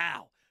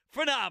 Wow.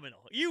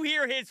 Phenomenal. You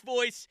hear his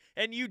voice,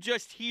 and you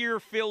just hear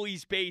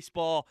Phillies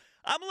baseball.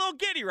 I'm a little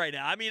giddy right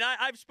now. I mean,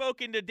 I've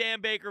spoken to Dan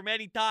Baker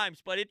many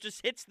times, but it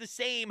just hits the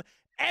same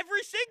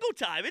every single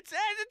time. It's Dan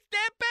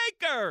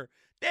Baker.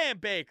 Dan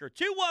Baker,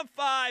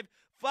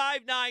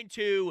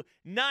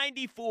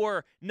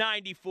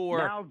 215-592-9494.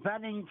 Now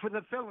batting for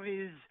the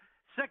Phillies,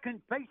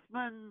 second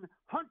baseman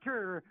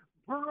Hunter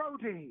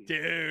Brody.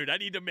 Dude, I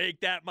need to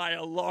make that my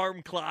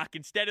alarm clock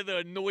instead of the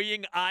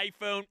annoying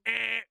iPhone.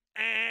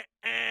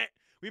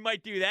 We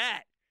might do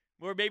that.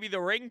 Or maybe the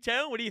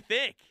ringtone? What do you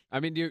think? I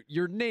mean,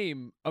 your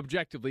name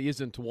objectively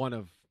isn't one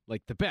of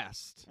like the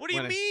best. What do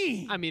you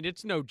mean? I mean,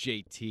 it's no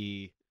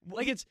JT.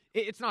 Like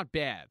it's not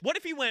bad. What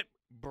if he went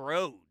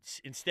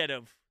Broads instead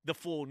of the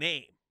full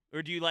name?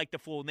 Or do you like the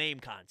full name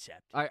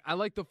concept? I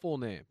like the full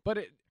name, but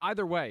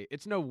either way,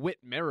 it's no Whit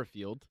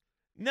Merrifield.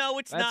 No,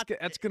 it's not.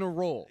 That's gonna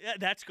roll.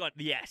 That's going.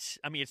 Yes,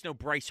 I mean it's no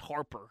Bryce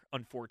Harper,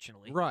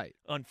 unfortunately. Right.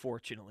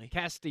 Unfortunately,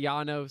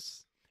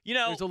 Castellanos. You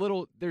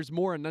know, there's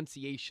more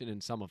enunciation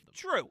in some of them.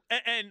 True.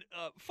 And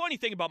funny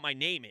thing about my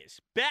name is,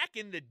 back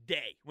in the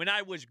day when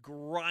I was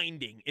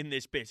grinding in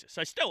this business,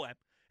 I still am,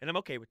 and I'm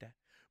okay with that.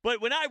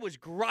 But when I was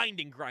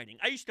grinding,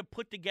 I used to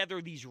put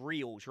together these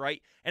reels,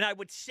 right? And I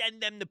would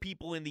send them to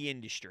people in the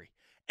industry.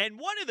 And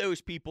one of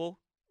those people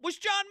was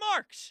John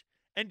Marks.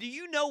 And do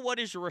you know what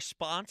his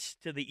response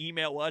to the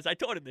email was? I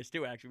told him this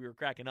too, actually. We were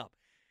cracking up.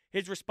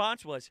 His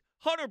response was,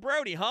 Hunter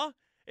Brody, huh?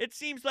 It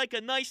seems like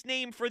a nice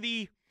name for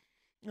the,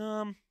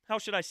 how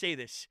should I say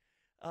this?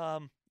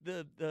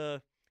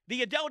 The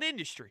adult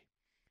industry.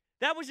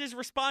 That was his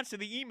response to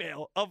the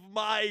email of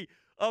my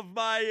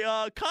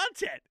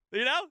content,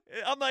 you know?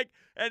 I'm like,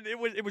 and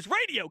it was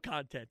radio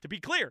content, to be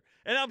clear.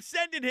 And I'm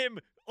sending him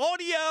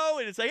audio,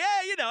 and it's like,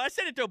 hey, you know, I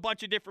sent it to a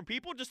bunch of different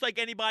people, just like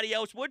anybody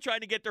else would,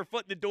 trying to get their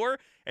foot in the door.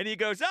 And he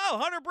goes, oh,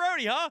 Hunter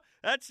Brody, huh?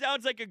 That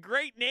sounds like a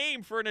great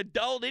name for an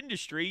adult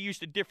industry. He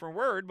used a different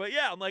word, but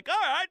yeah, I'm like, all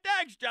right,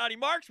 thanks, Johnny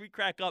Marks. We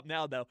crack up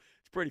now, though.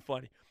 It's pretty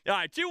funny. All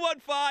right,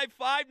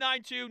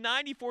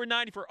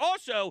 215-592-9494.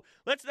 Also,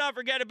 let's not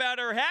forget about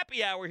our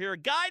happy hour here.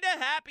 Guida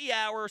Happy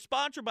Hour,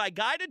 sponsored by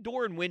Guida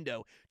Door and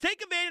Window.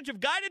 Take advantage of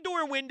Guida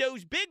Door and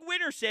Window's big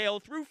winter sale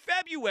through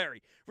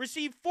February.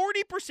 Receive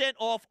 40%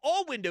 off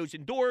all windows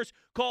and doors.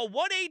 Call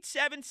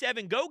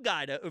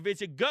 1-877-GO-GUIDA or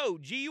visit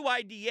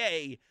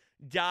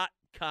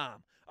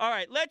GoGuida.com. All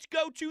right, let's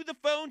go to the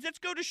phones. Let's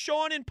go to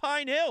Sean in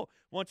Pine Hill.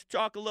 Wants to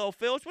talk a little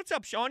Phillies. What's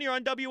up, Sean? You're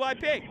on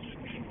WIP.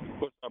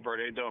 What's up,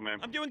 Brody? How you doing, man?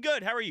 I'm doing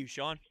good. How are you,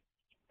 Sean?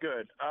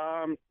 Good.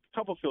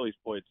 Couple Phillies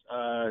points.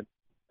 I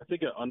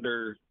think an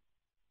under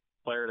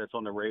player that's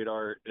on the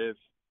radar, if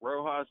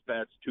Rojas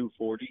bats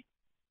 240,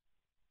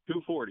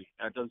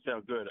 that doesn't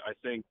sound good. I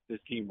think this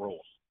team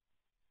rolls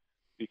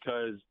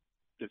because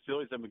the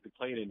Phillies have been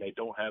complaining they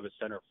don't have a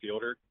center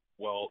fielder.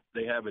 Well,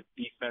 they have a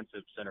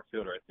defensive center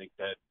fielder, I think,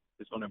 that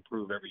is going to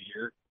improve every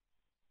year.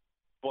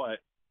 But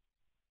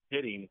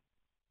hitting,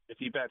 if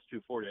he bats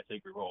 240, I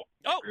think we roll.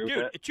 Oh,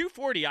 dude,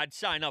 240 I'd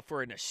sign up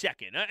for in a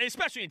second,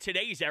 especially in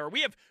today's era.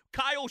 We have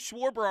Kyle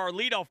Schwarber, our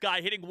leadoff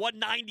guy, hitting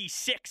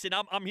 196, and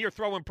I'm here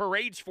throwing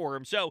parades for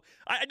him. So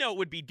I know it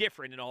would be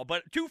different and all,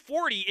 but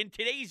 240 in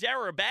today's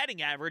era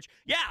batting average,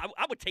 yeah,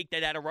 I would take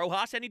that out of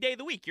Rojas any day of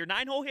the week. Your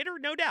 9-hole hitter,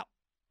 no doubt.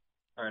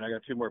 All right, I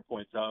got two more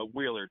points.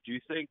 Wheeler, do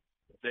you think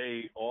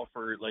they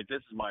offer, like this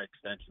is my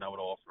extension, I would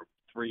offer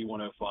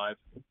 3-105?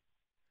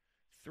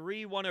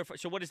 3-105.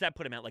 So what does that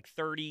put him at? Like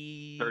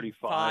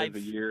 35 a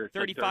year.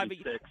 35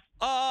 like 36.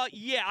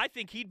 Yeah, I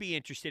think he'd be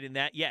interested in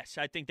that. Yes,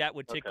 I think that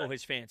would tickle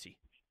his fancy.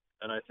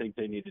 And I think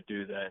they need to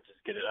do that.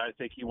 Just get it. I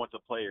think he wants a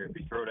player. If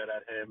you throw that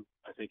at him,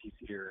 I think he's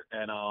here.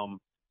 And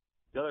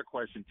the other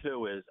question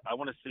too is I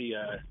want to see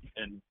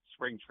in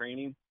spring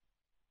training,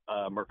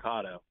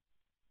 Mercado,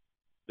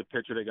 the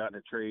pitcher they got in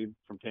a trade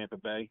from Tampa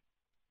Bay.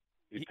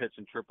 He pitched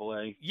in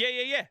AAA.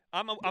 Yeah.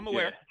 I'm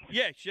aware.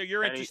 Yeah, so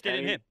you're interested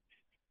in him.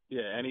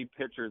 Yeah, any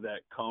pitcher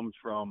that comes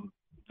from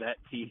that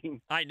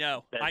team. I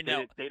know. They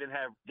didn't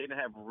have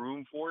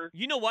room for.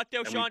 You know what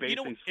though, Sean? You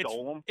know,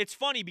 it's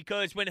funny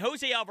because when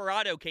Jose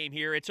Alvarado came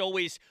here, it's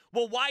always,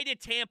 well, why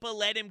did Tampa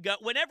let him go?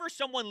 Whenever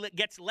someone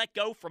gets let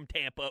go from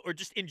Tampa, or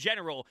just in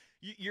general,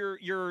 your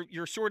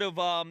sort of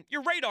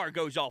your radar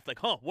goes off.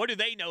 Like, what do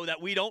they know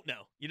that we don't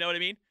know? You know what I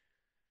mean?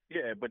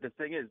 Yeah, but the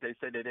thing is, they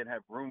said they didn't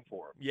have room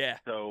for him. Yeah.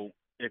 So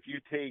if you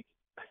take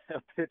a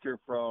pitcher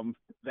from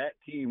that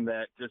team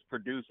that just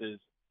produces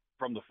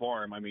from the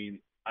farm, I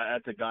mean,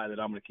 that's a guy that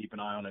I'm going to keep an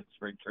eye on at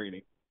spring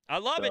training. I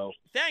love it.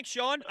 Thanks,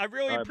 Sean. I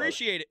really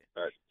appreciate it.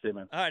 All right. See you,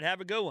 man. All right.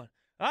 Have a good one.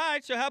 All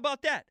right. So how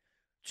about that?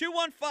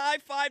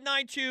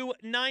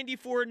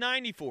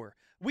 215-592-9494.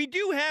 We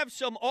do have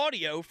some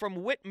audio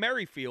from Whit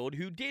Merrifield,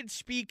 who did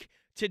speak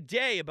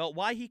today about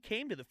why he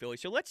came to the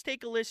Phillies. So let's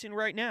take a listen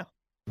right now.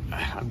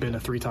 I've been a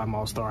 3-time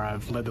All-Star.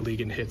 I've led the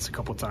league in hits a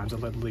couple times.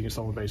 I've led the league in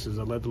stolen bases.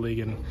 I've led the league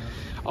in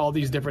all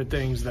these different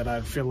things that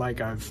I feel like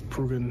I've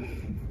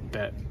proven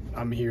that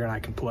I'm here and I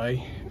can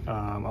play.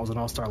 I was an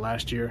All-Star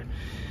last year.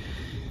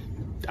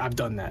 I've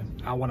done that.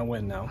 I want to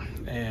win now.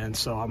 And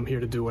so I'm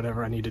here to do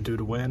whatever I need to do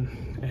to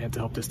win and to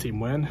help this team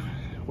win,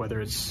 whether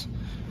it's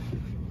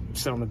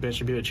sit on the bench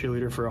and be a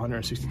cheerleader for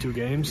 162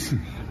 games.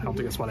 I don't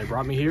think that's why they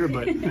brought me here,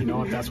 but, you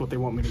know, if that's what they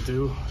want me to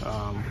do,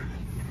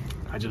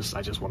 I just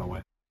want to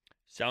win.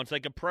 Sounds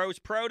like a pro's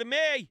pro to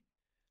me.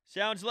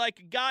 Sounds like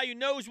a guy who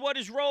knows what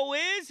his role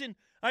is, and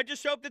I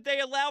just hope that they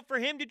allow for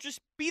him to just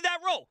be that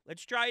role.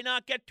 Let's try and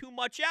not get too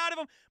much out of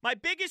him. My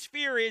biggest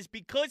fear is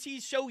because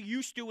he's so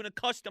used to and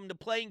accustomed to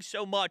playing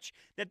so much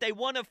that they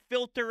want to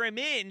filter him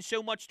in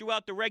so much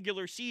throughout the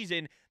regular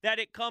season that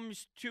it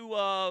comes to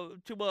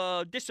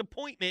a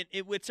disappointment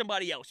with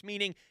somebody else,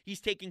 meaning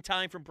he's taking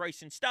time from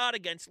Bryson Stott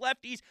against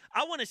lefties.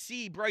 I want to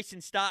see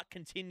Bryson Stott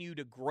continue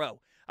to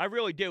grow. I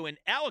really do. And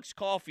Alex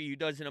Coffey, who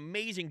does an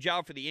amazing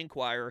job for the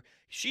Inquirer,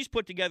 she's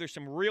put together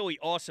some really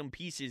awesome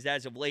pieces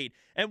as of late.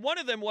 And one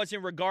of them was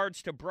in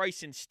regards to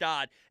Bryson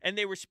Stott. And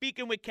they were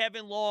speaking with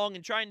Kevin Long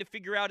and trying to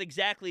figure out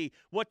exactly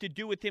what to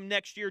do with him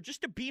next year,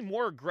 just to be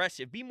more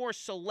aggressive, be more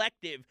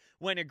selective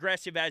when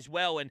aggressive as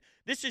well. And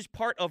this is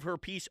part of her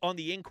piece on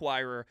the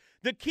Inquirer.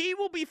 The key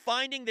will be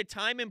finding the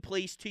time and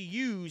place to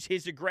use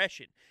his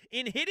aggression.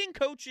 In hitting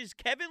coaches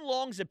Kevin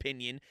Long's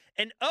opinion,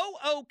 an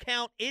 0-0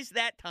 count is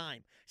that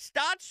time.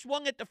 Stott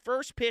swung at the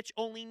first pitch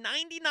only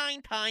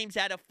 99 times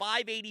out of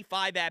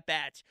 585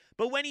 at-bats.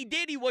 But when he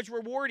did, he was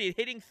rewarded,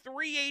 hitting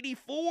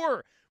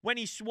 384 when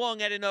he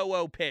swung at an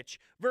 0-0 pitch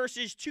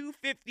versus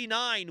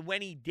 259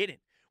 when he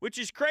didn't, which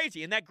is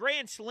crazy. And that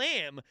grand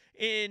slam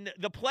in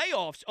the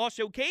playoffs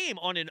also came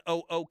on an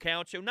 0-0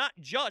 count. So not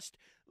just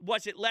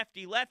was it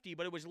lefty-lefty,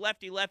 but it was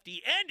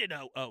lefty-lefty and an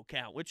 0-0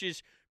 count, which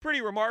is pretty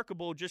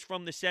remarkable just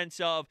from the sense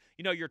of,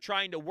 you're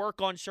trying to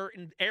work on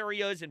certain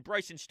areas and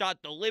Bryson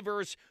Stott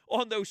delivers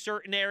on those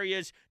certain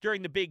areas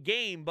during the big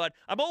game. But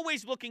I'm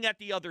always looking at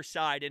the other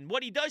side. And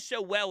what he does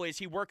so well is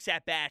he works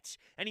at-bats,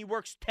 and he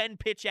works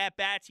 10-pitch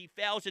at-bats. He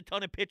fouls a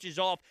ton of pitches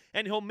off,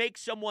 and he'll make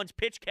someone's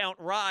pitch count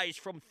rise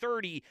from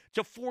 30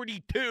 to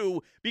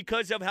 42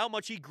 because of how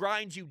much he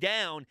grinds you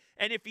down.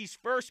 And if he's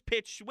first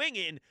pitch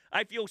swinging,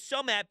 I feel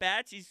some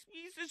at-bats,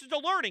 this is a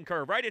learning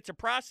curve, right? It's a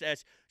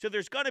process. So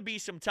there's going to be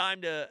some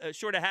time to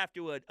sort of have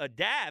to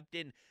adapt,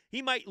 and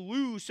he might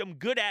lose some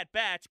good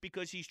at-bats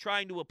because he's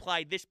trying to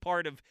apply this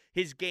part of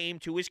his game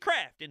to his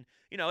craft. And,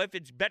 if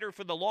it's better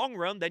for the long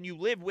run, then you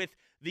live with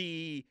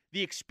the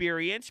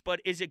experience,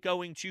 but is it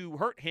going to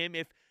hurt him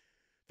if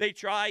they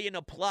try and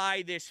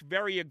apply this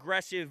very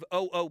aggressive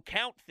 0-0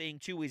 count thing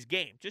to his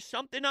game? Just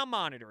something I'm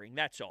monitoring,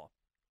 that's all.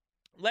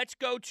 Let's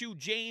go to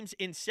James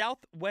in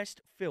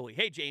Southwest Philly.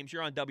 Hey, James,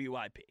 you're on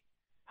WIP.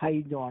 How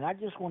you doing? I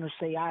just want to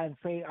say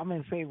I'm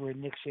in favor of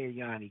Nick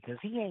Sirianni because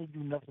he ain't do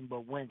nothing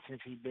but win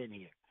since he been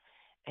here.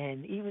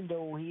 And even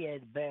though he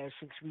had a bad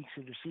 6 weeks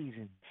of the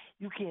season,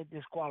 you can't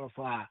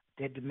disqualify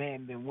that the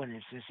man been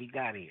winning since he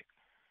got here,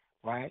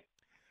 right?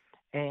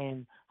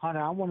 And, Hunter,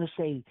 I want to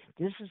say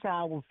this is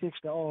how I would fix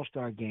the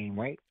All-Star game,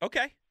 right?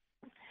 Okay.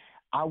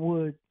 I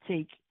would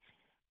take,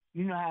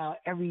 how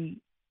every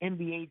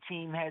NBA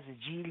team has a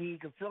G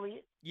League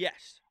affiliate?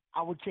 Yes.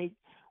 I would take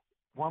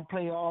one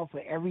player off of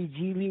every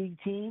G League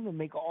team and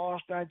make an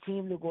All-Star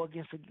team to go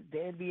against the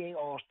NBA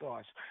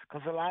All-Stars.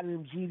 Because a lot of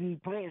them G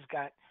League players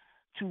got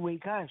two-way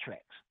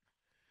contracts.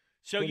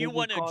 So you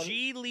want a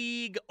G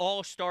League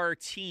All-Star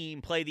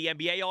team play the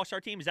NBA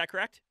All-Star team, is that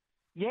correct?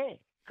 Yeah,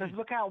 because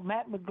look how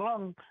Matt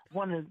McClung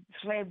won the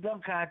slam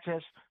dunk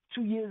contest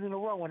 2 years in a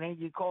row and ain't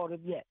get called up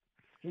yet.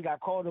 He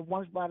got called up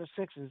once by the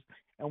Sixers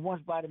and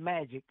once by the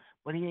Magic,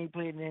 but he ain't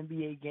played an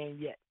NBA game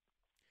yet.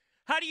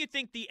 How do you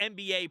think the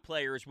NBA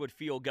players would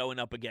feel going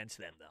up against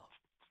them,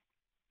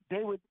 though?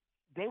 They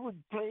would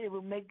play. It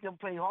would make them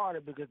play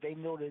harder because they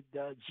know that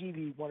the G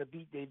League want to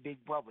beat their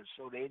big brothers,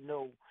 so they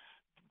know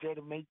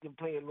that'll make them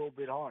play a little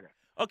bit harder.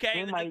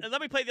 Okay,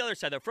 let me play the other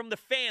side, though. From the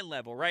fan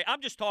level, right? I'm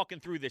just talking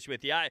through this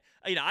with you. I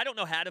don't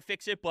know how to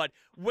fix it, but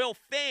will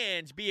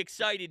fans be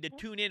excited to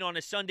tune in on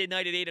a Sunday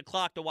night at 8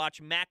 o'clock to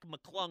watch Mac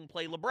McClung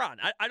play LeBron?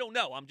 I don't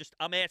know.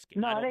 I'm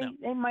asking. No,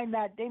 they might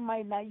not. They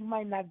might not. You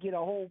might not get a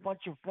whole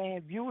bunch of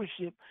fan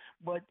viewership,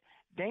 but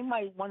they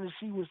might want to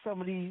see what some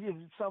of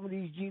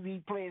these G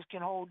League players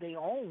can hold their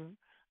own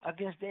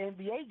against the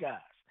NBA guys,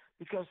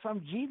 because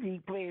some G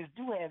League players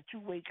do have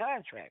two-way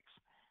contracts.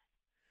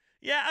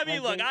 Yeah, I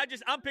mean, look,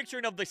 I'm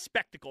picturing of the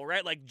spectacle,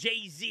 right? Like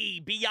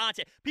Jay-Z, Beyonce.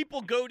 People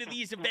go to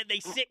these events,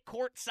 they sit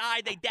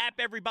courtside, they dap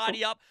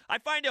everybody up. I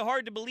find it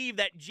hard to believe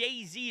that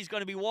Jay-Z is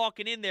going to be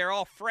walking in there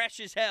all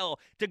fresh as hell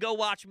to go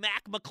watch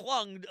Mac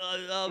McClung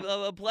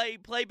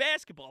play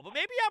basketball. But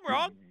maybe I'm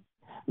wrong.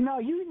 No,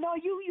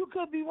 you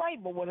could be right,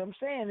 but what I'm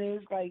saying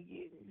is, like,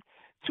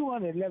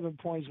 211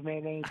 points,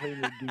 man, they ain't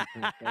playing no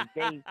defense.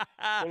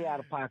 They out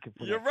of pocket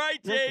for that. You're right,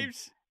 James.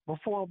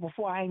 Listen,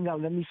 before I hang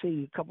up, let me say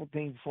a couple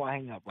things before I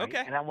hang up, right?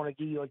 Okay. And I want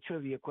to give you a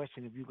trivia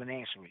question if you can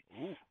answer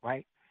it,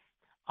 right?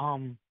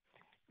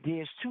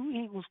 There's two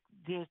Eagles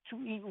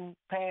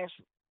pass.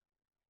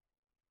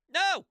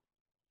 No.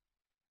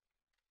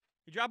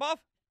 You drop off?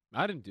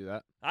 I didn't do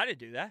that. I didn't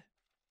do that.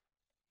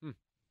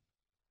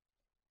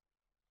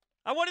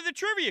 I wanted the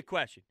trivia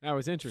question. That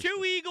was interesting.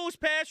 2 Eagles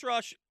pass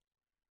rush.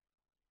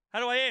 How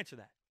do I answer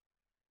that?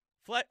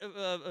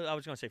 I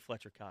was going to say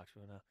Fletcher Cox,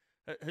 but no.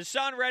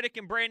 Hassan Reddick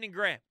and Brandon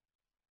Graham.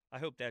 I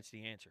hope that's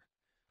the answer.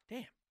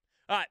 Damn.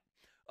 All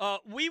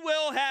We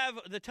will have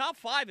the top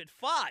 5 at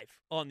 5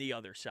 on the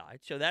other side,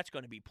 so that's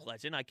going to be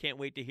pleasant. I can't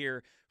wait to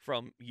hear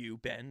from you,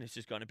 Ben. This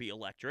is going to be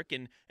electric.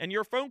 And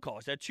your phone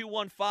calls at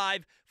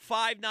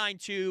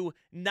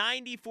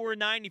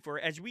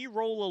 215-592-9494 as we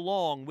roll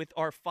along with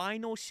our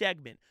final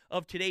segment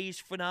of today's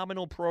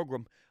phenomenal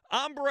program.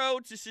 I'm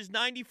Broads. This is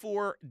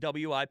 94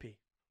 WIP.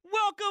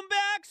 Welcome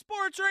back,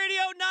 Sports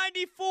Radio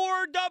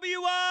 94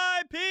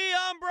 WIP.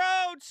 I'm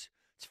Broads.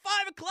 It's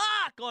 5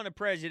 o'clock on a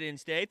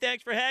President's Day.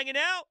 Thanks for hanging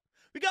out.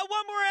 We got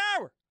one more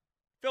hour.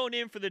 Filling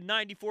in for the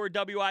 94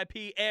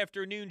 WIP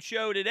afternoon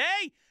show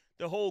today.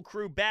 The whole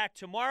crew back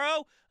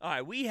tomorrow. All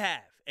right, we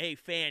have a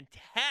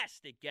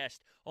fantastic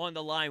guest on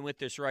the line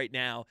with us right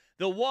now.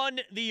 The one,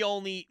 the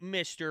only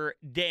Mr.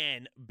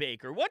 Dan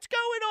Baker. What's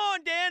going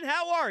on, Dan?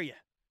 How are you?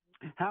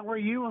 How are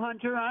you,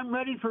 Hunter? I'm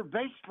ready for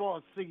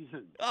baseball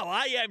season. Oh,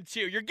 I am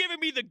too. You're giving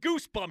me the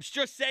goosebumps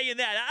just saying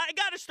that. I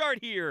got to start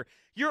here.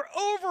 Your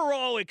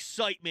overall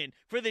excitement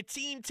for the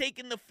team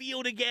taking the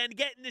field again,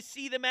 getting to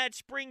see them at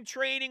spring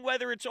training,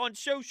 whether it's on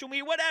social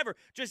media, whatever,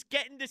 just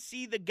getting to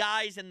see the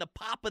guys and the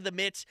pop of the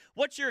mitts.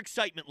 What's your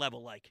excitement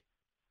level like?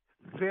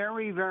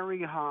 Very,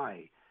 very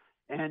high.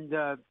 And,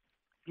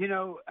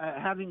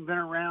 having been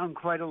around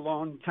quite a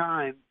long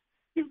time,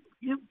 you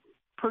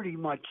pretty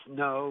much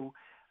know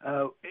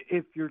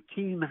if your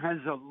team has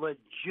a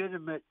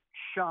legitimate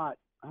shot,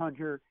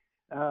 Hunter,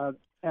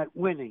 at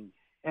winning.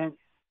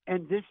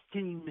 And this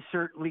team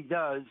certainly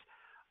does.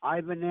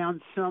 I've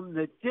announced some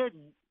that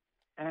didn't,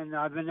 and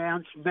I've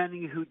announced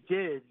many who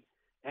did,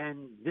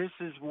 and this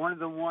is one of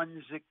the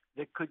ones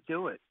that could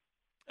do it.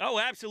 Oh,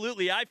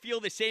 absolutely. I feel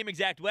the same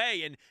exact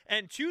way.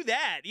 And to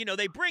that,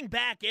 they bring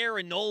back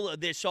Aaron Nola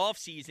this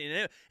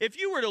offseason. If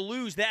you were to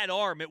lose that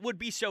arm, it would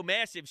be so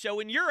massive. So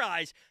in your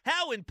eyes,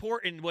 how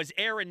important was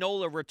Aaron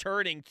Nola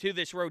returning to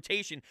this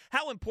rotation?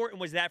 How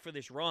important was that for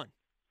this run?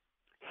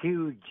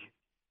 Huge.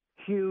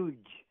 He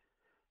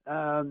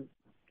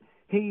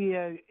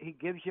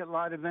gives you a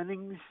lot of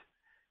innings,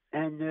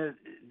 and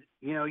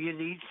you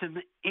need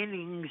some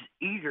innings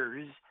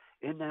eaters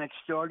in that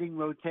starting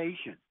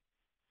rotation.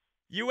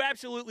 You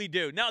absolutely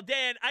do. Now,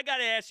 Dan, I got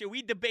to ask you,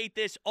 we debate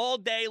this all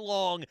day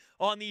long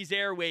on these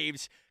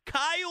airwaves.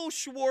 Kyle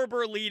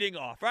Schwarber leading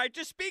off, right?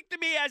 Just speak to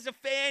me as a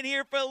fan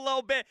here for a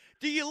little bit.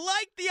 Do you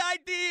like the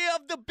idea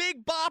of the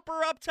big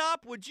bopper up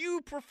top? Would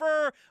you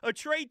prefer a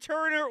Trey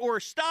Turner or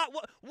a Stott?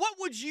 What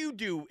would you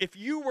do if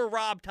you were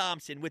Rob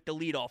Thomson with the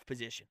leadoff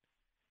position?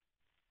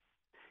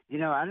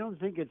 I don't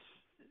think it's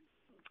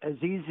as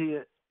easy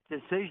a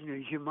decision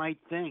as you might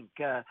think.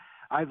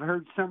 I've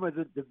heard some of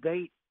the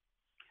debate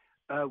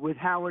with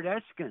Howard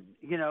Eskin,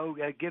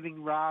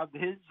 giving Rob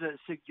his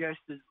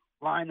suggested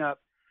lineup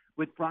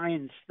with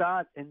Brian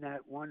Stott in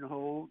that one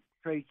hole,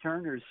 Trey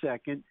Turner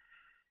second.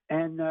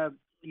 And as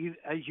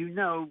you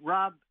know,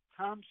 Rob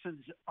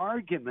Thompson's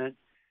argument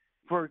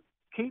for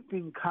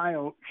keeping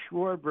Kyle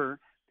Schwarber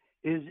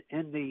is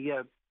in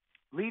the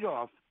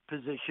leadoff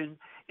position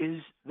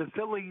is the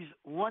Phillies'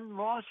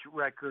 one-loss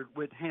record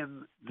with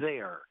him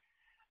there.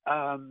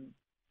 And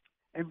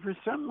for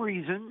some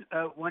reason,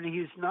 when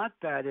he's not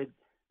batted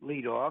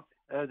leadoff,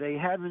 they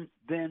haven't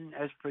been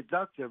as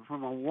productive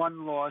from a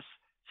one-loss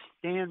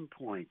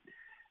standpoint.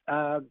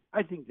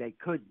 I think they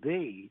could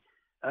be,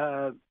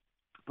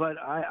 but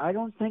I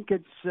don't think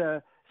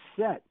it's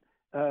set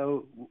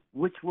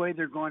which way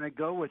they're going to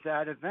go with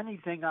that. If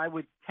anything, I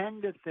would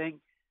tend to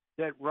think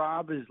that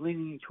Rob is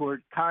leaning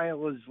toward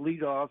Kyle as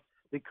leadoff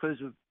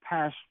because of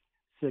past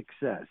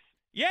success.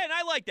 Yeah, and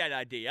I like that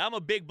idea. I'm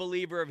a big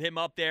believer of him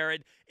up there.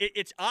 And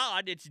it's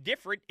odd, it's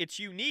different, it's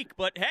unique,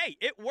 but hey,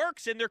 it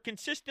works, and they're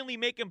consistently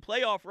making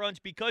playoff runs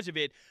because of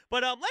it.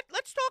 But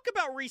let's talk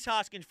about Rhys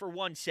Hoskins for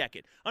 1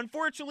 second.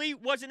 Unfortunately,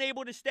 wasn't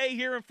able to stay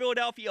here in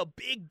Philadelphia. A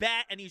big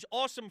bat, and he's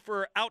awesome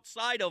for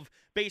outside of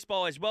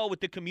baseball as well with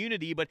the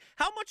community. But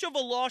how much of a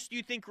loss do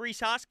you think Rhys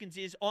Hoskins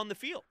is on the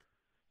field?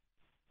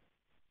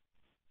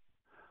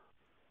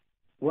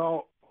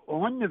 Well,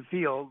 on the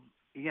field,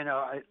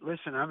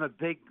 listen, I'm a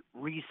big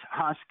Rhys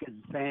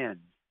Hoskins fan.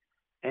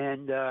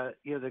 And,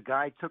 the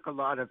guy took a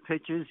lot of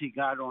pitches. He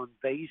got on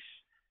base,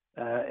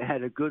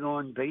 had a good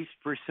on-base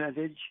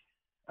percentage,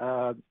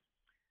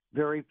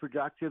 very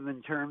productive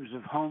in terms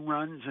of home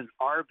runs and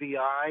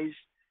RBIs.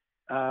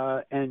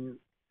 And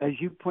as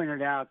you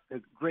pointed out, a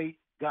great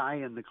guy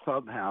in the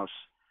clubhouse.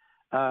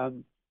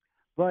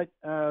 But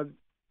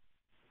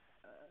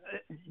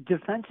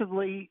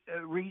defensively,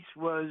 Rhys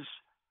was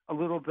a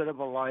little bit of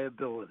a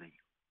liability.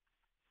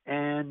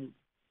 And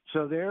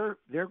so they're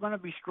going to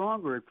be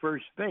stronger at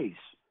first base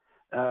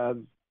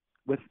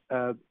with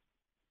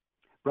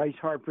Bryce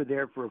Harper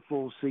there for a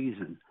full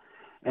season.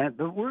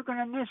 But we're going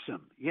to miss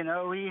him. He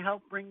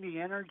helped bring the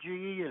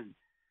energy, and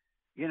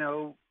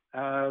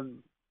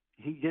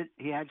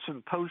he had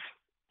some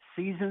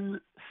postseason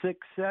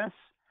success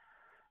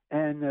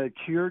and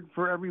cheered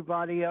for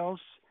everybody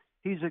else.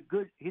 He's a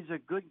good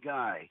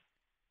guy.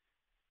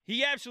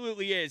 He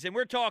absolutely is, and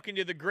we're talking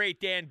to the great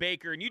Dan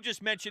Baker, and you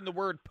just mentioned the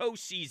word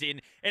postseason,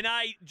 and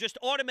I just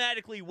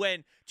automatically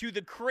went to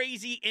the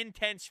crazy,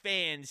 intense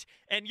fans,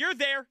 and you're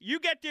there. You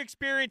get to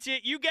experience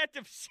it. You get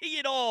to see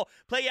it all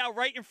play out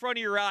right in front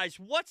of your eyes.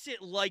 What's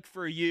it like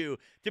for you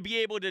to be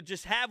able to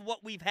just have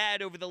what we've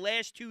had over the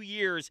last 2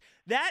 years?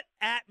 That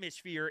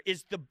atmosphere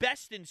is the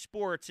best in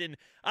sports, and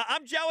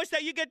I'm jealous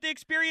that you get to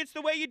experience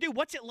the way you do.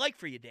 What's it like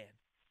for you, Dan?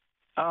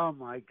 Oh,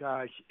 my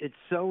gosh. It's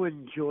so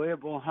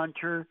enjoyable,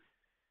 Hunter.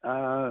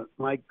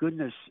 My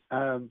goodness.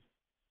 And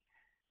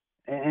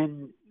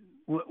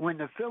when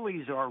the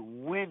Phillies are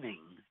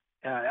winning,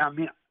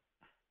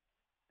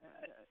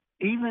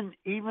 even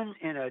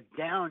in a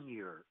down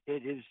year,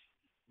 it is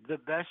the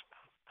best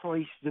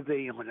place to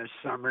be on a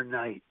summer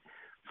night.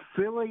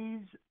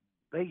 Phillies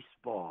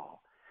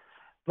baseball.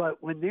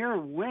 But when they're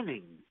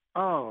winning,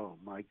 oh,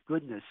 my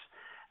goodness.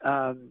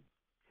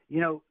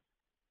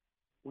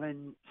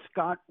 When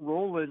Scott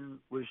Rowland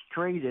was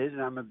traded,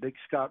 and I'm a big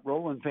Scott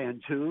Rowland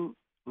fan too,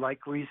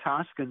 like Rhys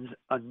Hoskins,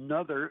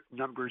 another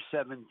number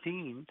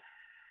 17,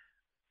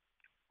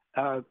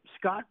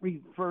 Scott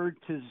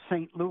referred to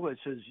St. Louis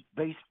as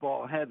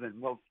baseball heaven.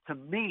 Well, to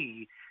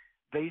me,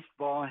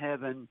 baseball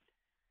heaven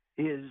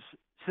is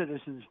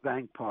Citizens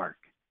Bank Park.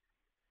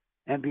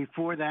 And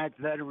before that,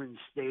 Veterans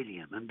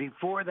Stadium. And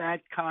before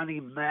that, Connie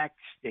Mack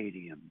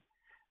Stadium.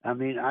 I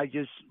mean, I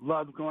just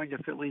loved going to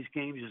Phillies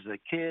games as a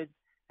kid,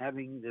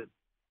 having the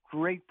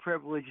great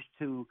privilege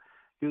to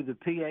do the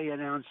PA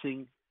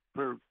announcing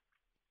for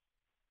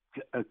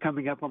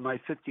coming up on my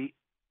 52nd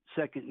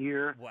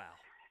year. Wow.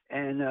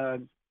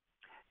 And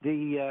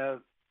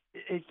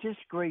it's just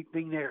great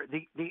being there.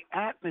 The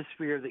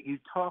atmosphere that you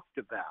talked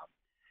about,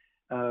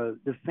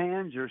 the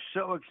fans are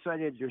so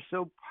excited. They're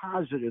so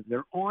positive.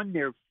 They're on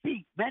their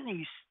feet.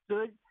 Many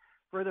stood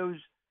for the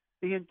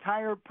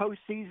entire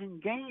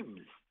postseason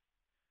games.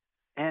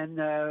 And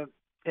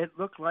it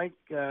looked like,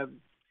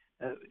 in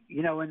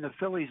the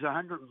Phillies'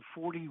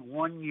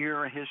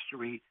 141-year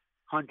history,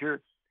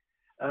 Hunter,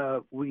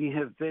 we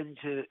have been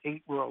to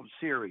 8 World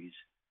Series.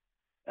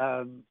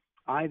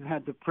 I've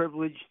had the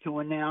privilege to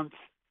announce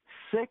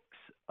 6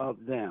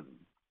 of them.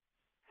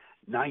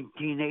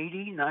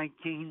 1980,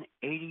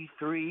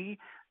 1983,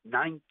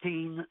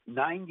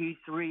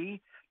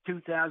 1993,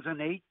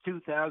 2008,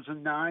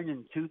 2009,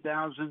 and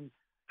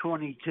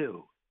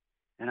 2022.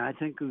 And I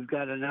think we've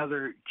got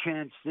another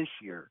chance this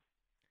year.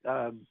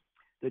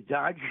 The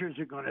Dodgers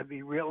are going to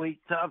be really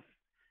tough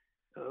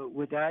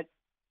with that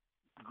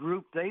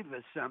group they've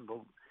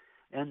assembled.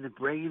 And the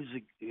Braves,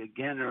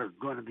 again, are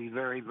going to be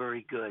very,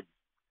 very good.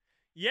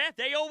 Yeah,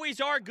 they always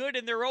are good,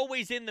 and they're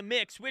always in the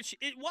mix, which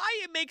is why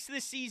it makes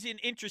this season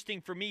interesting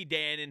for me,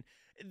 Dan. And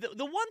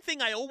the one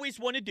thing I always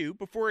want to do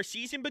before a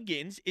season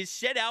begins is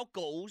set out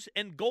goals,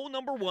 and goal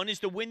number 1 is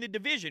to win the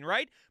division,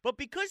 right? But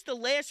because the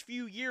last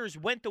few years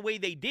went the way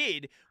they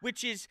did,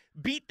 which is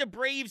beat the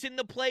Braves in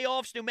the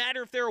playoffs, no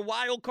matter if they're a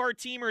wild card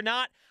team or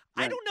not,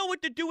 right. I don't know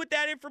what to do with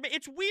that information.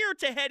 It's weird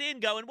to head in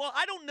going, well,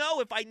 I don't know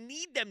if I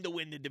need them to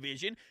win the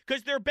division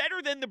because they're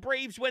better than the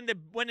Braves when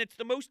it's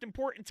the most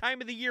important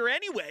time of the year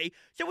anyway.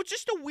 So it's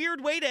just a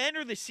weird way to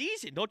enter the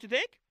season, don't you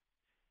think?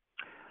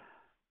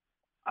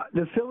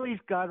 The Phillies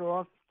got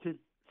off to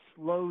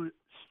slow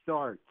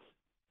starts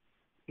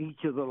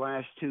each of the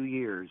last 2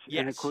 years.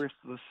 Yes. And, of course,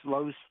 the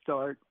slow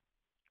start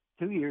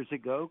 2 years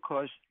ago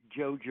cost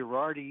Joe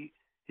Girardi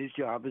his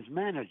job as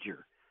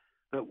manager.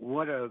 But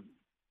what a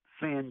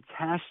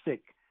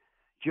fantastic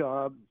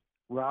job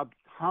Rob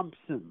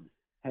Thomson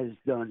has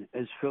done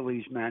as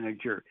Phillies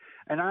manager.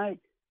 And I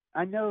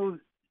know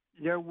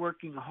they're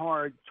working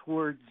hard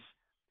towards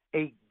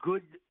a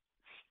good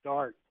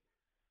start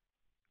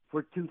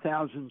for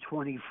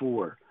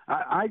 2024.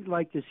 I'd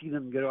like to see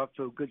them get off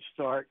to a good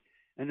start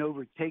and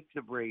overtake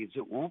the Braves.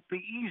 It won't be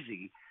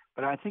easy,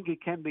 but I think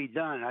it can be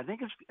done. I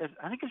think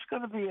it's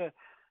going to be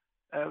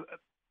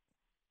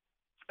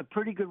a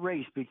pretty good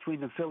race between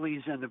the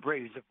Phillies and the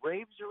Braves. The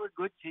Braves are a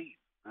good team.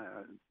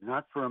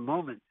 Not for a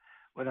moment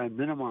would I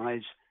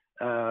minimize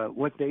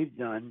what they've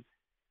done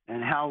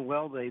and how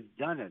well they've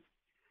done it.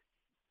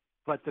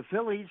 But the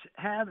Phillies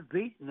have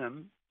beaten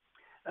them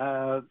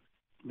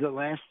the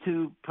last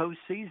 2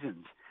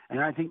 postseasons.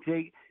 And I think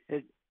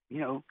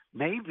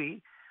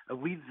maybe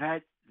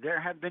there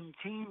have been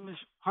teams,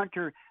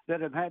 Hunter,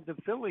 that have had the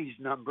Phillies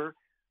number.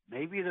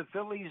 Maybe the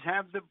Phillies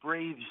have the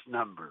Braves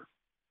number.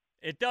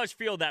 It does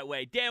feel that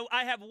way. Dan,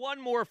 I have one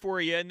more for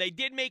you, and they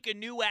did make a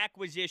new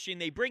acquisition.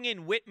 They bring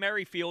in Whit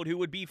Merrifield, who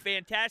would be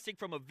fantastic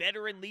from a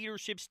veteran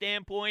leadership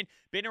standpoint,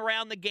 been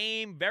around the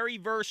game, very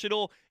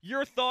versatile.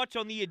 Your thoughts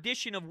on the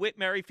addition of Whit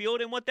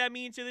Merrifield and what that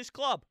means to this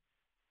club?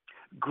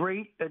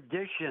 Great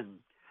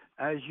addition.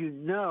 As you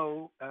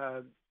know,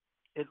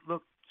 it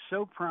looked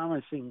so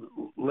promising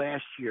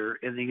last year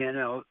in the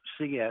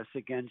NLCS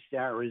against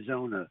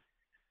Arizona.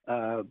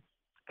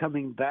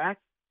 Coming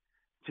back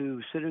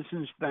to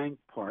Citizens Bank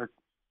Park,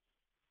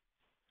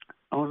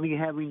 only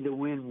having to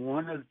win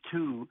 1 of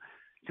 2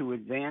 to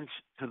advance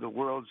to the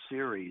World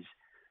Series.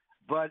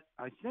 But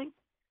I think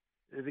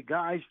the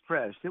guys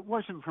pressed, it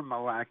wasn't from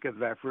a lack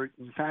of effort.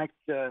 In fact,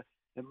 it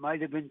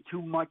might have been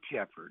too much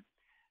effort.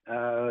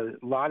 A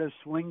lot of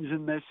swings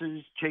and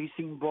misses,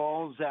 chasing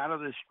balls out of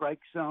the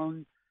strike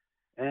zone,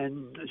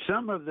 and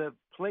some of the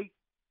plate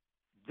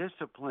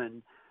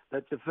discipline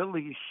that the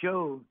Phillies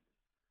showed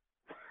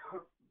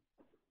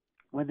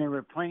when they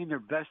were playing their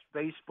best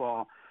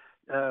baseball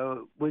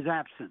was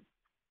absent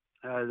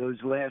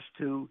those last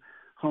two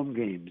home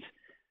games.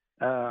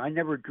 I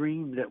never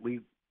dreamed that we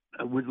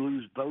would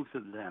lose both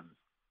of them.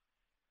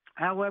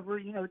 However,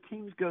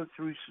 teams go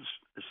through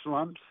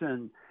slumps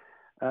and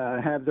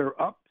have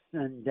their ups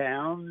and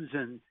downs.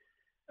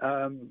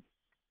 And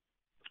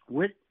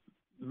Whit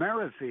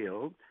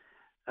Merrifield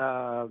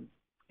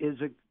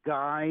is a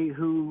guy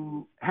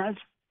who has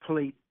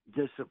plate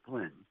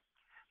discipline.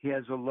 He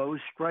has a low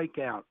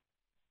strikeout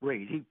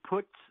rate. He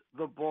puts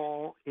the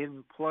ball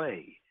in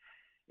play.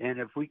 And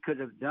if we could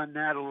have done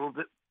that a little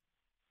bit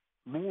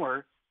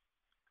more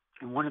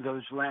in one of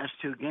those last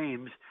two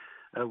games,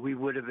 we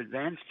would have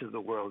advanced to the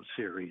World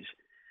Series.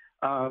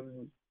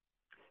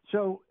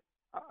 So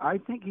I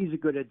think he's a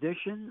good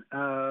addition.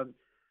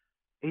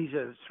 He's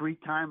a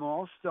three-time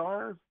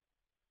All-Star.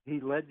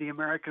 He led the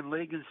American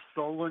League in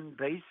stolen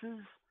bases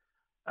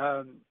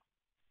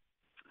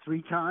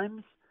 3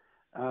 times.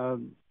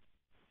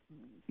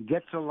 He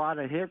gets a lot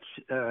of hits.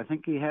 I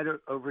think he had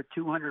over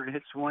 200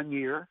 hits one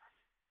year.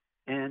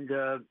 And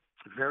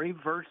very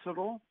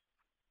versatile,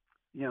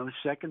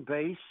 second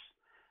base,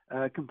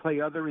 can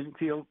play other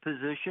infield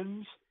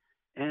positions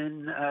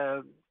and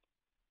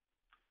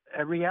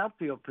every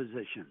outfield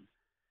position.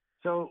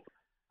 So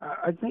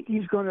I think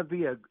he's going to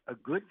be a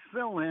good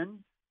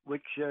fill-in,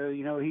 which,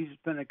 he's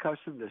been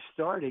accustomed to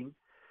starting.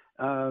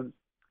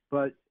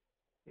 But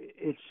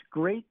it's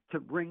great to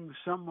bring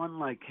someone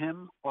like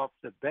him off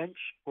the bench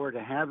or to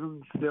have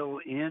him fill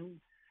in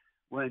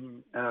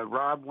when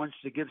Rob wants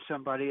to give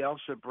somebody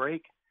else a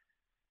break.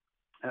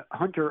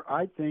 Hunter,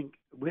 I think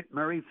Whit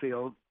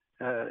Merrifield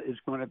is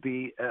going to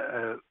be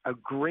a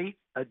great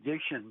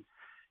addition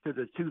to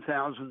the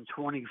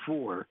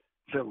 2024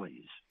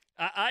 Phillies.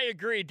 I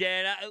agree,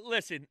 Dan.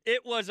 Listen,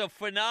 it was a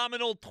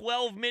phenomenal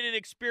 12-minute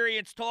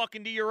experience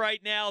talking to you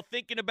right now,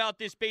 thinking about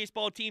this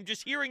baseball team.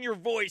 Just hearing your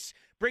voice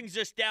brings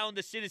us down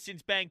to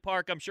Citizens Bank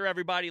Park. I'm sure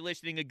everybody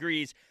listening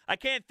agrees. I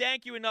can't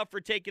thank you enough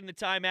for taking the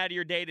time out of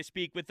your day to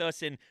speak with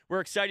us, and we're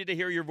excited to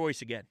hear your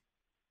voice again.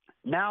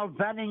 Now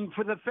batting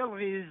for the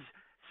Phillies,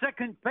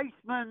 second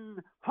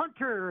baseman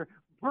Hunter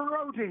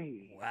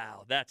Brody.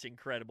 Wow, that's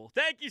incredible.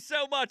 Thank you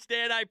so much,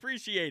 Dan. I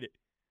appreciate it.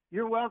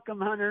 You're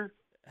welcome, Hunter.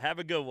 Have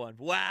a good one.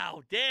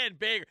 Wow, Dan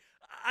Baker.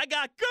 I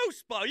got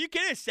goosebumps. You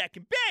get in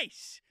second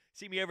base.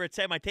 See me over at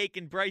Am I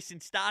taking Bryson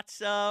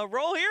Stott's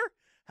role here?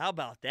 How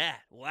about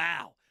that?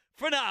 Wow.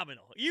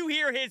 Phenomenal. You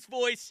hear his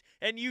voice,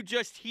 and you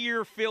just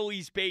hear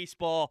Phillies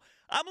baseball.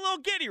 I'm a little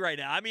giddy right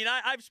now. I mean,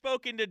 I've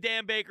spoken to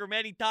Dan Baker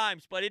many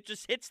times, but it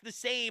just hits the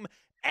same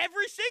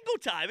every single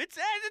time. It's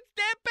Dan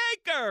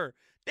Baker.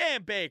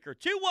 Dan Baker.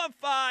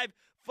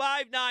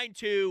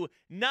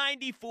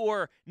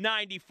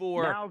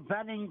 215-592-9494. Now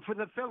batting for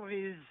the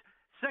Phillies,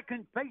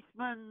 second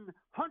baseman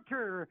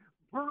Hunter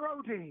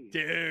Brody.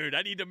 Dude,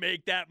 I need to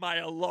make that my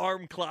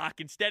alarm clock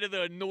instead of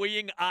the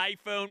annoying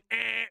iPhone.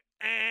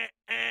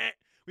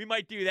 We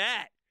might do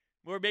that.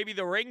 Or maybe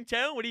the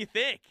ringtone. What do you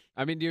think?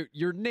 I mean,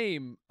 your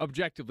name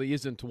objectively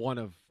isn't one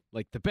of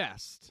the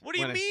best. What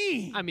do you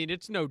mean? I mean,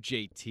 it's no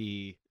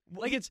JT.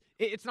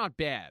 It's not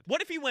bad.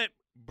 What if he went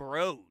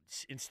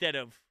Broads instead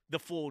of the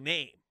full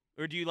name?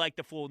 Or do you like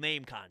the full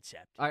name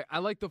concept? I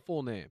like the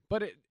full name.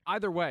 But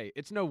either way,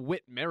 it's no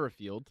Whit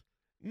Merrifield.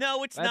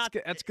 No, it's not.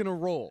 That's going to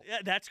roll.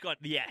 That's got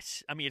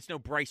yes. I mean, it's no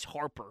Bryce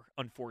Harper,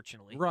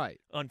 unfortunately. Right.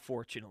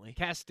 Unfortunately.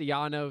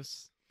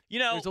 Castellanos.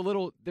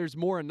 There's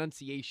more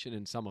enunciation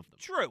in some of them.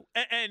 True.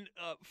 And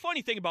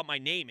funny thing about my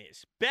name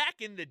is,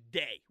 back in the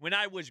day when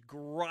I was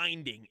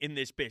grinding in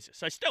this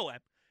business, I still am,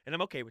 and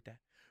I'm okay with that.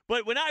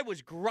 But when I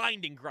was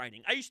grinding,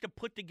 I used to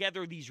put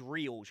together these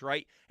reels,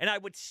 right? And I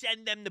would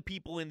send them to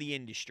people in the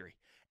industry.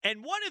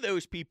 And one of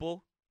those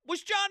people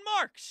was John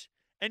Marks.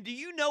 And do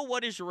you know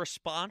what his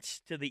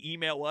response to the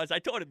email was? I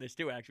told him this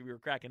too, actually. We were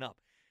cracking up.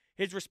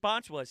 His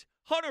response was,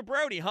 Hunter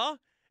Brody, huh?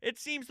 It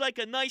seems like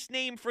a nice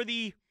name for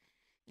the,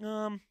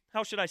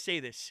 how should I say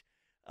this?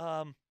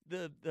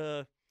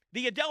 The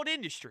adult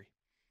industry.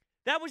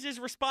 That was his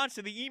response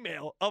to the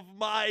email of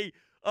my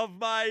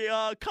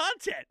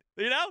content,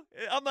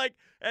 I'm like,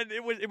 and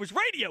it was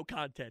radio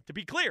content, to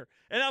be clear.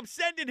 And I'm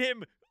sending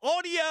him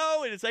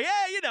audio, and it's like,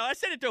 hey, I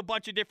sent it to a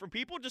bunch of different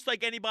people, just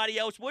like anybody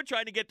else would,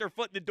 trying to get their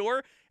foot in the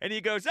door. And he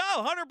goes,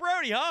 oh, Hunter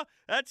Brody, huh?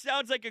 That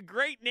sounds like a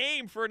great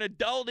name for an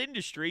adult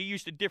industry. He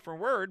used a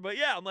different word, but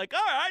yeah, I'm like, all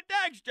right,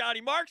 thanks,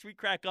 Johnny Marks. We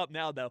crack up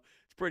now, though.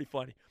 It's pretty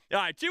funny. All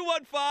right,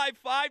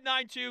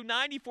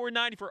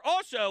 215-592-9494.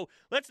 Also,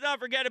 let's not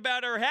forget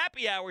about our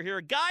happy hour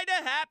here.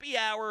 Guida Happy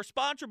Hour,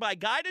 sponsored by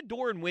Guida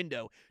Door and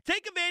Window.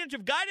 Take advantage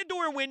of Guida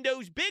Door and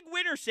Window's big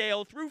winter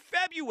sale through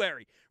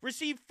February.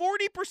 Receive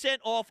 40%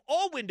 off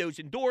all windows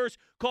and doors.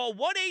 Call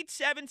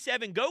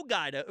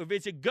 1-877-GO-GUIDA or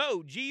visit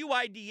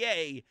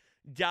GUIDA.com.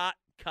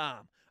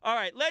 All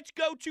right, let's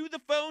go to the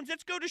phones.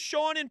 Let's go to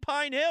Sean in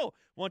Pine Hill.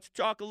 Wants to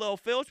talk a little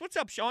Phillies. What's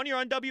up, Sean? You're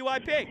on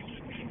WIP.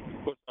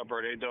 What's up,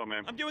 Brody? How you doing,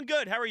 man? I'm doing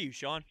good. How are you,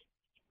 Sean?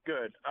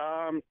 Good.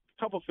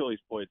 Couple Phillies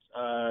points.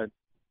 I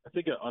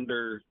think an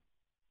under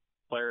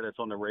player that's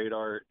on the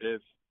radar,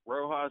 if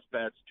Rojas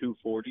bats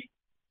 240,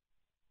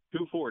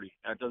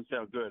 that doesn't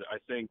sound good. I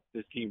think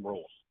this team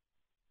rolls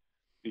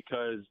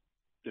because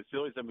the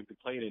Phillies have been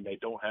complaining they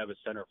don't have a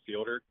center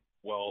fielder.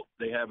 Well,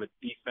 they have a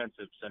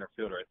defensive center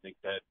fielder, I think,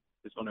 that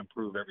is going to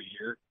improve every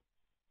year.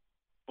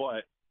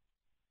 But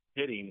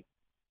hitting,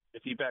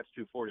 if he bats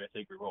 240, I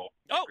think we roll.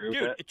 Oh,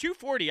 dude,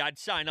 240 I'd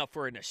sign up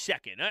for in a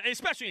second,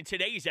 especially in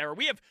today's era.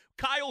 We have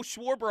Kyle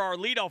Schwarber, our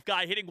leadoff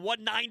guy, hitting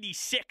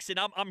 196, and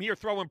I'm here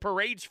throwing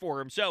parades for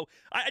him. So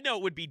I know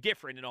it would be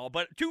different and all,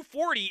 but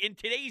 240 in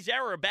today's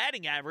era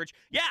batting average,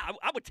 yeah,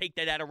 I would take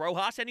that out of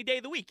Rojas any day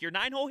of the week. Your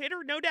 9-hole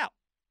hitter, no doubt.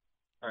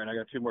 All right, I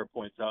got 2 more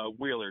points.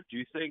 Wheeler, do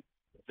you think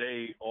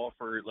they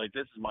offer, like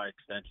this is my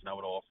extension, I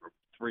would offer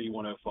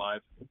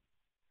 3,105.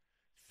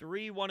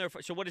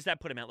 3,105. So what does that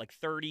put him at? Like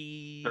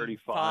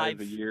 35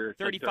 a year.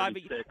 35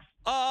 like a year.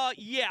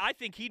 Yeah, I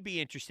think he'd be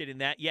interested in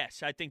that.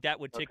 Yes, I think that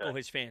would tickle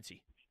his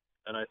fancy.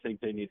 And I think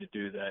they need to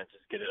do that.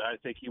 Just get it. I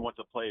think he wants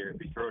a player.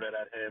 If you throw that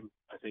at him,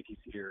 I think he's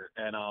here.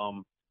 And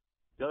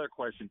the other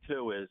question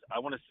too is I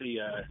want to see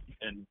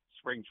in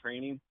spring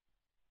training,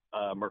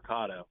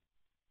 Mercado,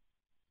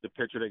 the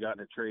pitcher they got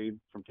in a trade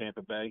from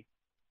Tampa Bay.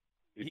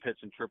 He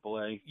pitched in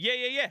AAA.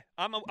 Yeah.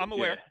 I'm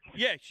aware.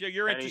 Yeah, so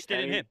you're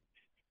interested in him.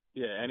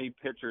 Yeah, any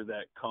pitcher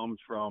that comes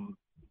from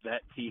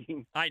that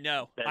team. I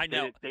know. They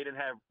didn't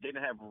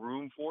have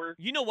room for.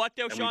 You know what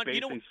though, Sean?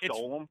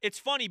 It's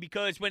funny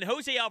because when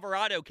Jose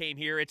Alvarado came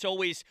here, it's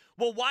always,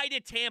 well, why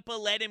did Tampa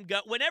let him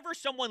go? Whenever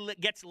someone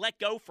gets let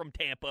go from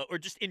Tampa, or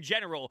just in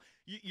general,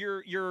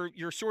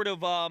 your sort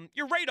of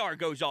your radar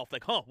goes off.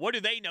 Like, what do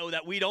they know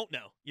that we don't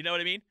know? You know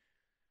what I mean?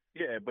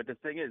 Yeah, but the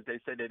thing is,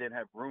 they said they didn't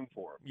have room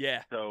for him.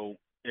 Yeah. So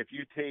if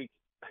you take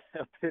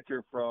a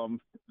pitcher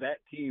from that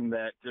team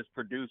that just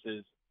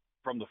produces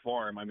from the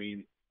farm, I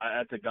mean,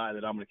 that's a guy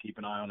that I'm going to keep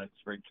an eye on in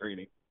spring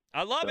training.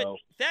 I love it.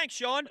 Thanks,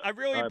 Sean. I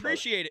really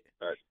appreciate it.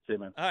 All right. See you,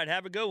 man. All right.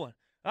 Have a good one.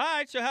 All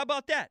right. So how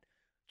about that?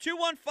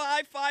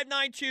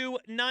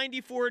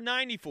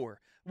 215-592-9494.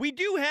 We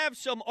do have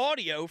some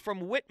audio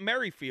from Whit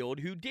Merrifield,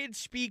 who did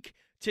speak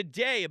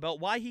today about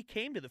why he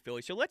came to the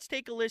Phillies. So let's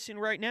take a listen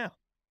right now.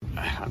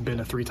 I've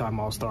been a 3-time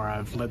All-Star.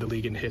 I've led the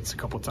league in hits a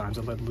couple times.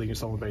 I've led the league in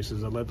stolen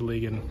bases. I've led the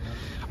league in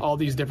all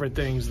these different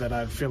things that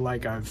I feel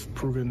like I've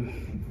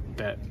proven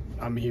that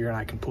I'm here and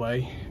I can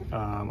play.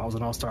 I was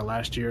an All-Star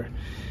last year.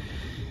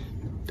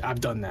 I've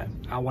done that.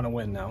 I want to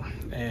win now.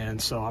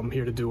 And so I'm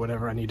here to do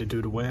whatever I need to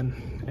do to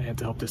win and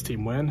to help this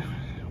team win,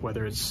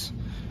 whether it's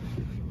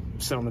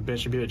sit on the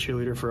bench and be a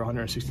cheerleader for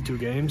 162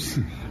 games.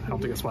 I don't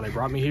think that's why they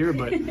brought me here,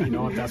 but,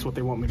 if that's what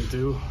they want me to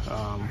do,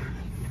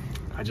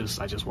 I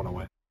just want to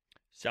win.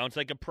 Sounds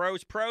like a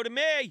pro's pro to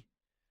me.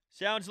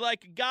 Sounds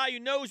like a guy who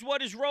knows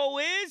what his role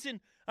is, and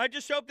I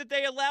just hope that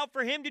they allow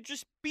for him to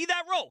just be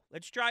that role.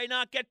 Let's try and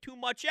not get too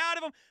much out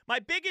of him. My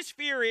biggest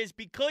fear is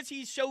because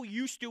he's so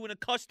used to and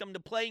accustomed to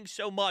playing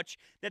so much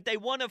that they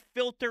want to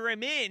filter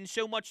him in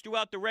so much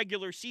throughout the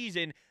regular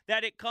season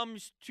that it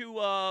comes to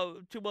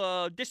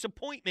a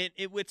disappointment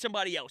with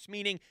somebody else,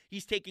 meaning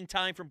he's taking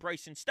time from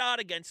Bryson Stott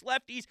against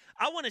lefties.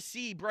 I want to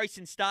see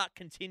Bryson Stott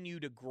continue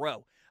to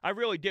grow. I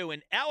really do.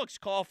 And Alex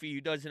Coffey, who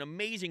does an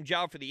amazing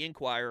job for the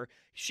Inquirer,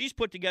 she's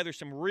put together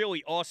some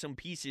really awesome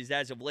pieces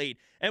as of late.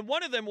 And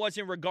one of them was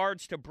in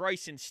regards to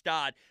Bryson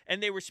Stott.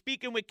 And they were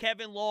speaking with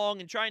Kevin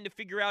Long and trying to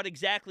figure out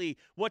exactly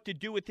what to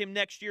do with him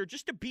next year,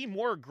 just to be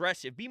more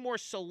aggressive, be more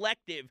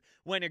selective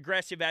when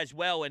aggressive as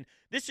well. And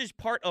this is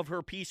part of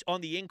her piece on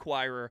the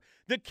Inquirer.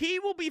 The key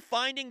will be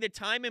finding the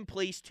time and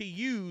place to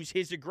use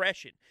his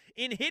aggression.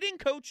 In hitting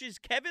coaches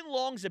Kevin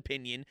Long's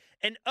opinion,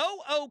 an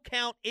 0-0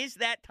 count is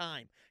that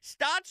time.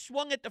 Stott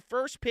swung at the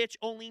first pitch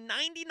only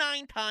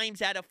 99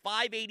 times out of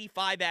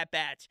 585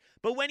 at-bats.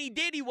 But when he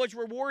did, he was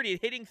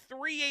rewarded, hitting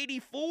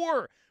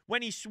 384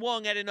 when he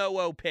swung at an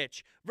 0-0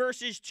 pitch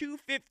versus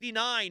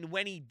 259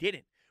 when he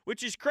didn't,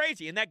 which is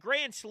crazy. And that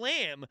grand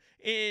slam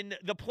in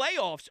the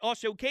playoffs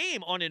also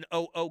came on an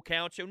 0-0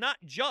 count, so not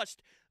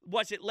just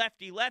was it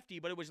lefty-lefty,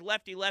 but it was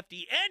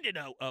lefty-lefty and an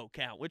 0-0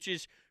 count, which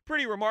is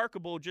pretty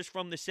remarkable just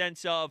from the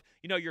sense of,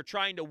 you're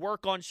trying to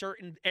work on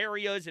certain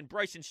areas and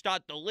Bryson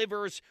Stott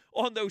delivers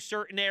on those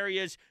certain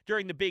areas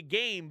during the big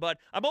game. But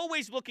I'm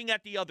always looking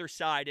at the other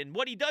side. And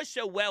what he does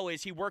so well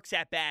is he works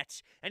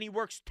at-bats, and he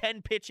works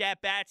 10-pitch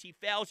at-bats. He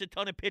fouls a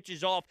ton of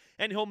pitches off,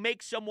 and he'll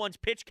make someone's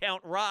pitch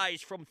count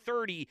rise from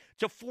 30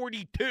 to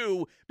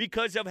 42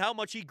 because of how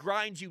much he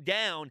grinds you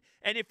down.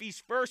 And if he's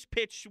first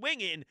pitch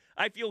swinging,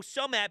 I feel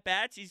some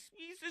at-bats,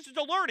 this is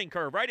a learning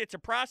curve, right? It's a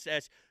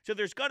process. So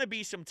there's going to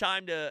be some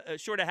time to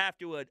sort of have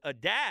to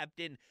adapt,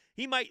 and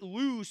he might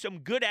lose some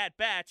good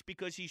at-bats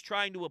because he's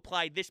trying to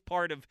apply this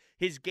part of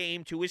his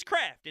game to his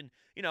craft. And,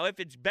 if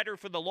it's better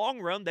for the long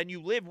run, then you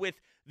live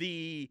with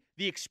the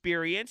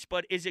experience,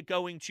 but is it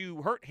going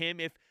to hurt him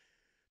if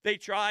they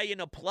try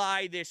and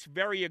apply this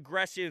very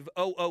aggressive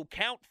 0-0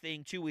 count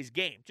thing to his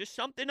game. Just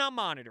something I'm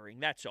monitoring,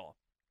 that's all.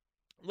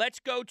 Let's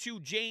go to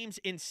James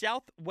in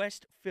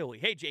Southwest Philly.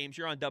 Hey, James,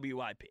 you're on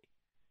WIP.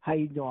 How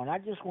you doing? I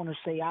just want to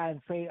say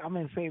I'm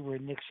in favor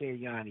of Nick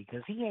Sirianni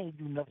because he ain't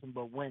do nothing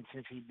but win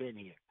since he been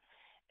here.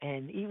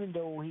 And even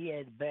though he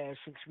had bad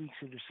 6 weeks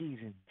of the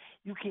season,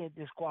 you can't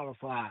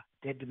disqualify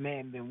that the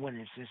man been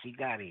winning since he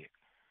got here,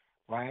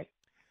 right?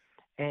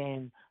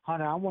 And,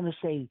 Hunter, I want to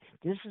say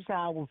this is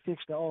how I would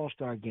fix the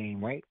All-Star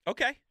game, right?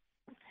 Okay.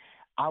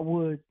 I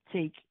would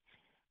take,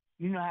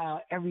 you know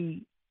how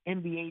every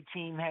NBA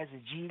team has a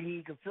G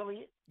League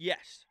affiliate?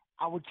 Yes.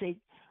 I would take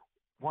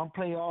one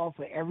player off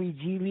for every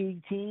G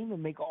League team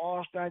and make an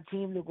All-Star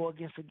team to go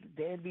against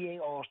the NBA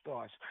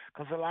All-Stars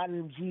because a lot of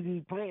them G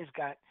League players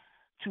got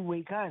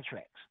two-way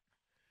contracts.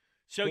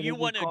 So you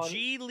want a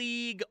G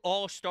League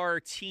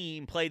All-Star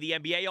team play the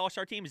NBA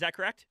All-Star team, is that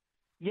correct?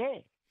 Yeah,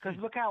 because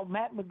look how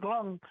Matt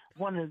McClung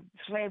won the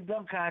slam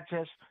dunk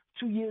contest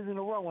 2 years in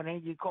a row and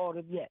ain't get called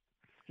up yet.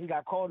 He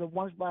got called up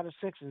once by the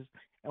Sixers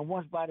and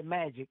once by the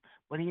Magic,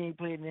 but he ain't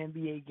played an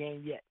NBA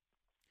game yet.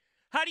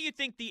 How do you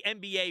think the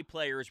NBA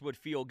players would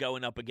feel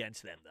going up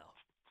against them, though?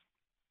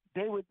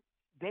 They would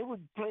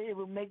play. It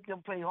would make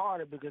them play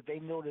harder because they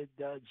know that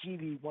the G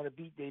League want to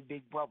beat their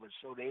big brothers,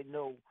 so they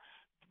know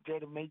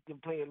that'll make them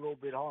play a little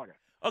bit harder.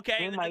 Okay,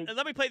 and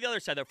let me play the other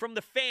side, though. From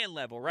the fan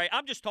level, right?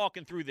 I'm just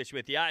talking through this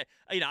with you. I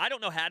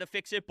don't know how to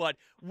fix it, but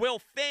will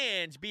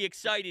fans be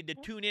excited to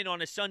tune in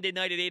on a Sunday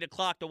night at 8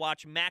 o'clock to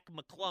watch Mac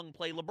McClung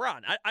play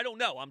LeBron? I don't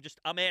know.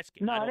 I'm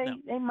asking. No, I don't know.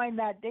 they might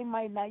not. They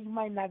might not. You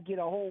might not get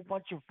a whole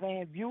bunch of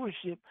fan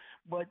viewership,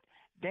 but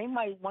they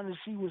might want to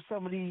see what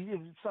some of these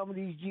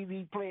G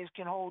League players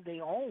can hold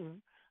their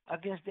own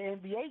against the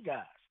NBA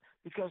guys,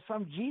 because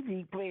some G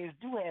League players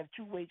do have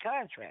two-way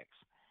contracts.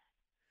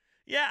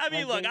 Yeah, I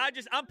mean, look,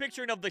 I'm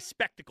picturing of the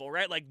spectacle,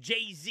 right? Like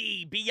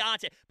Jay-Z,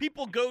 Beyonce.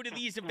 People go to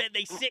these events,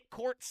 they sit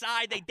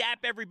courtside, they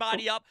dap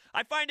everybody up.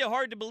 I find it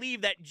hard to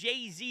believe that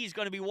Jay-Z is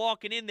going to be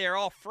walking in there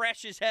all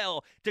fresh as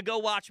hell to go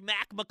watch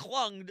Mac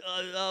McClung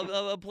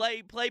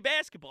play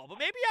basketball. But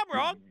maybe I'm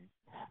wrong.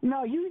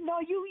 No,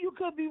 you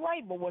could be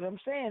right, but what I'm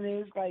saying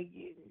is, like,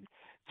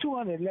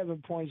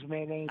 211 points,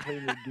 man, they ain't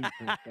playing no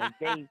defense. Like,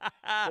 they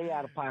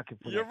out of pocket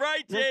for that. You're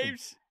right,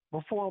 James.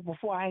 Listen,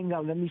 before I hang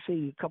up, let me say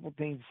a couple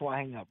things before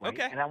I hang up, right?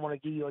 Okay. And I want to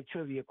give you a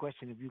trivia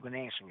question if you can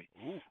answer it.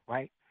 Ooh.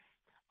 Right?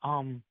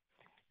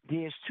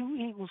 There's two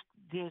Eagles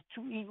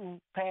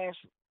pass.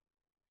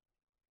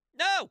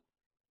 No.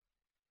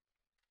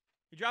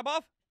 You drop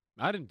off?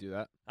 I didn't do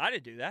that. I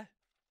didn't do that.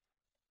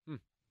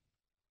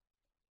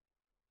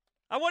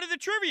 I wanted the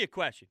trivia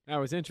question. That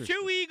was interesting.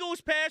 2 Eagles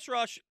pass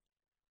rush.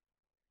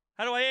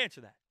 How do I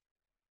answer that?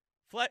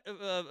 I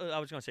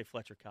was going to say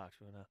Fletcher Cox.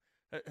 But no.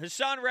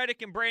 Hassan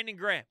Reddick and Brandon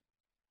Graham.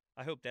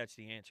 I hope that's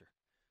the answer.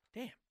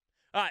 Damn.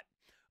 All right.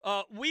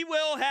 We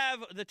will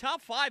have the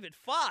top 5 at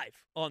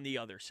 5 on the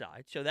other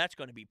side, so that's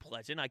going to be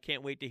pleasant. I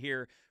can't wait to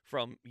hear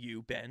from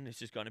you, Ben.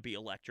 This is going to be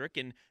electric.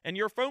 And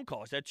your phone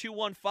calls at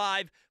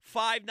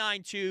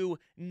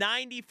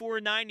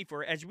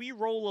 215-592-9494 as we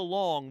roll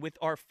along with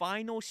our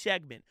final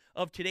segment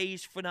of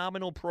today's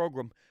phenomenal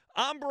program.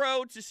 I'm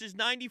Broads. This is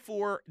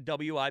 94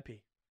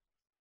 WIP.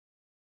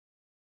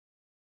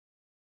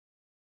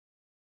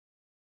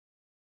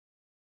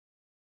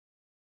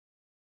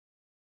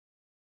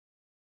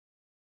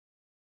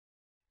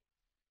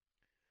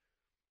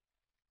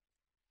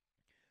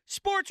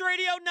 Sports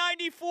Radio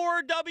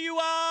 94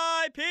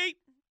 WIP.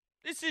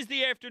 This is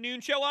the afternoon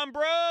show. I'm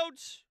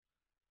Broads.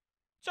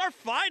 It's our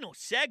final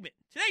segment.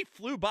 Today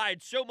flew by.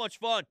 It's so much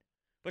fun,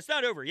 but it's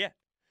not over yet.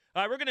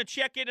 We're going to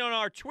check in on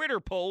our Twitter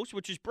polls,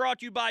 which is brought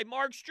to you by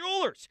Mark's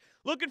Jewelers.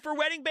 Looking for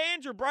wedding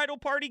bands or bridal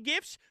party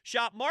gifts?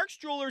 Shop Mark's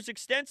Jewelers'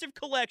 extensive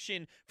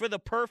collection for the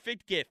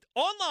perfect gift.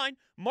 Online,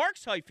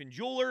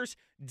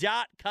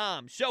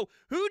 marks-jewelers.com. So,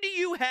 who do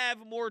you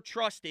have more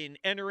trust in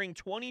entering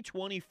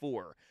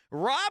 2024?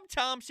 Rob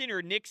Thomson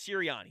or Nick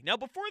Sirianni? Now,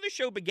 before the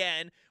show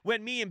began,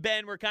 when me and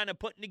Ben were kind of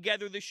putting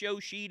together the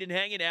show sheet and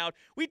hanging out,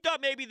 we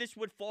thought maybe this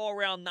would fall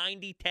around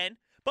 90-10.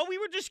 But we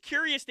were just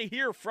curious to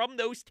hear from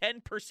those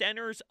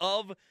 10%ers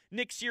of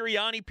Nick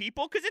Sirianni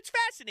people, because it's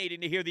fascinating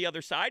to hear the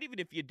other side, even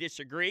if you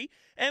disagree.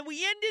 And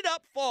we ended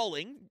up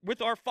falling with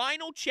our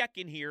final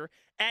check-in here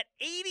at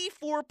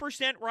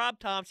 84% Rob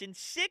Thomson,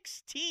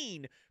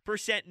 16%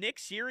 Nick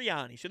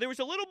Sirianni. So there was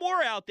a little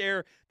more out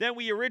there than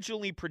we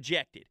originally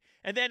projected.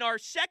 And then our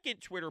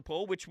second Twitter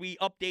poll, which we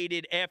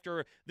updated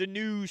after the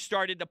news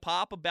started to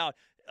pop about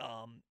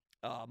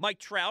Mike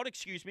Trout,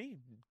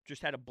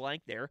 just had a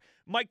blank there.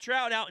 Mike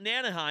Trout out in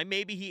Anaheim,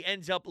 maybe he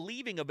ends up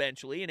leaving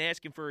eventually and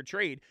asking for a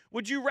trade.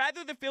 Would you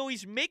rather the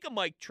Phillies make a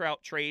Mike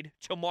Trout trade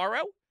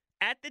tomorrow,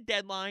 at the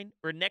deadline,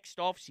 or next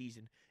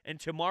offseason? And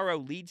tomorrow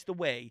leads the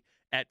way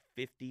at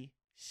 56%.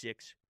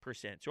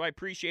 So I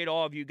appreciate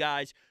all of you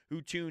guys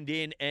who tuned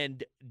in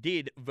and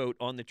did vote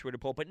on the Twitter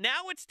poll. But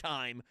now it's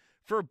time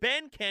for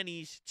Ben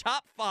Kenny's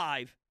top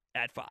 5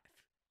 at 5.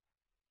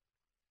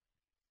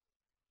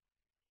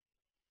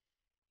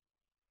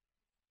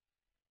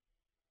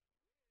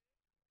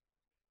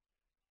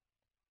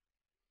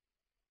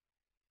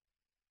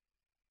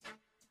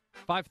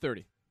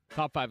 5:30.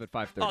 Top 5 at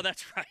 5:30. Oh,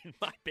 that's right.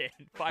 My bad.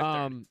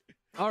 5:30.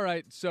 All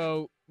right,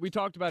 so we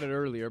talked about it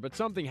earlier, but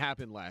something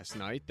happened last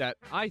night that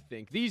I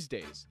think these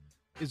days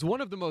is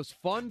one of the most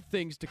fun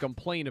things to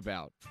complain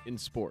about in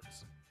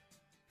sports.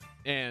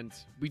 And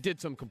we did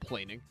some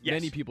complaining. Yes.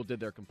 Many people did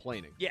their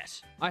complaining.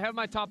 Yes. I have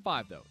my top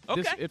 5, though.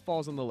 Okay. It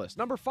falls on the list.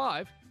 Number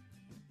 5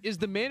 is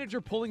the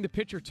manager pulling the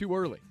pitcher too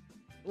early.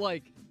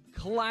 Like,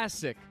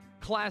 classic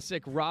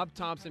Rob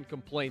Thomson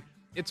complaint.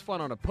 It's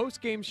fun on a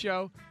post-game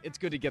show. It's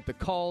good to get the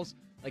calls.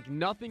 Like,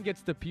 nothing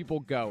gets the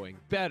people going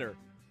better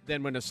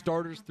than when a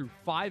starter's through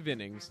 5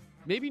 innings,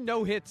 maybe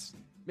no hits,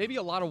 maybe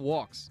a lot of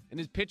walks, and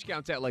his pitch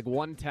count's at like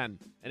 110,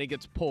 and he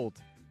gets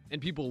pulled,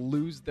 and people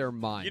lose their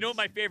minds. You know what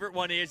my favorite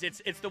one is?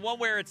 It's the one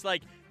where it's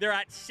like they're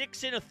at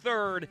 6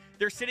 1/3,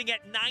 they're sitting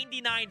at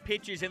 99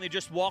 pitches, and they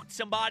just walked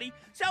somebody.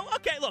 So,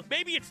 okay, look,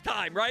 maybe it's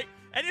time, right?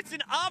 And it's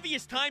an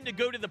obvious time to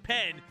go to the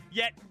pen,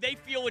 yet they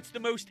feel it's the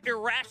most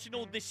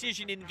irrational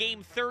decision in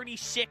Game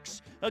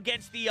 36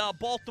 against the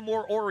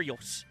Baltimore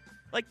Orioles.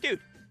 Like, dude,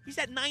 he's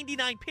at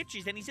 99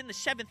 pitches, and he's in the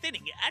 7th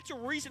inning. That's a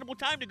reasonable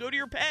time to go to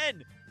your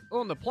pen.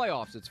 Well, in the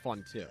playoffs, it's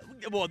fun, too.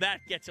 Well, that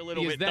gets a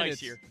little bit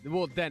dicier.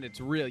 Then it's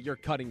really, you're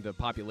cutting the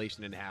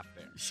population in half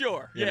there.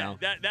 Sure, You yeah. know?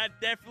 That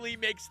definitely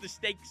makes the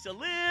stakes a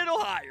little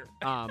higher.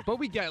 But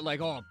we get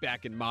like,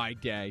 back in my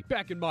day,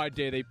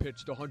 they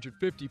pitched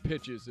 150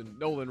 pitches, and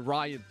Nolan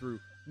Ryan threw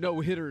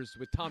no-hitters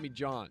with Tommy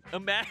John.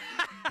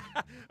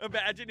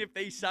 Imagine if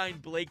they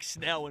signed Blake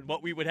Snell and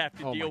what we would have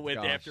to deal with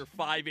after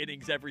 5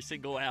 innings every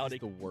single outing.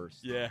 That's the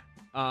worst. Yeah.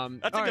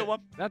 That's a good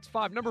one. That's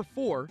 5. Number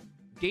 4,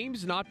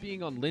 games not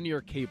being on linear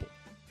cable.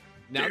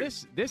 Now, Dude.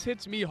 this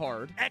hits me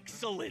hard.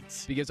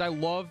 Excellent. Because I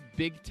love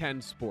Big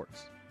Ten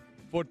sports.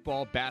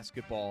 Football,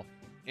 basketball,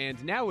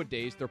 and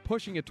nowadays they're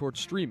pushing it towards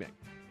streaming.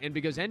 And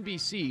because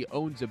NBC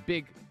owns a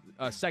big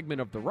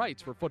segment of the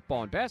rights for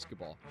football and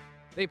basketball,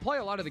 they play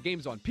a lot of the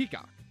games on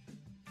Peacock.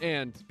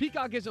 And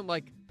Peacock isn't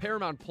like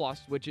Paramount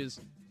Plus, which is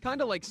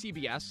kind of like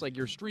CBS, like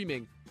you're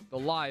streaming the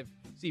live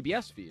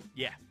CBS feed.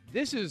 Yeah.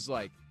 This is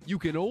like, you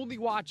can only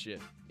watch it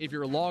if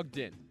you're logged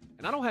in.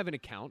 And I don't have an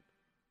account.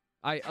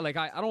 I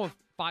don't have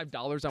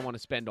 $5 I want to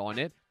spend on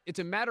it. It's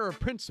a matter of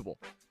principle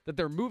that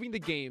they're moving the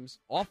games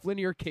off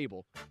linear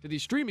cable to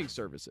these streaming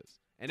services.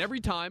 And every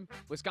time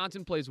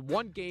Wisconsin plays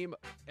one game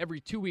every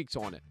 2 weeks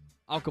on it,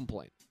 I'll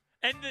complain.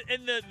 And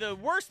the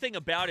worst thing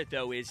about it,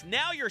 though, is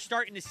now you're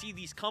starting to see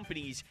these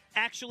companies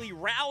actually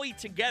rally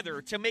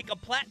together to make a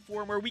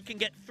platform where we can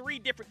get 3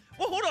 different...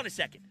 Well, hold on a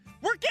second.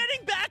 We're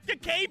getting back to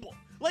cable.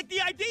 Like,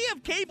 the idea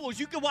of cable is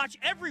you can watch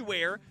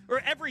everywhere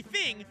or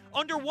everything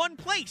under one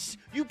place.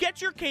 You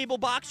get your cable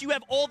box, you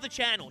have all the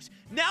channels.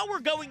 Now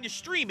we're going to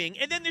streaming,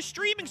 and then the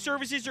streaming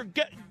services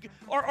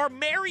are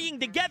marrying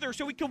together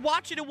so we can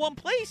watch it in one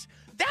place.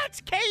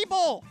 That's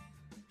cable.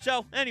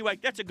 So, anyway,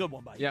 that's a good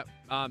one, Mike. Yep.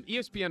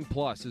 ESPN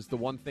Plus is the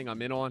one thing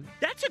I'm in on.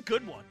 That's a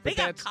good one. They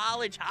got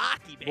college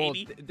hockey,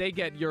 baby. Well, they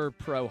get your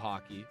pro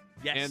hockey.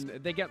 Yes.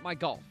 And they get my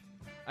golf.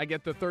 I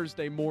get the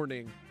Thursday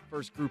morning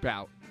first group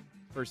out,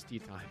 first tee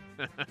time.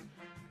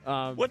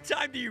 What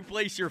time do you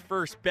place your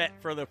first bet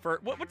for the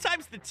first? What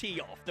time's the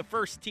tee off? The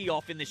first tee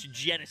off in this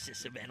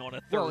Genesis event on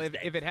a Thursday. Well,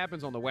 if it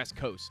happens on the West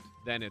Coast,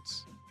 then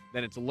it's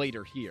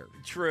later here.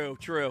 True.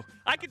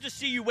 I could just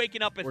see you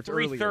waking up at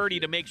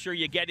 3:30 to make sure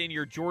you get in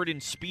your Jordan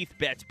Spieth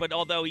bets. But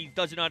although he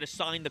doesn't know how to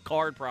sign the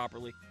card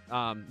properly,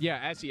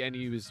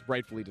 he was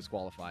rightfully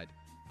disqualified.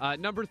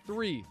 Number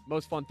 3,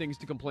 most fun things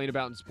to complain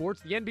about in sports: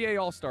 the NBA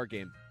All-Star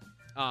Game.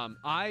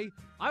 I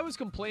was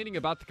complaining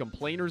about the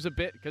complainers a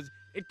bit because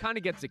it kind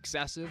of gets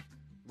excessive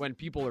when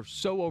people are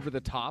so over the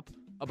top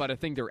about a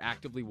thing they're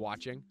actively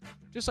watching.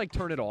 Just like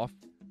turn it off,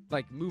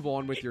 like move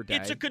on with your day.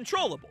 It's a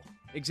controllable.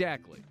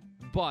 Exactly.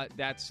 But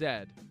that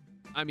said,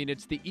 I mean,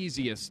 it's the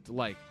easiest,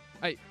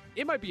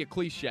 it might be a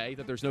cliche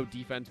that there's no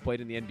defense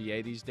played in the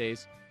NBA these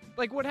days.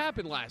 Like, what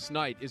happened last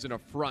night is an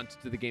affront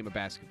to the game of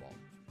basketball.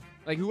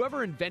 Like,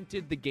 whoever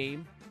invented the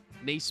game,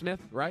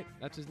 Naismith, right?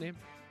 That's his name?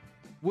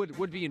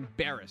 Would be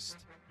embarrassed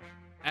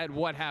at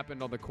what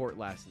happened on the court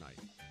last night.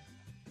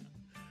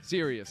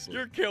 Seriously.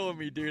 You're killing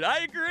me, dude. I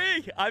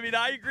agree. I mean,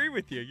 I agree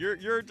with you.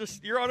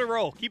 You're on a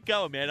roll. Keep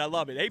going, man. I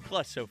love it.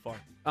 A+ so far.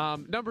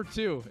 Number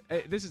 2,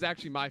 this is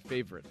actually my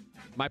favorite,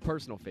 my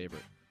personal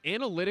favorite.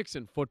 Analytics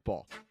in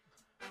football.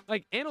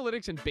 Like,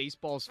 analytics in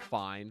baseball is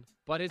fine,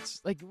 but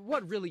it's like,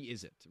 what really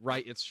is it,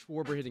 right? It's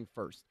Schwarber hitting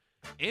first.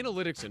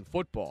 Analytics in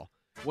football,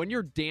 when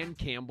you're Dan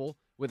Campbell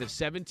with a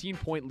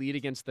 17-point lead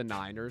against the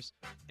Niners,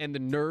 and the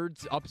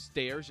nerds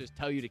upstairs just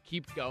tell you to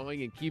keep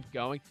going, and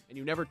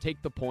you never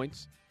take the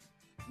points,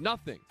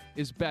 nothing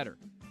is better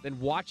than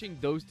watching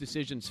those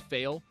decisions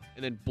fail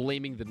and then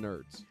blaming the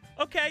nerds.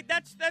 Okay,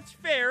 that's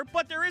fair,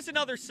 but there is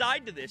another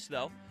side to this,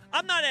 though.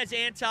 I'm not as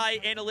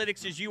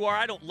anti-analytics as you are.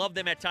 I don't love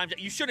them at times.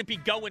 You shouldn't be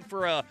going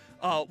for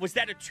was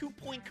that a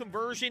 2-point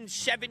conversion,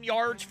 7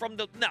 yards from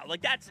the... No,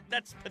 like, that's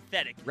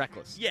pathetic.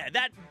 Reckless. Yeah,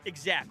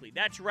 exactly.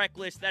 That's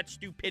reckless. That's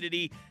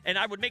stupidity. And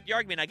I would make the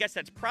argument, I guess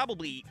that's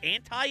probably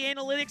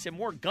anti-analytics and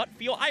more gut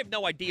feel. I have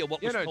no idea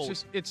what was told.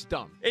 It's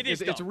dumb. It's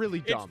dumb. It's really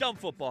dumb. It's dumb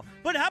football.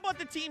 But how about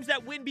the teams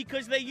that win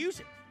because they use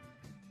it?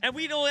 And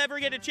we don't ever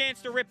get a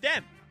chance to rip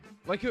them.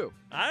 Like who?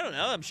 I don't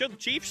know. I'm sure the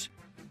Chiefs.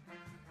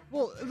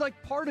 Well, like,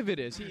 part of it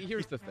is,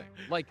 here's the thing.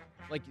 Like,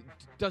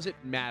 does it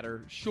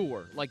matter?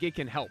 Sure. Like, it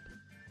can help.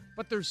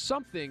 But there's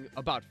something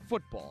about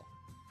football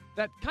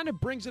that kind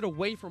of brings it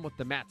away from what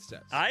the math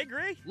says. I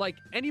agree. Like,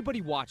 anybody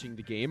watching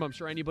the game, I'm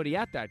sure anybody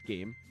at that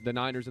game, the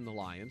Niners and the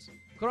Lions,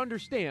 could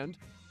understand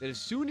that as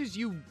soon as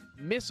you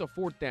miss a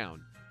 4th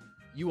down,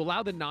 you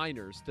allow the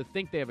Niners to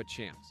think they have a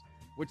chance,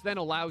 which then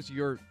allows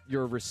your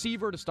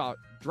receiver to start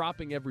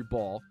dropping every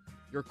ball,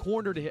 your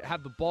corner to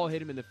have the ball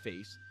hit him in the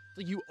face.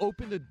 So you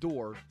open the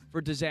door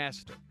for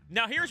disaster.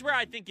 Now, here's where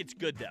I think it's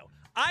good, though.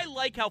 I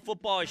like how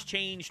football has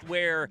changed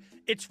where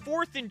it's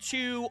 4th and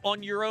 2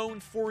 on your own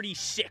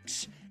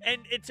 46,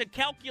 and it's a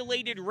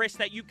calculated risk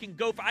that you can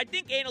go for. I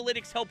think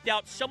analytics helped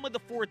out some of the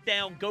 4th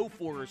down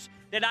go-fors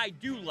that I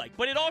do like,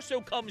 but it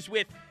also comes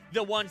with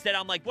the ones that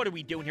I'm like, what are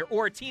we doing here?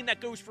 Or a team that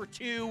goes for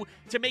 2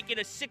 to make it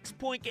a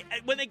 6-point.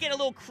 When they get a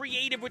little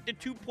creative with the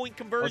 2-point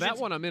conversions. Well,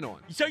 that one I'm in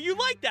on. So you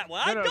like that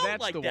one? I don't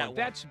like that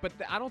one. But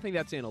I don't think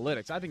that's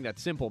analytics. I think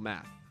that's simple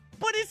math.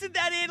 But isn't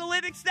that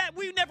analytics? That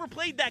we never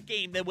played that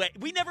game that way.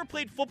 We never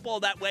played football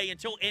that way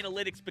until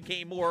analytics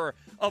became more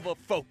of a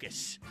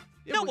focus.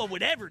 No one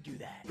would ever do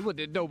that.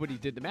 Nobody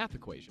did the math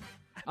equation.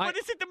 But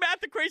isn't the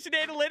math equation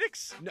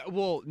analytics?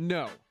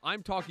 No.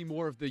 I'm talking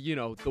more of the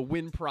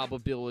win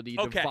probability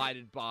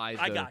divided by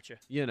the... I gotcha.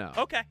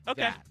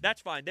 Okay.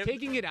 That's fine.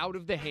 Taking it out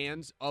of the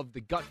hands of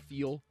the gut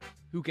feel,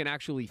 who can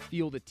actually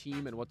feel the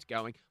team and what's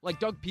going. Like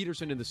Doug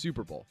Peterson in the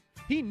Super Bowl.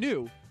 He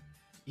knew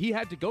he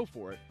had to go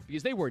for it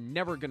because they were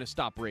never going to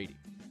stop Brady.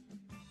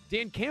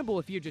 Dan Campbell,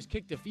 if you just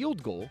kicked a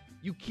field goal,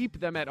 you keep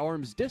them at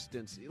arm's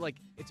distance. Like,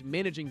 it's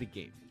managing the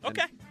game.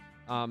 Okay.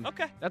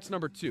 Okay. That's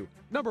number 2.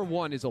 Number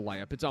 1 is a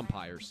layup. It's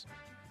umpires.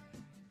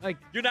 Like,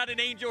 you're not an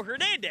Angel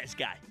Hernandez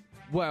guy.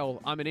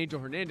 Well, I'm an Angel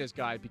Hernandez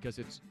guy because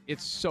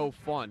it's so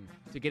fun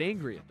to get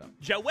angry at them.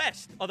 Joe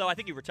West, although I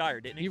think he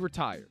retired, didn't he? He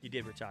retired. He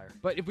did retire.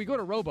 But if we go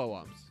to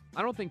robo-umps,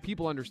 I don't think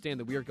people understand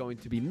that we are going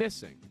to be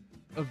missing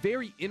a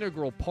very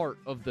integral part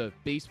of the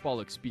baseball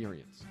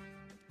experience,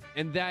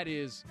 and that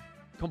is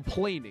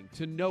complaining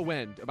to no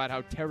end about how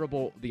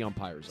terrible the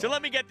umpires are. So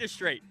let me get this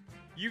straight.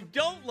 You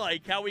don't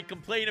like how we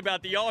complain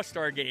about the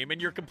All-Star game,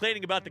 and you're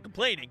complaining about the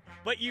complaining,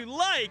 but you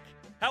like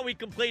how we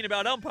complain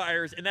about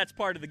umpires, and that's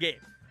part of the game.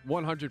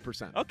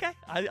 100%. Okay.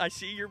 I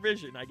see your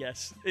vision, I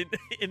guess,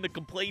 in the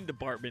complain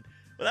department.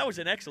 Well, that was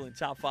an excellent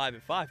top 5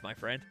 at 5, my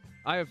friend.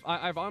 I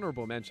have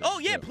honorable mentions. Oh,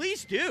 yeah, too.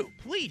 Please do.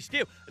 Please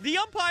do. The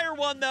umpire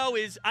one, though,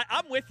 is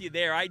I'm with you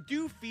there. I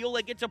do feel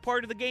like it's a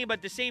part of the game, but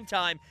at the same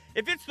time,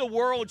 if it's the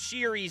World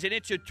Series and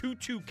it's a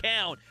 2-2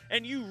 count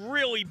and you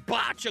really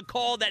botch a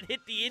call that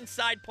hit the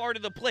inside part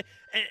of the play,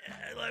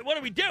 what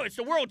do we do? It's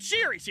the World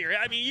Series here.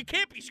 I mean, you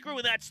can't be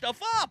screwing that stuff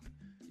up.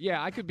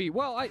 Yeah, I could be.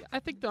 Well, I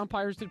think the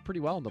umpires did pretty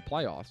well in the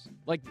playoffs.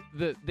 Like,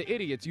 the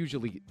idiots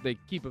usually, they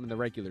keep them in the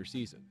regular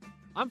season.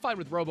 I'm fine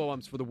with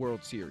robo-umps for the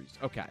World Series.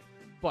 Okay.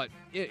 But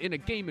in a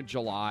game in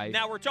July...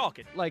 Now we're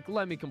talking. Like,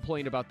 let me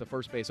complain about the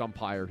first base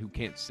umpire who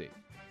can't see.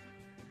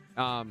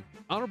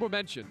 Honorable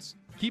mentions.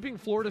 Keeping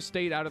Florida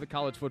State out of the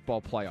college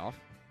football playoff.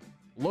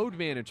 Load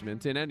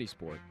management in any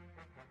sport.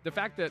 The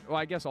fact that,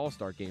 I guess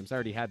all-star games, I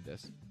already had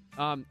this.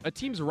 A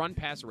team's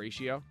run-pass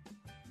ratio.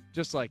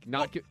 Just like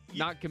not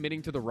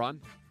committing to the run.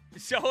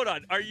 So hold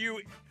on.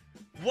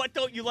 What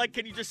don't you like?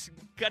 Can you just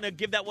kind of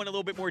give that one a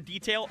little bit more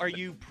detail? Are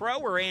you pro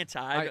or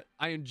anti?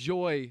 I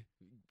enjoy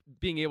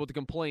being able to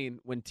complain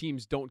when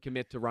teams don't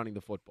commit to running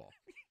the football.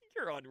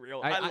 You're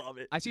unreal. I love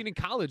it. I see it in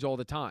college all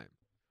the time.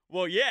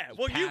 Well, yeah. Just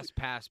well,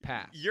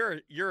 pass.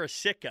 You're a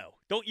sicko.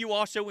 Don't you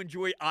also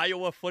enjoy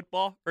Iowa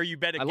football? Or you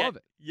bet against? I love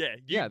it.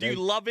 Yeah. Do you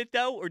love it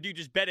though, or do you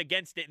just bet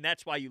against it and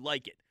that's why you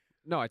like it?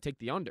 No, I take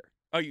the under.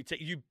 Oh, you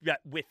bet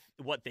with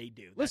what they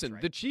do. Listen,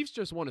 right. The Chiefs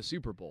just won a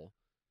Super Bowl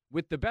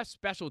with the best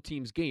special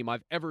teams game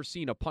I've ever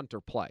seen a punter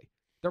play.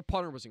 Their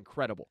punter was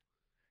incredible.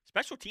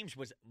 Special teams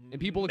was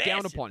and people look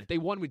massive. down upon it. They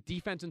won with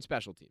defense and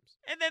special teams.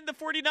 And then the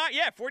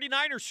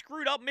 49ers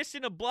screwed up,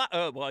 missing a block.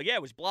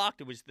 It was blocked.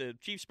 It was the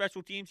Chiefs'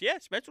 special teams. Yeah,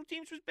 special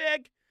teams was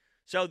big.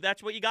 So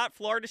that's what you got,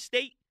 Florida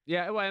State.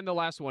 Yeah, well, and the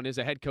last one is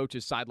a head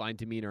coach's sideline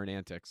demeanor and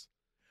antics.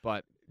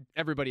 But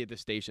everybody at the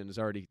station is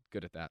already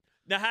good at that.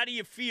 Now, how do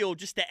you feel,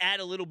 just to add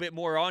a little bit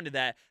more onto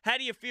that, how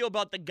do you feel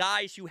about the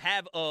guys who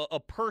have a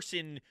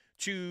person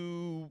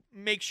to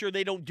make sure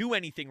they don't do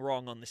anything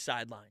wrong on the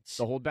sidelines?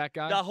 The holdback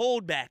guy? The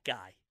holdback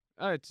guy.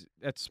 That's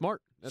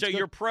smart. That's so good.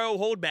 You're pro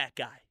holdback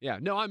guy. Yeah.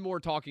 No, I'm more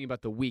talking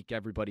about the week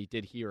everybody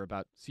did hear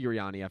about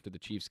Sirianni after the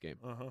Chiefs game.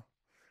 Uh-huh.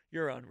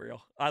 You're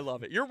unreal. I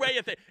love it. Your way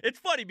of it's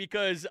funny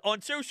because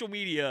on social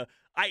media,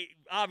 I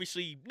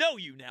obviously know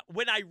you now.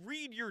 When I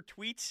read your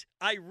tweets,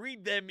 I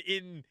read them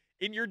in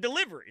your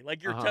delivery,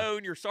 like your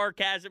tone, your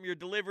sarcasm, your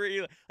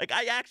delivery. Like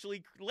I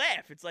actually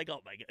laugh. It's like, oh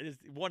my God, it's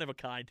one of a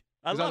kind.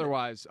 I love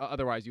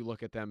otherwise you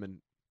look at them and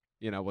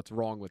what's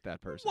wrong with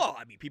that person. Well,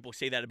 I mean, people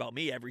say that about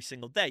me every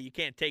single day. You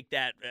can't take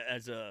that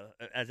as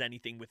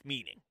anything with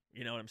meaning.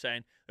 You know what I'm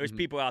saying? There's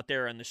people out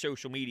there on the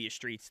social media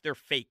streets. They're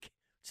fake.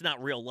 It's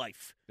not real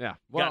life. Yeah,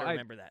 well, gotta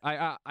remember that.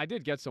 I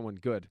did get someone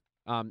good.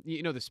 The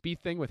Spieth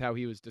thing with how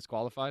he was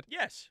disqualified.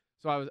 Yes.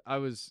 So I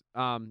was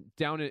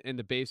down in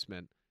the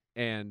basement,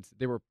 and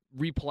they were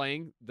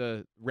replaying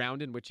the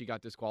round in which he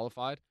got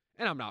disqualified.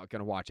 And I'm not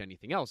going to watch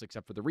anything else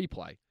except for the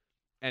replay.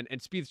 And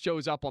Spieth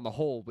shows up on the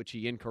hole which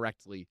he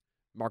incorrectly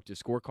marked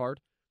his scorecard.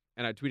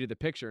 And I tweeted the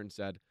picture and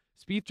said,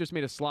 Spieth just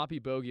made a sloppy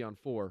bogey on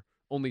 4,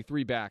 only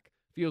 3 back.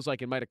 Feels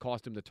like it might have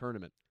cost him the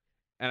tournament.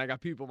 And I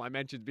got people in my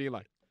mentions being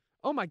like,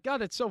 oh, my God,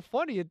 that's so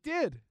funny. It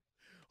did.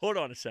 Hold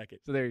on a second.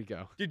 So there you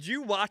go. Did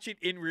you watch it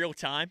in real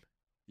time?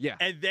 Yeah.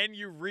 And then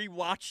you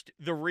rewatched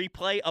the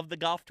replay of the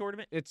golf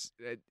tournament? It's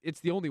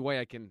the only way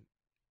I can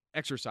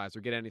exercise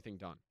or get anything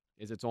done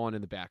is it's on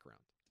in the background.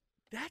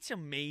 That's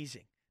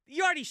amazing.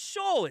 You already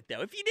saw it,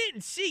 though. If you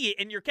didn't see it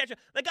and you're catching...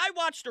 Like, I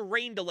watched a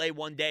rain delay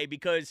one day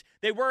because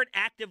they weren't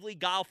actively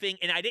golfing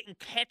and I didn't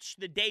catch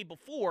the day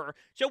before.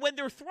 So when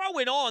they're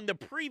throwing on the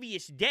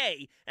previous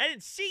day, I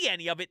didn't see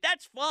any of it.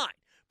 That's fine.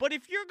 But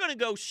if you're going to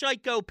go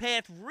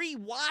psychopath,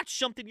 rewatch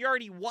something you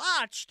already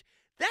watched,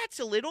 that's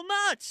a little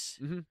nuts.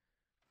 Mm-hmm.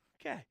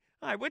 Okay.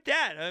 All right, with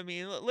that, I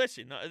mean,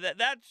 listen,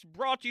 that's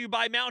brought to you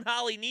by Mount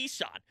Holly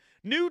Nissan.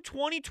 New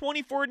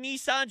 2024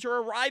 Nissans are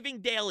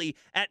arriving daily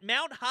at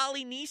Mount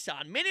Holly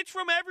Nissan. Minutes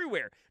from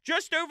everywhere,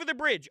 just over the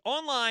bridge,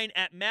 online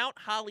at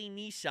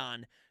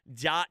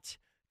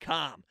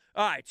mounthollynissan.com.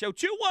 All right, so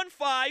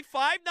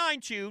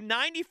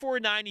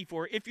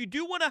 215-592-9494. If you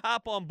do want to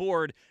hop on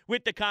board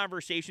with the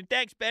conversation,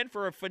 thanks, Ben,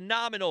 for a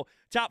phenomenal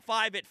top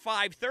 5 at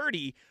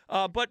 5:30.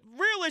 But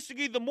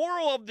realistically, the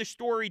moral of the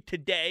story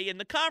today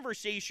and the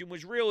conversation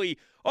was really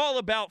all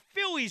about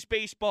Phillies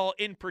baseball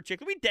in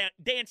particular. We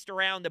danced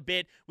around a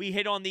bit. We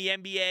hit on the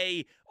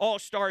NBA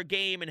All-Star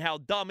Game and how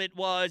dumb it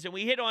was, and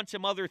we hit on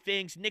some other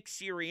things, Nick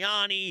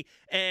Sirianni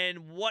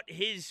and what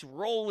his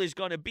role is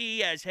going to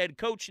be as head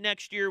coach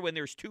next year when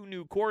there's 2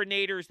 new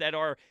coordinators that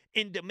are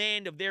in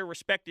demand of their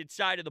respected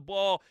side of the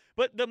ball.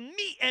 But the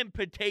meat and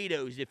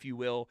potatoes, if you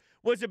will,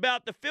 was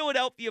about the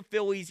Philadelphia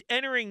Phillies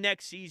entering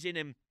next season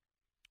and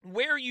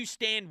where you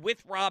stand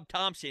with Rob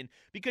Thomson,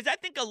 because I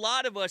think a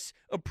lot of us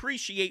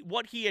appreciate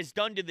what he has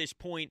done to this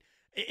point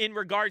in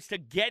regards to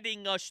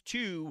getting us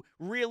to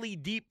really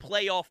deep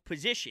playoff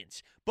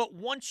positions. But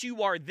once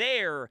you are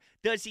there,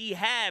 does he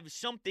have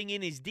something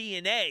in his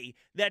DNA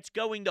that's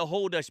going to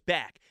hold us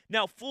back?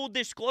 Now, full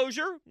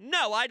disclosure,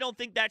 no, I don't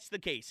think that's the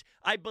case.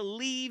 I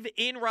believe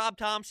in Rob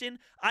Thomson.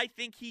 I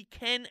think he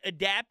can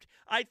adapt.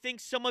 I think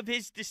some of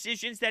his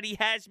decisions that he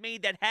has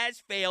made that has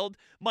failed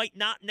might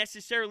not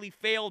necessarily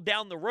fail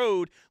down the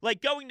road.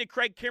 Like going to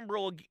Craig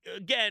Kimbrell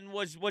again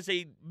was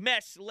a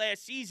mess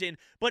last season.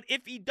 But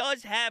if he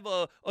does have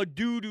a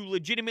dude who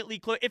legitimately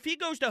if he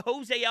goes to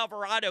Jose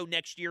Alvarado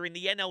next year in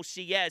the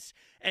NLCS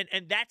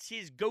and that's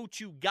his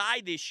go-to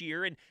guy this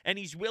year and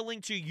he's willing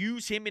to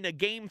use him in a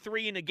Game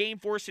 3 and a Game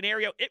 4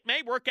 scenario, it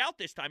may work out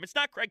this time. It's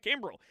not Craig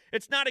Kimbrell.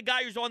 It's not a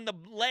guy who's on the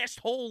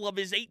last hole of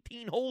his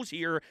 18 holes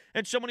here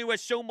and someone who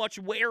has so much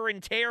wear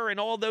and tear and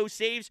all those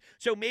saves.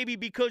 So maybe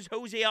because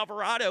Jose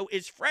Alvarado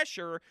is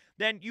fresher,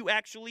 then you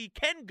actually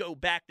can go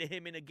back to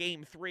him in a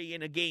Game 3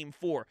 and a Game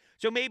 4.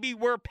 So maybe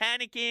we're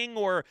panicking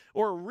or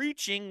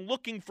reaching,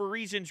 looking for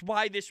reasons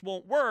why this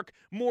won't work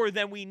more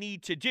than we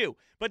need to do.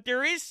 But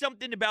there is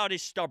something about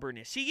his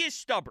stubbornness. He is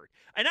stubborn.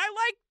 And I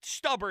like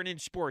stubborn in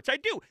sports. I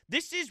do.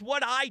 This is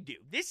what I do.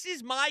 This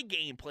is my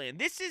game plan.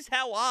 This is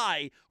how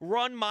I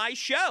run my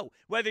show.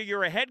 Whether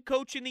you're a head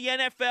coach in the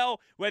NFL,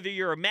 whether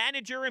you're a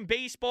manager in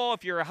baseball,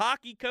 if you're a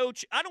hockey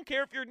coach, I don't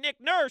care if you're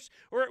Nick Nurse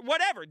or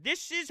whatever.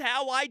 This is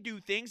how I do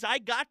things. I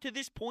got to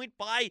this point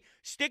by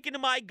sticking to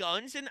my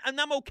guns, and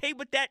I'm okay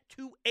with that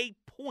to a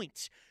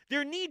point.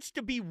 There needs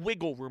to be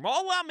wiggle room.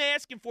 All I'm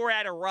asking for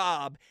out of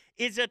Rob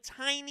is a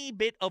tiny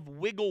bit of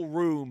wiggle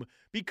room,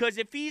 because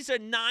if he's a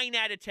 9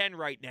 out of 10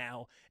 right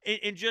now,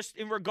 in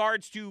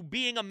regards to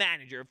being a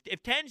manager,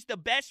 if 10's the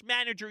best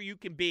manager you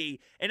can be,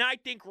 and I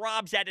think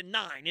Rob's at a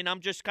 9, and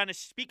I'm just kind of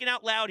speaking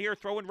out loud here,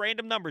 throwing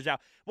random numbers out,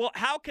 well,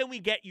 how can we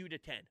get you to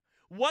 10?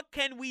 What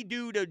can we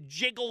do to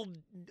jiggle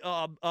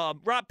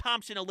Rob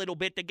Thomson a little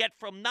bit to get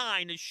from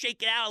 9 and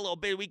shake it out a little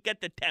bit? We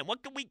get to 10.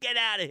 What can we get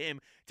out of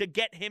him to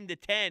get him to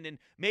 10? And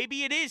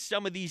maybe it is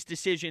some of these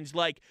decisions,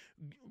 like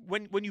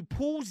when you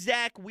pull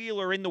Zach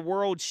Wheeler in the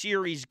World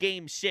Series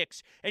Game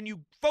 6 and you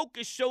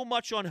focus so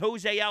much on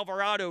Jose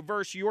Alvarado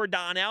versus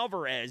Yordan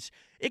Alvarez,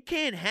 It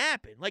can't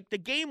happen. Like, the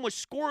game was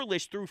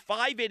scoreless through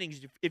 5 innings,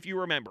 if you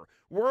remember.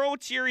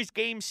 World Series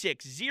Game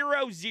 6,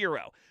 0-0.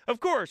 Of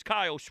course,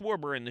 Kyle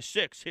Schwarber in the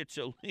 6th hits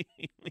a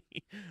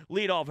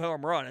leadoff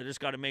home run. I just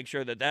got to make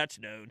sure that that's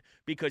known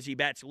because he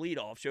bats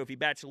leadoff. So if he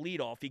bats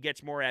leadoff, he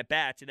gets more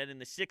at-bats. And then in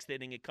the 6th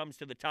inning, it comes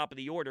to the top of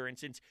the order. And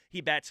since he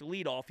bats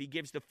leadoff, he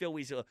gives the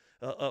Phillies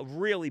a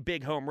really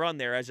big home run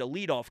there as a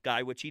leadoff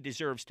guy, which he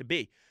deserves to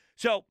be.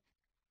 So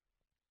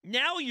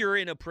now you're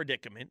in a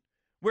predicament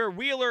where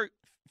Wheeler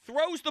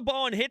throws the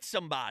ball and hits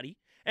somebody,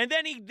 and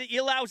then he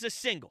allows a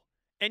single.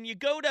 And you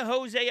go to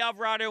Jose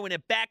Alvarado, and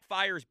it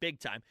backfires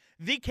big time.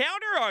 The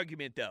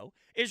counter-argument, though,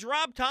 is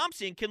Rob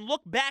Thomson can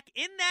look back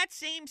in that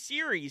same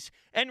series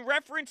and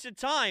reference a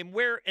time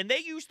where, and they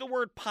use the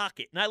word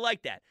pocket, and I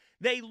like that.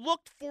 They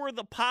looked for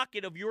the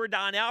pocket of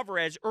Yordan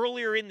Alvarez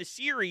earlier in the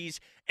series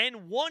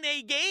and won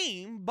a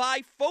game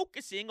by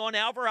focusing on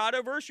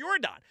Alvarado versus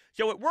Yordan.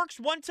 So it works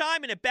one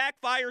time and it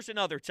backfires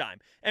another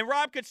time. And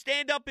Rob could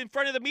stand up in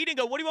front of the meeting and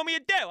go, what do you want me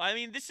to do? I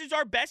mean, this is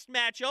our best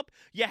matchup.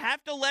 You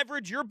have to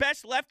leverage your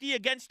best lefty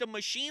against a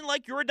machine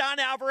like Yordan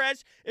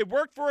Alvarez. It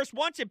worked for us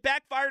once. It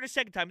backfired a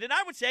second time. Then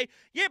I would say,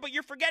 yeah, but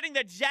you're forgetting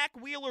that Zach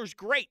Wheeler's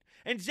great.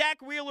 And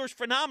Zach Wheeler's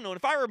phenomenal. And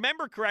if I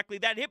remember correctly,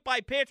 that hit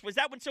by pitch, was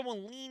that when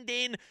someone leaned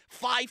in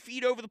 5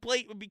 feet over the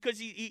plate because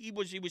he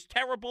was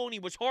terrible and he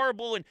was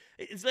horrible, and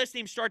his last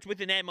name starts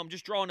with an M. I'm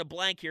just drawing a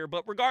blank here,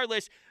 but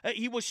regardless,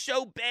 he was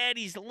so bad.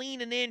 He's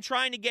leaning in,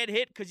 trying to get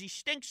hit because he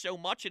stinks so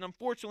much, and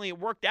unfortunately it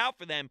worked out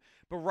for them.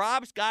 But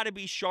Rob's got to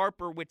be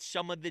sharper with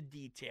some of the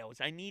details.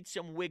 I need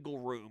some wiggle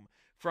room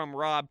from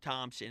Rob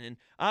Thomson. And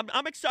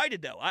I'm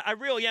excited, though. I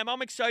really am.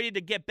 I'm excited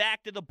to get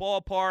back to the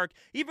ballpark,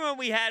 even when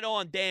we had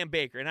on Dan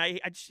Baker. And I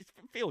just, it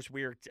feels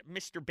weird.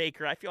 Mr.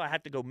 Baker. I feel I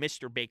have to go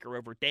Mr. Baker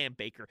over Dan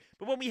Baker.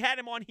 But when we had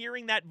him on,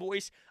 hearing that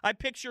voice, I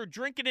picture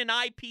drinking an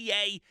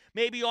IPA,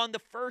 maybe on the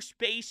first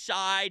base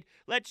side,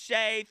 let's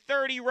say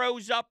 30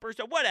 rows up or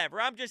so,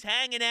 whatever. I'm just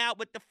hanging out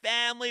with the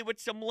family,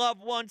 with some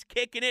loved ones,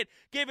 kicking it,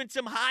 giving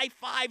some high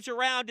fives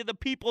around to the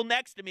people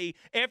next to me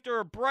after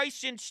a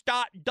Bryson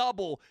Stott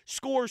double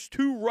scores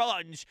 2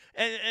 runs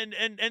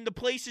and the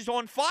place is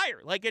on fire.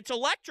 Like, it's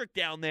electric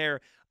down there.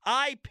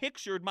 I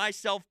pictured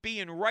myself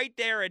being right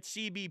there at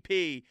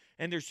CBP,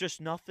 and there's just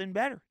nothing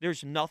better.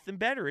 There's nothing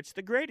better. It's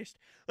the greatest.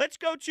 Let's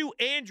go to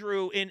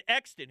Andrew in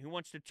Exton, who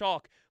wants to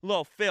talk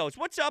little Phils.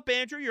 What's up,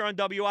 Andrew? You're on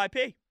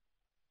WIP.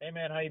 Hey,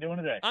 man. How you doing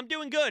today? I'm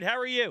doing good. How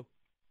are you?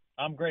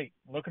 I'm great.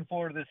 Looking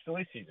forward to this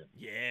Philly season.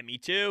 Yeah, me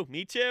too.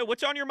 Me too.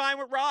 What's on your mind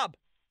with Rob?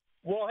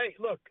 Well, hey,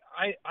 look,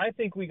 I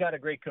think we got a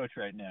great coach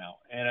right now,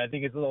 and I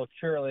think it's a little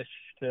churlish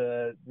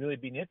to really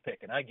be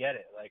nitpicking. I get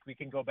it. Like, we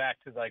can go back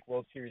to, like,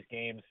 World Series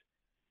games.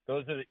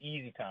 Those are the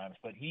easy times,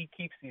 but he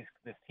keeps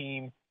this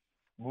team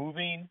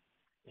moving.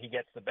 He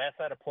gets the best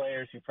out of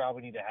players who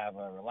probably need to have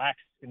a relaxed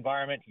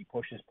environment. He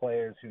pushes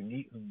players who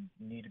need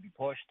to be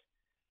pushed.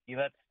 He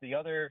lets the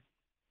other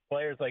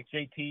players like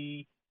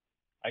JT,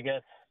 I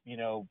guess,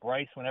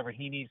 Bryce, whenever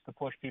he needs to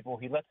push people,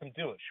 he lets them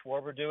do it.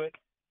 Schwarber do it.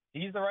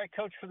 He's the right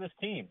coach for this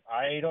team.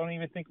 I don't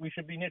even think we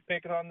should be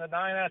nitpicking on the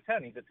 9 out of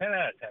 10. He's a 10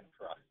 out of 10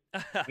 for us.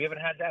 We haven't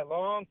had that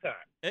long time.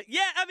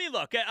 Yeah, I mean,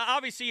 look,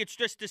 obviously it's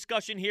just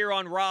discussion here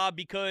on Rob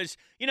because,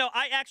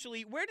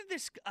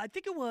 I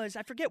think it was,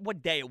 I forget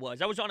what day it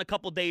was. I was on a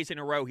couple days in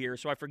a row here,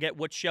 so I forget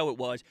what show it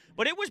was.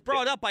 But it was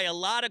brought up by a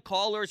lot of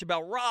callers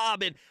about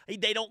Rob, and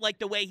they don't like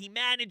the way he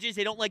manages.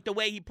 They don't like the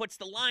way he puts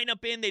the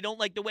lineup in. They don't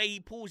like the way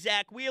he pulls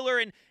Zach Wheeler.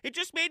 And it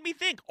just made me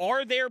think,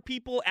 are there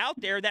people out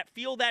there that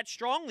feel that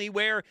strongly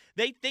where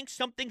they think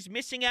something's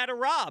missing out of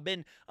Rob?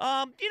 And,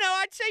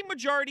 I'd say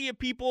majority of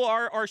people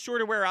are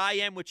sort of where I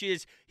am, which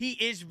is he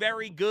is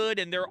very good,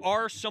 and there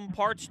are some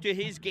parts to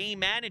his game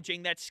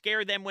managing that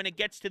scare them when it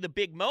gets to the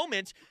big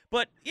moments.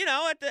 But,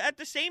 at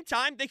the same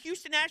time, the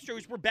Houston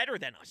Astros were better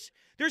than us.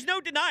 There's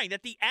no denying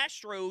that the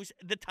Astros,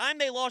 the time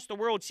they lost the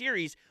World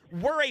Series,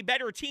 were a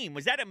better team.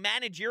 Was that a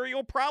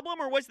managerial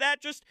problem, or was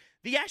that just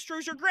the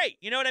Astros are great?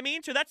 You know what I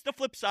mean? So that's the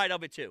flip side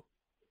of it, too.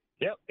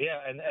 Yep, yeah,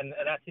 and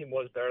that team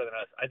was better than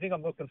us. I think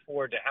I'm looking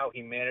forward to how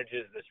he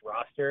manages this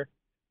roster,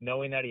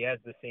 knowing that he has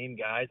the same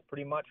guys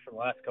pretty much from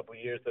the last couple of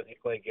years. Does he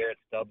play Garrett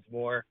Stubbs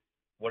more?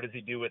 What does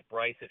he do with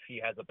Bryce if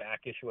he has a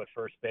back issue at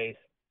first base?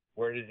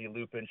 Where does he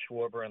loop in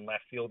Schwarber in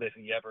left field if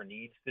he ever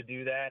needs to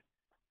do that?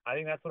 I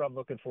think that's what I'm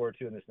looking forward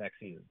to in this next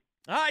season.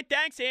 All right,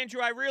 thanks, Andrew.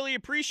 I really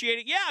appreciate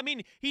it. Yeah, I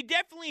mean, he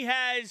definitely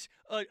has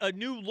a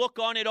new look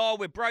on it all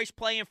with Bryce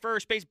playing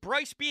first base,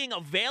 Bryce being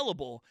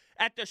available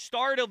at the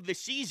start of the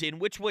season,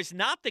 which was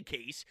not the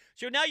case.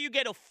 So now you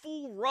get a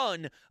full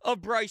run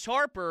of Bryce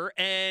Harper,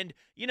 and,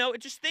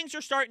 it just things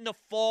are starting to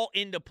fall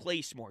into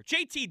place more.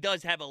 JT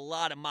does have a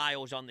lot of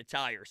miles on the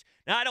tires.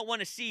 Now, I don't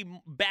want to see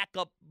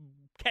backup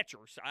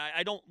catchers.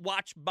 I don't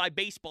watch my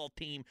baseball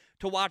team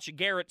to watch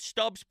Garrett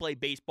Stubbs play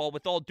baseball,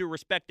 with all due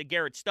respect to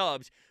Garrett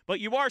Stubbs. But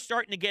you are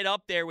starting to get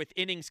up there with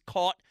innings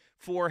caught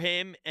for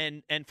him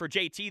and for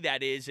JT,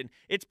 that is. And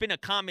it's been a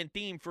common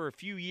theme for a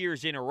few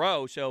years in a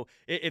row. So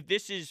if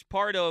this is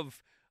part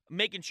of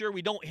making sure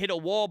we don't hit a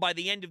wall by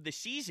the end of the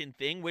season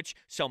thing, which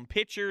some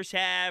pitchers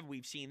have.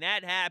 We've seen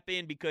that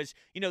happen because,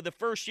 the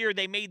first year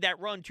they made that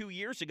run 2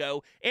 years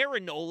ago,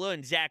 Aaron Nola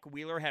and Zach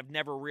Wheeler have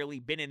never really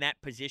been in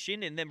that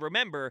position. And then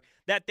remember,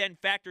 that then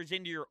factors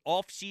into your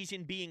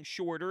offseason being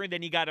shorter, and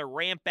then you got to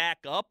ramp back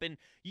up, and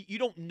you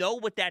don't know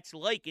what that's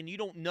like, and you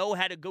don't know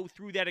how to go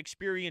through that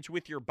experience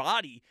with your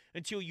body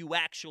until you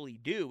actually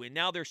do. And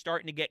now they're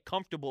starting to get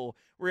comfortable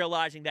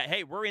realizing that,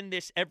 hey, we're in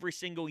this every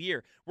single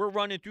year. We're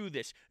running through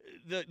this.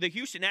 The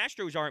Houston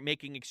Astros aren't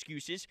making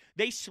excuses.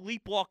 They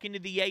sleepwalk into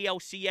the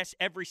ALCS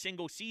every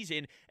single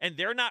season, and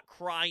they're not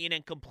crying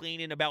and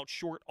complaining about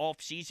short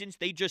off seasons.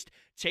 They just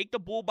take the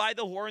bull by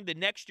the horn. The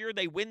next year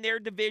they win their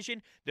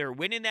division. They're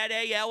winning that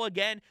AL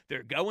again.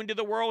 They're going to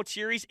the World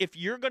Series. If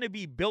you're going to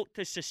be built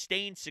to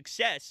sustain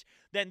success,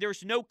 then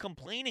there's no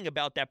complaining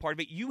about that part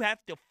of it. You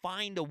have to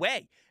find a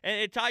way.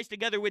 And it ties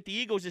together with the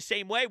Eagles the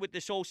same way with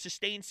this whole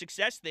sustained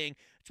success thing.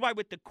 That's why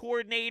with the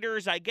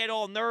coordinators, I get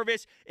all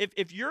nervous.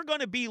 If you're going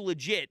to be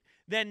legit,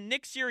 then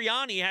Nick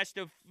Sirianni has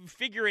to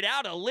figure it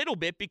out a little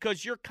bit,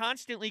 because you're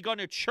constantly going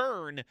to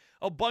churn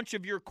a bunch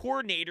of your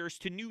coordinators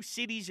to new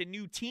cities and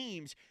new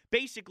teams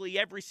basically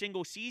every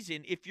single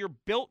season. If you're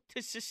built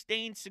to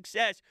sustain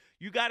success,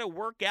 you got to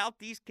work out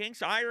these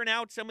kinks, iron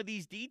out some of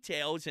these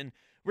details. And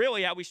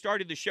really how we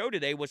started the show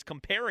today was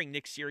comparing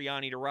Nick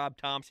Sirianni to Rob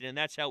Thomson, and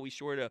that's how we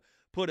sort of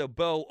put a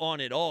bow on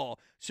it all.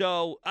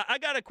 So I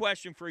got a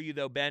question for you,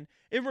 though, Ben,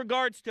 in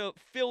regards to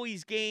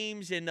Phillies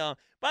games. And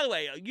by the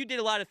way, you did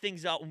a lot of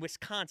things out in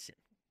Wisconsin.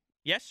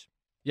 Yes?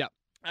 Yeah.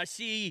 I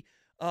see.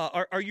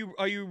 Are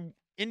you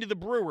into the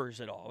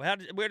Brewers at all?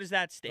 Where does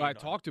that stand? I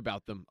talked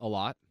about them a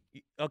lot.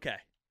 Okay.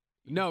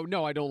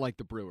 No, I don't like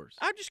the Brewers.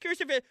 I'm just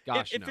curious if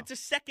it's a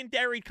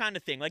secondary kind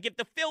of thing. Like if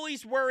the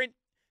Phillies weren't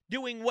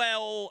doing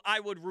well,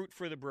 I would root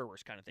for the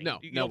Brewers kind of thing.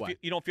 No way.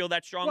 You don't feel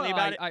that strongly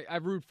about it? I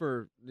root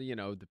for,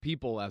 the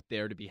people out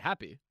there to be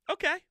happy.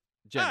 Okay.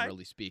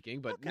 Generally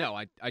speaking. But no,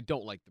 I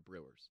don't like the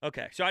Brewers.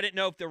 Okay. So I didn't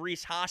know if the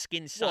Rhys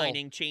Hoskins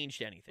signing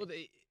changed anything. Well,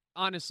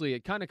 honestly,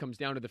 it kind of comes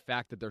down to the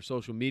fact that their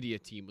social media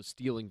team was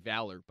stealing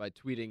valor by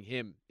tweeting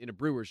him in a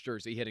Brewers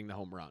jersey hitting the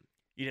home run.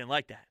 You didn't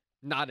like that?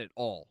 Not at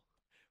all.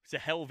 It's a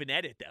hell of an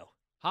edit, though.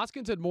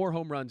 Hoskins had more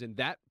home runs in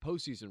that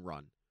postseason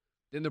run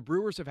than the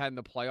Brewers have had in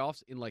the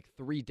playoffs in like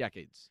 3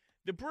 decades.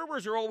 The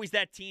Brewers are always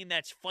that team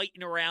that's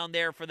fighting around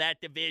there for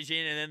that division,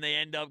 and then they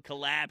end up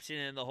collapsing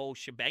and the whole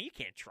shebang. You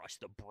can't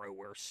trust the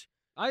Brewers.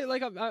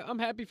 I'm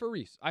happy for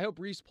Rhys. I hope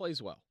Rhys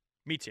plays well.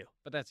 Me too.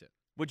 But that's it.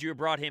 Would you have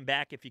brought him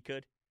back if you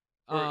could?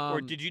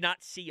 Or did you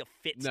not see a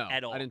fit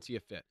at all? I didn't see a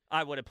fit.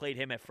 I would have played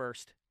him at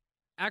first.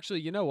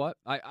 Actually, you know what?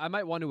 I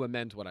might want to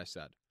amend what I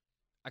said.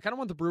 I kind of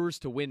want the Brewers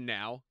to win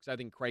now because I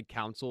think Craig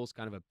Counsell is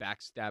kind of a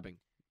backstabbing,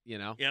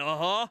 Yes.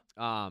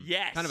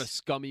 Kind of a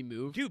scummy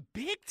move. Dude,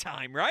 big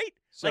time, right?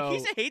 So, like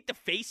he's a hate the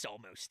face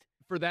almost.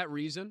 For that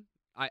reason,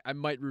 I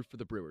might root for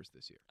the Brewers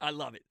this year. I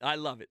love it.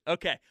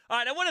 Okay. All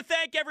right, I want to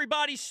thank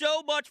everybody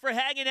so much for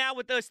hanging out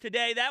with us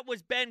today. That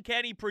was Ben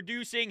Kenny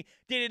producing.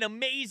 Did an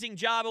amazing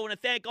job. I want to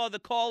thank all the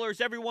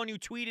callers, everyone who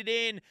tweeted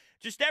in,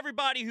 just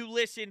everybody who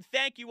listened.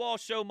 Thank you all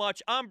so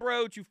much. I'm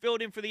Broach, who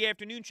filled in for the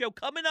afternoon show.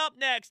 Coming up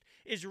next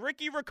is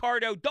Ricky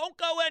Ricardo. Don't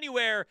go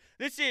anywhere.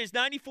 This is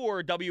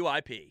 94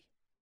 WIP.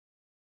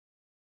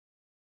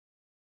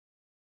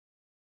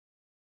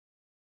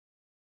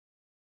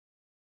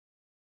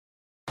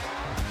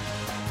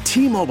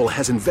 T-Mobile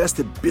has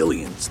invested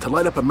billions to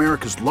light up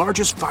America's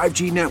largest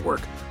 5G network,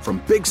 from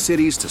big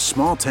cities to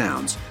small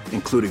towns,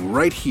 including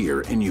right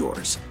here in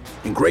yours.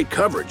 And great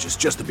coverage is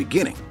just the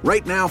beginning.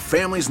 Right now,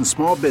 families and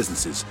small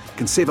businesses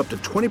can save up to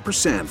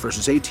 20%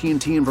 versus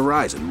AT&T and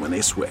Verizon when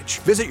they switch.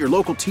 Visit your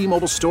local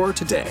T-Mobile store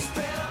today.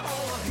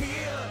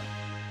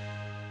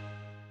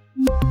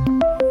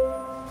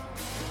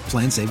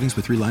 Plan savings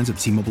with 3 lines of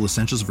T-Mobile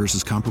Essentials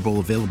versus comparable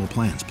available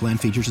plans. Plan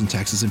features and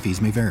taxes and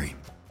fees may vary.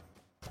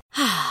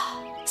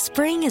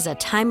 Spring is a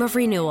time of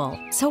renewal,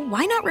 so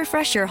why not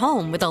refresh your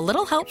home with a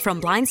little help from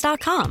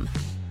Blinds.com?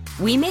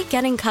 We make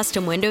getting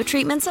custom window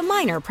treatments a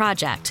minor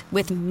project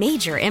with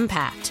major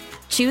impact.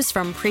 Choose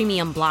from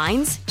premium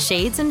blinds,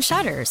 shades, and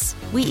shutters.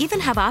 We even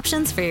have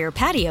options for your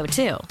patio,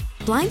 too.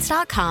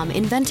 Blinds.com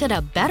invented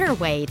a better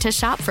way to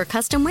shop for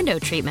custom window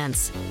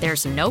treatments.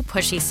 There's no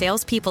pushy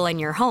salespeople in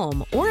your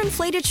home or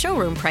inflated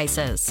showroom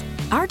prices.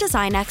 Our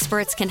design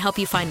experts can help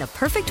you find the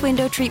perfect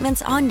window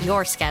treatments on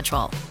your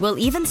schedule. We'll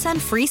even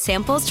send free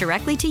samples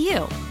directly to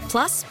you.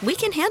 Plus, we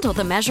can handle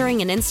the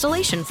measuring and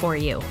installation for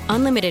you.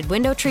 Unlimited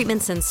window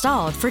treatments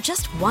installed for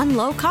just one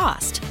low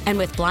cost. And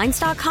with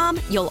Blinds.com,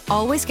 you'll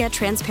always get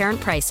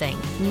transparent pricing.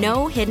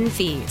 No hidden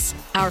fees.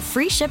 Our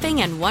free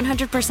shipping and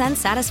 100%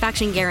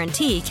 satisfaction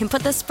guarantee can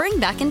put the spring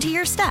back into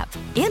your step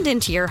and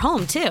into your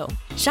home, too.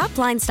 Shop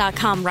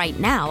Blinds.com right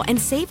now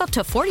and save up to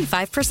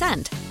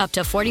 45%. Up to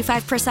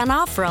 45%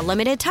 off for a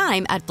limited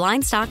time at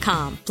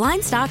Blinds.com.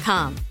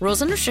 Blinds.com.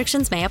 Rules and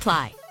restrictions may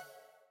apply.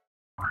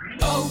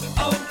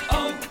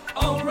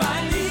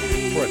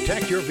 O'Reilly. For a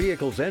Protect your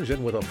vehicle's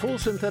engine with a full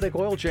synthetic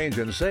oil change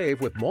and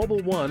save with Mobile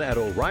One at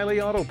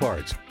O'Reilly Auto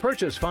Parts.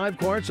 Purchase 5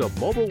 quarts of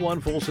Mobile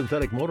One full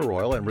synthetic motor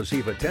oil and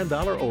receive a $10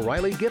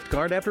 O'Reilly gift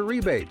card after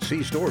rebate.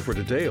 See store for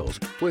details.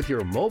 With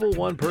your Mobile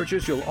One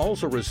purchase, you'll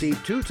also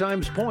receive 2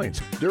 times points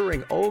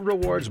during O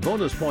Rewards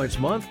Bonus Points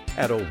Month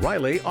at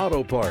O'Reilly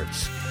Auto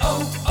Parts.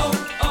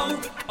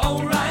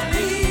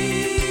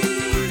 O'Reilly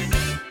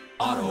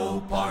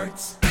Auto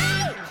Parts.